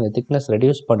 இன்கேஸ் உங்களுக்கு இந்த திக்னஸ்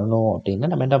ரெடியூஸ் பண்ணணும் அப்படின்னா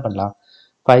நம்ம என்ன பண்ணலாம்,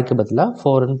 5க்கு பதிலாக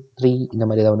 4 and 3 இந்த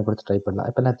மாதிரி ஏதாவது ஒன்று கொடுத்து ட்ரை பண்ணலாம்.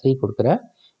 இப்போ நான் 3 கொடுக்குறேன்,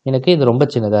 எனக்கு இது ரொம்ப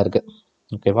சின்னதாக இருக்குது.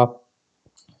 ஓகேவா?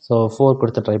 ஸோ 4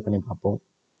 கொடுத்து ட்ரை பண்ணி பார்ப்போம்.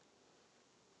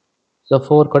 ஸோ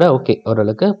 4 கூட ஓகே,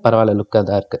 ஓரளவுக்கு பரவாயில்ல, லுக்காக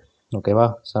தான் இருக்குது. ஓகேவா?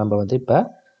 ஸோ நம்ம வந்து இப்போ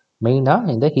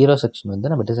மெயினாக இந்த ஹீரோ செக்ஷன்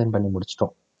வந்து நம்ம டிசைன் பண்ணி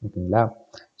முடிச்சிட்டோம். ஓகேங்களா?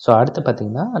 ஸோ அடுத்து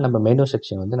பார்த்தீங்கன்னா நம்ம மெனு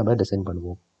செக்ஷன் வந்து நம்ம டிசைன்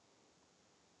பண்ணுவோம்.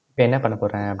 இப்போ என்ன பண்ண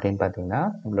போகிறேன் அப்படின்னு பார்த்தீங்கன்னா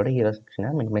நம்மளோட ஹீரோ செக்ஷனை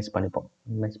மினிமைஸ் பண்ணிப்போம்.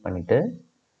 மினிமைஸ் பண்ணிவிட்டு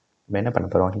நம்ம என்ன பண்ண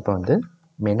போகிறோம், இப்போ வந்து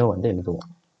மெனு வந்து எழுதுவோம்.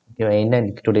 ஓகேவா? என்ன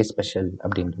இன்னைக்கு டுடே ஸ்பெஷல்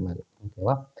அப்படின்ற மாதிரி.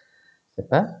 ஓகேவா?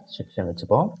 இப்போ செக்ஷன்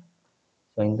வச்சுப்போம்.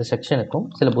 ஸோ இந்த செக்ஷனுக்கும்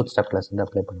சில பூட்ஸ்ட்ராப் கிளாஸ் வந்து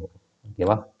அப்ளை பண்ணுவோம்.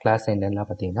 ஓகேவா? கிளாஸ் என்னெல்லாம்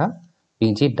பார்த்தீங்கன்னா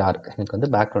பிஜி டார்க், எனக்கு வந்து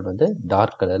பேக்ரவுண்ட் வந்து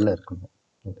டார்க் கலரில் இருக்கணும்.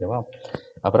 ஓகேவா?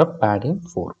 அப்புறம் பேடிங்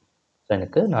 4. ஸோ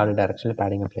எனக்கு 4 டைரக்ஷனில்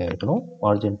பேடிங் அப்ளை இருக்கணும்.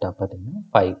 ஆரிஜின் டாப் பார்த்தீங்கன்னா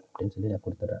 5 அப்படின்னு சொல்லி நான்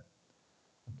கொடுத்துட்றேன்.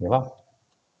 ஓகேவா?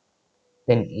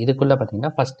 தென் இதுக்குள்ளே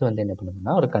பார்த்தீங்கன்னா ஃபஸ்ட்டு வந்து என்ன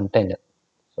பண்ணணும்னா ஒரு கண்டெய்னர்.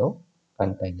 ஸோ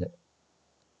கண்டெய்னர்,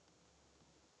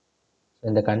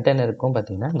 இந்த கண்டெய்னருக்கும்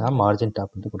பார்த்தீங்கன்னா நான் மார்ஜின்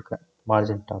டாப் வந்து கொடுக்குறேன்.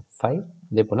 மார்ஜின் டாப் 5,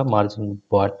 இதே போல் மார்ஜின்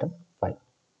பாட்டம் 5.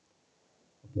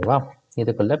 ஓகேவா?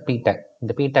 இதுக்குள்ளே பி டேக்,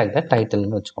 இந்த பி டேக் தான்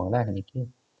டைட்டில்னு வச்சுக்கோங்களேன் இன்னைக்கு.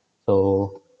 ஸோ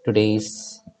டுடேஸ்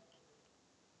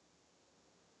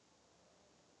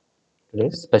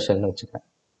ஸ்பெஷல்னு வச்சுக்கிறேன்.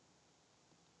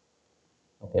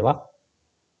 ஓகேவா?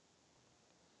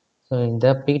 ஸோ இந்த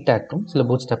பி டேக்கும் சில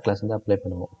பூட்ஸ்ட்ராப் கிளாஸ் வந்து அப்ளை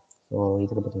பண்ணுவோம். ஸோ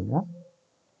இதுக்கு பார்த்தீங்கன்னா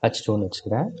H2ன்னு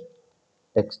வச்சுக்கிறேன்.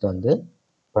 டெக்ஸ்ட் வந்து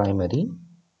ப்ரைமரி.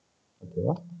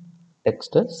 ஓகேவா?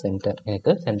 டெக்ஸ்ட்டு சென்டர்,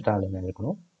 எனக்கு சென்டராக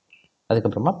இருக்கணும்.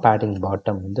 அதுக்கப்புறமா பேடிங்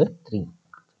பாட்டம் வந்து 3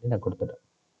 நான் கொடுத்துட்றேன்.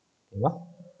 ஓகேவா?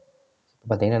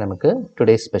 பார்த்தீங்கன்னா நமக்கு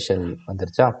டுடே ஸ்பெஷல்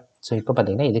வந்துருச்சா? ஸோ இப்போ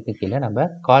பார்த்தீங்கன்னா இதுக்கு கீழே நம்ம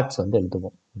கார்ட்ஸ் வந்து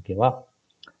எழுதுவோம். ஓகேவா?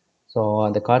 ஸோ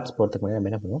அந்த கார்ட்ஸ் போகிறதுக்கு முன்னாடி நம்ம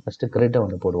என்ன பண்ணுவோம், ஃபஸ்ட்டு கிரிட்டை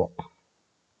ஒன்று போடுவோம்.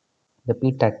 இந்த பி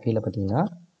டேக் கீழே பார்த்தீங்கன்னா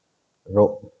ரோ.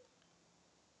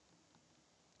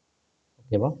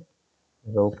 ஓகேவா?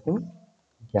 ரோக்கும்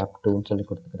கேப் 2ன்னு சொல்லி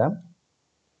கொடுத்துக்கிறேன்.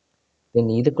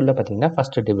 தென் இதுக்குள்ளே பார்த்தீங்கன்னா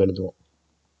ஃபஸ்ட்டு டிவ் எழுதுவோம்.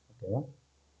 ஓகேவா?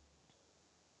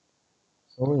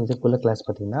 ஸோ இதுக்குள்ளே கிளாஸ்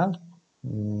பார்த்தீங்கன்னா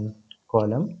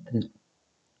காலம் 3.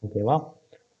 ஓகேவா?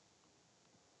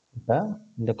 இப்போ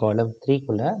இந்த காலம்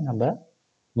 3க்குள்ளே நம்ம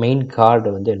மெயின் கார்டு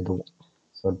வந்து எழுதுவோம்.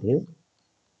 So div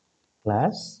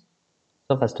class.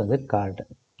 So first வந்து கார்டு.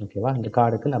 ஓகேவா? இந்த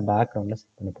கார்டுக்கு நான் பேக்ரவுண்டில்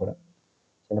செட் பண்ண போகிறேன்.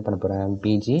 என்ன பண்ண போகிறேன்?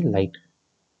 PG light.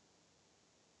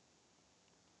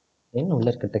 தென் உள்ளே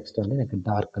இருக்க டெக்ஸ்ட் வந்து எனக்கு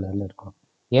டார்க் கலரில் இருக்கணும்.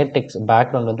 ஏன் டெக்ஸ்ட்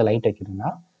பேக்ரவுண்ட் வந்து லைட் வைக்கிறதுனா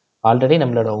ஆல்ரெடி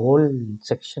நம்மளோட ஓல்ட்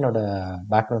செக்ஷனோட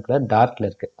பேக்ரவுண்ட் கலர் டார்க்கில்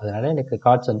இருக்குது. அதனால் எனக்கு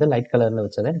கார்ட்ஸ் வந்து லைட் கலரில்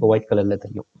வச்சா எனக்கு ஒயிட் கலரில்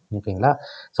தெரியும். ஓகேங்களா?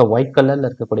 ஸோ ஒயிட் கலரில்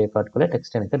இருக்கக்கூடிய கார்டுக்குள்ளே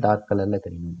டெக்ஸ்ட் எனக்கு டார்க் கலரில்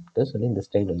தெரியணும்ட்டு சொல்லி இந்த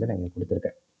ஸ்டைல் வந்து நான் இங்கே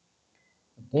கொடுத்துருக்கேன்.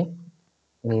 ஓகே,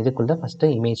 இதுக்குள்ளே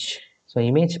ஃபஸ்ட்டு இமேஜ். ஸோ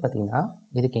இமேஜ் பார்த்தீங்கன்னா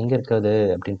இதுக்கு எங்கே இருக்குது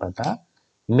அப்படின்னு பார்த்தா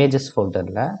இமேஜஸ்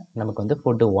ஃபோல்டரில் நமக்கு வந்து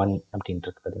ஃபோட்டோ 1 அப்படின்ட்டு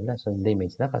இருக்குது பார்த்தீங்களா? ஸோ இந்த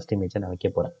இமேஜ் தான் ஃபஸ்ட் இமேஜை நான் வைக்க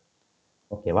போகிறேன்.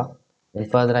 ஓகேவா?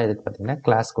 ஃபர்தராக இதுக்கு பார்த்தீங்கன்னா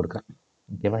கிளாஸ் கொடுக்குறேன்.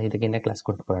 ஓகேவா? இதுக்கு என்ன கிளாஸ்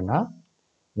கொடுக்க போகிறேன்னா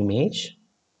இமேஜ்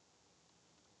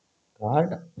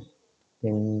கார்டு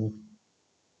தென்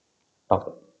டாப்.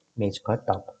 இமேஜ் கார்டு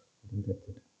டாப்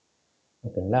அப்படின்னு.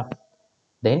 ஓகேங்களா?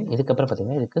 தென் இதுக்கப்புறம்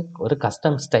பார்த்தீங்கன்னா இதுக்கு ஒரு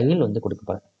கஸ்டம் ஸ்டைல் வந்து கொடுக்க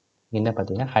போகிறேன். என்ன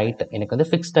பார்த்தீங்கன்னா ஹைட் எனக்கு வந்து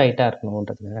ஃபிக்ஸ்ட் ஹைட்டாக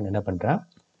இருக்கணுன்றதுக்காக நான் என்ன பண்ணுறேன்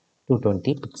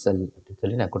 220 பிக்சல் அப்படின்னு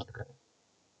சொல்லி நான் கொடுத்துக்கிறேன்.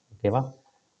 ஓகேவா?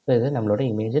 ஸோ இது நம்மளோட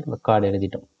இமேஜ் நம்ம கார்டு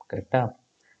எழுதிட்டோம். கரெக்டாக?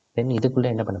 தென்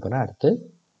இதுக்குள்ளே என்ன பண்ண போகிறேன் அடுத்து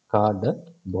கார்டு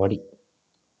பாடி.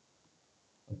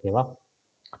 ஓகேவா?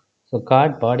 ஸோ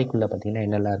கார்டு பாடிக்குள்ளே பார்த்தீங்கன்னா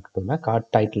என்னெல்லாம் இருக்குது போதுன்னா கார்டு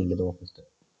டைட்டில் எழுதுவோம் first.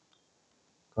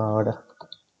 Card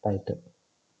title.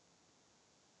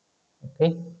 Okay,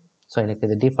 so எனக்கு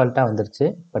இது டிஃபால்ட்டாக வந்துருச்சு.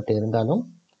 பட் இருந்தாலும்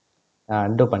நான்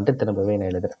அண்டோ பண்ணிட்டு திரும்பவே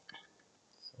நான் எழுதுகிறேன்.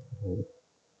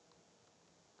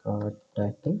 கார்டு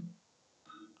டைட்டில்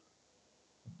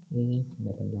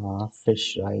ஃபிஷ்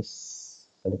ரைஸ்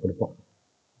சொல்லி கொடுப்போம்.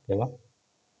 ஓகேவா?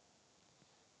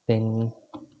 தென்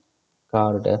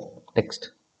கார்டு டெக்ஸ்ட்.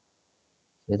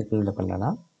 எதுக்கு என்ன பண்ணனா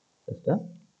first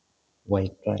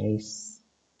white rice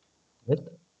with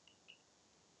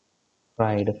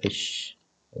fried fish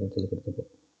அப்படின்னு சொல்லி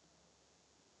கொடுத்துப்போம்.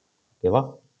 ஓகேவா?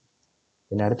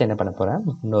 then அடுத்து என்ன பண்ண போகிறேன்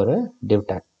இன்னொரு div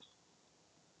tag.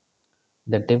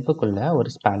 இந்த divக்குள்ளே ஒரு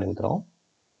ஸ்பேன் எழுதுகிறோம்.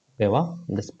 ஓகேவா?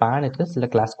 இந்த ஸ்பேனுக்கு சில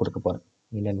கிளாஸ் கொடுக்க போகிறேன்.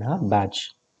 இல்லைன்னா பேட்ச்.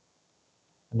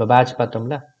 நம்ம பேட்ச்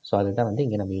பார்த்தோம்ல, ஸோ அதுதான் வந்து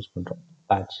இங்கே நம்ம யூஸ் பண்ணுறோம்.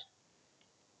 Batch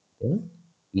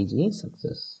PG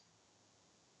success.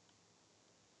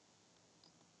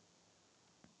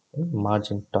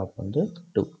 Margin top வந்து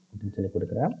 2 அப்படின்னு சொல்லி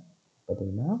கொடுக்குறேன்.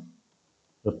 பார்த்தீங்கன்னா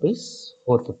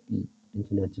 ₹450 அப்படின்னு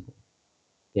சொல்லி வச்சுக்கோம்.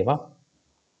 ஓகேவா?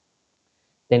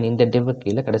 தென் இந்த டிவ்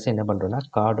கீழே கடைசி என்ன பண்ணுறோன்னா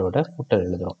கார்டோட ஃபுட்டர்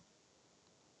எழுதுகிறோம்.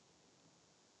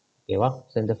 ஓகேவா?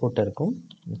 ஸோ இந்த ஃபுட்டருக்கும்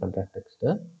பண்ணுற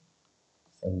டெக்ஸ்ட்டு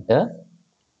சென்டர்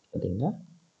பார்த்தீங்கன்னா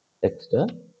டெக்ஸ்ட்டு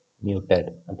மியூட்டட்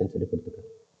அப்படின்னு சொல்லி கொடுத்துருக்கேன்.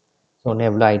 ஸோ ஒன்று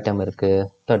எவ்வளோ ஐட்டம் இருக்குது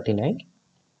 39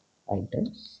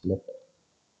 ஐட்டம்ஸ் லெஃப்ட்.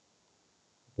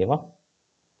 ஓகேவா?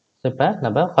 ஸோ இப்போ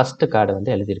நம்ம ஃபஸ்ட்டு கார்டை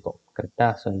வந்து எழுதியிருக்கோம்.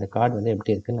 கரெக்டாக? ஸோ இந்த கார்டு வந்து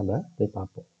எப்படி இருக்குன்னு நம்ம போய்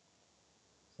பார்ப்போம்.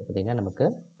 ஸோ பார்த்தீங்கன்னா நமக்கு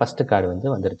ஃபஸ்ட்டு கார்டு வந்து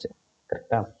வந்துருச்சு.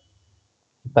 கரெக்டாக?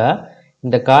 இப்போ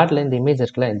இந்த கார்டில் இந்த இமேஜ்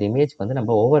இருக்குல்ல, இந்த இமேஜ்க்கு வந்து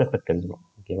நம்ம ஓவர் எஃபெக்ட் எழுதுவோம்.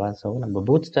 ஓகேவா? ஸோ நம்ம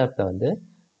பூட்ஸ்ட்ராப்பில் வந்து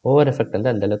ஓவர் எஃபெக்ட்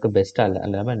வந்து அந்தளவுக்கு பெஸ்ட்டாக இல்லை.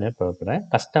 அந்த மாதிரி என்ன பண்ண போகிறேன்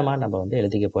கஸ்டமாக நம்ம வந்து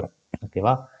எழுதிக்க போகிறோம்.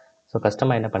 ஓகேவா? ஸோ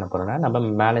கஸ்டமாக என்ன பண்ண போகிறோன்னா நம்ம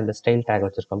மேலே இந்த ஸ்டைல் டேக்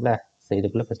வச்சுருக்கோம்ல, ஸோ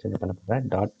இதுக்குள்ளே ஃபஸ்ட்டு என்ன பண்ண போகிறேன்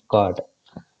டாட் கார்டு.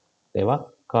 ஓகேவா?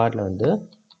 கார்டில் வந்து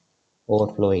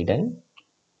ஓவர்ஃப்ளோ இடன்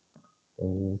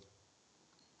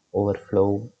ஓவர்ஃப்ளோ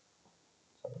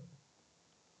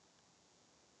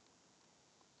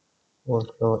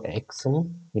எக்ஸும்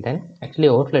இடன். ஆக்சுவலி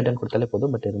ஓவர்ஃப்ளோ இடன் கொடுத்தாலே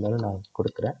போதும், பட் இருந்தாலும் நான்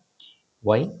கொடுக்குறேன்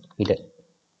ஒய் இடன்.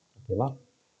 ஓகேவா?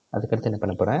 அதுக்கடுத்து என்ன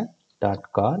பண்ண போகிறேன் டாட்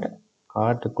கார்டு.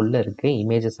 கார்டுக்குள்ளே இருக்க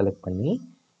இமேஜை செலக்ட் பண்ணி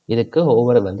இதுக்கு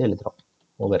ஓவர் வந்து எழுதுகிறோம்.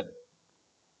 ஓவர்.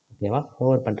 ஓகேவா?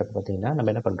 ஓவர் பண்ணுறப்ப பார்த்தீங்கன்னா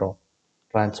நம்ம என்ன பண்ணுறோம்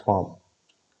ட்ரான்ஸ்ஃபார்ம்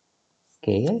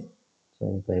ஸ்கேல். ஸோ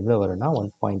இப்போ எவ்வளோ வரும்னா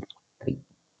 1.3.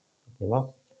 ஓகேவா?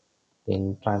 தென்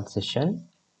ட்ரான்சிஷன்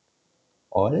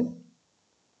ஆல்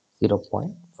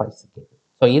 0.5 செகண்ட்.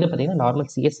 ஸோ இது பார்த்தீங்கன்னா நார்மல்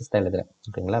சிஎஸ்எஸ் தான் எழுதுகிறேன்.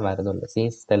 ஓகேங்களா? வேறு எதுவும் இல்லை,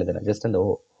 சிஎஸ்எஸ் தான் எழுதுகிறேன் ஜஸ்ட் அந்த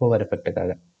ஓவர்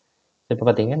எஃபெக்ட்டுக்காக. இப்போ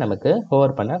பார்த்தீங்கன்னா நமக்கு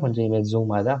ஓவர் பண்ணால் கொஞ்சம் இமேஜ்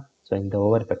ஜூம் ஆகுதா? ஸோ இந்த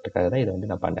ஓவர் எஃபெக்ட்டுக்காக தான் இதை வந்து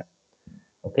நான் பண்ணேன்.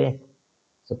 ஓகே,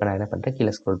 ஸோ இப்போ நான் என்ன பண்ணுறேன்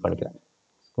கீழே ஸ்க்ரோல் பண்ணிக்கிறேன்.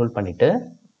 ஸ்க்ரோல் பண்ணிவிட்டு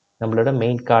நம்மளோட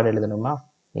மெயின் கார்டு எழுதணுமா?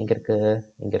 எங்கே இருக்குது?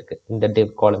 இங்கே இருக்குது. இந்த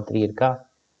டிவ் காலம் 3 இருக்கா?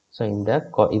 ஸோ இந்த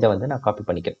இதை வந்து நான் காப்பி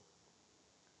பண்ணிக்கிறேன்.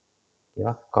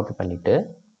 ஓகேவா? காப்பி பண்ணிவிட்டு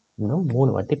இன்னும்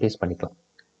 3 வாட்டி பேஸ்ட் பண்ணிக்கலாம்.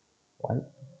 1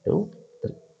 2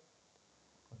 3.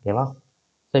 ஓகேவா?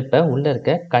 ஸோ இப்போ உள்ளே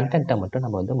இருக்க கண்டென்ட்டை மட்டும்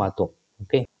நம்ம வந்து மாற்றுவோம்.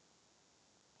 ஓகே,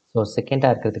 ஸோ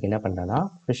செகண்டாக இருக்கிறதுக்கு என்ன பண்ணுறேன்னா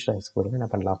ஃபிஷ் ரைஸ் கூட என்ன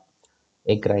பண்ணலாம்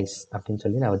எக் ரைஸ் அப்படின்னு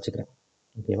சொல்லி நான் வச்சுக்கிறேன்.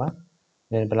 ஓகேவா?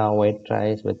 இப்போ நான் white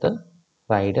rice with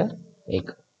fried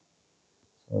egg.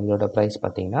 So இதோட ப்ரைஸ்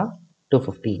பார்த்தீங்கன்னா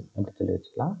 250 அப்படின்னு சொல்லி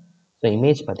வச்சுக்கலாம். ஸோ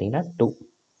இமேஜ் பார்த்தீங்கன்னா 2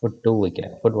 ஃபுட் 2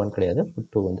 வைக்கிறேன். ஃபுட் 1 கிடையாது, ஃபுட்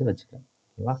 2 வந்து வச்சுக்கிறேன்.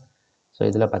 ஓகேவா? ஸோ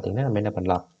இதில் பார்த்தீங்கன்னா நம்ம என்ன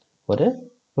பண்ணலாம், ஒரு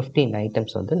 15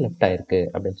 ஐட்டம்ஸ் வந்து லெஃப்ட் ஆயிருக்கு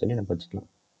அப்படின்னு சொல்லி நம்ம வச்சுக்கலாம்.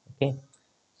 ஓகே.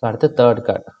 ஸோ அடுத்து தேர்ட்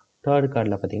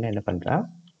கார்டில் பார்த்தீங்கன்னா என்ன பண்ணுறேன்,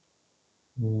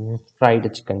 ஃப்ரைடு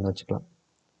சிக்கன் வச்சுக்கலாம்.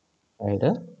 Fried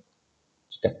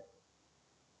chicken.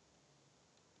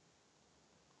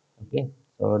 ஓகே.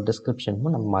 ஸோ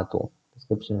டிஸ்கிரிப்ஷனும் நம்ம மாற்றுவோம்.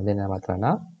 டிஸ்கிரிப்ஷன் வந்து என்ன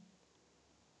மாற்றலாம்னா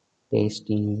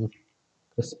டேஸ்டி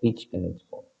கிறிஸ்பி சிக்கன்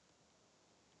வச்சுப்போம்.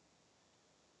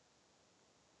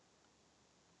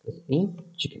 Crispy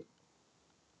chicken.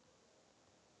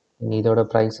 இதோட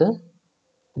ப்ரைஸு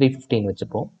 315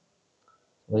 வச்சுப்போம்.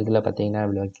 இதில் பார்த்தீங்கன்னா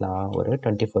இவ்வளோ வைக்கலாம், ஒரு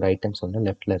 24 ஐட்டம்ஸ் வந்து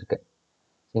லெஃப்ட்டில் இருக்குது.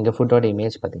 இங்கே ஃபுட்டோட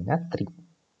இமேஜ் பார்த்தீங்கன்னா 3.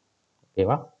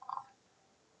 ஓகேவா?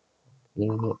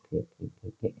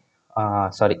 ஓகே.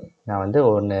 சாரி, நான் வந்து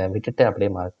ஒன்று விட்டுட்டு அப்படியே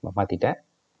மாற்றிட்டேன்.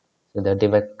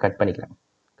 இதை கட் பண்ணிக்கிறேன்.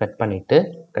 கட் பண்ணிவிட்டு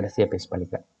கடைசியாக பேஸ்ட்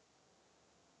பண்ணிக்கிறேன்.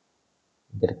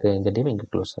 இது இருக்குது, இந்த டிவ் இங்கே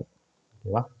க்ளோஸ் ஆகும்.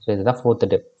 ஓகேவா? ஸோ இதுதான்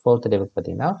ஃபோர்த்து டிவுக்கு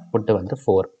பார்த்தீங்கன்னா ஃபுட்டு வந்து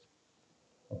 4.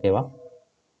 ஓகேவா?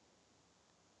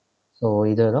 ஸோ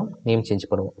இதோட நேம் சேஞ்ச்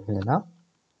பண்ணுவோம். என்னன்னா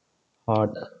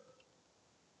ஹாட்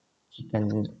சிக்கன்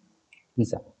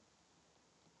பீஸா.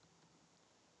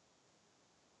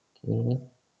 ஓகே.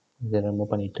 இதை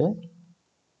ரிமூவ் பண்ணிவிட்டு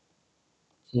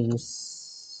சீஸ்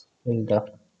ஃபில்ட்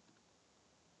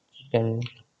சிக்கன்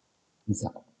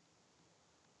பீஸா.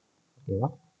 ஓகேவா?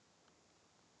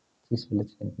 Cheese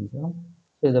field chicken pizza.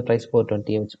 So இதை ப்ரைஸ்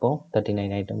 420 வச்சுப்போம்.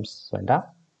 39 ஐட்டம்ஸ் வேண்டாம்,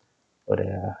 ஒரு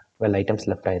 12 ஐட்டம்ஸ்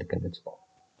லெஃப்ட் ஆகிருக்குன்னு வச்சுப்போம்.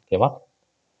 ஓகேவா?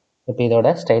 இப்போ இதோட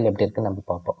ஸ்டைல் எப்படி இருக்குன்னு நம்ம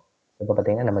பார்ப்போம். இப்போ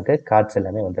பார்த்தீங்கன்னா நமக்கு கார்ட்ஸ்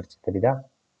எல்லாமே வந்துருச்சு, தெரியுதா?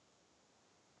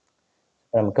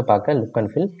 நமக்கு பார்க்க லுக்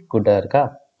அண்ட் ஃபீல் குட்டாக இருக்கா?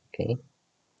 ஓகே.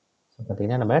 ஸோ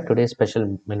பார்த்தீங்கன்னா நம்ம டுடே ஸ்பெஷல்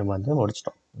மெனு வந்து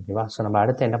முடிச்சிட்டோம். ஓகேவா? ஸோ நம்ம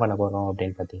அடுத்து என்ன பண்ண போகிறோம்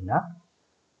அப்படின்னு பார்த்தீங்கன்னா,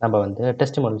 நம்ம வந்து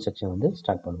டெஸ்டிமோனியல் செக்ஷன் வந்து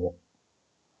ஸ்டார்ட் பண்ணுவோம்.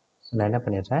 ஸோ நான் என்ன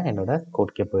பண்ணிடுறேன், என்னோட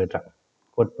கோட்கே போயிடுறேன்.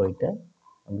 கோட் போயிட்டு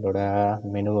நம்மளோட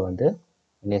மெனுவை வந்து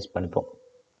இனேஸ் பண்ணிப்போம்.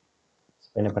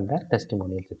 ஸோ என்ன பண்ணுறேன்,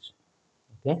 டெஸ்டிமோனியல் செக்ஷன்.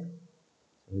 ஓகே.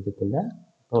 இதுக்குள்ளே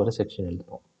இப்போ ஒரு செக்ஷன்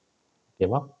எழுதுப்போம்.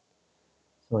 ஓகேவா?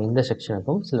 ஸோ இந்த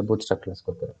செக்ஷனுக்கும் சில பூட்ஸ்ட்ராப் கிளாஸ்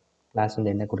கொடுக்குறேன். கிளாஸ்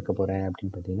வந்து என்ன கொடுக்க போகிறேன்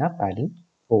அப்படின்னு பார்த்தீங்கன்னா பேடிங்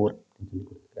 4 அப்படின்னு சொல்லி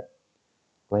கொடுக்குறேன்.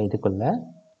 இப்போ இதுக்குள்ள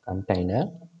கண்டெய்னர்,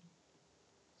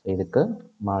 இதுக்கு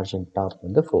மார்ஜின் டாப்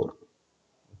வந்து 4.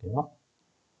 ஓகேவா?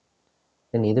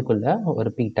 தென் இதுக்குள்ள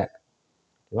ஒரு பி டேக்.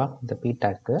 ஓகேவா? இந்த பி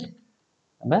டேக்கு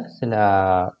நம்ம சில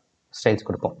ஸ்டைல்ஸ்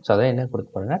கொடுப்போம். ஸோ அதை என்ன கொடுக்க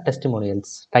போகிறோம்னா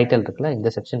டெஸ்டிமோனியல்ஸ் டைட்டில் இருக்குல்ல, இந்த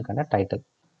செக்ஷனுக்கான டைட்டில்.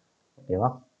 ஓகேவா?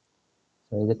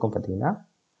 ஸோ இதுக்கும் பார்த்தீங்கன்னா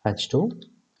H2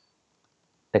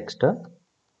 text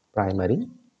primary,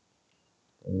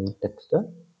 text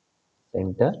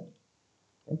centre,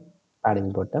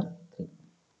 padding bottom 3.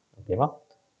 ஓகேவா?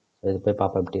 ஸோ இது போய்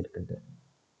பார்ப்போம் எப்படி இருக்குன்ட்டு.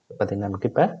 ஸோ பார்த்தீங்கன்னா நமக்கு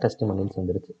இப்போ டெஸ்டிமோனியல்ஸ்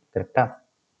வந்துருச்சு. கரெக்டாக?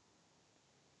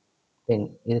 தென்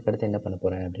இதுக்கடுத்து என்ன பண்ண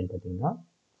போகிறேன் அப்படின்னு பார்த்தீங்கன்னா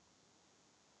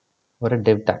ஒரு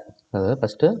டிவ் டேக். அதாவது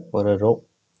ஃபஸ்ட்டு ஒரு ரோ.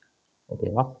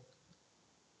 ஓகேவா?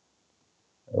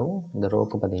 ரோ, இந்த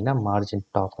ரோக்கு பார்த்தீங்கன்னா மார்ஜின்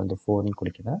டாப் வந்து 4ன்னு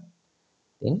கொடுக்கிறேன்.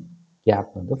 தென்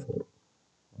கேப் வந்து 4.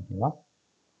 ஓகேவா?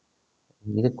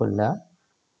 இதுக்குள்ள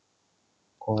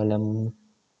காலம்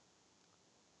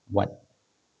 1.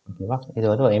 ஓகேவா? இது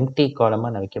வந்து ஒரு எம்டி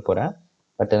காலமாக நான் வைக்க போகிறேன்.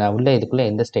 பட் நான் உள்ளே இதுக்குள்ளே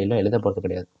எந்த ஸ்டைலும் எழுத போகிறது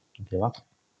கிடையாது. ஓகேவா?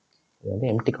 இது வந்து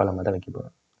எம்டி காலமாக தான் வைக்க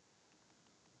போகிறேன்.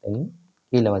 தென்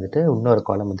கீழே வந்துட்டு இன்னொரு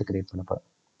காலம் வந்து கிரியேட் பண்ண போகிறேன்.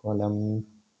 காலம்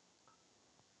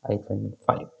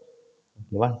 -5.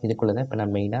 ஓகேவா? இதுக்குள்ளே தான் இப்போ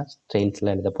நான் மெயினாக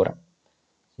ஸ்டைல்ஸ்லாம் எழுத போகிறேன்.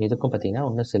 இதுக்கும் பார்த்தீங்கன்னா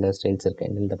இன்னும் சில ஸ்டைல்ஸ் இருக்குது.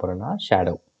 என்ன எழுத போகிறேன்னா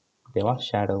ஷேடோ. ஓகேவா?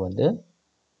 ஷேடோ வந்து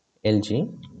எல்ஜி,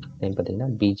 தென் பார்த்தீங்கன்னா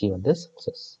பிஜி வந்து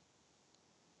சக்ஸஸ்,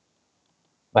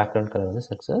 பேக்ரவுண்ட் கலர் வந்து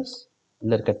சக்ஸஸ்.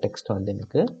 இதில் இருக்க டெக்ஸ்ட் வந்து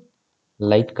எனக்கு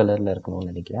லைட் கலரில்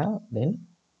இருக்கணும்னு நினைக்கிறேன். தென்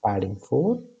பேடிங்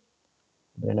 4.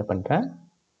 என்ன பண்ணுறேன்,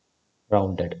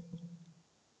 ரவுண்டட்.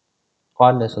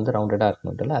 கார்னர்ஸ் வந்து ரவுண்டடாக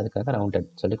இருக்கணும்ல, அதுக்காக ரவுண்டட்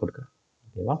சொல்லி கொடுக்குறேன்.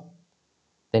 ஓகேவா?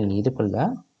 தென் இதுக்குள்ளே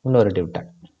இன்னொரு டிவ்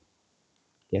டேக்.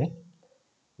 ஓகே.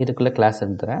 இதுக்குள்ளே கிளாஸ்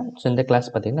எடுத்துறேன். ஸோ இந்த கிளாஸ்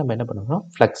பார்த்தீங்கன்னா நம்ம என்ன பண்ணுறோம்,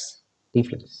 ஃப்ளக்ஸ்,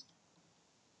 டிஃப்ளக்ஸ்.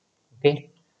 ஓகே.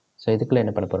 ஸோ இதுக்குள்ளே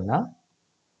என்ன பண்ண போகிறோம்னா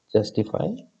ஜஸ்டிஃபை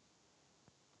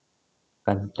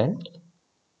கண்டென்ட்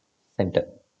சென்டர்.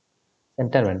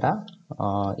 சென்டர் வேண்டாம்,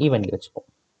 ஈவன்லி வச்சுப்போம்.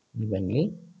 Evenly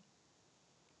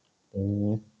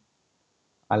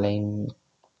align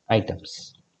items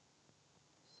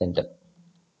centre.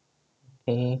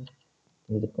 Okay.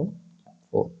 இதுக்கும்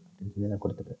 4 அப்படின்னு சொல்லி நான்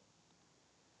கொடுத்துருக்கேன்.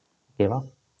 ஓகேவா?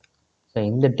 ஸோ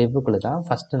இந்த டிவ்வுக்குள்ளே தான்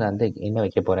ஃபஸ்ட்டு நான் வந்து என்ன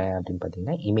வைக்க போகிறேன் அப்படின்னு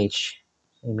பார்த்தீங்கன்னா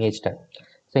இமேஜ் டேக்.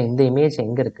 ஸோ இந்த இமேஜ்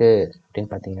எங்கே இருக்குது அப்படின்னு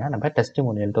பார்த்தீங்கன்னா நம்ம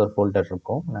டெஸ்டிமோனியல்ட்டு ஒரு ஃபோல்டர்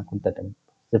இருக்கும். நான் கொடுத்த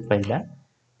ஜிப் ஃபைலில்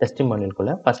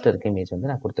டெஸ்டிமோனியலுக்குள்ளே ஃபஸ்ட் இருக்க இமேஜ் வந்து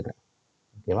நான் கொடுத்துக்கிறேன்.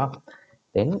 ஓகேவா?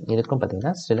 தென் இதுக்கும்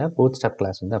பார்த்தீங்கன்னா சில பூட்ஸ்ட்ராப்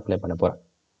கிளாஸ் வந்து அப்ளை பண்ண போகிறேன்.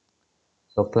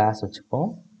 ஸோ கிளாஸ் வச்சுப்போம்.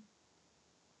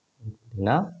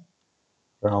 பார்த்தீங்கன்னா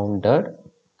ரவுண்டட்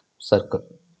சர்க்கிள்.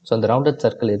 ஸோ அந்த ரவுண்டட்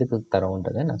சர்க்கிள் எதுக்கு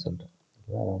தரோன்றதை நான் சொல்கிறேன்.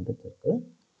 ஓகேவா? ரவுண்டட் சர்க்கிள்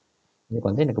இதுக்கு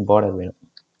வந்து எனக்கு பார்டர் வேணும்.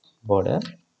 பார்டர்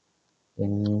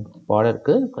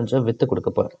பார்டருக்கு கொஞ்சம் வித்து கொடுக்க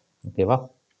போகிறேன். ஓகேவா?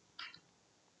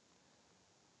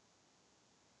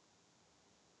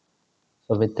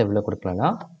 ஸோ வித் எவ்வளோ கொடுக்கலாம்னா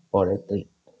பார்டர் 3.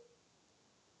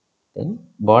 தென்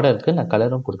பார்டருக்கு நான்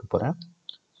கலரும் கொடுக்க போகிறேன்.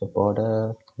 So border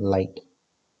light.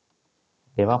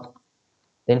 ஓகேவா?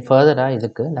 தென் ஃபர்தராக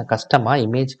இதுக்கு நான் கஸ்டமாக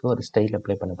இமேஜுக்கு ஒரு ஸ்டைல்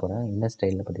அப்ளை பண்ண போகிறேன். என்ன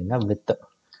ஸ்டைல்னு பார்த்தீங்கன்னா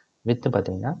வித்து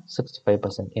பார்த்தீங்கன்னா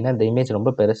 65%. ஏன்னா இந்த இமேஜ்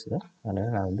ரொம்ப பெருசு,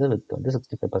 அதனால் நான் வந்து வித் வந்து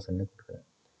 65% கொடுக்குறேன்.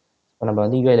 இப்போ நம்ம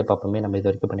வந்து யூஐயில் பார்ப்போமே, நம்ம இது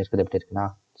வரைக்கும் பண்ணியிருக்கிறது எப்படி இருக்குன்னா,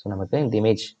 ஸோ நமக்கு இந்த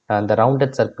இமேஜ் அந்த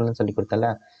ரவுண்டட் சர்க்கிள்னு சொல்லி கொடுத்தல,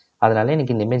 அதனால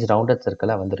எனக்கு இந்த இமேஜ் ரவுண்டட்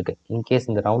சர்க்கிளாக வந்திருக்கு. இன்கேஸ்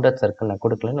இந்த ரவுண்டட் சர்க்கிள் நான்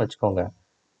கொடுக்கலன்னு வச்சுக்கோங்க,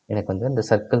 எனக்கு வந்து இந்த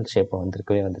சர்க்கிள் ஷேப்பை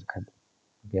வந்திருக்காது.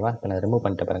 ஓகேவா? இப்போ நான் ரிமூவ்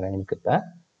பண்ணிட்டு பாருங்க, எனக்கு இப்போ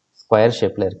ஸ்கொயர்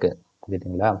ஷேப்பில் இருக்குது.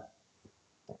 புரியுதுங்களா?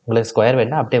 உங்களுக்கு ஸ்கொயர்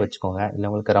வேணும்னா அப்படியே வச்சுக்கோங்க, இல்லை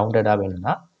உங்களுக்கு ரவுண்டடாக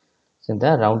வேணும்னா இந்த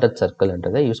ரவுண்டட்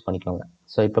சர்க்கிள்ன்றதை யூஸ் பண்ணிக்கோங்க.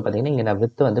 ஸோ இப்போ பார்த்தீங்கன்னா இங்கே நான்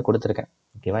வித்து வந்து கொடுத்துருக்கேன்.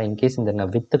 ஓகேவா? இன்கேஸ் இந்த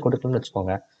நான் வித்து கொடுக்கணும்னு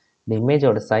வச்சுக்கோங்க, இந்த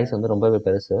இமேஜோட சைஸ் வந்து ரொம்பவே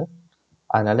பெருசு,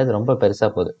 அதனால இது ரொம்ப பெருசாக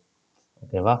போகுது.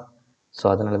 ஓகேவா? ஸோ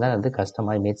அதனால தான் வந்து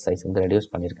கஸ்டமாக இமேஜ் சைஸ் வந்து ரெடியூஸ்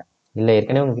பண்ணியிருக்கேன். இல்லை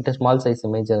ஏற்கனவே உங்ககிட்ட ஸ்மால் சைஸ்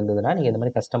இமேஜ் இருந்ததுன்னா நீங்கள் இந்த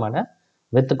மாதிரி கஸ்டமான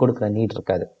வித்து கொடுக்குற நீட்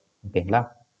இருக்காது. ஓகேங்களா?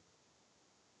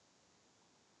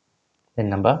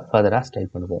 தென் நம்ம ஃபர்தராக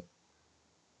ஸ்டைல் பண்ணுவோம்.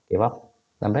 ஓகேவா?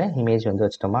 நம்ம இமேஜ் வந்து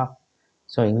வச்சிட்டோமா?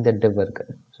 ஸோ இந்த டிவ்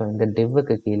இருக்குது. ஸோ இந்த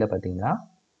டிவ்வுக்கு கீழே பார்த்தீங்கன்னா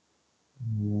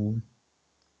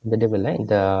இந்த டிவ் இல்லை,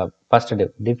 இந்த ஃபர்ஸ்ட்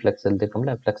டிவ் ஃப்ளெக்ஸ்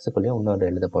எழுதிருக்கோம்ல, ஃப்ளெக்ஸுக்குள்ளேயே இன்னொரு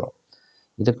எழுத போகிறோம்.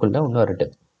 இதுக்குள்ளே இன்னொரு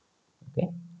டிவ். ஓகே,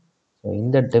 ஸோ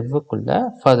இந்த டிவ்வுக்குள்ளே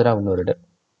ஃபர்தராக இன்னொரு டிவ்.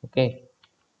 ஓகே,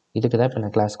 இதுக்கு தான் இப்போ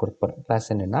நான் கிளாஸ் கொடுக்க போகிறேன்.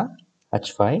 கிளாஸ் என்னென்னா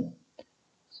h5.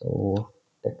 So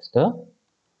text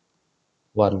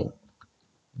warning.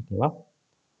 ஓகேவா?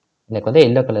 எனக்கு வந்து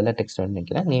எல்லோ கலரில் டெக்ஸ்ட் வந்து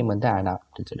நினைக்கிறேன். நேம் வந்து ஆனா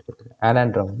அப்படின்னு சொல்லி கொடுத்துருக்கேன்.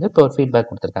 ஆனான்றவங்க வந்து இப்போ ஒரு ஃபீட்பேக்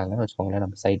கொடுத்துருக்காங்கன்னு வச்சுக்கோங்களேன்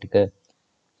நம்ம சைட்டுக்கு.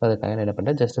 ஸோ அதுக்காக நான் என்ன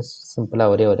பண்ணுறேன், ஜஸ்ட்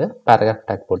சிம்பிளாக ஒரே ஒரு பேராகிராஃப்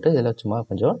டேக் போட்டு இதில் சும்மா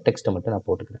கொஞ்சம் டெக்ஸ்ட்டை மட்டும் நான்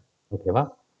போட்டுக்கிறேன். ஓகேவா?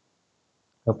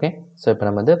 ஓகே, ஸோ இப்போ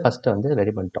நம்ம வந்து ஃபஸ்ட்டு வந்து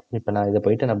ரெடி பண்ணிட்டோம். இப்போ நான் இதை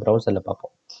போயிட்டு நான் ப்ரௌசரில்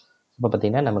பார்ப்போம். இப்போ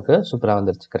பார்த்தீங்கன்னா நமக்கு சூப்பராக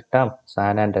வந்துருச்சு. கரெக்டாக? ஸோ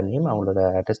ஆனான்ற நேம், அவங்களோட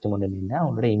டெஸ்டிமோனியல் என்ன,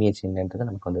 அவங்களோட இமேஜ் என்னன்றது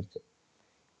நமக்கு வந்துருச்சு.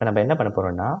 இப்போ நம்ம என்ன பண்ண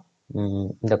போகிறோம்னா,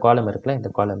 இந்த காலம் இருக்குல்ல, இந்த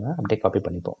காலமை அப்படியே காப்பி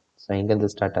பண்ணிப்போம். ஸோ எங்கேருந்து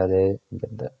ஸ்டார்ட் ஆகுது,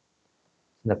 இங்கேருந்து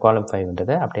இந்த காலம்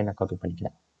 5ன்றதை அப்படியே நான் காப்பி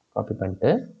பண்ணிக்கிறேன். காப்பி பண்ணிட்டு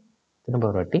திரும்ப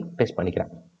ஒரு வாட்டி பேஸ்ட்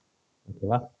பண்ணிக்கிறேன்.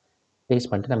 ஓகேவா? பேஸ்ட்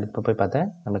பண்ணிட்டு நம்ம இப்போ போய் பார்த்தேன்,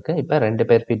 நமக்கு இப்போ 2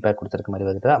 பேர் ஃபீட்பேக் கொடுத்துருக்க மாதிரி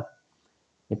வருதா?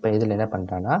 இப்போ இதில் என்ன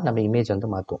பண்ணுறான்னா நம்ம இமேஜ் வந்து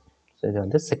மாற்றுவோம். ஸோ இதை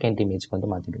வந்து செகண்ட் இமேஜ்க்கு வந்து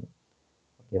மாற்றிடுவோம்.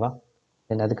 ஓகேவா?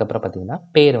 தென் அதுக்கப்புறம் பார்த்தீங்கன்னா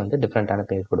பேர் வந்து டிஃப்ரெண்ட்டான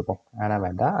பேர் கொடுப்போம். ஆனால்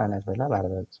வேண்டாம், ஆனால் வேண்டாம், வேறு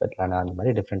ஏதாவது ஸ்வெட்லானா அந்த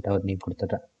மாதிரி டிஃப்ரெண்ட்டாக ஒரு நேம்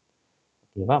கொடுத்துட்றேன்.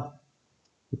 ஓகேவா?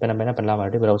 இப்போ நம்ம என்ன பண்ணலாம்,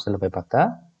 மறுபடியும் ப்ரௌசரில் போய் பார்த்தா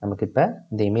நமக்கு இப்போ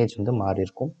இந்த இமேஜ் வந்து மாறி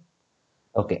இருக்கும்.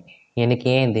 ஓகே, எனக்கு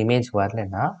ஏன் இந்த இமேஜ்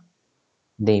வரலன்னா,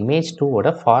 இந்த இமேஜ் 2ஓட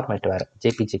ஃபார்மேட் வேறு,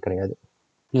 ஜேபிஜி கிடையாது,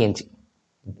 பிஎன்ஜி.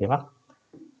 ஓகேவா?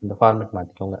 இந்த ஃபார்மேட்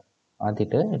மாற்றிக்கோங்க.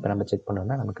 மாற்றிட்டு இப்போ நம்ம செக்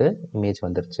பண்ணோம்னா நமக்கு இமேஜ்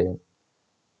வந்துருச்சு.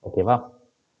 ஓகேவா?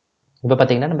 இப்போ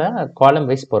பார்த்தீங்கன்னா நம்ம காலம்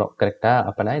வைஸ் போகிறோம். கரெக்டாக?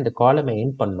 அப்போனா இந்த காலமை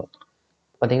எண்ட் பண்ணணும்.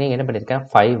 பார்த்தீங்கன்னா என்ன பண்ணியிருக்கேன்,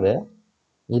 5,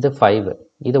 இது 5,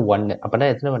 இது 1. அப்போனா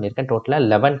எத்தனை பண்ணியிருக்கேன், டோட்டலாக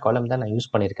 11 காலம் தான் நான்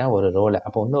யூஸ் பண்ணியிருக்கேன் ஒரு ரோவில்.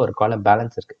 அப்போ இன்னும் ஒரு காலம்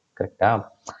பேலன்ஸ் இருக்குது. கரெக்டாக?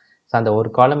 ஸோ அந்த ஒரு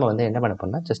காலமை வந்து என்ன பண்ண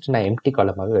போறேன்னா, ஜஸ்ட் நான் எம்டி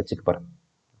காலமாகவே வச்சுக்க போகிறேன்.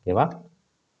 ஓகேவா?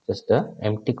 ஜஸ்ட்டு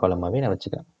எம்டி காலமாகவே நான்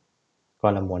வச்சுக்கிறேன்.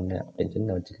 காலம் 1 அப்படின்னு சொல்லி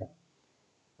நான் வச்சுக்கிறேன்.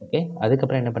 ஓகே,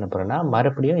 அதுக்கப்புறம் என்ன பண்ண போகிறேன்னா,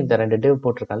 மறுபடியும் இந்த 2 டிவ்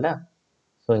போட்டிருக்கேன்ல,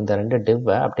 ஸோ இந்த 2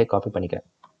 டிவ்வை அப்படியே காப்பி பண்ணிக்கிறேன்.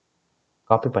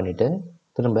 காப்பி பண்ணிவிட்டு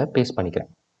திரும்ப பேஸ்ட் பண்ணிக்கிறேன்.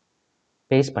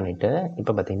 பேஸ்ட் பண்ணிவிட்டு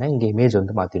இப்போ பார்த்தீங்கன்னா இங்கே இமேஜ்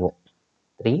வந்து மாற்றிடுவோம்.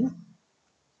 3.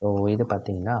 ஸோ இது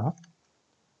பார்த்தீங்கன்னா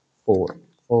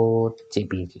 4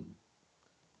 ஜேபிஜி.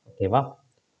 ஓகேவா?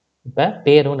 இப்போ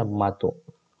பேரும் நம்ம மாற்றுவோம்.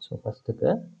 ஸோ ஃபஸ்ட்டுக்கு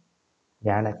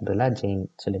யானுக்கு பதிலாக ஜெயின்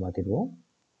சொல்லி மாற்றிடுவோம்.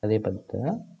 அதே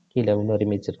பார்த்தீங்கன்னா கீழே இன்னொரு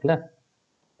இமேஜ் இருக்குல்ல,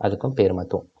 அதுக்கும் பேர்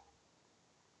மாற்றுவோம்.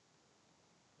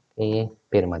 ஓகே,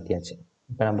 பேர் மாற்றியாச்சு.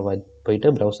 இப்போ நம்ம போயிட்டு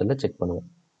ப்ரௌசரில் செக் பண்ணுவோம்.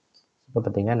 இப்போ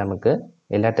பார்த்தீங்கன்னா நமக்கு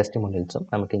எல்லா டெஸ்டிமோனியல்ஸும்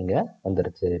நமக்கு இங்கே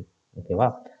வந்துருச்சு. ஓகேவா?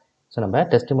 ஸோ நம்ம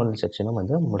டெஸ்டிமோனியல் செக்ஷனும்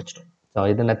வந்து முடிச்சிட்டோம். ஸோ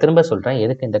இது நான் திரும்ப சொல்கிறேன்,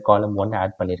 எதுக்கு இந்த காலம் 1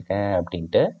 ஆட் பண்ணியிருக்கேன்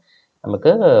அப்படின்ட்டு.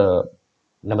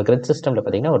 நம்ம கிரிட் சிஸ்டமில்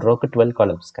பார்த்தீங்கன்னா ஒரு ரோக்கு 12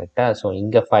 காலம்ஸ். கரெக்டாக? ஸோ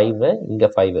இங்கே 5, இங்கே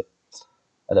 5,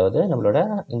 அதாவது நம்மளோட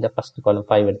இந்த ஃபஸ்ட் காலம்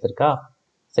 5 எடுத்திருக்கா,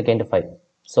 செகண்ட் 5.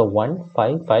 ஸோ 1,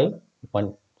 5, 5, 1.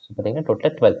 ஸோ பார்த்தீங்கன்னா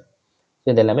டோட்டலாக 12. ஸோ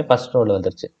இது எல்லாமே ஃபஸ்ட் ரோவில்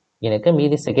வந்துருச்சு. எனக்கு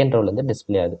மீதி செகண்ட் ரோல் வந்து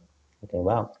டிஸ்பிளே ஆகுது.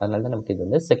 ஓகேவா? அதனால தான் நமக்கு இது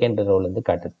வந்து செகண்ட் ரோல் வந்து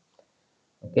காட்டுது.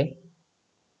 ஓகே.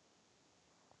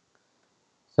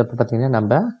 ஸோ இப்போ பார்த்தீங்கன்னா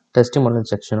நம்ம டெஸ்டிமோனியல்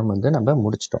செக்ஷனும் வந்து நம்ம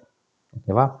முடிச்சிட்டோம்.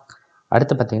 ஓகேவா?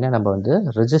 அடுத்து பார்த்தீங்கன்னா நம்ம வந்து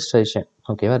ரெஜிஸ்ட்ரேஷன்,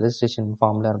 ஓகேவா? ரெஜிஸ்ட்ரேஷன்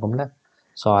ஃபார்ம்லாம் இருக்கும்ல,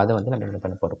 ஸோ அதை வந்து நம்ம என்ன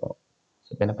பண்ண போகிறோம். ஸோ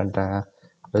இப்போ என்ன பண்ணுறேன்,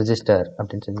 ரெஜிஸ்டர்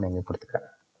அப்படின்னு சொல்லி நான் இங்கே கொடுத்துக்கிறேன்.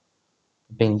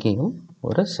 இப்போ இங்கேயும்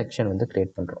ஒரு செக்ஷன் வந்து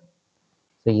க்ரியேட் பண்ணுறோம்.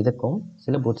 ஸோ இதுக்கும்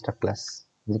சில பூட்ஸ்ட்ராப் கிளாஸ்,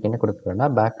 இதுக்கு என்ன கொடுக்குறேன்னா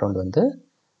பேக்ரவுண்ட் வந்து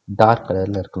டார்க்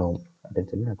கலரில் இருக்கணும் அப்படின்னு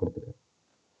சொல்லி நான் கொடுத்துக்கிறேன்.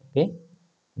 ஓகே.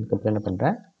 இதுக்கப்புறம் என்ன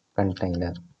பண்ணுறேன்,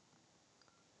 கண்டெய்னர்.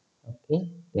 ஓகே.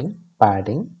 தென்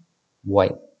பேடிங்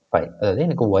y5, அதாவது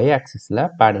எனக்கு y ஆக்சிஸில்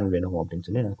பேடிங் வேணும் அப்படின்னு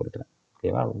சொல்லி நான் கொடுக்குறேன்.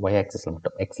 ஓகேவா? y ஆக்சிஸில்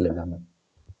மட்டும், எக்ஸில் இல்லாமல்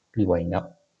pyனா.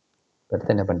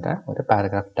 அடுத்து என்ன பண்ணுறேன், ஒரு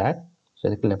பேராகிராஃப் டேக். ஸோ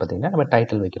இதுக்குள்ள பார்த்தீங்கன்னா நம்ம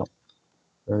டைட்டில் வைக்கிறோம்,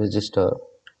 ரெஜிஸ்டர்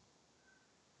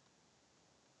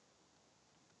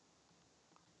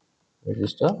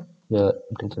ஹியர்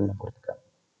அப்படின்னு சொல்லி நான் கொடுத்துக்கிறேன்.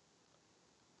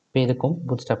 இப்போ இதுக்கும்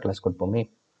bootstrap class கொடுப்போமே.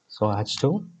 So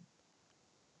h2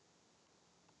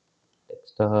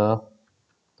 text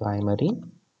primary,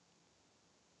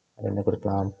 அது என்ன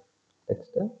கொடுக்கலாம்,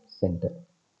 டெக்ஸ்ட் சென்டர்.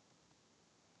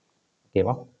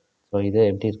 ஓகேவா? ஸோ இது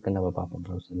எப்படி இருக்குன்னு நம்ம பார்ப்போம்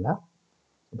ப்ரௌசரில்.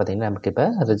 பார்த்தீங்கன்னா நமக்கு இப்போ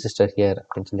ரெஜிஸ்டர் ஹியர்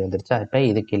அப்படின்னு சொல்லி வந்துருச்சா. இப்போ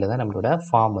இது கீழே தான் நம்மளோட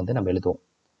ஃபார்ம் வந்து நம்ம எழுதுவோம்.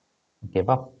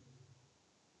 ஓகேவா?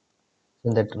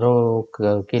 இந்த ரோக்கு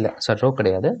கீழே, சாரி ரோ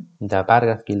கிடையாது, இந்த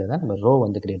பேராகிராஃப் கீழே தான் நம்ம ரோ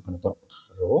வந்து கிரியேட் பண்ண போகிறோம்.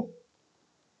 ரோ,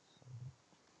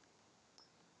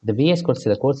 இந்த விஎஸ் கோட்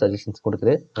சில கோட் சஜஷன்ஸ்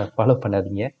கொடுக்குது, அதை ஃபாலோ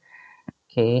பண்ணாதீங்க.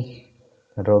 ஓகே.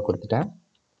 ரோ கொடுத்துட்டேன்.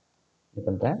 இது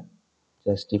பண்ணுறேன்,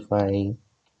 justify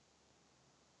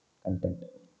content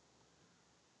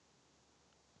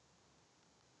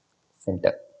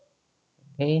centre.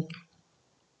 Okay.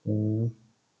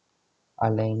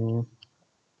 Align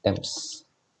டெம்ஸ்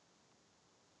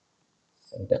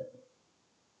centre.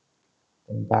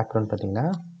 Background பார்த்தீங்கன்னா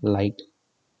லைட்,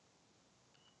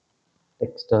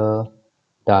 டெக்ஸ்ட்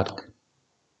டார்க்.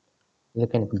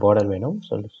 இதுக்கு எனக்கு பார்டர் வேணும்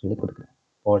சொல்லி கொடுக்குறேன்.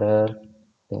 பார்டர்,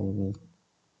 தென்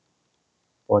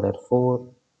பார்டர் 4.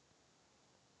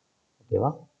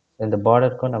 ஓகேவா? இந்த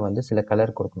பார்டருக்கும் நான் வந்து சில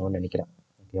கலர் கொடுக்கணும்னு நினைக்கிறேன்.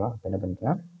 ஓகேவா? இப்போ என்ன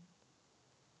பண்ணுறேன்,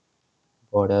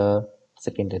 பார்டர்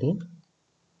செகண்டரி,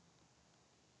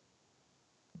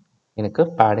 எனக்கு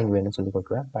பேடிங் வேணும்னு சொல்லி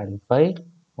கொடுக்குறேன். பேடிங் 5,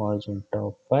 மார்ஜின்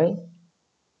டாப் 5,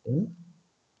 தென்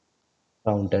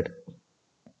ரவுண்டட்.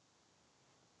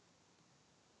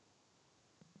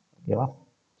 ஓகேவா?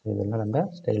 இதெல்லாம் நம்ம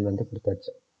ஸ்டைல் வந்து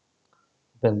கொடுத்தாச்சு.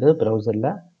 இப்போ வந்து ப்ரௌசரில்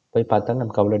போய் பார்த்தாலும்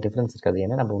நமக்கு அவ்வளோ டிஃப்ரென்ஸ் இருக்காது,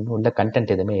 ஏன்னா நம்ம ஒன்றும் உள்ள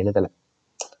கண்டென்ட் எதுவுமே எழுதலை.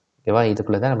 ஓகேவா?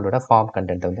 இதுக்குள்ளே தான் நம்மளோட ஃபார்ம்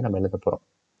கண்டென்ட்டை வந்து நம்ம எழுத போகிறோம்.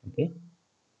 ஓகே.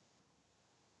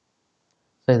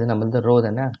 ஸோ இது நம்ம வந்து ரோ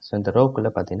தானே. ஸோ இந்த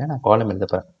ரோக்குள்ளே பார்த்தீங்கன்னா நான் காலம் எழுத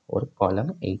போகிறேன், ஒரு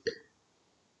காலம் 8.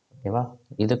 ஓகேவா?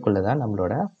 இதுக்குள்ளே தான்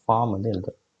நம்மளோட ஃபார்ம் வந்து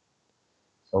எழுதும்.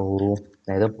 ஸோ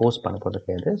நான் எதோ போஸ்ட் பண்ண போகிறது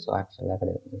கிடையாது, ஸோ ஆக்சுவலாக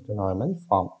கிடையாது, ஜஸ்ட் நார்மல்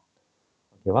ஃபார்ம்.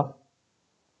 ஓகேவா?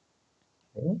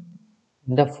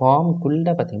 இந்த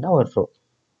ஃபார்முக்குள்ளே பார்த்தீங்கன்னா ஒரு ரோ.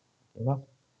 ஓகேவா?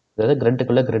 அதாவது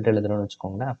கிரிட்டுக்குள்ளே கிரிட் எழுதுறோம்னு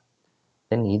வச்சுக்கோங்களேன்.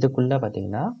 தென் இதுக்குள்ளே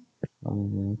பார்த்தீங்கன்னா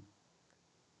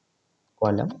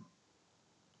காலம்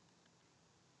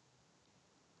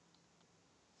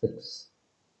 6.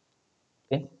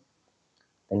 ஓகே.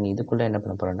 தென் இதுக்குள்ளே என்ன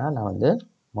பண்ண போகிறேன்னா நான் வந்து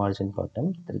மார்ஜின் பாட்டம்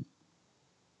 3.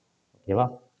 ஓகேவா?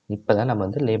 இப்போ தான் நம்ம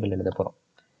வந்து லேபிள் எழுத போகிறோம்.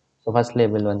 ஸோ ஃபஸ்ட்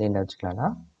லேபிள் வந்து என்ன வச்சுக்கலாம்னா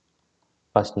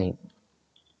ஃபர்ஸ்ட் நேம்.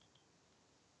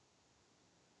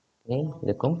 ஓகே.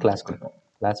 இதுக்கும் கிளாஸ் கொடுப்போம்.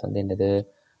 கிளாஸ் வந்து என்னது,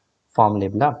 ஃபார்ம்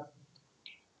லேபிளா.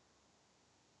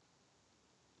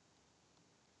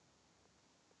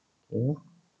 ஓகே.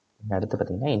 அடுத்து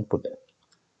பார்த்தீங்கன்னா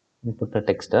இன்புட்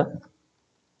டெக்ஸ்ட்டு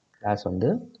கிளாஸ் வந்து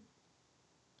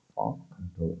ஃபார்ம்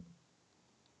கண்ட்ரோல்.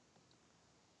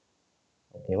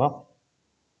 ஓகேவா?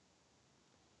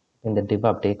 இந்த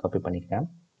டிவ் அப்படியே காப்பி பண்ணிக்கிறேன்,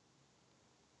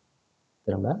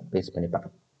 திரும்ப பேஸ்ட் பண்ணிப்பேன்.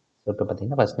 ஸோ இப்போ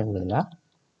பார்த்தீங்கன்னா ஃபஸ்ட் நேம் இல்லைங்களா,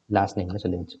 லாஸ்ட் நேம்னு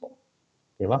சொல்லி வச்சுப்போம்.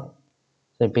 ஓகேவா?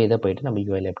 ஸோ இப்போ இதை போய்ட்டு நம்ம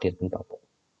யூஐயில் எப்படி இருக்குன்னு பார்ப்போம்.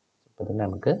 பார்த்தீங்கன்னா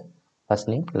நமக்கு ஃபஸ்ட்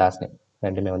நேம் லாஸ்ட் நேம்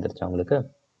ரெண்டுமே வந்துருச்சு உங்களுக்கு.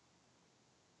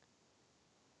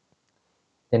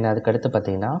 தென் அதுக்கடுத்து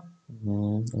பார்த்தீங்கன்னா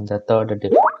இந்த தேர்டு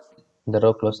டிவ், இந்த ரோ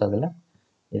க்ளோஸ் அதில்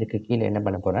இதுக்கு கீழே என்ன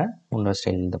பண்ண போகிறேன், இன்னொரு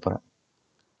ஸ்டைல் எழுத போகிறேன்,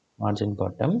 மார்ஜின்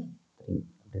பாட்டம் 3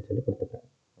 அப்படின்னு சொல்லி கொடுத்துருக்கேன்.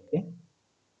 ஓகே.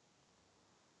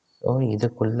 ஸோ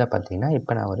இதுக்குள்ளே பார்த்தீங்கன்னா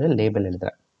இப்போ நான் ஒரு லேபிள்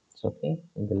எழுதுகிறேன். ஓகே.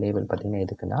 இந்த லேபிள் பார்த்தீங்கன்னா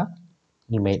எதுக்குன்னா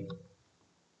இமெயில்.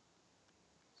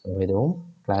 ஸோ இதுவும்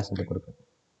கிளாஸ் வந்து கொடுக்கும்,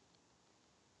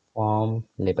 ஃபார்ம்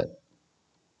லேபிள்.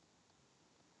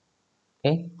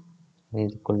 ஓகே.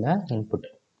 இதுக்குள்ள இன்புட்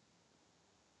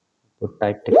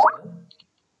டைப் டெக்ஸ்ட்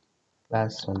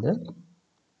கிளாஸ் வந்து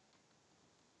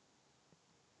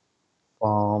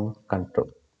ஃபார்ம்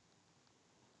கண்ட்ரோல்.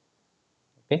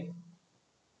 ஓகே.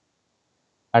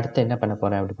 அடுத்து என்ன பண்ண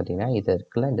போகிறேன் அப்படின்னு பார்த்தீங்கன்னா, இது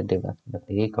இருக்குல்ல இந்த டிவ்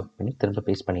அப்படியே காப்பி பண்ணி திரும்ப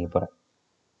பேஸ்ட் பண்ணிக்க போகிறேன்.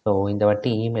 ஸோ இந்த வாட்டி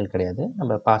இமெயில் கிடையாது,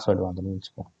 நம்ம பாஸ்வேர்டு வாங்கணும்னு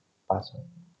வச்சுப்போம். பாஸ்வேர்டு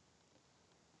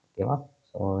ஓகேவா.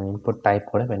 ஸோ இன்புட்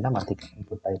டைப் கூட வேண்டாம், மாற்றிக்கலாம்.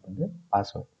 இன்புட் டைப் வந்து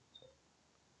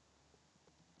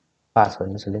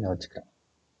பாஸ்வேர்டுன்னு சொல்லி நான் வச்சுக்கிறேன்.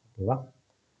 ஓகேவா.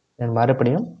 தென்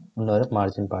மறுபடியும் இன்னொரு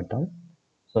மார்ஜின் பாட்டம்.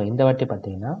 ஸோ இந்த வாட்டி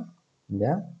பார்த்தீங்கன்னா இந்த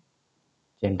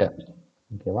ஜெண்டர்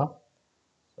ஓகேவா.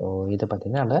 ஸோ இது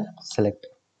பார்த்தீங்கன்னா நம்ம செலக்ட்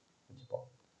வச்சுப்போம்.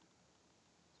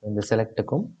 ஸோ இந்த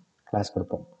செலக்ட்டுக்கும் கிளாஸ்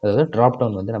கொடுப்போம். அதாவது ட்ராப்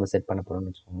டவுன் வந்து நம்ம செட் பண்ண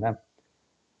போகிறோம்னு வச்சுக்கோங்களேன்.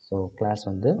 ஸோ கிளாஸ்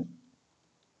வந்து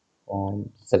ஃபார்ம்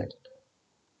செலக்ட்,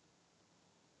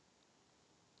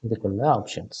 இதுக்குள்ள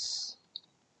ஆப்ஷன்ஸ்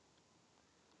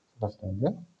ஃபஸ்ட் வந்து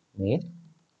மேல்,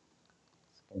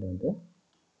 செகண்ட் வந்து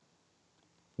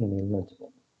ஃபீமேல்னு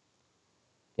வச்சுப்போம்.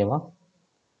 ஓகேவா.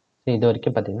 ஸோ இது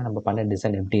வரைக்கும் பார்த்தீங்கன்னா நம்ம பண்ண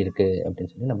டிசைன் எப்படி இருக்குது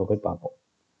அப்படின்னு சொல்லி நம்ம போய் பார்ப்போம்.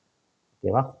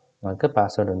 ஓகேவா. நமக்கு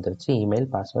பாஸ்வேர்டு வந்துருச்சு, இமெயில்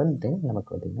பாஸ்வேர்டு, தென் நமக்கு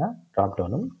பார்த்தீங்கன்னா ட்ராப்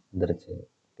டவுனும் வந்துருச்சு.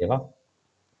 ஓகேவா.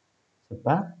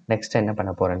 இப்போ நெக்ஸ்ட் என்ன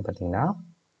பண்ண போகிறேன்னு பார்த்தீங்கன்னா,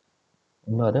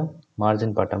 இன்னொரு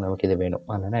மார்ஜின் பாட்டம் நமக்கு இது வேணும்.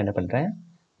 அதனால் என்ன பண்ணுறேன்,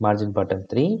 மார்ஜின் பாட்டம்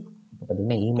 3 இப்போ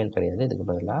பார்த்தீங்கன்னா இமெயில் கிடையாது, இதுக்கு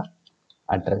பதிலாக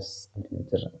அட்ரஸ் அப்படின்னு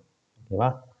வச்சுடுறேன். ஓகேவா.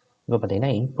 இப்போ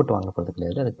பார்த்தீங்கன்னா இன்புட் வாங்க போகிறது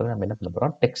கிடையாது, அதுக்கு நம்ம என்ன பண்ண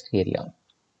போகிறோம், டெக்ஸ்ட் ஏரியா.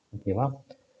 ஓகேவா.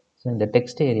 ஸோ இந்த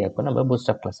டெக்ஸ்ட் ஏரியாவுக்கு நம்ம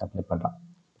பூட்ஸ்ட்ராப் கிளாஸ் அப்ளை பண்ணுறோம்.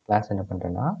 கிளாஸ் என்ன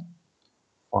பண்ணுறேன்னா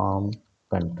ஃபார்ம்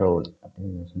கண்ட்ரோல்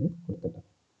அப்படின்னு சொல்லி கொடுத்துட்டேன்.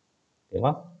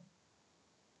 ஓகேவா.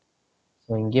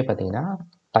 ஸோ இங்கே பார்த்தீங்கன்னா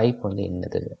டைப் வந்து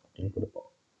என்னது அப்படின்னு கொடுப்போம்.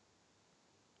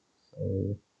 ஸோ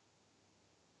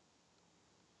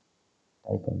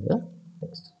டைப் வந்து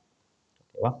டெக்ஸ்ட்.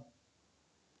 ஓகேவா.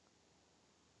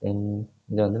 தென்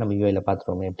இதை வந்து நம்ம யூஐயில்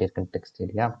பார்த்துருவோமே எப்படி இருக்குன்னு டெக்ஸ்ட்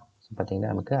ஏரியா. ஸோ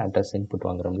பார்த்தீங்கன்னா நமக்கு அட்ரஸ் இன்புட்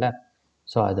வாங்குறோம்ல,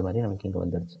 ஸோ அது மாதிரி நமக்கு இங்கே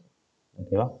வந்துடுச்சு.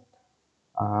 ஓகேவா.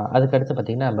 அதுக்கடுத்து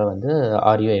பார்த்திங்கன்னா நம்ம வந்து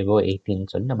ஆரியோ எகோ 18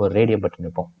 சொல்லி நம்ம ஒரு ரேடியோ பட்டன்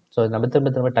வைப்போம். ஸோ நம்ம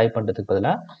திரும்ப டைப் பண்ணுறதுக்கு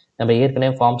பதிலாக நம்ம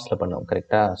ஏற்கனவே ஃபார்ம்ஸில் பண்ணோம்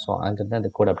கரெக்டாக. ஸோ அங்கேருந்து அந்த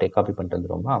கோட் அப்படியே காப்பி பண்ணிட்டு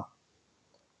வந்துடுவோமா.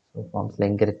 ஸோ ஃபார்ம்ஸில்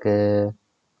எங்கே இருக்குது,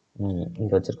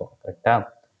 இங்கே வச்சுருக்கோம் கரெக்டாக.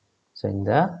 ஸோ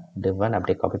இந்த டிவன்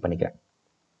அப்படியே காப்பி பண்ணிக்கிறேன்.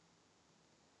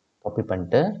 காப்பி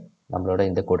பண்ணிட்டு நம்மளோட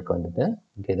இந்த கோடுக்கு வந்துட்டு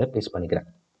இங்கே இதை பேஸ்ட் பண்ணிக்கிறேன்.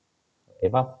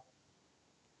 ஓகேவா.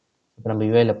 இப்போ நம்ம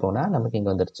யூஏயில் போனால் நமக்கு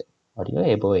இங்கே வந்துடுச்சு ஆரியோ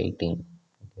எபோ 18.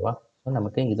 ஓகேவா. ஸோ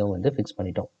நமக்கு இதுவும் வந்து ஃபிக்ஸ்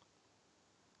பண்ணிட்டோம்.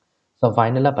 ஸோ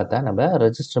ஃபைனலாக பார்த்தா நம்ம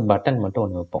ரெஜிஸ்டர் பட்டன் மட்டும்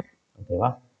ஒன்று வைப்போம். ஓகேவா.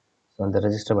 ஸோ அந்த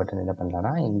ரெஜிஸ்டர் பட்டன் என்ன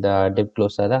பண்ணலான்னா இந்த டிவ்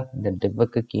க்ளோஸாக தான், இந்த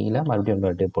டிவ்வுக்கு கீழே மறுபடியும்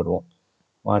இன்னொரு டிவ் போடுவோம்,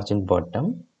 மார்ஜின் பாட்டம்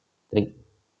 3.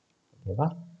 ஓகேவா.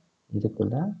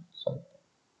 இதுக்குள்ளே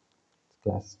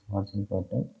கிளாஸ் மார்ஜின்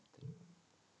பாட்டம் 3,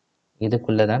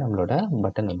 இதுக்குள்ளே தான் நம்மளோட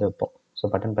பட்டன் வந்து வைப்போம். ஸோ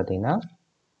பட்டன் பார்த்தீங்கன்னா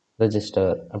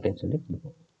ரெஜிஸ்டர் அப்படின்னு சொல்லி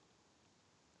கொடுப்போம்.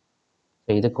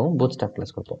 ஸோ இதுக்கும் பூட்ஸ்ட்ராப்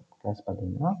கிளாஸ் கொடுப்போம். கிளாஸ்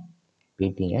பார்த்தீங்கன்னா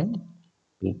பிடிஎன்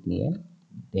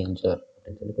டேஞ்சர்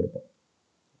அப்படின்னு சொல்லி கொடுப்போம்.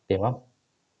 ஓகேவா.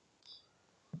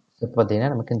 ஸோ இப்போ பார்த்தீங்கன்னா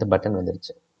நமக்கு இந்த பட்டன்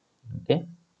வந்துருச்சு. ஓகே.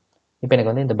 இப்போ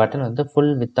எனக்கு வந்து இந்த பட்டன் வந்து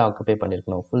ஃபுல் வித் ஆக்குபை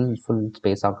பண்ணியிருக்கணும், ஃபுல்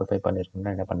ஸ்பேஸ் ஆக்குபை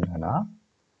பண்ணியிருக்கணும்னா என்ன பண்ணலான்னா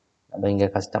நம்ம இங்கே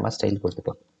கஸ்டமாக ஸ்டைல்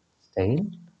கொடுத்துக்கலாம். ஸ்டைல்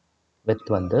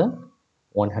வித் வந்து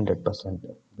 100%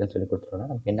 அப்படின்னு சொல்லி கொடுத்துட்டோம்னா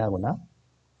நமக்கு என்ன ஆகும்னா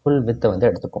ஃபுல் வித்தை வந்து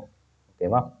எடுத்துக்கும்.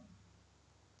 ஓகேவா.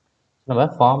 நம்ம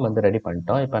ஃபார்ம் வந்து ரெடி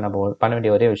பண்ணிட்டோம். இப்போ நம்ம பண்ண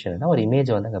வேண்டிய ஒரே விஷயம் என்னன்னா ஒரு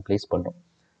இமேஜை வந்து அங்கே ப்ளேஸ் பண்ணுறோம்.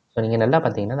 ஸோ நீங்கள் நல்லா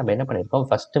பார்த்தீங்கன்னா நம்ம என்ன பண்ணியிருக்கோம்,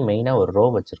 ஃபஸ்ட்டு மெயினாக ஒரு ரோ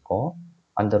வச்சுருக்கோம்,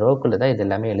 அந்த ரோக்குள்ளே தான் இது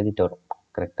எல்லாமே எழுதிட்டு வரும்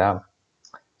கரெக்டாக.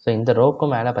 ஸோ இந்த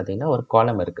ரோக்கும் மேலே பார்த்தீங்கன்னா ஒரு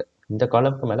காலம் இருக்குது, இந்த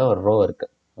காலமுக்கு மேலே ஒரு ரோ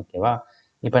இருக்குது. ஓகேவா.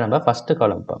 இப்போ நம்ம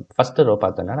ஃபஸ்ட்டு ரோ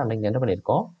பார்த்தோம்னா நம்ம இங்கே என்ன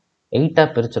பண்ணியிருக்கோம், 8ஆக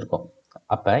பிரிச்சுருக்கோம்.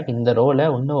 அப்போ இந்த ரோவில்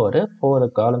இன்னும் ஒரு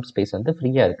 4 காலம் ஸ்பேஸ் வந்து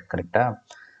ஃப்ரீயாக இருக்குது கரெக்டாக.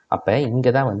 அப்போ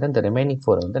இங்கே தான் வந்து இந்த ரிமைனிங்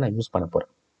 4 வந்து நான் யூஸ் பண்ண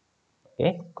போகிறேன். ஓகே.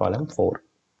 காலம் 4.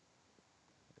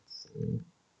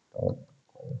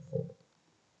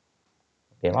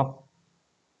 ஓகேவா.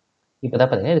 இப்போ தான்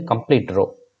பார்த்தீங்கன்னா இது கம்ப்ளீட் ரோ.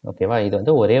 ஓகேவா. இது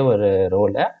வந்து ஒரே ஒரு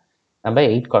ரோவில் நம்ம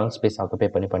 8 காலம் ஸ்பேஸ் ஆக்குபை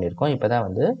பண்ணியிருக்கோம். இப்போ தான்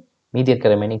வந்து மீதி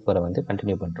இருக்கிற ரிமைனிங் 4 வந்து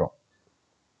கண்டினியூ பண்ணுறோம்.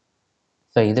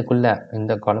 ஸோ இதுக்குள்ளே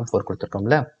இந்த காலம் 4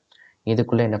 கொடுத்துருக்கோம்ல,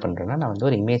 இதுக்குள்ளே என்ன பண்ணுறேன்னா நான் வந்து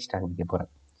ஒரு இமேஜ் டேக் வைக்க போகிறேன்.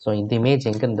 ஸோ இந்த இமேஜ்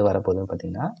எங்கேருந்து வரப்போகுதுன்னு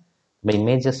பார்த்தீங்கன்னா நம்ம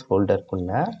இமேஜஸ்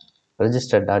ஃபோல்டருக்குள்ளே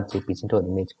register.jpgன்ட்டு ஒரு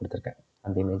இமேஜ் கொடுத்துருக்கேன்.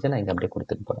 அந்த இமேஜை நான் இங்கே அப்படியே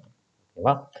கொடுத்துட்டு போகிறேன்.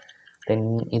 ஓகேவா. தென்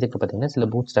இதுக்கு பார்த்தீங்கன்னா சில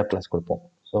பூட்ஸ்ட்ராப் கிளாஸ் கொடுப்போம்.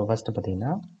 ஸோ ஃபஸ்ட்டு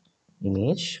பார்த்தீங்கன்னா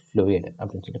இமேஜ் ஃப்ளூயிட்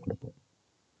அப்படின்னு சொல்லி கொடுப்போம்.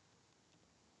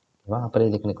 ஓகேவா. அப்புறம்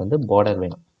இதுக்கு எனக்கு வந்து பார்டர்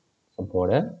வேணும். ஸோ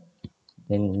பார்டர்,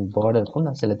 தென் பார்டருக்கும்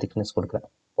நான் சில திக்னஸ் கொடுக்குறேன்,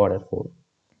 பார்டர் 4,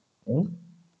 தென்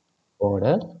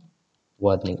பார்டர்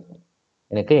வார்னிங்,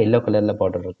 எனக்கு எல்லோ கலரில்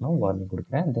பார்டர் இருக்கணும், வார்னிங்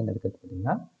கொடுக்குறேன். தென் இருக்கிறது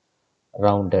பார்த்தீங்கன்னா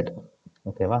ரவுண்டட்.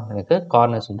 ஓகேவா. எனக்கு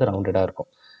கார்னர்ஸ் வந்து ரவுண்டடாக இருக்கும்.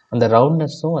 அந்த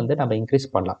ரவுண்ட்னஸும் வந்து நம்ம இன்க்ரீஸ்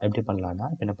பண்ணலாம். எப்படி பண்ணலான்னா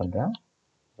இப்போ என்ன பண்ணுறேன்,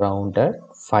 ரவுண்டட்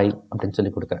 5 அப்படின்னு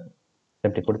சொல்லி கொடுக்குறேன்.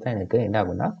 இப்படி கொடுத்தா எனக்கு என்ன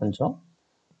ஆகும்னா கொஞ்சம்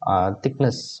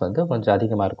திக்னஸ் வந்து கொஞ்சம்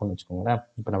அதிகமாக இருக்கும்னு வச்சுக்கோங்களேன்.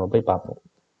 இப்போ நம்ம போய் பார்ப்போம்.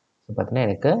 இப்போ பார்த்தீங்கன்னா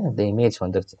எனக்கு இந்த இமேஜ்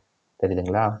வந்துருச்சு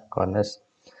தெரியுதுங்களா கார்னர்ஸ்.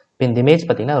 இப்போ இந்த இமேஜ்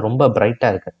பார்த்தீங்கன்னா ரொம்ப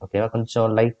பிரைட்டாக இருக்குது ஓகேவா. கொஞ்சம்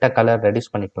லைட்டாக கலர்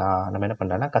ரெடியூஸ் பண்ணிக்கலாம். நம்ம என்ன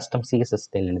பண்ணுறோன்னா கஸ்டம் சிஎஸ்எஸ்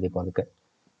ஸ்டைல் எழுதிப்போம் அதுக்கு.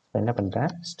 இப்போ என்ன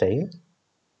பண்ணுறேன் ஸ்டைல்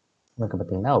நமக்கு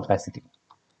பார்த்தீங்கன்னா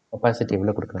ஒப்பாசிட்டி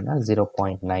எவ்வளோ கொடுக்குறேன்னா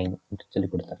 0.9 அப்படின்னு சொல்லி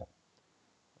கொடுத்துட்றேன்.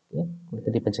 ஓகே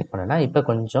கொடுத்துட்டு இப்போ செக் பண்ணேன்னா இப்போ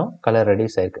கொஞ்சம் கலர்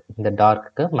ரெடியூஸ் ஆகிருக்கு. இந்த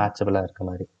டார்க்கு மேட்சபிளாக இருக்க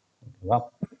மாதிரி ஓகேவா.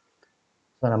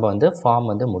 ஸோ நம்ம வந்து ஃபார்ம்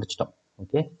வந்து முடிச்சிட்டோம்.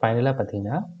 ஓகே ஃபைனலாக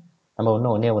பார்த்தீங்கன்னா நம்ம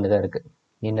ஒன்றே ஒன்று தான் இருக்குது.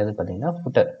 என்னது பார்த்தீங்கன்னா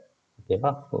ஃபுட்டர்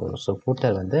ஓகேவா. ஸோ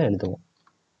ஃபுட்டர் வந்து எழுதுவோம்.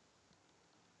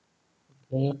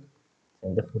 ஓகே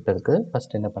இந்த ஃபுட்டருக்கு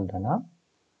ஃபஸ்ட் என்ன பண்ணுறேன்னா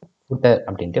ஃபுட்டர்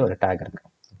அப்படின்ட்டு ஒரு டேக் இருக்குது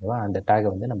ஓகேவா. அந்த டேகை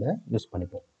வந்து நம்ம யூஸ்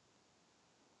பண்ணிப்போம்.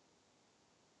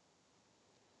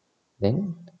 தென்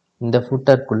இந்த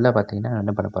ஃபுட்டருக்குள்ளே பார்த்தீங்கன்னா நான்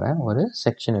என்ன பண்ண போகிறேன் ஒரு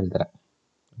செக்ஷன் எழுதுகிறேன்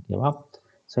ஓகேவா.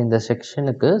 ஸோ இந்த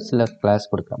செக்ஷனுக்கு சில கிளாஸ்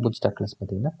கொடுக்கலாம். பூட்ஸ்ட்ராப் கிளாஸ்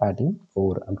பார்த்தீங்கன்னா padding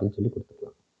 4 அப்படின்னு சொல்லி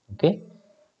கொடுத்துக்கலாம். ஓகே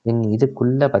தென்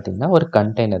இதுக்குள்ளே பார்த்தீங்கன்னா ஒரு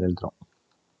கண்டெய்னர் எழுதுகிறோம்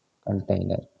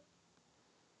கண்டெய்னர்.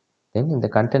 தென் இந்த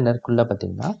கண்டெய்னருக்குள்ளே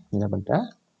பார்த்தீங்கன்னா என்ன பண்ணுறேன்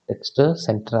டெக்ஸ்ட்டு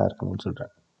சென்டராக இருக்கணும்னு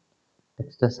சொல்கிறேன்.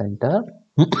 Text centre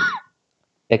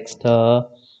text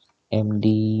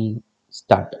empty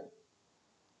start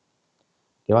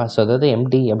ஓகேவா. ஸோ அதாவது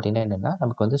எம்டி அப்படின்னா என்னென்னா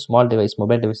நமக்கு வந்து ஸ்மால் டிவைஸ்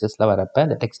மொபைல் டிவைசஸ்லாம் வரப்போ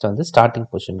அந்த டெக்ஸ்ட் வந்து ஸ்டார்டிங்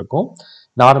பொசிஷன் இருக்கும்.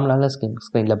 நார்மலான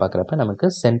ஸ்க்ரீனில் பார்க்குறப்ப நமக்கு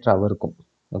சென்டராகவும் இருக்கும்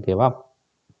ஓகேவா.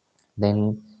 தென்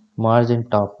மார்ஜின்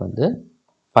டாப் வந்து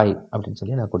 5 அப்படின்னு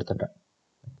சொல்லி நான் கொடுத்துட்றேன்.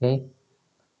 ஓகே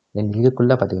தென்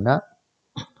இதுக்குள்ளே பார்த்தீங்கன்னா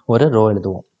ஒரு ரோ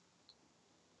எழுதுவோம்.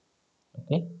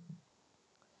 ஓகே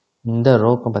இந்த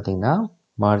ரோக்கும் பார்த்தீங்கன்னா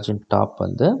மார்ஜின் டாப்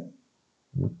வந்து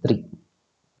 3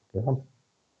 ஓகேவா.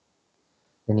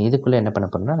 தென் இதுக்குள்ளே என்ன பண்ண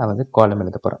போகிறேன்னா நான் வந்து காலம்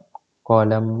எழுத போகிறேன்.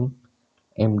 காலம்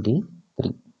MD3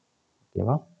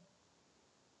 ஓகேவா.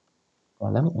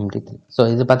 காலம் MD3. ஸோ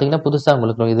இது பார்த்தீங்கன்னா புதுசாக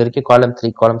உங்களுக்கு இது வரைக்கும் காலம்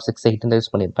 3 காலம் 6 8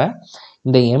 யூஸ் பண்ணியிருப்பேன்.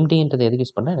 இந்த MDன்றது எதுக்கு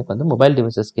யூஸ் பண்ணால் எனக்கு வந்து மொபைல்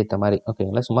டிவைசஸ்க்கு ஏற்ற மாதிரி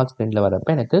ஓகேங்களா. ஸ்மால் ஸ்க்ரீனில்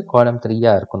வரப்போ எனக்கு காலம்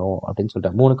 3 இருக்கணும் அப்படின்னு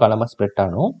சொல்லிட்டேன். 3 காலமாக ஸ்ப்ரெட்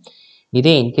ஆகணும்.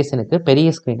 இதே இன்கேஸ் எனக்கு பெரிய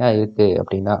ஸ்க்ரீனாக இருக்குது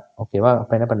அப்படின்னா ஓகேவா.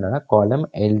 அப்போ என்ன பண்ணேன்னா காலம்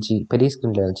LG பெரிய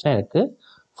ஸ்க்ரீனில் இருந்துச்சுன்னா எனக்கு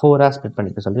 4 ஸ்ப்ரெட்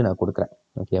பண்ணிக்க சொல்லி நான் கொடுக்குறேன்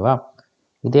ஓகேவா.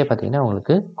 இதே பார்த்தீங்கன்னா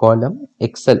உங்களுக்கு காலம்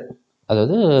எக்ஸல்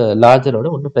அதாவது லார்ஜரோட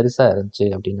ஒன்றும் பெருசாக இருந்துச்சு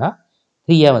அப்படின்னா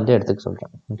 3 வந்து எடுத்துக்க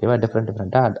சொல்கிறேன் ஓகேவா.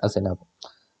 டிஃப்ரெண்ட்டாக அசைன் ஆகும்.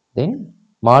 தென்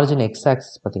மார்ஜின் எக்ஸ்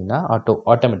ஆக்சிஸ் பார்த்தீங்கன்னா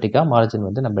ஆட்டோமேட்டிக்காக மார்ஜின்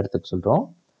வந்து நம்ம எடுத்துக்க சொல்கிறோம்.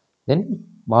 தென்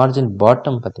மார்ஜின்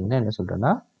பாட்டம் பார்த்தீங்கன்னா என்ன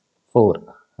சொல்கிறேன்னா 4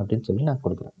 அப்படின்னு சொல்லி நான்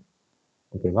கொடுக்குறேன்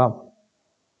ஓகேவா.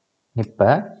 இப்போ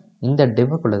இந்த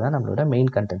டிவ்வுக்குள்ளே தான் நம்மளோட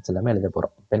மெயின் கண்டென்ட்ஸ் எல்லாமே எழுத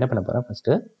போகிறோம். இப்போ என்ன பண்ண போகிறேன்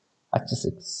ஃபஸ்ட்டு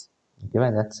H6 ஓகேவா.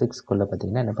 இந்த H6குள்ளே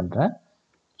பார்த்தீங்கன்னா என்ன பண்ணுறேன்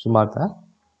சும்மா தான்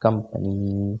கம்பெனி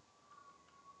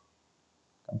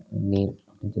நேம்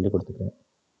அப்படின்னு சொல்லி கொடுத்துக்கிறேன்.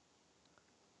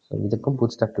 ஸோ இதுக்கும்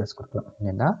பூட்ஸ்ட்ராப் கிளாஸ் கொடுக்கலாம்.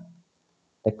 என்னென்னா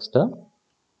டெக்ஸ்ட்டு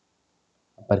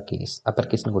அப்பர்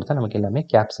கேஸ்னு கொடுத்தா நமக்கு எல்லாமே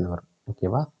கேப்ஸில் வரும்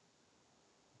ஓகேவா.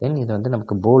 தென் இது வந்து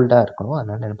நமக்கு போல்டாக இருக்கணும்.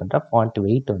 அதனால் என்ன பண்ணுறேன் ஃபாண்ட்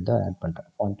வெயிட் வந்து ஆட் பண்ணுறேன்.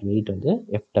 ஃபாண்ட் வெயிட் வந்து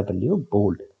FW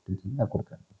போல்டு அப்படின்னு சொல்லி நான்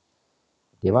கொடுக்குறேன்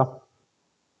ஓகேவா.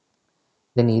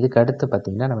 தென் இதுக்கு அடுத்து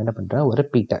பார்த்தீங்கன்னா நம்ம என்ன பண்ணுறேன் ஒரு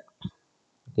P tag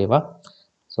ஓகேவா.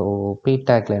 ஸோ P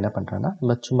tagல என்ன பண்ணுறேன்னா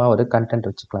நம்ம சும்மா ஒரு கண்டென்ட்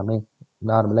வச்சுக்கலாமே.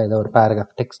 நார்மலாக ஏதோ ஒரு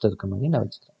பேராகிராஃப் டெக்ஸ்ட் இருக்க மாதிரி நான்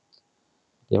வச்சுக்கிறேன்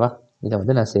ஓகேவா. இதை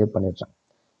வந்து நான் சேவ் பண்ணிடுறேன்.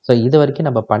 ஸோ இது வரைக்கும்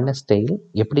நம்ம பண்ண ஸ்டைல்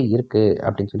எப்படி இருக்குது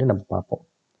அப்படின்னு சொல்லி நம்ம பார்ப்போம்.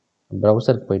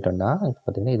 ப்ரௌசருக்கு போயிட்டோம்னா இப்போ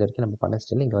பார்த்தீங்கன்னா இது வரைக்கும் நம்ம பண்ண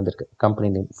ஸ்டைல் இங்கே வந்திருக்கு. கம்பெனி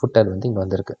நேம் ஃபுட்டர் வந்து இங்கே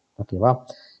வந்திருக்கு ஓகேவா.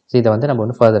 ஸோ இதை வந்து நம்ம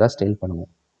ஒன்று ஃபர்தராக ஸ்டைல்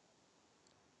பண்ணுவோம்.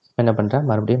 என்ன பண்ணுறேன்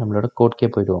மறுபடியும் நம்மளோட கோட்கே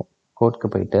போயிடுவோம். கோட்க்கு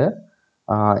போயிட்டு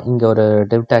இங்கே ஒரு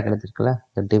டிவ் டேக் எடுத்துருக்குல்ல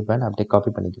இந்த டிவ்வை நான் அப்படியே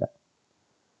காப்பி பண்ணிக்கிறேன்.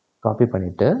 காப்பி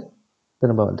பண்ணிவிட்டு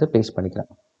திரும்ப வந்து பேஸ்ட் பண்ணிக்கிறேன்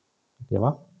ஓகேவா.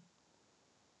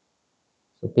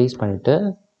 ஸோ பேஸ்ட் பண்ணிவிட்டு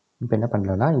இப்போ என்ன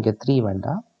பண்ணலன்னா இங்கே 3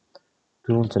 வேண்டாம்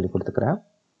 2ன்னு சொல்லி கொடுத்துக்கிறேன்.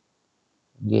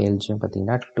 இங்கே எல்ஜியும்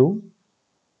பார்த்தீங்கன்னா 2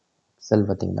 செல்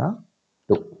பார்த்தீங்கன்னா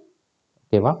 2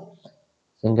 ஓகேவா.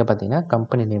 இங்கே பார்த்தீங்கன்னா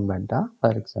கம்பெனி நேம் வேண்டாம்.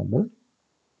 ஃபார் எக்ஸாம்பிள்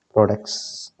ப்ராடக்ட்ஸ்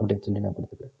அப்படின்னு சொல்லி நான்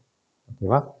கொடுத்துக்கிறேன்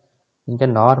ஓகேவா. இங்கே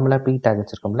நார்மலாக P tag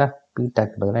வச்சுருக்கோம்ல P tag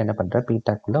பதிலாக என்ன பண்ணுறேன் P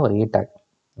tagக்குள்ளே ஒரு A tag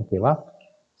ஓகேவா.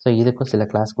 ஸோ இதுக்கும் சில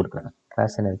கிளாஸ் கொடுக்குறேன்.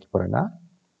 கிளாஸ் என்ன வைக்க போகிறேன்னா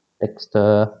டெக்ஸ்ட்டு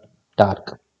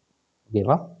டார்க்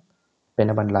ஓகேவா. இப்போ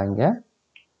என்ன பண்ணலாம் இங்கே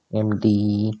MD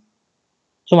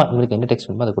சும்மா உங்களுக்கு என்ன டெக்ஸ்ட்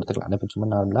வேணுமோ அதை கொடுத்துக்கலாம். இப்போ சும்மா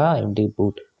நார்மலாக MD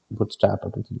பூட்ஸ்ட்ராப்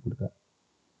அப்படின்னு சொல்லி கொடுக்குறேன்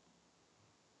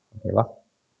ஓகேவா.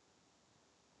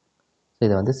 ஸோ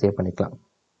இதை வந்து சேவ் பண்ணிக்கலாம்.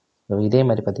 ஸோ இதே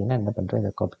மாதிரி பார்த்தீங்கன்னா என்ன பண்ணுறேன்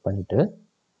இதை காப்பி பண்ணிவிட்டு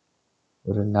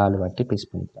ஒரு 4 வாட்டி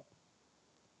பேஸ்ட் பண்ணிக்கலாம்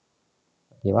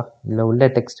ஓகேவா. இல்லை உள்ள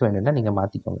டெக்ஸ்ட் வேணும்னா நீங்கள்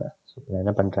மாற்றிக்கோங்க. ஸோ இப்போ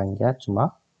என்ன பண்ணுறாங்க சும்மா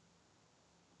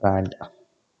பிராண்ட்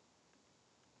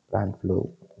ஃப்ளோ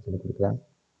சொல்லி கொடுக்குறேன்.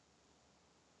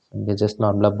 இங்கே ஜஸ்ட்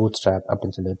நார்மலாக பூட்ஸ்ட்ராப்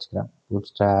அப்படின்னு சொல்லி வச்சுக்கிறேன்.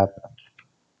 பூட்ஸ்ட்ராப்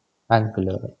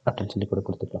ஆங்குலர் அப்படின்னு சொல்லி கூட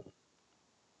கொடுத்துக்கலாம்.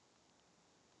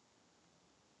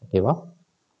 ஓகேவா?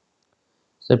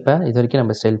 ஸோ இப்போ இது வரைக்கும்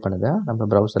நம்ம ஸ்டைல் பண்ணதை நம்ம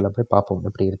ப்ரௌசரில் போய் பார்ப்போம்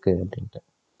எப்படி இருக்குது அப்படின்ட்டு.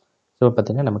 ஸோ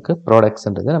பார்த்தீங்கன்னா நமக்கு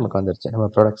ப்ராடக்ட்ஸ்ன்றது நமக்கு வந்துருச்சு. நம்ம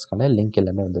ப்ராடக்ட்ஸ்க்கான லிங்க்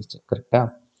எல்லாமே வந்துருச்சு. கரெக்டாக?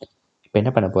 இப்போ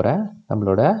என்ன பண்ண போகிறேன்,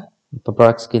 நம்மளோட இப்போ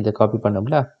ப்ராடக்ட்ஸ்க்கு இந்த காப்பி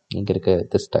பண்ணோம்ல, இங்கே இருக்க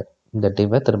திஸ் டேக், இந்த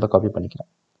டிவை திரும்ப காப்பி பண்ணிக்கிறோம்.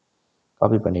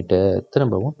 காப்பி பண்ணிவிட்டு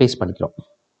திரும்பவும் பேஸ்ட் பண்ணிக்கிறோம்.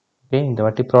 ஓகே, இந்த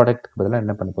வாட்டி ப்ராடக்ட்டுக்கு பதிலாக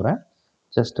என்ன பண்ண போகிறேன்,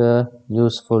 ஜஸ்ட்டு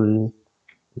யூஸ்ஃபுல்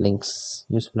லிங்க்ஸ்,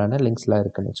 யூஸ்ஃபுல்லான லிங்க்ஸ்லாம்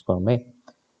இருக்குதுன்னு வச்சுக்கோமே.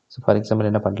 ஸோ ஃபார் எக்ஸாம்பிள்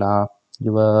என்ன பண்ணலாம்,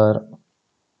 யுவர்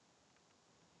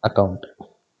அக்கௌண்ட்.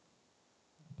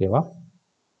 ஓகேவா?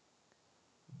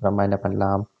 அப்புறமா என்ன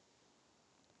பண்ணலாம்,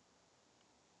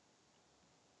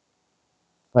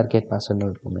 ஃபர்கெட் பாஸ்வேர்டுன்னு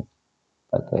இருக்குமே,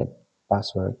 ஃபர்கெட்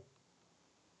பாஸ்வேர்ட்.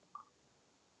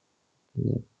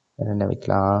 என்ன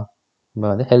வைக்கலாம், நம்ம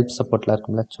வந்து ஹெல்ப் சப்போர்ட்லாம்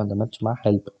இருக்கும்ல, ஸோ அந்த மாதிரி சும்மா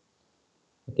ஹெல்ப்.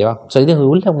 ஓகேவா? ஸோ இது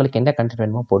உள்ள உங்களுக்கு என்ன கண்டென்ட்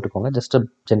வேணுமோ போட்டுக்கோங்க. ஜஸ்ட்டு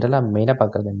ஜென்ரலாக மெயினாக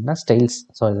பார்க்குறது என்னன்னா ஸ்டைல்ஸ்.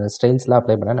 ஸோ இந்த ஸ்டைல்ஸ்லாம்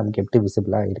அப்ளை பண்ணால் நமக்கு எப்படி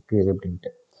விசிபிளாக இருக்குது அப்படின்ட்டு.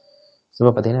 ஸோ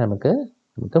இப்போ பார்த்தீங்கன்னா நமக்கு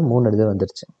 3 இது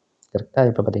வந்துருச்சு. கரெக்டாக?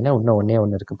 இப்போ பார்த்தீங்கன்னா இன்னும்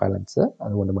ஒன்று இருக்குது பேலன்ஸு,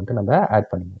 அது ஒன்று மட்டும் நம்ம ஆட்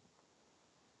பண்ணிக்கணும்.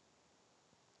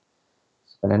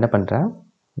 இப்போ நான் என்ன பண்ணுறேன்,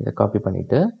 இதை காப்பி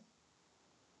பண்ணிவிட்டு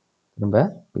திரும்ப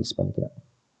பேஸ்ட் பண்ணிக்கிறேன்.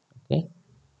 ஓகே,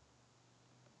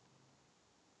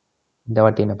 இந்த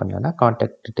வாட்டி என்ன பண்ணலான்னா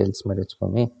கான்டாக்ட் டீட்டெயில்ஸ் மாதிரி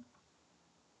வச்சுக்கோமே,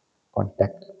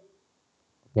 கான்டாக்ட்.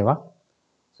 ஓகேவா?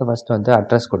 ஸோ ஃபஸ்ட்டு வந்து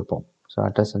அட்ரஸ் கொடுப்போம். ஸோ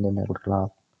அட்ரஸ் வந்து என்ன கொடுக்கலாம்,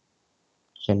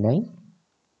 சென்னை,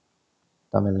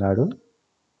 தமிழ்நாடு,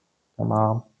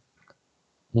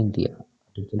 இந்தியா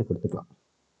அப்படின்னு சொல்லி கொடுத்துக்கலாம்.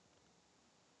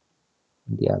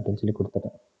 இந்தியா அப்படின்னு சொல்லி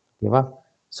கொடுத்துட்டேன். ஓகேவா?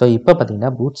 ஸோ இப்போ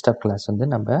பார்த்தீங்கன்னா பூட்ஸ்ட்ராப் கிளாஸ் வந்து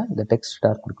நம்ம இந்த டெக்ஸ்ட்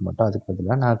ஸ்டார் கொடுக்க மாட்டோம். அதுக்கு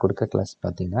பதிலாக நான் கொடுக்குற கிளாஸ்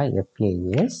பார்த்தீங்கன்னா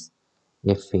FAS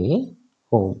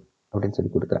ஹோம் அப்படின்னு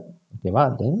சொல்லி கொடுக்குறேன். ஓகேவா?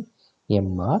 தென்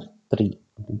MR3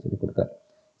 அப்படின்னு சொல்லி கொடுக்குறேன்.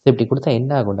 ஸோ இப்படி கொடுத்தா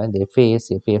என்ன ஆகும்னா, இந்த FA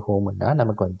ஹோம்னா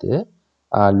நமக்கு வந்து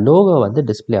லோகோ வந்து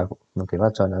டிஸ்பிளே ஆகும். ஓகேவா?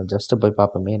 ஸோ நான் ஜஸ்ட்டு போய்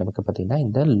பார்ப்போமே, நமக்கு பார்த்தீங்கன்னா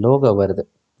இந்த லோகோ வருது.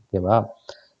 ஓகேவா?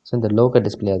 ஸோ இந்த லோகோ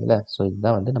டிஸ்பிளே ஆகுதுல, ஸோ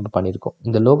இதுதான் வந்து நம்ம பண்ணியிருக்கோம்.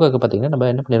 இந்த லோகோக்கு பார்த்தீங்கன்னா நம்ம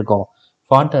என்ன பண்ணியிருக்கோம்,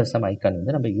 ஃபாண்ட் சம் ஐக்கான்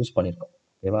வந்து நம்ம யூஸ் பண்ணியிருக்கோம்.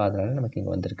 ஓகேவா? அதனால நமக்கு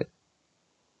இங்கே வந்திருக்கு.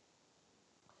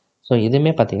 ஸோ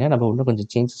இதுவுமே பார்த்தீங்கன்னா நம்ம இன்னும் கொஞ்சம்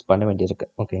சேஞ்சஸ் பண்ண வேண்டியிருக்கு.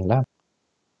 ஓகேங்களா?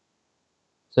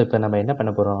 ஸோ இப்போ நம்ம என்ன பண்ண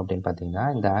போகிறோம் அப்படின்னு பார்த்தீங்கன்னா,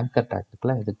 இந்த ஆங்கர் டேக்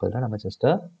இருக்குல்ல, இதுக்கு பதிலாக நம்ம ஜஸ்ட்டு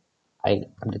ஐ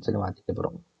அப்படின்னு சொல்லி மாற்றிக்க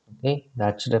போகிறோம். ஓகே, இந்த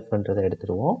HREFன்றதை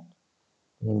எடுத்துருவோம்.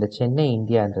 இந்த சென்னை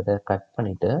இந்தியான்றதை கட்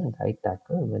பண்ணிவிட்டு இந்த ஐ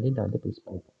டேக்கு வெளியில் வந்து பேஸ்ட்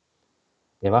பண்ணிப்போம்.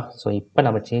 ஓகேவா? ஸோ இப்போ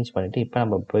நம்ம சேஞ்ச் பண்ணிவிட்டு இப்போ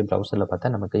நம்ம போய் ப்ரௌசரில் பார்த்தா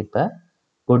நமக்கு இப்போ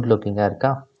குட் லுக்கிங்காக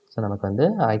இருக்கா? ஸோ நமக்கு வந்து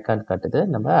ஐகான் காட்டுது,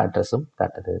 நம்ம அட்ரஸும்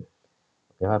காட்டுது.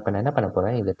 ஓகேவா? இப்போ நான் என்ன பண்ண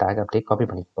போகிறேன், இந்த டேக் அப்படியே காப்பி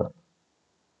பண்ணிக்க போகிறேன்.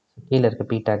 கீழே இருக்க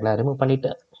P டேக்லாம் ரிமூவ்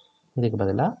பண்ணிவிட்டு இதுக்கு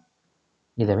பதிலாக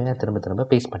இதவே நான் திரும்ப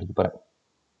பேஸ்ட் பண்ணிக்க போகிறேன்.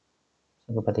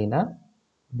 இப்போ பார்த்தீங்கன்னா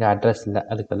இந்த அட்ரஸ் இல்லை,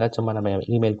 அதுக்கு பதிலாக சும்மா நம்ம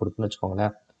இமெயில் கொடுக்கணும்னு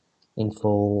வச்சுக்கோங்களேன்,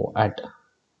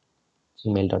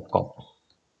 info@gmail.com.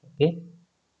 ஓகே,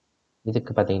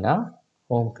 இதுக்கு பார்த்தீங்கன்னா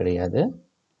ஹோம் கிடையாது,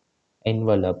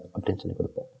 என்வலப் அப்படின்னு சொல்லி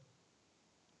கொடுப்போம்.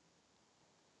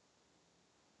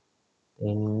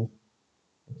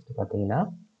 நெக்ஸ்ட் பார்த்தீங்கன்னா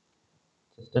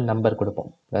ஜஸ்ட்டு நம்பர்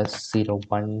கொடுப்போம்,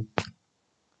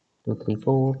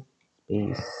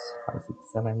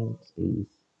 +01234567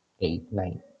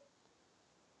 89.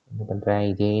 என்ன பண்ணுறேன்,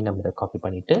 இதே நம்பரை காப்பி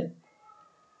பண்ணிவிட்டு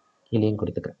கீழேயும்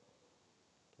கொடுத்துக்கிறேன்.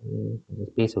 கொஞ்சம்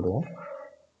ஸ்பேஸ் விடுவோம்,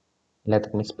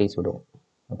 எல்லாத்துக்குமே ஸ்பேஸ் விடுவோம்,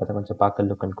 அப்போ தான் கொஞ்சம் பார்க்க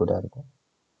லுக் அண்ட் கூட இருக்கும்.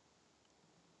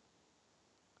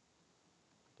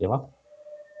 ஓகேவா?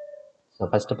 ஸோ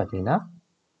ஃபஸ்ட்டு பார்த்தீங்கன்னா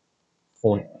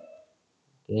ஃபோன்.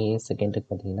 ஓகே, செகண்டுக்கு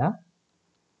பார்த்தீங்கன்னா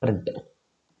ப்ரிண்ட்.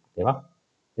 ஓகேவா?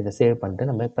 இதை சேவ் பண்ணிட்டு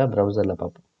நம்ம இப்போ ப்ரௌசரில்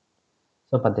பார்ப்போம்.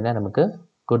 ஸோ பார்த்தீங்கன்னா நமக்கு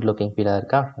குட் லுக்கிங் ஃபீலாக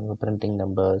இருக்கா? நம்ம பிரிண்டிங்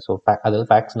நம்பர், ஸோ அதாவது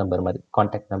ஃபேக்ஸ் நம்பர் மாதிரி,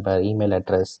 கான்டாக்ட் நம்பர், இமெயில்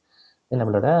அட்ரஸ்,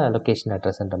 நம்மளோட லொக்கேஷன்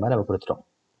அட்ரஸ்ன்ற மாதிரி நம்ம கொடுத்துட்டோம்.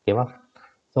 ஓகேவா?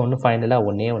 ஸோ இன்னும் ஃபைனலாக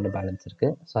ஒன்று பேலன்ஸ்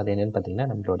இருக்குது. ஸோ அது என்னென்னு பார்த்தீங்கன்னா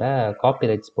நம்மளோட காப்பி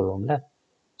ரைட்ஸ் போடுவோம்ல,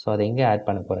 ஸோ அதை எங்கே ஆட்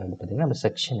பண்ண போகிறோம் அப்படின்னு பார்த்தீங்கன்னா நம்ம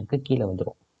செக்ஷனுக்கு கீழே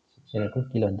வந்துடும். செக்ஷனுக்கு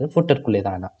கீழே வந்து ஃபுட்டருக்குள்ளே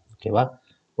தான். ஆனால் ஓகேவா,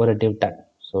 ஒரு டிவ் டேக்.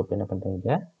 ஸோ இப்போ என்ன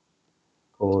பண்ணுறீங்க,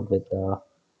 கோட் வித்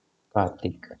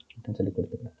கார்த்திக் அப்படின்னு சொல்லி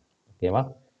கொடுத்துருக்கேன். ஓகேவா?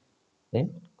 தென்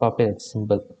காப்பிரைட்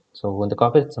சிம்பிள். ஸோ இந்த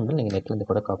காப்பிரைட் சிம்பிள் நீங்கள் நெட்லேருந்து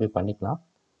கூட காப்பி பண்ணிக்கலாம்.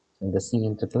 இந்த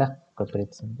சின்னு இருக்குல்ல,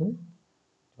 காப்பிரைட் சிம்பிள்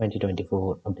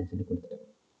 2024 அப்படின்னு சொல்லி கொடுத்துருக்கேன்.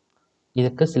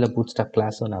 இதுக்கு சில பூட்ஸ்ட்ராப்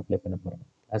கிளாஸும் நான் அப்ளை பண்ண போகிறேன்.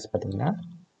 கிளாஸ் பார்த்தீங்கன்னா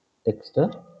டெக்ஸ்ட்டு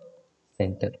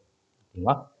சென்டர்.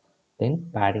 ஓகேவா? தென்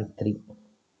பேடிங் 3.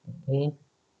 ஓகே,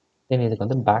 தென் இதுக்கு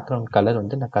வந்து பேக்ரவுண்ட் கலர்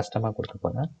வந்து நான் கஸ்டமாக கொடுக்க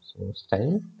போகிறேன். So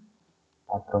style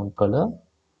background colour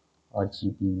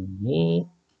RGBA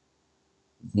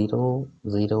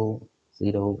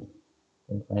 000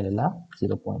 ஃபைனலாக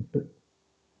 0.2.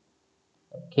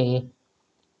 ஓகே,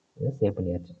 இதை சேவ்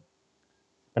பண்ணியாச்சு.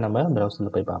 இப்போ நம்ம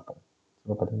ப்ரௌசரில் போய் பார்ப்போம்.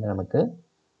 இப்போ பார்த்தீங்கன்னா நமக்கு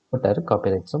ஃபுட்டர்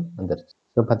காப்பிரைட்ஸும் வந்துருச்சு.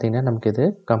 ஸோ பார்த்தீங்கன்னா நமக்கு இது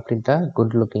கம்ப்ளீட்டாக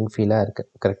குட் லுக்கிங் ஃபீலாக இருக்குது.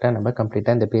 கரெக்டாக நம்ம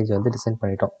கம்ப்ளீட்டாக இந்த பேஜ் வந்து டிசைன்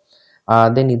பண்ணிட்டோம்.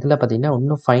 தென் இதில் பார்த்தீங்கன்னா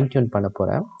இன்னும் ஃபைன் டியூன் பண்ண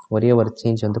போகிறேன். ஒரே ஒரு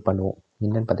சேஞ்ச் வந்து பண்ணுவோம்.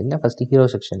 என்னென்னு பார்த்தீங்கன்னா ஃபஸ்ட்டு ஹீரோ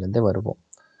செக்ஷன்லேருந்து வருவோம்.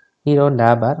 ஹீரோ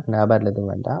நேபாரில்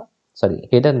எதுவும் வேண்டாம். சாரி,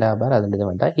 ஹெடர் நேபார் அதில்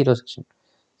எதுவும் வேண்டாம்.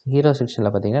 ஹீரோ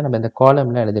செக்ஷனில் பார்த்தீங்கன்னா நம்ம இந்த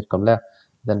காலம்லாம் எழுதியிருக்கோம்ல,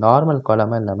 இந்த நார்மல்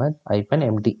காலமாக இல்லாமல் ஐபன்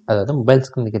எம்டி, அதாவது மொபைல்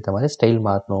ஸ்க்ரீனுக்கு ஏற்ற மாதிரி ஸ்டைல்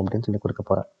மாற்றணும் அப்படின்னு சொல்லி கொடுக்க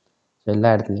போகிறேன். ஸோ எல்லா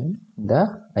இடத்துலையும் இந்த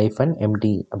ஐஃபன்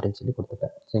எம்டி அப்படின்னு சொல்லி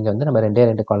கொடுத்துட்டேன். ஸோ இங்கே வந்து நம்ம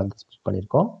ரெண்டு காலம் ஸ்பிட்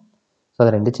பண்ணியிருக்கோம். ஸோ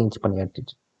அதை 2 சேஞ்ச் பண்ணி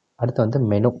எடுத்துச்சு. அடுத்து வந்து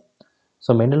மெனு.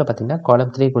 ஸோ மெனுவில் பார்த்தீங்கன்னா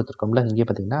காலம் 3 கொடுத்துருக்கோம்ல, இங்கே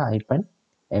பார்த்தீங்கன்னா ஐபன்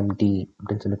எம்டி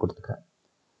அப்படின்னு சொல்லி கொடுத்துருக்கேன்.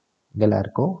 இங்கெல்லாம்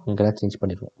இருக்கும், இங்கெல்லாம் சேஞ்ச்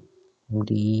பண்ணிடுவோம்.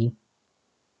 எம்டி,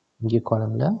 இங்கே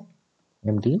காலமில்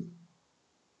எம்டி,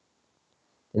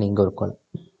 இங்கே ஒரு காலம்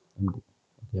எம்டி.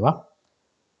 ஓகேவா?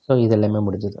 ஸோ இது எல்லாமே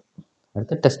முடிஞ்சது.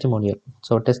 அடுத்து டெஸ்டிமோனியல்.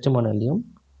 ஸோ டெஸ்டிமோனியல்லையும்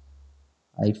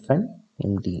ஐஃபன்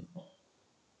எம்டி.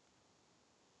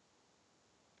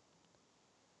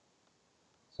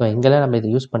 ஸோ எங்கெல்லாம் நம்ம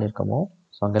இதை யூஸ் பண்ணியிருக்கோமோ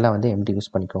ஸோ அங்கெல்லாம் வந்து எம்டி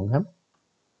யூஸ் பண்ணிக்கோங்க.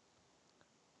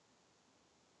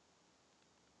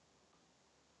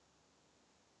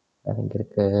 இங்கே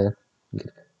இருக்கு, இங்கே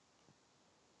இருக்கு.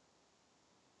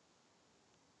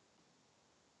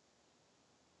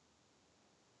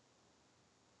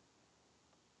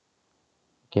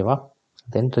 ஓகேவா?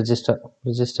 தென்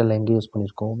ரிஜிஸ்டரில் எங்கே யூஸ்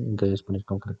பண்ணியிருக்கோம், இங்கே யூஸ்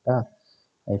பண்ணியிருக்கோம். கரெக்டாக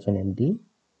ஐஃபன் எம்டி.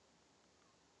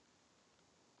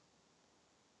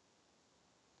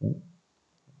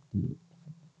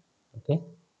 ஓகே.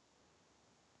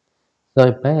 ஸோ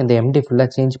இப்போ இந்த எம்டி ஃபுல்லாக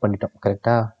சேஞ்ச் பண்ணிட்டோம்.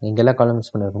 கரெக்டாக எங்கெல்லாம் காலம்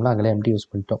யூஸ் பண்ணியிருக்கோம்னா அங்கெல்லாம் எம்டி யூஸ்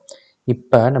பண்ணிட்டோம்.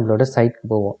 இப்போ நம்மளோட சைட்டுக்கு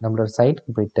போவோம். நம்மளோட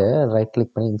சைட்டுக்கு போயிட்டு ரைட்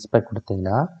கிளிக் பண்ணி இன்ஸ்பெக்ட்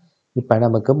கொடுத்தீங்கன்னா இப்போ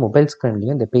நமக்கு மொபைல்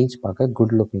ஸ்க்ரீன்லேயும் இந்த பேஜ் பார்க்க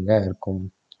குட் லுக்கிங்காக இருக்கும்.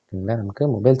 ஓகேங்களா? நமக்கு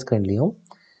மொபைல் ஸ்க்ரீன்லேயும்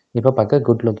இப்போ பார்க்க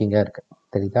குட் லுக்கிங்காக இருக்குது.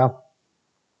 தெரியுதா?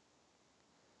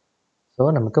 ஸோ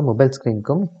நமக்கு மொபைல்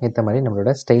ஸ்க்ரீனுக்கும் ஏற்ற மாதிரி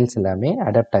நம்மளோட ஸ்டைல்ஸ் எல்லாமே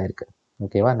அடாப்ட் ஆகிருக்கு.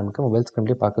 ஓகேவா? நமக்கு மொபைல்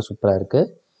ஸ்க்ரீன்லேயும் பார்க்க சூப்பராக இருக்குது.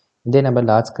 இதே நம்ம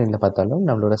லார்ஜ் ஸ்க்ரீனில் பார்த்தாலும்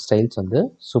நம்மளோட ஸ்டைல்ஸ் வந்து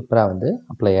சூப்பராக வந்து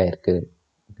அப்ளை ஆகிருக்கு.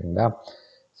 ஓகேங்களா?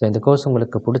 ஸோ இந்த கோர்ஸ்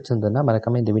உங்களுக்கு பிடிச்சிருந்ததுன்னா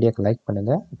மறக்காமல் இந்த வீடியோக்கு லைக்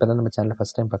பண்ணுங்கள். இப்போ தான் நம்ம சேனலை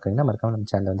ஃபஸ்ட் டைம் பார்க்குறீங்கன்னா மறக்காமல் நம்ம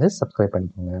சேனலை வந்து சப்ஸ்கிரைப்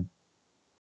பண்ணிக்கோங்க.